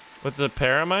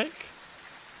paramic.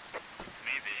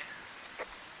 Maybe.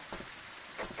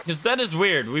 Because that is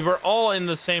weird. We were all in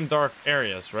the same dark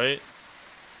areas, right?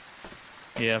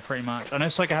 Yeah, pretty much. I know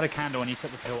Psycho had a candle and he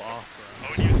took the pill after.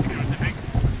 Oh, and use the crucifix?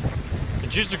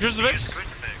 Did you use the Use crucifix? the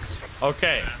crucifix.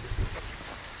 Okay.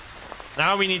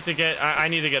 Now we need to get... I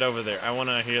need to get over there. I want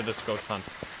to hear this ghost hunt.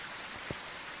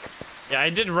 Yeah, I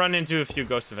did run into a few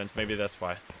ghost events. Maybe that's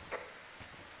why.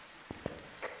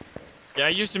 Yeah, I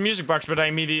used the music box, but I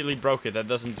immediately broke it. That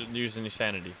doesn't use any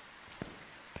sanity.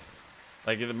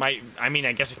 Like, it might... I mean,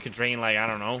 I guess it could drain, like, I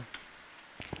don't know.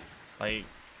 Like,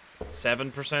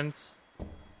 7%?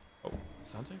 Oh,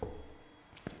 something?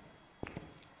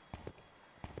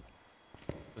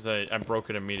 Because I broke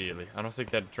it immediately. I don't think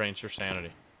that drains your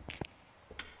sanity.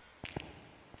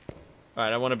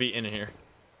 Alright, I want to be in here.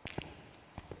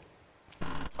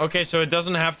 Okay, so it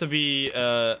doesn't have to be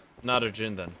not a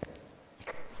djinn then.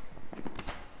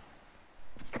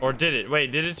 Or did it?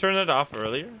 Wait, did it turn it off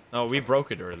earlier? No, we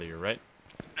broke it earlier, right?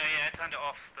 No, yeah, I turned it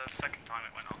off the second time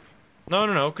it went off.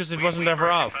 No, because it wasn't we ever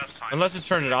broke it off. first time. Unless it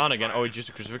turned it on again. Oh, it used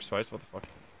a crucifix twice? What the fuck?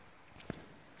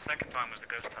 Second time was the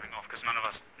ghost turning off because none of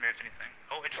us moved anything.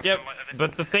 Oh, it just Yep, felt like a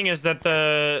but the thing is that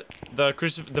the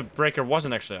breaker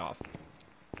wasn't actually off.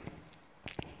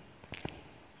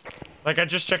 Like, I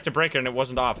just checked the breaker and it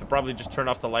wasn't off. It probably just turned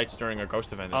off the lights during a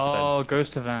ghost event instead. Oh,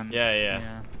 ghost event. Yeah.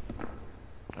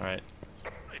 Alright.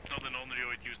 It's not an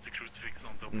on-reel, it used the crucifix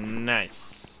on top.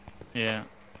 Nice. Yeah.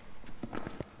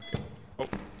 Oh,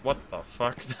 what the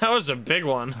fuck? That was a big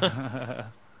one.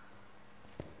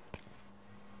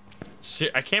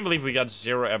 I can't believe we got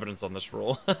 0 evidence on this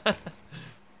roll. I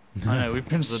know, we've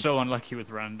been so unlucky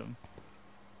with random.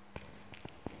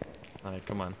 Alright,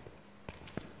 come on.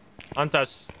 Hunt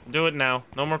us. Do it now.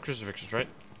 No more crucifixes, right?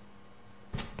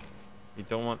 We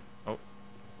don't want... Oh.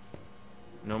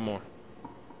 No more.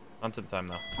 Hunting time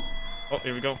now. Oh,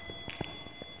 here we go.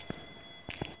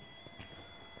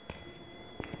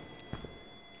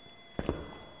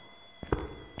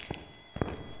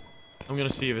 I'm gonna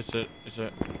see if it's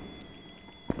a...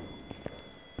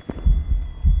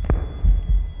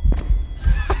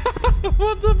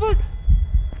 What the fuck?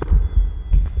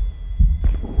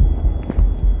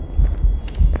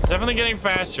 It's definitely getting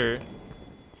faster.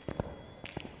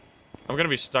 I'm gonna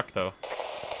be stuck though.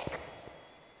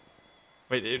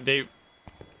 Wait, they...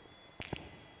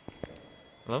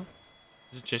 Hello?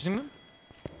 Is it chasing them?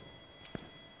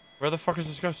 Where the fuck is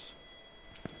this ghost?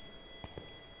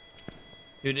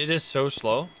 Dude, it is so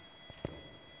slow.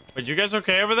 Wait, you guys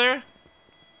okay over there?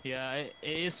 Yeah, it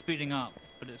is speeding up,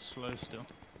 but it's slow still.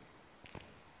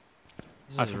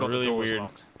 This I is forgot really the door was weird.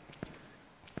 locked.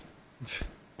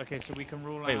 Okay, so we can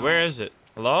rule out... Wait, where is it?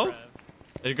 Hello? Trev.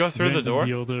 Did it go through the door?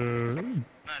 The other No,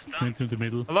 it's done. went through the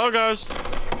middle. Hello, ghost.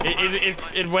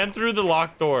 It went through the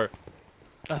locked door.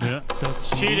 Yeah, that's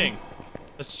Cheating.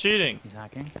 That's cheating. He's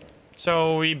hacking.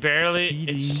 So we barely... It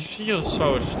Cheating. feels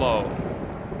so slow.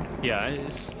 Yeah,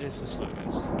 it's a slow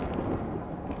ghost.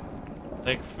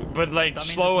 Like, but like That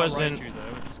means slow it's as not in... Raiju,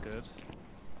 though, which is good.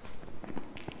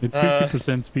 It's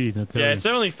 50% speed. I tell Yeah, you. it's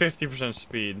only 50%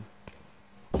 speed.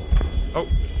 Oh.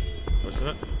 Wasn't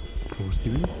it?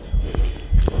 Ghosty minute.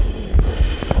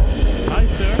 Hi,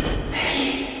 sir.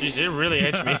 Jeez, it really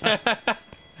hits me.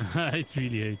 It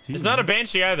really hates you. It's not a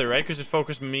banshee either, right? Because it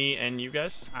focused me and you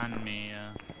guys. And me,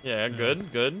 Yeah,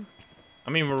 good. I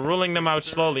mean, we're ruling them out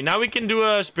slowly. Now we can do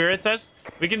a spirit test.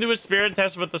 We can do a spirit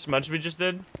test with the smudge we just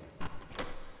did.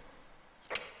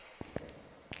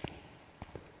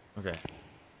 Okay.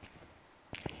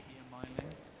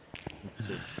 Let's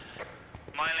see.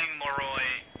 Myling, Moroi,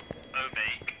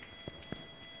 Obake.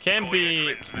 Can't Oh, be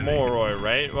yeah, twins, maybe. Moroi,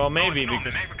 right? Well, maybe no, it's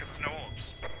not, because... maybe because there's no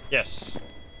orbs. Yes.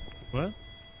 What?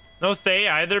 No Thay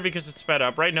either because it's sped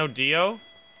up, right? No Dio.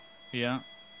 yeah.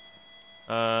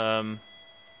 No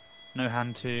No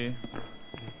hand to.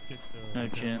 Let's get No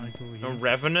the Jinn. mic over No here.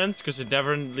 Revenant because it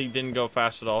definitely didn't go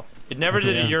fast at all. It never Okay,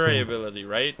 did a yeah, Yuri so- ability,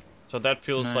 right? So that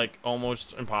feels No. like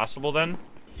almost impossible then.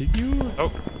 Did you?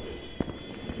 Oh.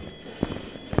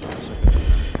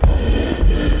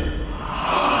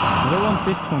 I don't want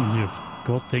this one here.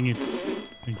 God dang it.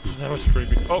 Thank you. That was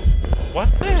creepy. Oh,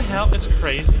 what the hell? It's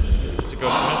crazy. It's a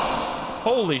ghost event.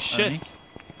 Holy shit. Only?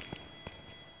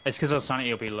 It's because our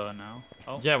sanity will be lower now.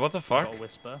 Oh, Yeah, what the fuck? got a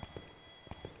whisper.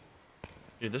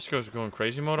 Dude, this guy's going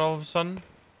crazy mode all of a sudden.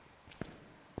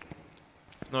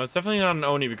 No, it's definitely not an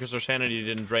Oni because our sanity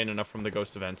didn't drain enough from the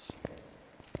ghost events.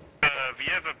 We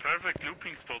have a perfect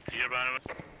looping spot here, by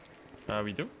the way.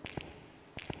 We do?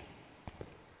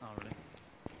 Oh, really?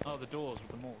 Oh, the doors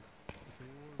with the morgue.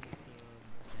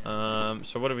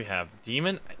 So what do we have?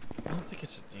 Demon? I don't think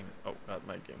it's a demon. Oh, god,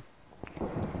 my game.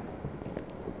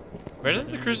 Where did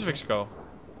the crucifix go?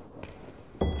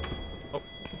 Oh,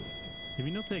 Did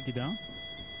we not take it down?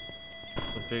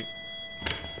 the big...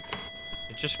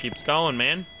 It just keeps going,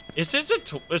 man. Is this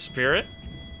a spirit?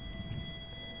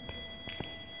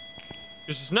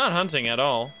 Because it's not hunting at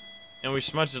all. And we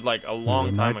smudged it like a long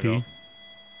it time might ago. be.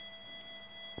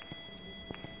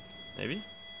 Maybe?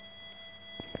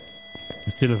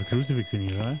 We still have a crucifix in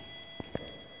here, right?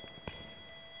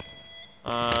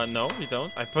 No, we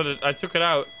don't. I took it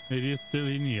out. It is still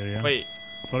in here, yeah. Wait,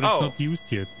 But it's oh. not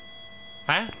used yet.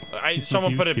 huh? It's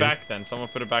Someone not put it used yet. back then. Someone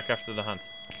put it back after the hunt.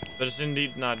 But it's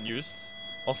indeed not used.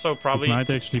 Also, It probably, might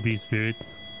actually be spirit.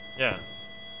 yeah.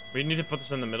 We need to put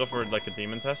this in the middle for like a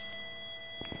demon test.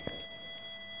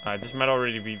 This might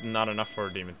already be not enough for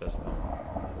a demon test though.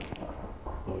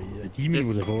 demon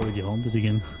would have already hunted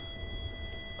again.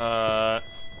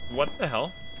 What the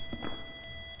hell?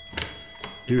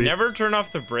 Here Never turn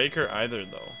off the breaker either,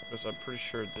 though, because I'm pretty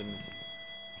sure it didn't.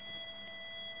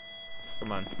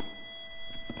 Come on.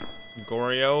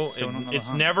 Goryo,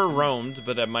 it's never roamed,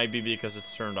 but that might be because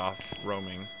it's turned off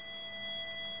roaming.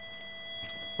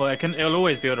 Well, it'll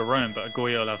always be able to roam, but a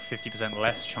Goyo will have 50%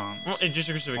 less chance. Well, it just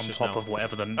crucifix on top now. of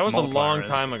whatever the That was a long multiplier is.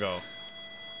 time ago.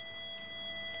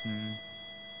 Hmm.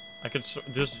 I could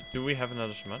just. Do we have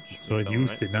another smudge? So I No,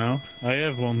 used right? it now. I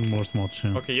have one more smudge.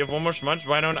 Yeah. Okay, you have one more smudge.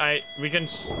 Why don't I? We can,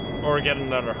 or get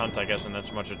another hunt, I guess, and then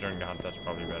smudge it during the hunt. That's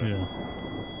probably better. Yeah.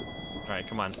 All right,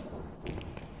 come on.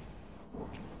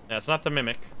 Yeah, it's not the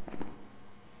mimic.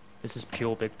 This is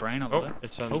pure big brain over there.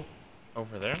 It's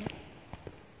over there.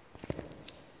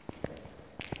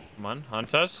 Come on,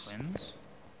 hunt us. Twins.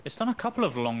 It's done a couple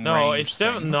of long No, range it's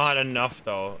still things. not enough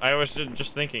though. I was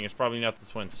just thinking it's probably not the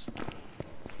twins.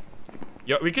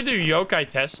 Yo, we could do yokai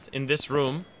test in this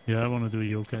room. Yeah, I want to do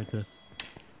a yokai test.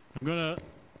 I'm gonna.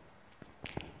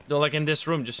 No, like in this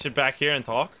room, just sit back here and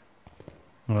talk.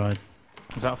 All right.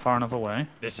 Is that far enough away?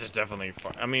 This is definitely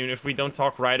far. I mean, if we don't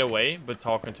talk right away, but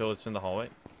talk until it's in the hallway.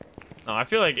 No, I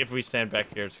feel like if we stand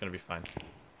back here, it's gonna be fine.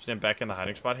 Stand back in the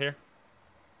hiding spot here.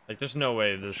 Like, there's no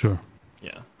way this. Sure.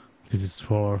 Yeah. This is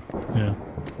far. Yeah.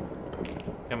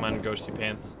 Come on, ghosty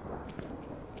pants.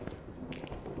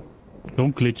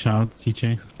 Don't glitch out,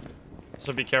 CJ.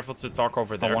 So be careful to talk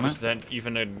over there, want because it. then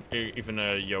even a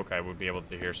yokai would be able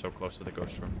to hear so close to the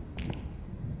ghost room.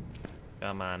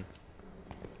 Come on.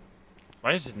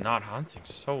 Why is it not hunting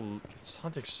so? It's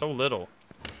hunting so little.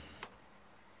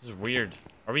 This is weird.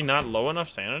 Are we not low enough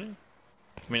sanity?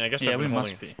 I mean, I guess Yeah, I've we been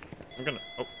must holding be. it. I'm gonna.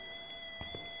 Oh.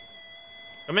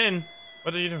 Come in.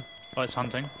 What are you doing? Oh, it's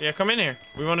hunting. Yeah, come in here.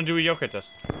 We want to do a yokai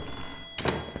test.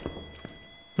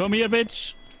 Come here,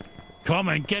 bitch. Come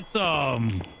and get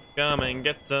some. Come and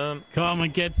get some. Come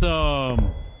and get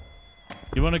some.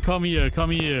 You wanna come here?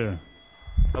 Come here.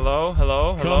 Hello,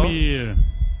 hello, hello. Come here.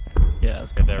 Yeah,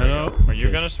 that's Okay, good. there we Hello? go. Are you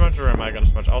Okay. gonna smudge or am I gonna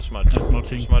smudge? I'll smudge. I'm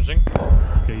smudging. You smudging?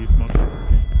 Okay, you smudge.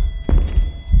 Okay.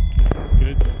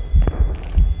 Good.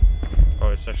 Oh,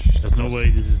 it's actually still There's no close. way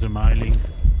this is a myling.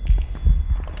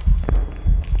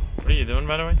 What are you doing,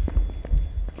 by the way?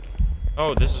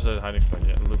 Oh, this is a hiding spot.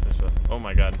 Yeah, loop as well. Oh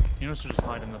my god. You also just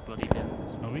hide in the bloody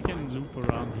bins. Oh, we can loop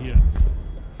around here.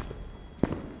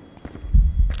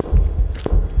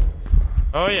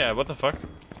 Oh yeah, what the fuck?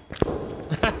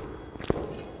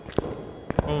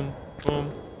 Boom,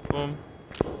 boom, boom.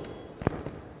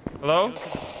 Hello?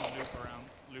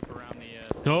 Loop around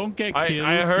the. Don't get killed.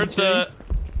 I heard CJ. the.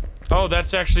 Oh,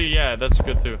 that's actually, yeah, that's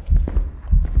good too.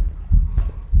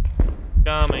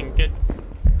 Come and get.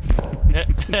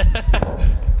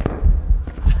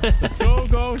 Let's go,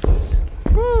 ghosts.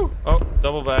 Woo! Oh,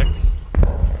 double back.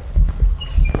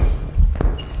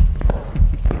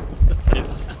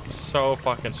 It's so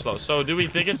fucking slow. So, do we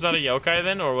think it's not a yokai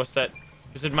then, or was that?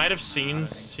 Because it might have seen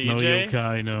CJ. No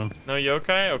yokai, no. No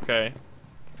yokai. Okay.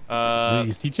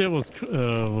 CJ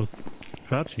was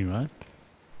crouching, right?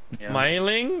 Yeah.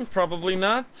 Myling, probably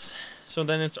not. So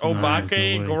then it's No, Obake,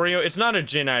 there's no way. Goryo. It's not a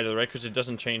Jin either, right? Because it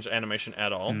doesn't change animation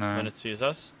at all No. when it sees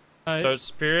us. So it's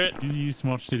Spirit. You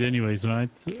smudged it anyways, right?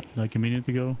 Like a minute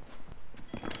ago.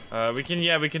 We can do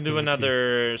Let's see.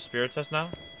 another Spirit test now.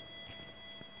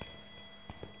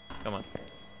 Come on.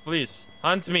 Please,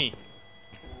 hunt me.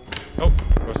 Oh,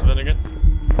 Ghost Event again.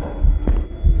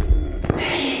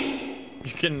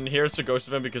 You can hear it's a Ghost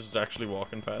Event because it's actually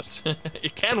walking fast.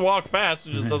 It can walk fast,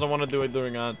 it just doesn't want to do it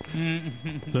during on.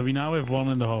 So we now have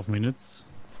 1.5 minutes.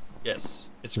 Yes.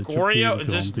 It's So it should be able Goryo. to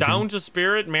It's just hunt again. down to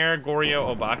Spirit, Mare,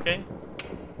 Goryo, Obake.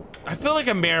 I feel like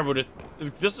a Mare would have...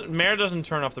 This Mare doesn't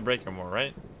turn off the breaker more,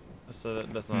 right? That's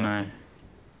not... No.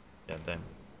 Yeah, damn.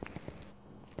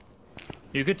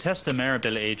 You could test the mirror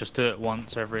ability. Just do it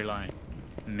once every like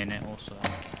minute or so.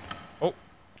 Oh,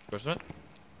 Ghost Event?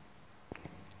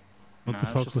 What No, the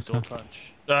it's fuck just was a door that?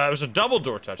 touch. It was a double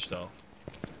door touch, though.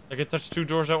 Like, it touched 2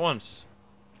 doors at once.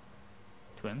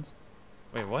 Twins.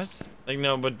 Wait, what? Like,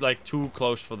 no, but like too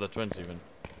close for the twins, even.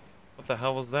 What the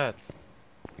hell was that?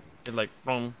 It like,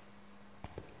 boom.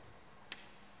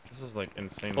 This is like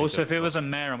insane. Also, if it was a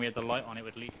mare and we had the light on, it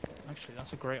would leak. Actually,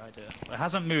 that's a great idea. It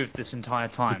hasn't moved this entire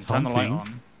time. It's Turn the light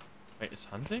hunting. on. Wait, it's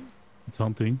hunting? It's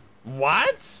hunting.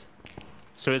 What?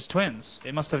 So it's twins.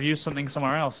 It must have used something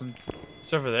somewhere else. And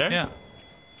It's over there? yeah,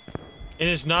 It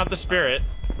is not the spirit.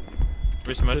 We so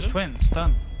it's smudge it? twins.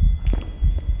 Done.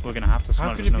 We're gonna have to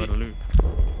smudge. could There's it no be- other loop.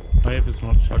 I have a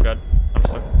smudge. Oh god, I'm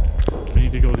stuck. We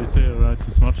need to go this way, right? We're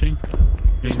smudging.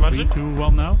 You're In smudging? 3, 2,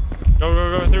 1 now.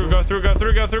 Go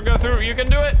through. You can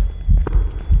do it.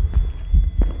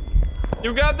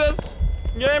 You got this,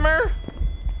 gamer.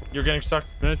 You're getting stuck.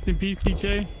 Rest in peace,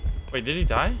 CJ. Wait, did he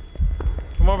die?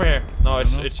 Come over here. No,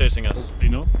 it's chasing us. Hopefully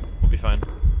not. We'll be fine.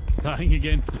 Dying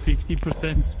against the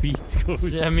 50% speed ghost.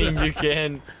 Yeah, I mean, you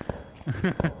can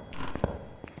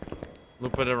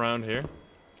loop it around here.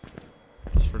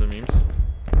 Just for the memes.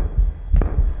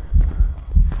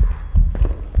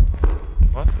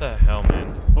 What the hell,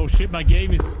 man? Oh shit, my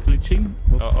game is glitching.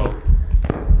 Uh-oh.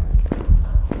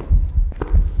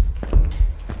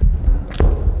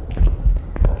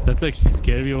 That's actually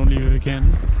scary only if we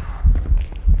can.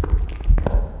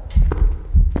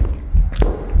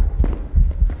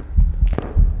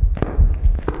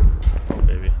 Oh,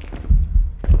 baby.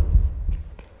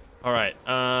 Alright,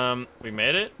 we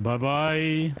made it.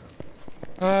 Bye-bye.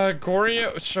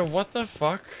 Gorio, so what the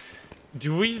fuck?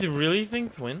 Do we really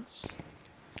think twins?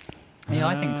 Yeah,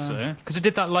 I think so. Because it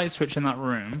did that light switch in that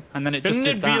room, and then it just Couldn't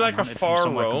did it that be like and a hunted from far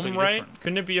somewhere roam, completely right? different.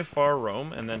 Couldn't it be a far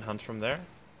roam and then hunt from there?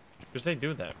 Because they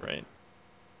do that, right?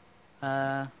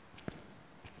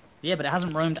 Yeah, but it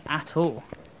hasn't roamed at all.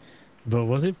 But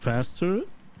was it faster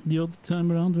the other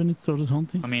time around when it started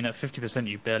hunting? I mean, at 50%,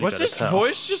 you barely Was better his tell.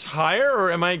 voice just higher,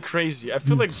 or am I crazy? I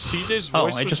feel like CJ's Oh,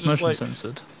 voice I was just just motion like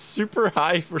censored. super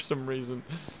high for some reason.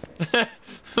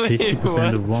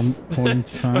 50% of I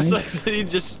was 1.5. like, did he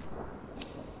just...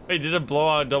 Wait, did it blow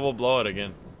out, double blow it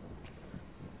again?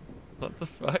 What the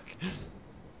fuck?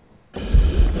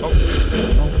 Oh,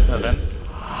 No, then.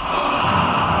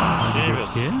 Jesus.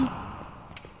 Scared?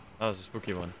 That was a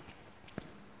spooky one.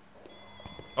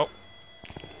 Oh.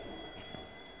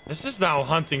 This is now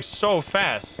hunting so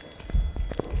fast.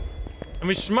 And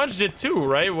we smudged it too,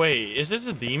 right? Wait, is this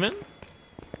a demon?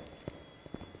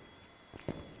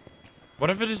 What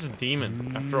if it is a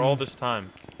demon after all this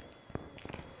time?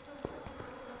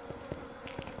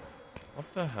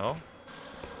 What the hell?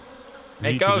 We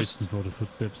Hey, need to ghost! listen for the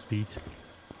footstep speed.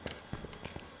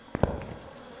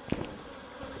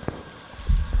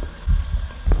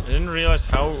 I didn't realize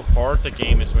how hard the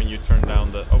game is when you turn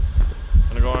down the... Oh,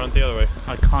 gonna go around the other way.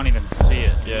 I can't even see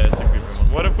it. Yeah, it's a creepy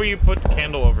one. What if we put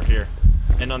candle over here?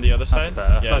 And on the other side? That's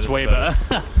better. Yeah, That's this way is better.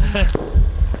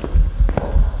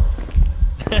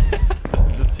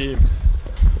 The team.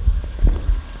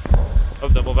 Oh,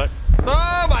 double back.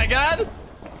 Oh my god!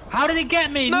 How did it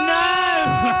get me? No!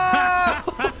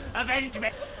 Avenge me!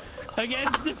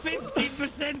 Against the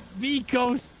 50% speed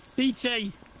ghost,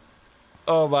 CJ.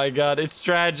 Oh my god, it's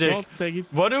tragic. Well, take it.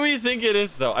 What do we think it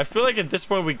is, though? I feel like at this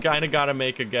point we kind of gotta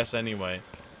make a guess anyway.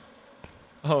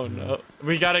 Oh no.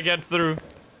 We gotta get through.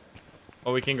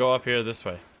 Oh, we can go up here this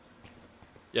way.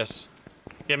 Yes.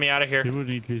 Get me out of here. We don't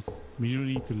need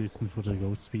to listen for the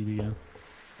ghost speed again.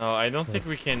 Oh, I don't think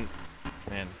we can...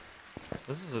 Man.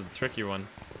 This is a tricky one.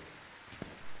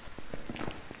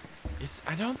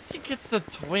 I don't think it's the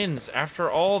twins. After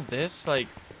all this, like...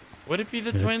 Would it be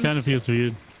the twins? It kind of feels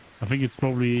weird. I think it's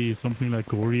probably something like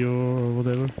Gorio or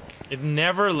whatever. It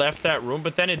never left that room,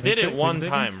 but then it did it one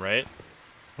time, right?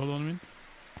 Hold on a minute.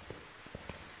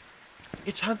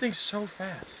 It's hunting so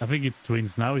fast. I think it's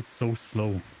twins. Now it's so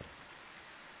slow.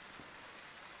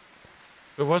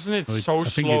 But wasn't it Oh, so I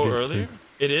think slow it is earlier? twins.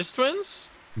 It is twins?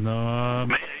 No.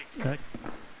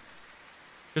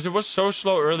 Because it was so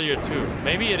slow earlier too.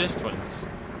 Maybe it is twins.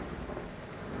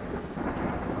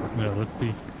 Yeah, let's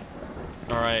see.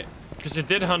 Alright. Because it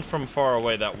did hunt from far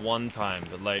away that one time,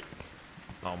 but like...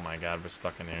 Oh my god, we're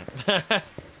stuck in here.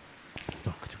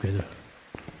 Stuck together.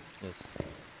 Yes.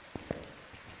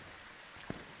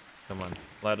 Come on.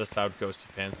 Let us out, Ghosty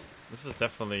Pants. This is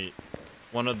definitely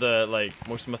one of the, like,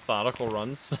 most methodical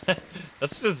runs.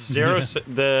 That's just zero...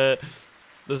 the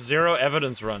zero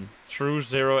evidence run. True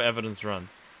zero evidence run.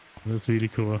 That's really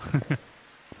cool.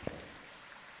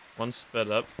 One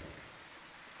sped up.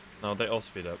 No, they all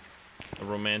speed up. A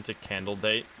romantic candle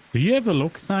date. Do you have a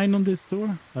lock sign on this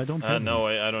door? I don't have No,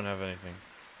 one. I don't have anything.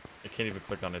 I can't even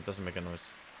click on it. It doesn't make a noise.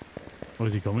 Oh,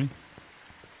 is he coming?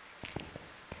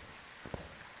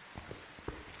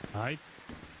 Hide.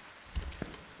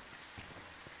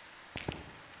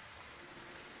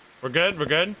 We're good? We're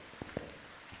good?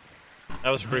 That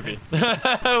was creepy.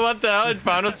 What the hell? It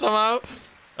found us somehow?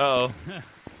 Uh-oh.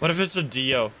 What if it's a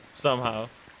Dio somehow?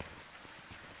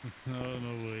 No,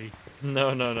 no way.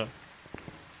 No, no, no.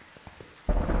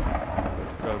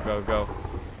 Go, go, go.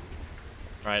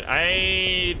 Right,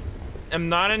 I am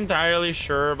not entirely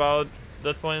sure about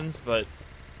the twins, but...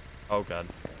 Oh, God.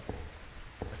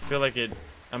 I feel like it...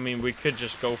 I mean, we could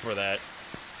just go for that.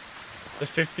 The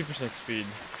 50% speed.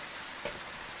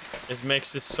 It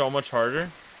makes it so much harder.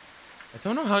 I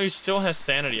don't know how he still has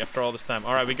sanity after all this time.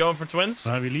 Alright, we going for twins?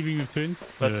 Are we leaving with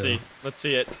twins? Let's see. Let's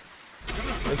see it.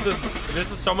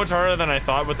 This is so much harder than I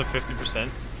thought with the 50%.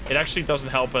 It actually doesn't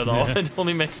help at all. It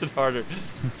only makes it harder.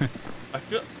 I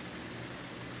feel...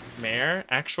 Mare?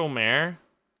 Actual mare?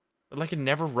 Like it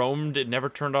never roamed, it never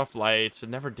turned off lights, it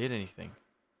never did anything.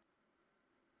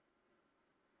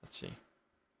 Let's see.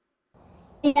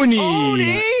 Oni!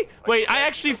 Oni? Wait, I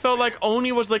actually felt like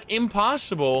Oni was like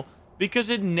impossible because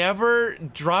it never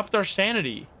dropped our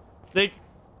sanity. Like,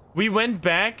 we went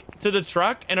back to the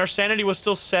truck and our sanity was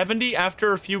still 70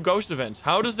 after a few ghost events.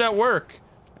 How does that work?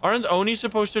 Aren't Oni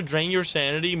supposed to drain your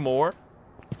sanity more?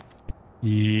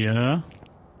 Yeah.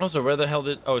 Also, where the hell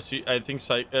did... Oh, see, I think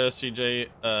CJ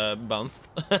bounced.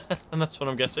 And that's what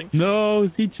I'm guessing. No,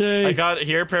 CJ. I got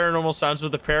here paranormal sounds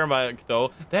with the paramic,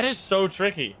 though. That is so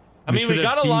tricky. I mean, we should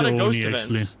have got a lot seen of the ghost Oni, events.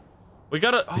 actually. We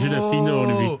got a... We should have seen the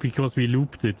Oni because we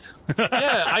looped it.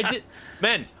 Yeah, I did.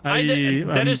 Man,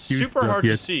 that is super hard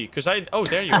to see. Because I... Oh,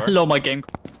 there you are. Hello, my game.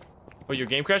 Oh, your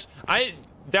game crashed?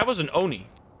 That was an Oni.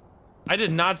 I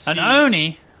did not see... An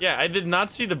Oni? Yeah, I did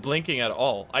not see the blinking at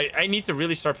all. I need to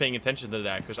really start paying attention to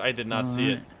that because I did not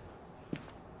see it.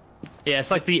 Yeah,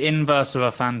 it's like the inverse of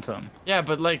a phantom. Yeah,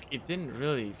 but like it didn't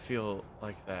really feel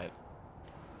like that.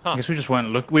 Huh. I guess we just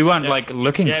weren't like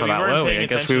looking for we that, weren't were we? paying I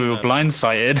guess we attention were to that.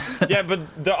 blindsided. Yeah,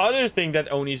 but the other thing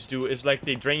that Onis do is like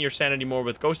they drain your sanity more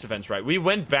with ghost events, right? We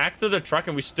went back to the truck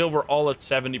and we still were all at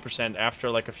 70% after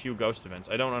like a few ghost events.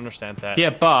 I don't understand that. Yeah,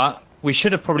 but we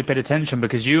should have probably paid attention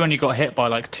because you only got hit by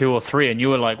like 2 or 3 and you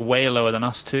were like way lower than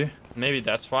us too. Maybe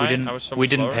that's why I was so we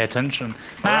didn't slower. pay attention.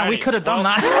 Man, we Alrighty, could have done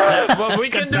that. Yeah, well, we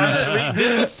can do it.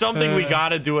 This is something we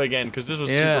gotta do again because this was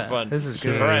super fun. This is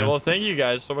good. All right, well, thank you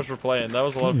guys so much for playing. That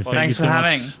was a lot of fun. Thanks for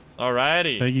having.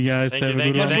 Alrighty. Thank you guys. Thank Have you, a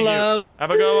thank good you, one. thank you.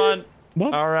 Have a good one.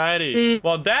 What? Alrighty.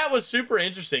 Well, that was super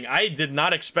interesting. I did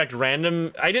not expect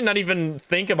random... I did not even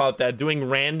think about that, doing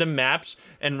random maps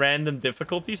and random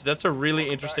difficulties. That's a really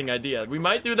interesting idea. We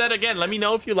might do that again. Let me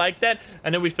know if you like that.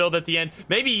 And then we filled at the end.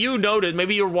 Maybe you noted.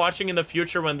 Maybe you're watching in the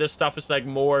future when this stuff is like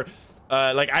more...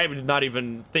 like, I did not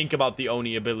even think about the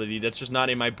Oni ability. That's just not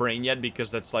in my brain yet because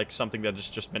that's, like, something that has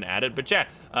just been added. But, yeah,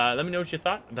 let me know what you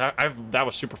thought. That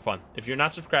was super fun. If you're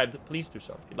not subscribed, please do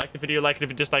so. If you like the video, like it. If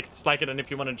you dislike it, dislike it. And if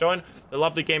you want to join the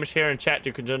lovely gamers here in chat,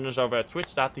 you can join us over at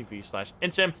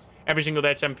twitch.tv/Insym. Every single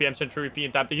day at 7 p.m. Central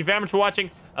European time. Thank you very much for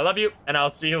watching. I love you, and I'll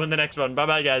see you in the next one.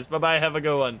 Bye-bye, guys. Bye-bye. Have a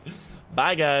good one.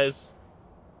 Bye, guys.